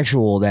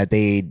 transsexual that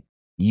they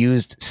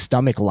used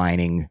stomach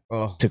lining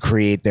Oh, to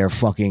create their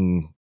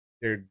fucking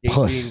they're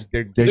puss.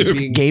 gaping. They're their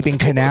gaping. gaping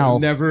canal.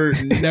 Never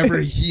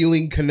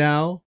healing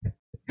canal.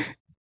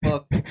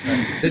 Fuck.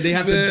 Did they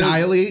have to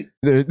dilate?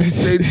 They're-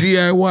 They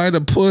DIY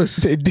the puss.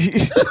 they de-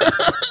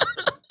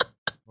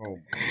 Oh,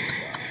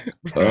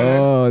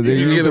 oh, they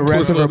You use get the a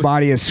rest puss of her on-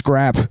 body as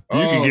scrap. You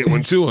can get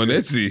one too on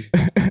Etsy.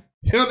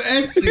 on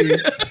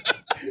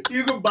Etsy.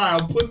 You can buy a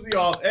pussy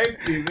on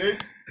Etsy,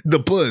 bitch. The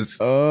puss.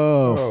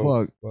 Oh,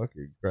 fuck.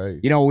 Fucking Christ.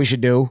 You know what we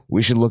should do?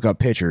 We should look up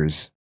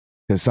pictures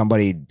because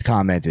somebody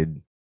commented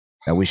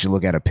that we should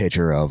look at a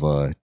picture of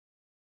a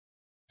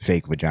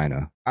fake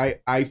vagina.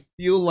 I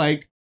feel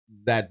like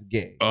that's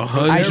gay.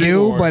 100. I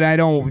do, but I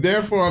don't.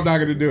 Therefore, I'm not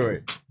going to do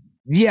it.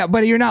 Yeah,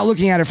 but you're not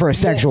looking at it for a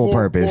sexual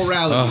purpose.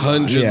 Morality.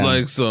 100 Yeah.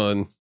 likes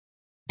on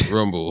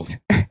Rumble.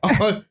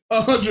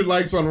 100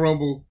 likes on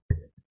Rumble.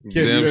 Can't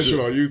do Damn that shit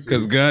sure. on YouTube.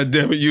 Because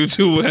goddamn it,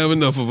 YouTube will have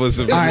enough of us.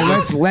 If All right,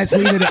 let's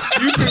leave it.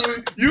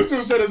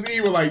 YouTube sent us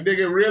evil like,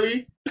 nigga,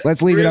 really?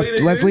 Let's leave it up.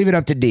 Really, Let's nigga? leave it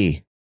up to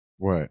D.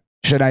 What?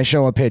 Should I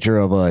show a picture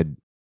of a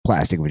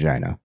plastic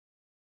vagina?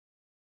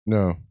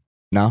 No.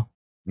 No.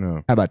 No.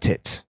 How about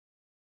tits?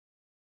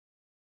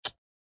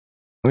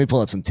 Let me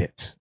pull up some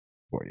tits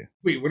for you.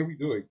 Wait, what are we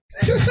doing?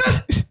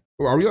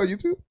 Are we on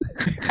YouTube?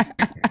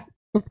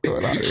 What's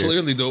going on you here?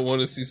 clearly don't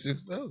want to see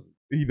 6,000.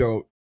 You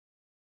don't.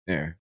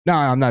 There. No,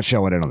 I'm not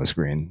showing it on the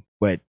screen,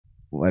 but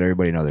let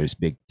everybody know there's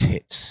big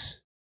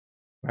tits.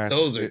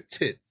 Those are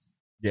tits.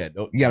 Yeah,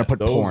 You gotta put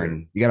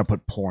porn. You gotta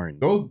put porn.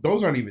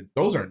 Those aren't even.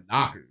 Those are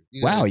knockers.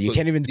 Wow, gotta you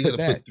can't even you put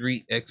gotta that. put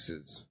 3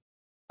 X's.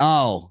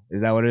 Oh,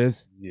 is that what it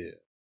is? Yeah.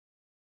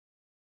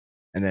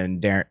 And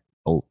then Darren.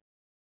 Oh,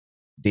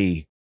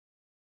 D.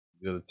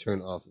 You gotta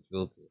turn off the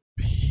filter.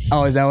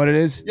 Oh, is that what it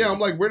is? Yeah, I'm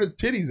like, where the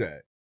titties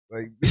at?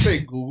 Like, this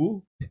ain't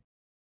Google.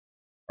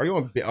 Are you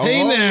on? Oh,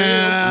 Hey,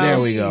 now.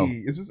 There we go.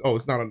 Is this? Oh,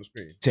 it's not on the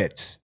screen.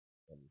 Tits.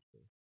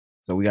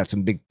 So we got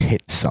some big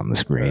tits on the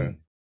screen.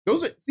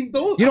 Those are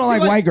those. You don't I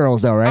like feel white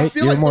girls though, I right?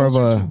 feel You're like more those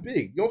of are a. too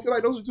big. You don't feel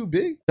like those are too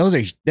big?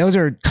 Those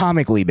are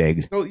comically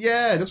big.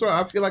 Yeah, that's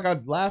why I feel like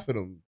I'd laugh at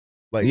them.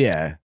 Like,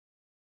 Yeah.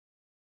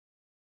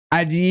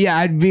 I'd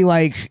be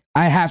like,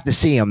 I have to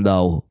see them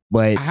though,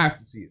 but I have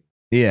to see it.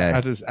 yeah,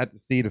 I just had to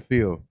see the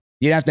feel.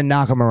 you'd have to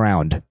knock them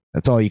around.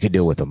 That's all you could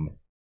do with them.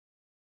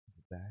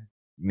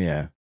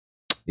 Yeah,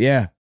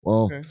 yeah.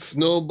 Well, Okay.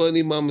 Snow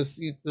Bunny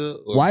Mamacita.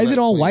 Or why is it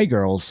Black all Queen? white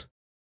girls?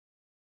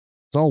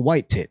 It's all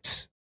white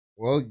tits,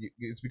 Well,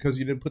 it's because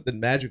you didn't put the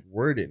magic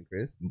word in,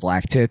 Chris.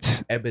 black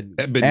tits, Ebony.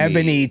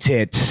 ebony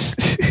tits.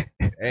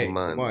 Hey, Come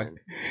on, man.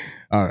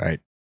 All right.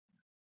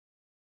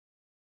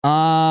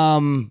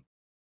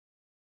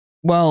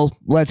 Well,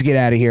 let's get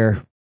out of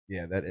here.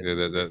 Yeah, that Yeah,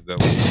 is. that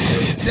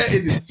was. That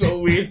is so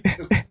weird.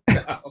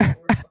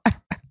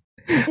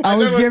 I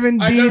was giving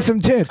D some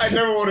I tits.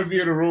 never want to be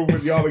in a room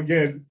with y'all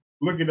again,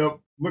 looking up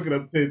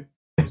tits.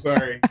 I'm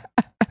sorry.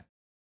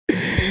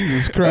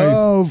 Jesus Christ.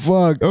 Oh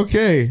fuck.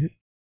 Okay.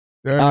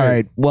 All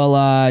right.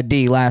 Well,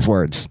 D, last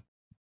words.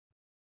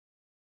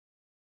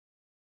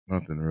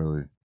 Nothing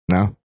really.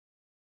 No.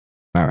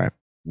 All right.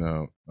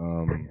 No.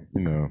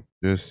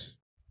 Just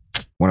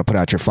want to put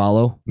out your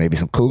follow. Maybe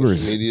some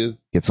cougars.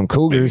 Medias. Get some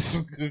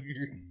cougars.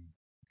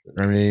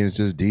 I mean, it's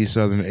just D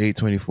Southern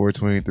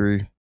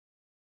 82423.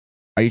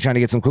 Are you trying to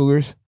get some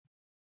cougars?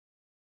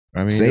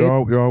 I mean,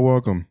 you're all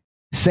welcome.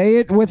 Say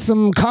it with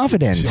some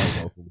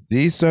confidence.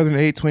 D Southern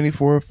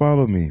 824.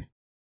 Follow me.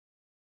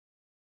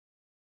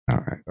 All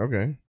right.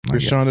 Okay.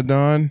 Krishana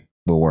Don.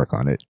 We'll work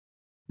on it.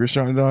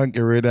 Krishana Don,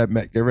 get rid of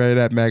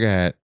that MAGA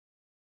hat.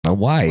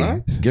 Why?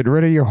 What? Get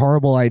rid of your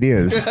horrible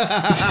ideas.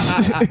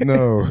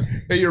 No.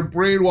 Hey, your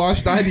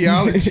brainwashed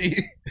ideology.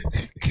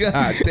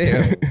 God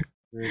damn.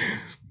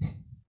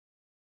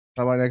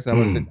 How about next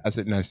time I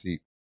sit in that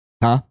seat?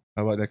 Huh?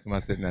 How about next time I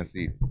sit in that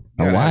seat?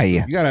 Why?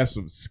 You gotta have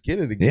some skin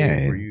in the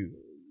game for you.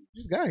 You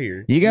just got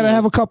here. You got to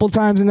have a couple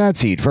times in that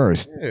seat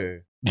first. Yeah.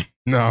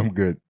 No, I'm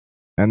good.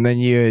 And then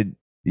you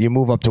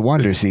move up to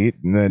Wonder seat,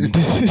 and then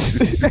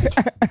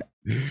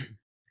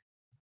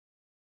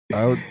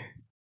I would.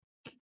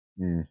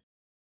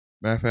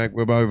 Matter of fact,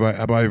 how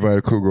about I invite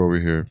a cougar over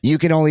here? you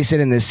can only sit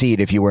in this seat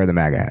if you wear the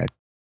MAGA hat.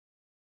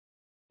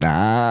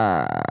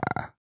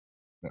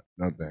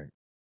 No thanks.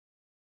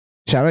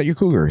 Shout out your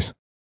cougars.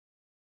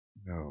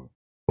 No.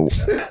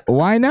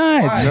 Why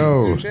not?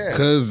 No.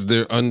 Because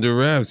they're under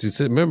wraps. He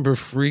said, remember,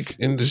 freak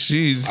in the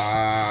sheets.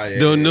 Yeah,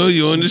 Don't know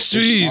you on the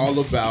streets.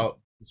 It's all about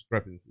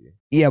discrepancy.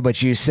 Yeah,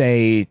 but you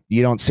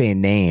don't say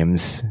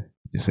names.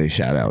 You say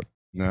shout out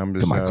No, I'm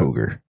just to my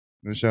cougar.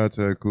 Shout out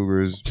to the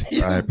cougars.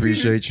 I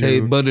appreciate you. Hey,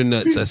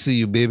 butternuts, I see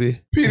you,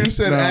 baby. Peter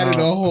said added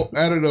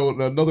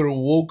another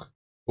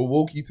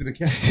wokey to the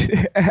cat.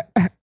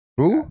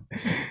 Who?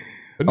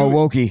 Oh,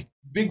 Wokey.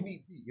 Big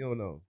meat Pete. You don't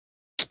know.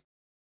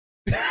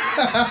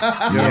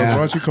 Why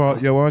don't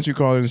you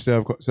call it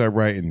instead of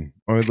writing?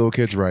 Only little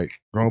kids write.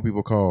 Grown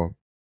people call.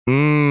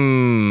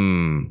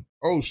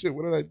 Oh shit!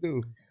 What did I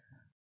do?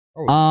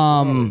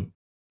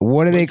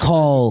 What do they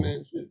call?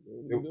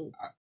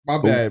 My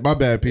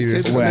bad, Peter.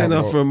 Take this man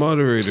off for a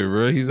moderator,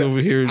 bro. He's over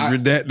here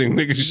redacting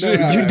nigga shit.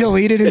 You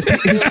deleted his. It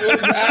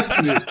was an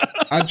accident.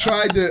 I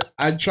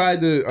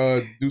tried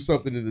to do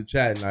something in the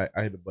chat and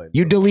I hit the button.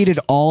 You deleted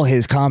all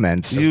his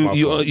comments. You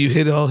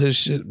hit all his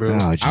shit, bro.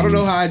 Oh, I don't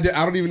know how I did.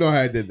 I don't even know how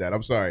I did that.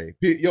 I'm sorry,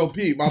 Pete.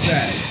 My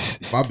bad.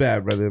 My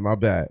bad, brother. My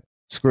bad.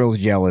 Skrill's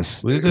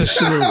jealous. Leave that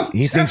shit.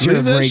 He thinks you're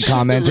a great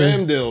commenter.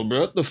 Ramdale,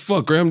 bro. What the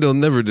fuck? Ramdale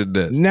never did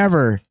that.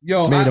 Never.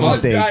 Yo, made a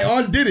mistake. I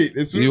undid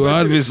it. You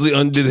obviously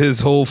undid his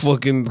whole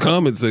fucking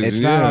comment section. It's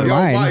not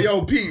online.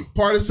 Yo, Pete.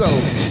 Part of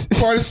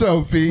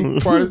self,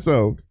 Pete. Part of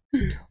self.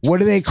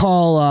 What do they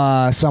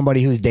call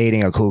somebody who's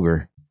dating a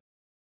cougar?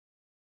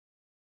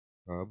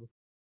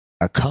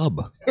 A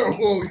cub.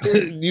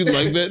 You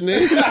like that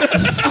name?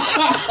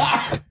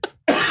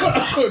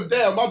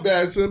 Damn, my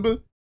bad, Simba.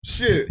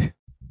 Shit.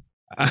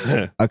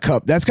 A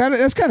cub. That's kind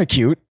of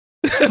cute.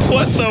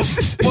 What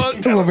the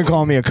fuck? A woman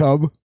call me a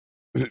cub.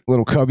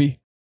 Little cubby.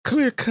 Come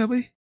here,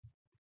 cubby.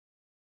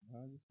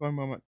 Find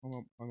my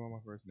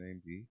first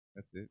name, D.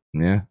 That's it.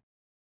 Yeah.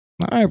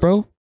 All right,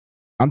 bro.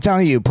 I'm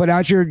telling you, put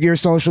out your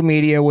social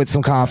media with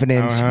some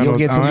confidence. You'll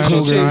get some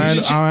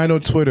cougars. I know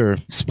Twitter.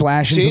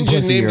 Splashing some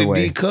pussy your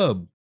way. D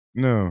Cub.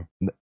 No.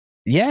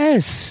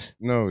 Yes.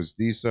 No, it's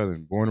D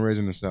Southern. Born and raised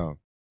in the South.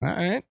 All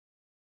right.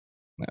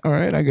 All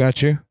right, I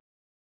got you.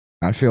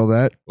 I feel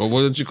that. Or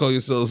why don't you call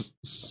yourself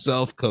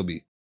South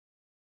Cubby?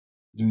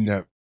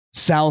 No.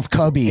 South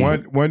Cubby.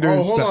 Hold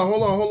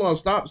on.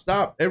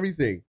 Stop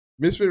everything.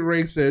 Misfit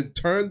Ring said,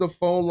 turn the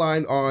phone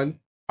line on.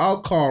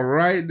 I'll call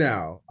right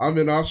now. I'm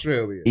in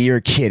Australia.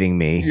 You're kidding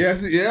me.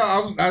 Yes, yeah,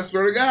 I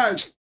swear to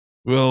God.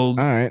 Well, all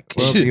right.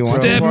 Well,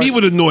 stab me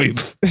with a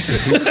knife.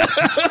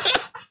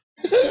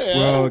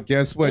 Well,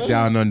 guess what,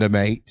 down under,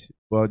 mate?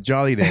 Well,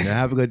 jolly then.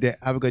 Have a good day.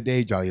 Have a good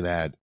day, jolly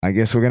lad. I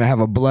guess we're gonna have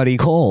a bloody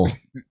call,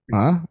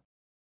 huh?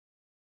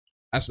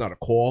 That's not a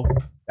call.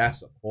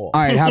 That's a call.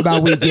 All right. How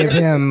about we give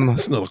him?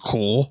 That's not a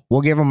call. We'll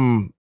give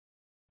him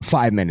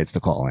 5 minutes to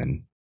call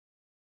in.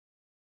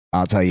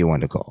 I'll tell you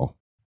when to call.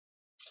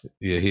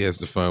 Yeah, he has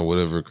to find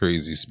whatever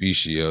crazy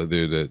species out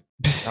there that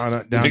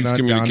makes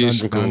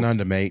communication down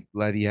under, mate.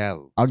 Bloody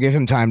hell. I'll give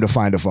him time to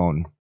find a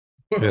phone.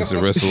 He has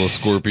to wrestle a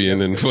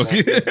scorpion and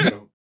fucking Get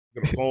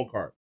a phone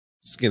card.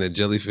 skin a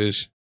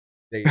jellyfish.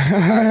 They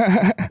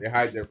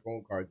hide their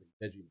phone cards in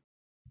veggie.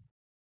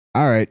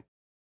 All right.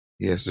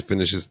 He has to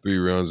finish his 3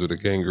 rounds with a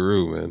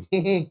kangaroo, man.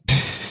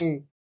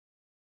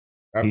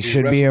 He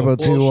should be able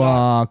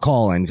to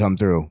call and come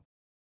through.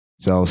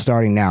 So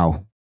starting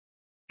now.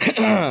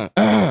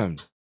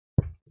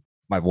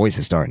 My voice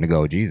is starting to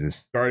go.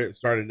 Jesus.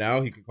 Started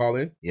now. He can call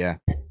in. Yeah.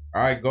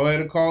 All right, go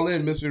ahead and call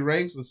in, Misfit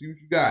Ranks. Let's see what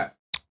you got.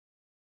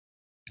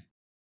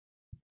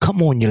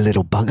 Come on, you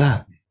little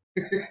bugger.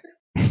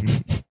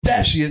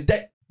 That's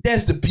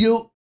the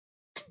butte.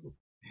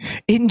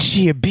 Isn't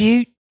she a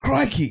beaut?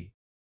 Crikey.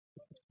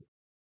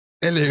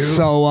 Hello.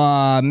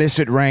 So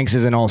Misfit Ranks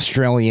is an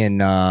Australian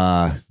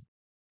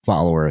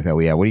follower that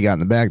we have. What do you got in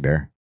the bag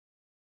there?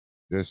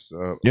 This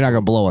You're not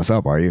gonna blow us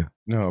up, are you?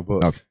 No,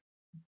 but Okay.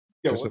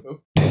 Yeah,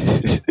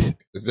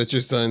 Is that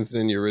your sign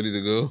saying you're ready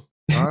to go?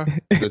 Huh?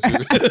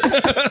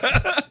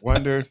 That's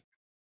Wonder.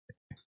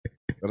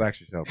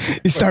 Relax yourself.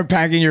 You start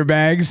packing your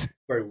bags.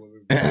 Sorry,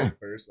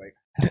 first, like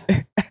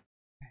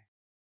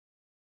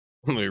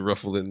They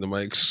ruffled it in the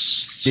mic.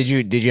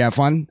 Did you have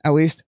fun at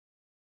least?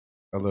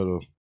 A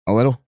little. A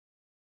little?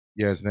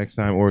 Yes, next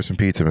time order some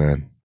pizza,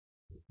 man.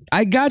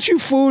 I got you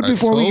food I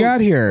before we told-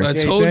 got here. I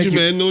Hey, told thank you, you.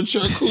 man. No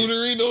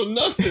charcuterie, no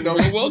nothing. No,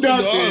 welcome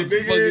nothing, to our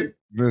nigga. fucking-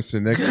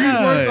 Listen, next we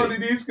God. work under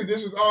these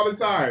conditions all the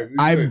time. It's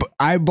I good.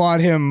 I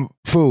bought him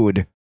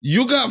food.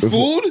 You got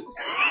food?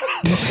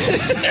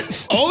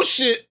 Oh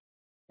shit!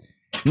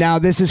 Now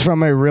this is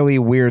from a really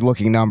weird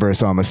looking number,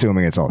 so I'm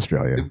assuming it's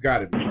Australia. It's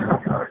got to be.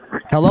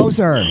 Hello,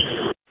 sir.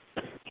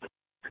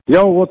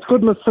 Yo, what's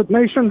good, Misfit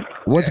Nation?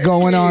 What's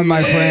going on,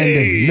 my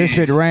friend?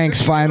 Misfit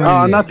Ranks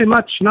finally. Nothing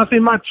much,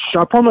 nothing much.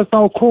 I promised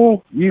I'll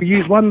call.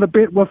 You won the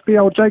bet with the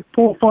old Jake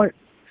Paul fight.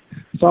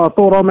 So I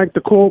thought I'll make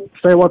the call,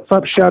 say what's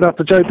up, shout out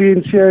to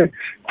JBNCA,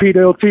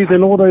 Peter Ortiz,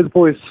 and all those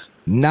boys.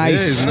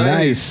 Nice, Yeah,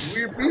 nice.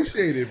 We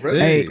appreciate it, brother.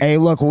 Hey,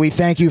 look, we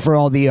thank you for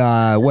all the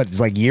it's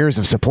like years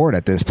of support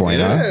at this point,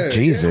 Yeah, huh?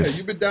 Jesus. yeah,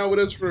 you've been down with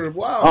us for a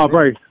while. Oh,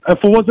 bro, if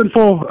it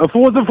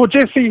wasn't for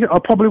Jesse, I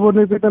probably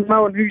wouldn't have even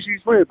known who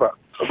she's with, but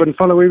I've been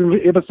following him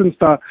ever since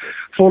the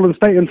Fallen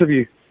State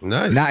interview.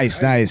 Nice.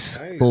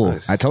 Cool.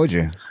 Nice. I told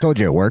you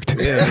it worked.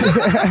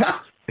 Yeah.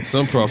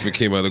 Some profit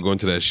came out of going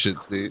to that shit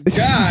state.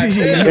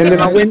 And then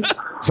I went,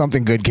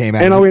 Something good came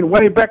out. and I went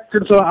way back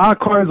into the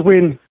archives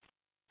when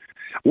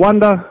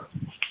Wonder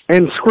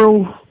and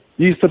Skrill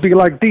used to be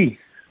like D,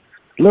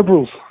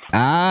 liberals.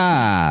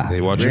 Ah. They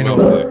watch your Reno-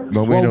 mouth there.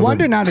 No, Well, Reno-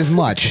 Wonder not as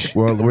much.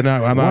 Well, we're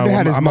not. I'm not. Wonder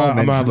had his I'm not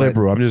moments, but-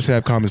 liberal. I'm just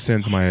have common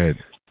sense in my head.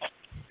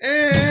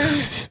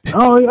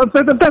 Oh,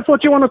 that's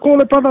what you want to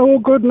call it, brother. All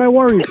good, no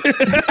worries.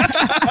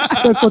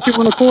 That's what you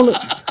want to call it.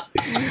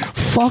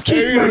 Fuck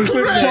it, mate.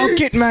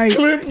 Fuck it, mate.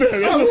 Clip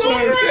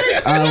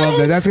that. I love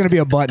that. That's gonna be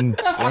a button.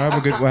 We'll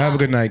have a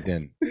good night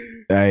then.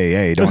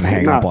 Hey, don't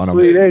hang up on him.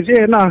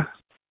 Yeah, nah.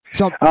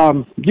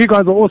 You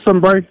guys are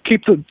awesome, bro.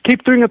 Keep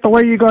doing it the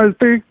way you guys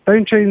do.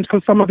 Don't change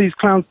because some of these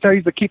clowns tell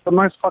you to keep a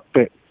nice fuck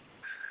bet.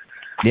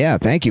 Yeah,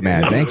 thank you,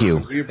 man. Thank you.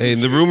 Hey,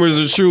 the rumors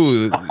are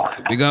true.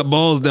 They got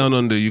balls down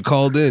under. You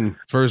called in.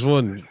 First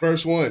one.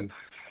 First one.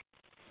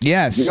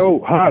 Yes. Yo,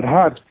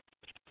 hard.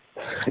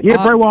 Yeah,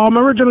 bro. Well, I'm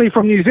originally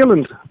from New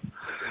Zealand.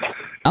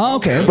 Oh,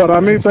 okay. But I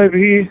moved over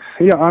here.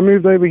 Yeah, I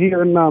moved over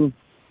here in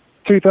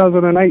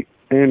 2008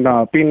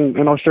 and been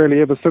in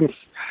Australia ever since.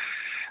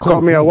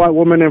 Got me a white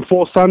woman and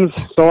 4 sons,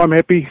 so I'm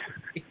happy.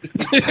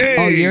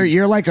 Oh,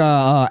 you're like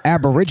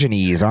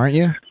Aborigines, aren't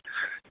you?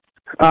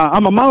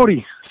 I'm a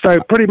Maori, so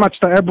pretty much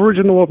the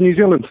Aboriginal of New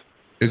Zealand.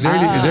 Is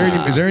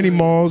there any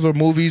malls or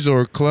movies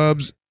or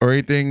clubs or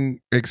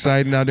anything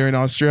exciting out there in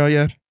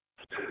Australia?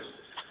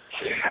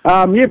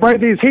 Yeah, bro,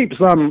 there's heaps.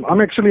 I'm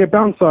actually a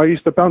bouncer. I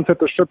used to bounce at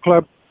the strip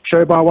club,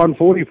 Show Bar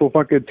 140 for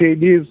fucking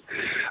 10 years,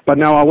 but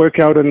now I work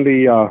out in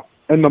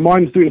the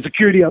mines doing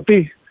security up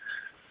there.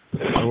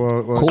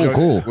 Well,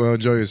 Cool. Well,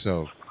 enjoy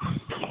yourself.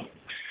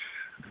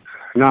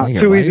 Nah, Dang it,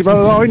 too easy, Rice.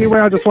 brother. Oh, anyway,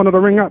 I just wanted to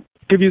ring up,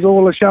 give you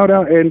all a shout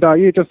out, and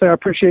just say I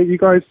appreciate you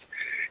guys.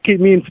 Keep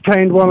me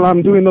entertained while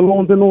I'm doing the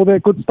lawns and all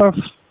that good stuff.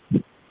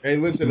 Hey,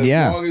 listen, as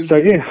Yeah. long as So,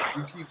 you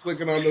yeah. keep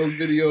clicking on those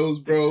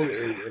videos, bro,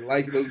 and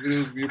liking those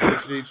videos, we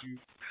appreciate you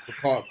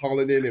for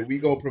calling in, and we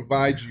going to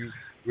provide you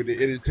with the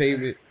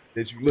entertainment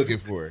that you're looking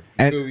for.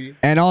 You feel me?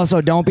 And also,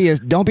 don't be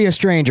a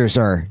stranger,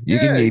 sir. You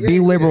Yeah, can be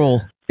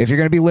liberal. If you're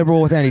gonna be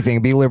liberal with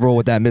anything, be liberal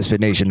with that Misfit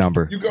Nation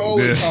number. You can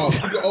always call. You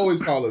can always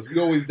call us.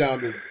 We're always down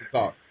to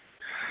talk.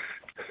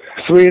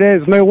 Sweet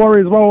as, no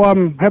worries. Well,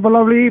 have a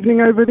lovely evening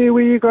over there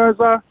where you guys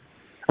are.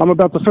 I'm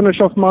about to finish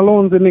off my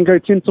lawns and then go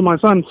tend to my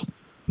sons.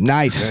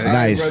 Nice. All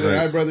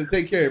right, brother.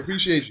 Take care.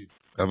 Appreciate you.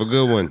 Have a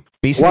good one.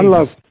 Be safe. One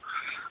love.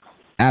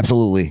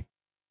 Absolutely.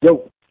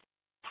 Yo.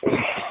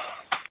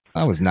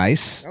 That was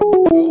nice.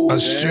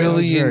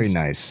 Australians Very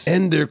nice.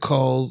 end their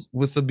calls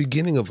with the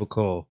beginning of a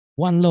call.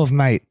 One love,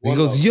 mate. He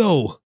goes,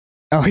 yo.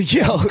 Oh,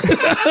 yo.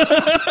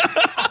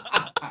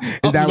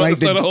 Is that like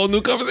start a whole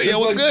new conversation? Yeah,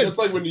 what's good? It's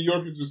like when New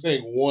Yorkers were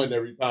saying one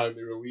every time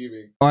they were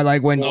leaving. or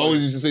like when I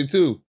always used to say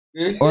two.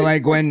 or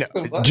like when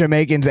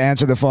Jamaicans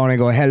answer the phone and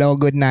go, "Hello,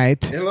 good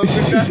night." Hello,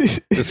 good night.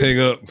 Just hang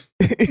up.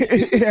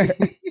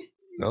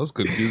 That was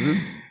confusing.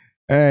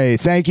 Hey,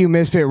 thank you,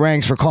 Misfit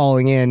Ranks, for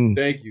calling in.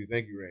 Thank you,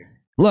 Ray.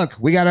 Look,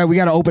 we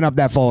gotta open up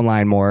that phone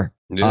line more.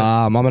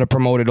 Yeah. I'm gonna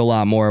promote it a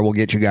lot more. We'll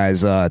get you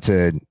guys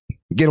to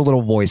get a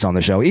little voice on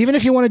the show, even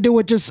if you want to do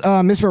what just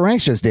Misfit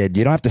Ranks just did.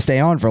 You don't have to stay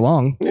on for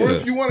long. Or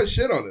if you want to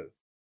shit on us.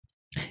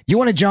 You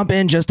want to jump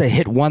in just to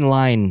hit one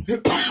line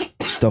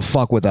to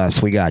fuck with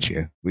us? We got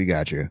you. We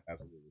got you.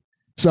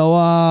 So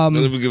Don't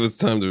even give us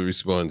time to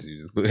respond to you.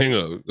 Just hang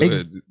up. Go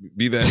ahead.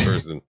 Be that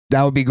person.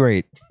 that would be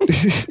great.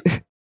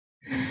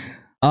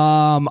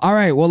 All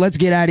right. Well, let's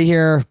get out of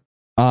here.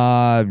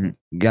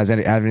 You guys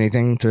have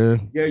anything to?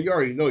 Yeah, you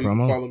already know. You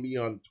promo? can follow me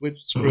on Twitch,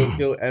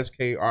 Skrillkill,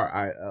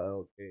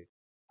 SKRILLKIIL.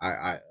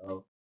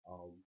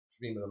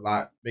 Streaming a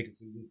lot, making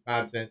some new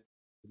content.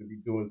 Gonna be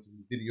doing some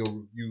video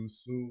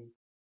reviews soon.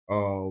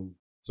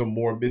 some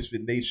more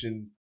Misfit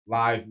Nation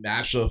live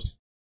mashups.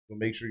 So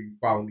make sure you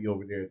follow me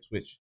over there at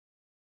Twitch.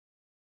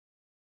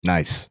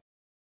 Nice.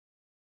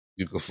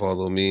 You can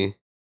follow me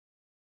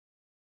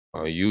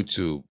on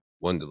YouTube,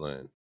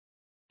 Wonderland,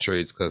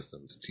 Trades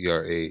Customs,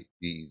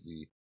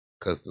 TRADEZ,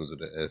 Customs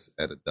with an S,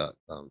 add a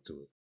 .com to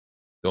it.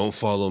 Don't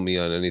follow me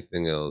on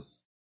anything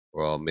else,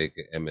 or I'll make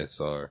an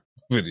MSR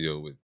video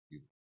with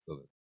you.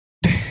 So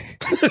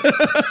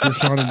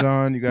Sean and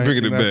Don, you got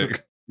bringing it anything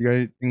back. You got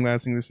anything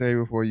last thing to say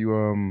before you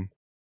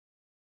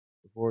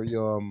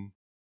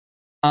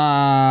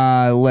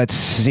let's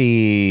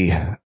see.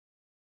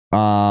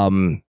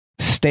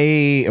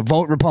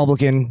 Vote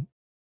Republican,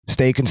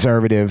 stay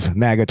conservative,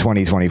 MAGA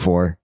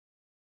 2024.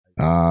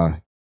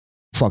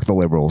 Fuck the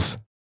liberals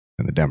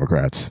and the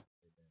Democrats.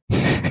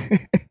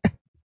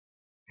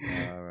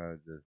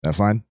 That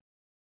fine?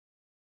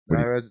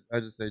 I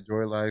just say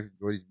enjoy life,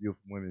 enjoy these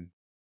beautiful women,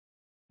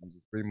 and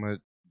just pretty much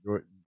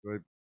enjoy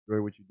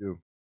what you do.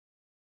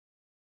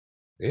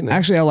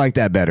 Actually, I like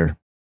that better.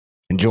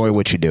 Enjoy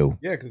what you do.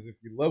 Yeah, because if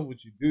you love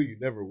what you do, you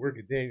never work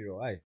a day in your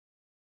life.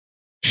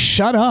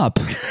 Shut up.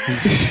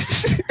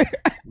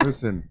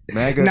 Listen,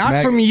 MAGA.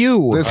 Not from you.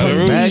 Listen,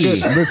 From MAGA.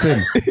 me.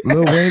 Listen,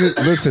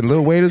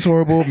 Lil Wayne is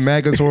horrible.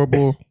 MAGA's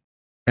horrible.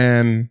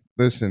 And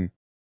listen,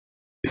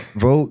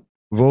 vote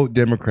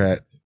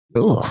Democrat.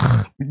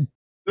 Ugh.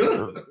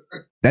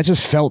 That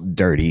just felt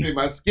dirty. Hey,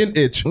 my skin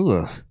itch.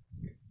 Ugh.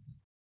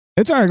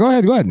 It's all right. Go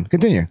ahead.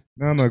 Continue.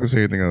 No, I'm not gonna say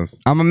anything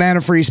else. I'm a man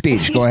of free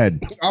speech. Go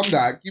ahead. I'm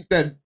not. Keep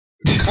that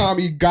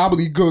commie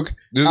gobbledygook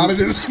out of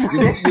this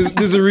room.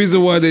 There's a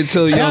reason why they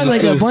tell you. Sounds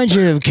like a bunch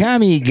of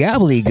commie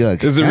gobbledygook.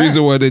 There's a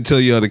reason why they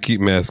tell you how to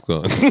keep masks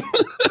on.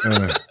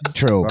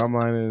 True. Bottom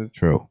line is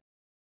True.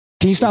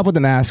 Can you stop with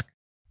the mask?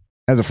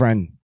 As a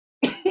friend,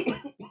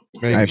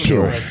 I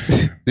appeal.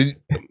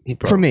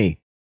 For me.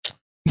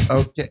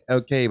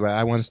 Okay, but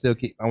I want to still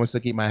keep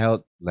my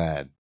health,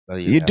 lad.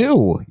 You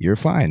do. You're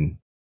fine.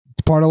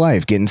 It's part of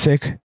life. Getting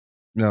sick.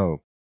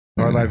 No,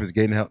 part of life is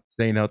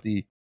staying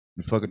healthy,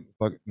 and fucking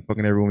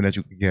every woman that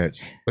you can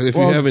catch. But if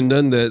you haven't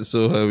done that,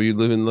 so how are you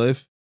living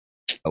life?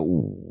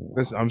 Oh,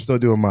 listen, I'm still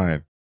doing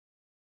mine.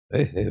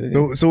 Hey.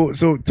 So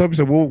tell me,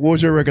 what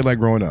was your record like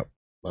growing up?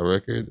 My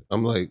record,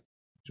 I'm like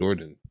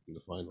Jordan in the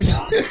finals.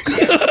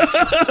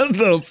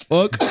 The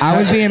fuck? I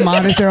was being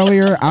modest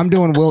earlier. I'm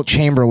doing Wilt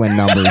Chamberlain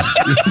numbers.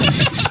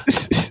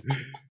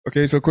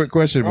 Okay, so quick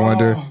question,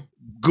 Wonder.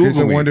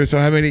 Google me. Wonder. So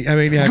how many?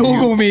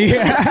 Google me.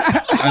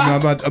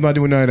 I'm not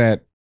doing none of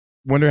that.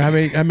 Wonder how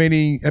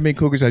many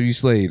cougars have you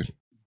slayed?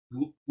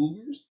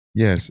 Cougars?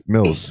 Yes,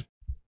 Mills.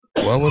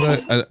 Why would I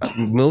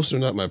MILFs are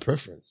not my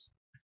preference.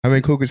 How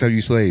many cougars have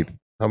you slayed?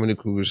 How many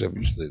cougars have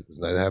you slayed?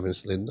 Because I haven't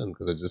slayed none.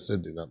 Because I just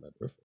said they're not my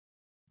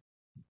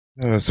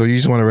preference. So you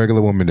just want a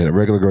regular woman, then a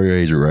regular girl your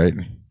age, right?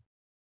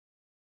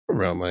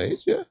 Around my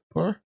age, yeah,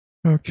 par.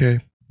 Okay.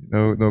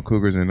 No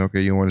cougars in.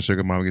 Okay, you want a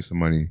sugar mom get some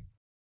money?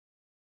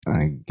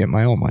 I get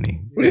my own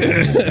money.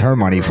 Her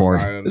money for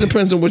it. It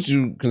depends on what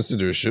you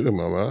consider a sugar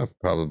mama. I've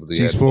probably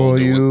She had spoil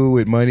older you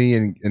with money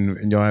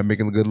and y'all have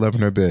making good love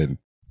in her bed.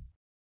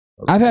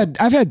 I've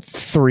had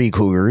 3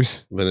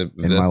 cougars But in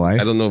my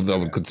life. I don't know if I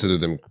would consider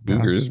them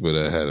cougars, but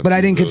I had. But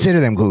I didn't consider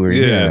them cougars.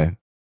 Yeah.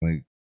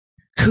 Like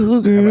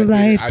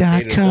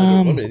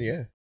CougarLife.com. Women,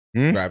 yeah.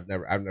 I've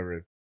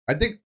never. I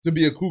think to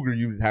be a cougar,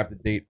 you would have to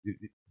date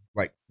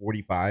like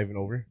 45 and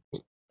over.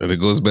 And it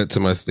goes back to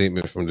my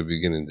statement from the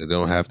beginning. They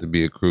don't have to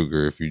be a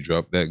Kruger. If you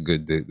drop that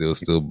good, they'll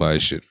still buy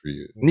shit for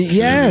you.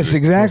 Yes,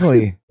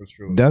 exactly. That's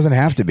true. Doesn't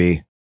have to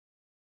be.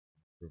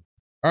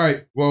 All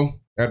right.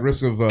 Well, at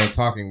risk of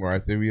talking more,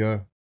 I say we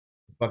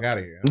fuck out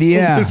of here.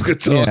 Yeah. Risk of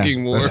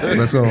talking more.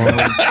 Let's go home.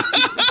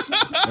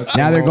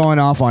 Now they're going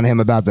off on him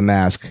about the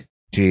mask.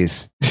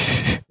 Jeez.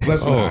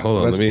 Let's hold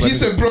on. He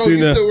said, "Bro,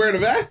 you still wearing a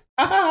mask?"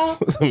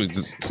 Let me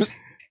just.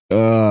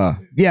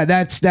 Yeah,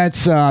 that's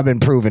been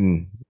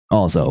proven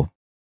also.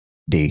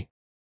 D.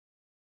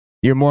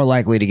 You're more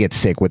likely to get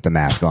sick with the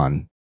mask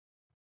on.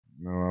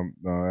 No,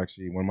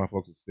 actually, one of my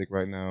folks is sick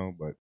right now,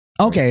 but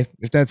okay,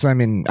 if that's, I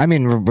mean,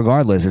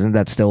 regardless, isn't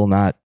that still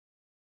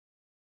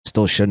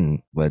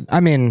shouldn't? But I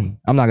mean,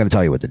 I'm not going to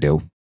tell you what to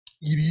do.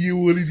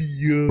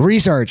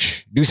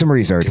 Research. Do some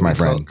research, my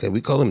friend. Can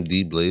we call him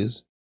D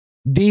Blaze?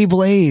 D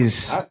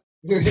Blaze. So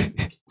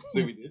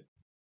we did.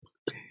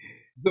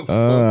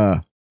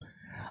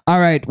 All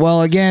right.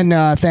 Well, again,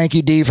 thank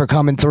you, D, for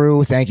coming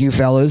through. Thank you,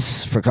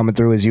 fellas, for coming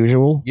through as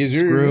usual. Yes,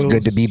 sir. It's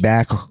good to be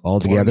back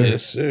all together.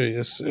 Yes, sir.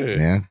 Yes, sir.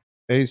 Yeah.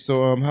 Hey,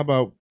 so how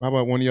about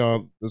one of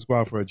y'all? Let's go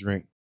out for a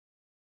drink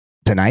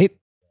tonight.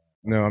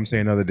 No, I'm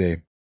saying another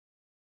day.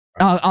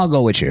 I'll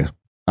go with you.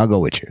 I'll go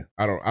with you.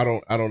 I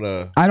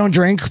don't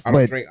drink. I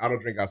don't drink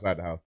outside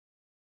the house.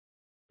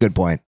 Good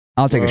point.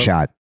 I'll take a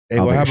shot. Hey,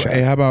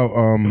 how about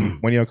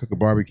when y'all cook a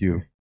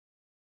barbecue?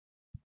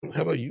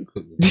 How about you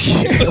cook?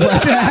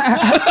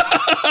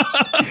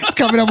 It's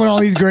coming up with all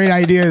these great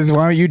ideas.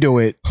 Why don't you do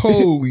it?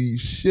 Holy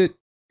shit!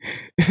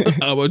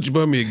 How about you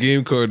buy me a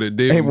game card at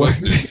Dave &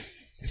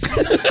 Buster's?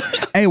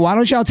 Hey, why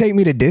don't y'all take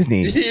me to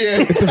Disney? Yeah.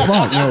 What the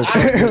fuck?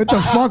 What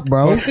the fuck,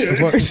 bro? Hey,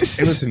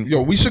 listen,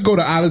 Yo, we should go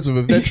to Islands of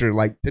Adventure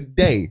like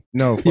today.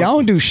 no, fuck, Y'all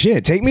don't do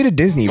shit. Take me to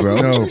Disney, bro.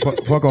 no,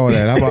 fuck all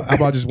that. How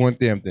about just one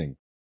damn thing?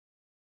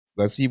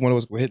 Let's see one of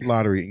us go hit the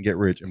lottery and get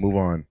rich and move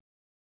on.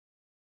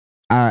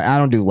 I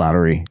don't do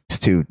lottery. It's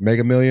too.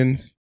 Mega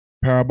Millions,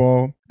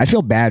 Powerball. I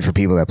feel bad for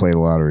people that play the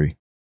lottery.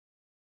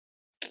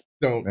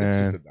 Don't. It's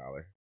Eh. just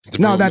 $1.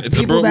 It's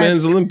a broke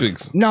man's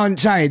Olympics. No, I'm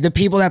sorry. The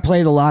people that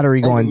play the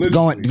lottery going.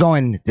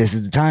 This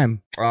is the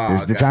time.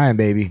 This is the time,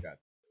 baby.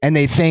 And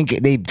they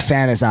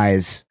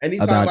fantasize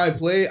Anytime about. I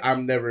play, I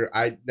never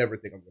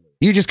think I'm gonna.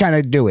 You just kind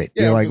of do it.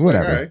 Yeah, You're I'm like, just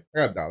whatever. all right,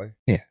 I got $1.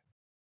 Yeah.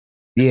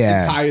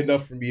 It's high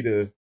enough for me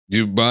to.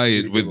 You buy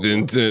it with the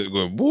intent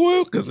going,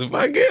 boy, because if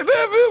I get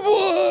that,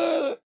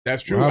 boy.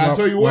 That's true. Well, how I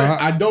tell you about- what, well,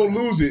 how- I don't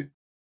lose it.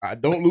 I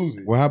don't lose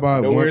it. Well, how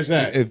about Know where it's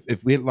at.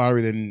 If we hit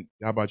lottery, then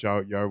how about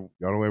y'all don't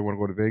ever want to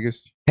go to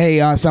Vegas? Hey,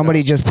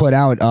 somebody just put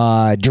out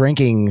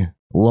drinking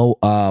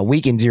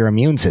weakens your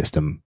immune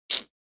system.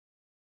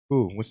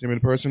 Who? What's the name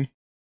of the person?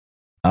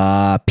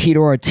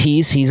 Peter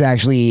Ortiz. He's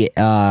actually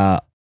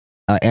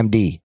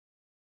MD,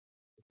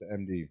 The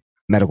MD.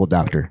 medical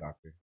doctor.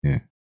 Yeah.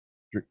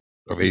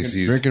 Of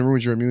ACs. Drinking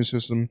ruins your immune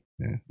system.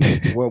 Yeah.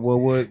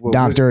 What?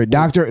 Doctor.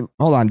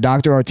 Hold on.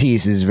 Dr.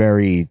 Ortiz is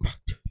very.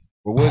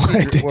 Was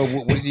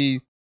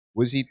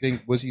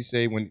he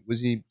say when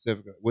was he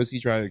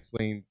trying to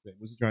explain?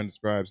 Was he trying to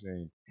describe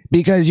saying?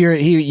 Because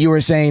you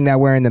were saying that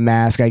wearing the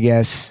mask, I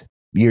guess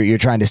you're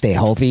trying to stay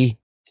healthy.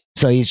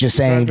 So he's just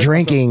saying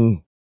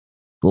drinking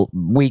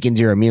weakens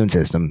your immune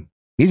system.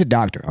 He's a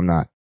doctor. I'm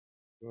not.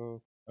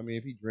 Well, I mean,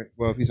 if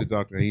he's a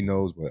doctor, he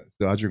knows. But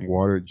still, I drink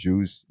water,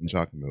 juice, and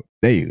chocolate milk.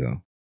 There you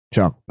go.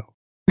 Chocolate milk.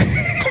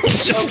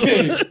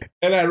 Okay,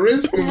 and at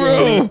risk of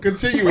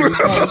continuing this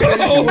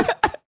conversation,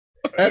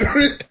 at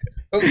risk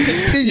of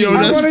continuing,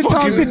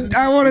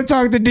 I want to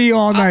talk to D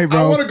all night, bro.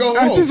 I want to go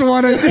home. I just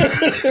want to.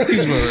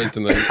 He's my rent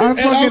tonight. I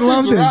fucking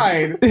love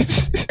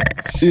this.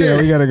 Yeah,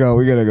 we gotta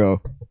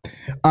go.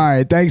 All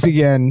right, thanks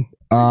again.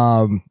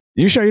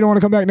 You sure you don't want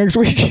to come back next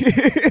week?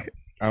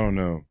 I don't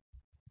know.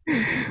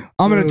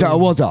 I'm gonna talk.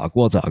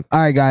 We'll talk. All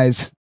right,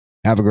 guys.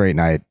 Have a great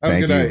night. Have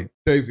Thank a good you. night.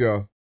 Thanks,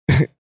 y'all.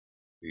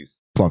 Peace.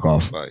 Fuck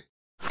off. Bye.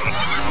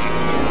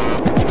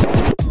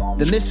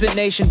 The Misfit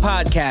Nation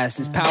podcast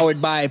is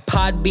powered by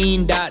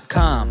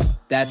Podbean.com.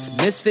 That's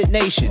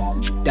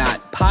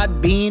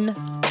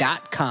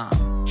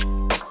misfitnation.podbean.com.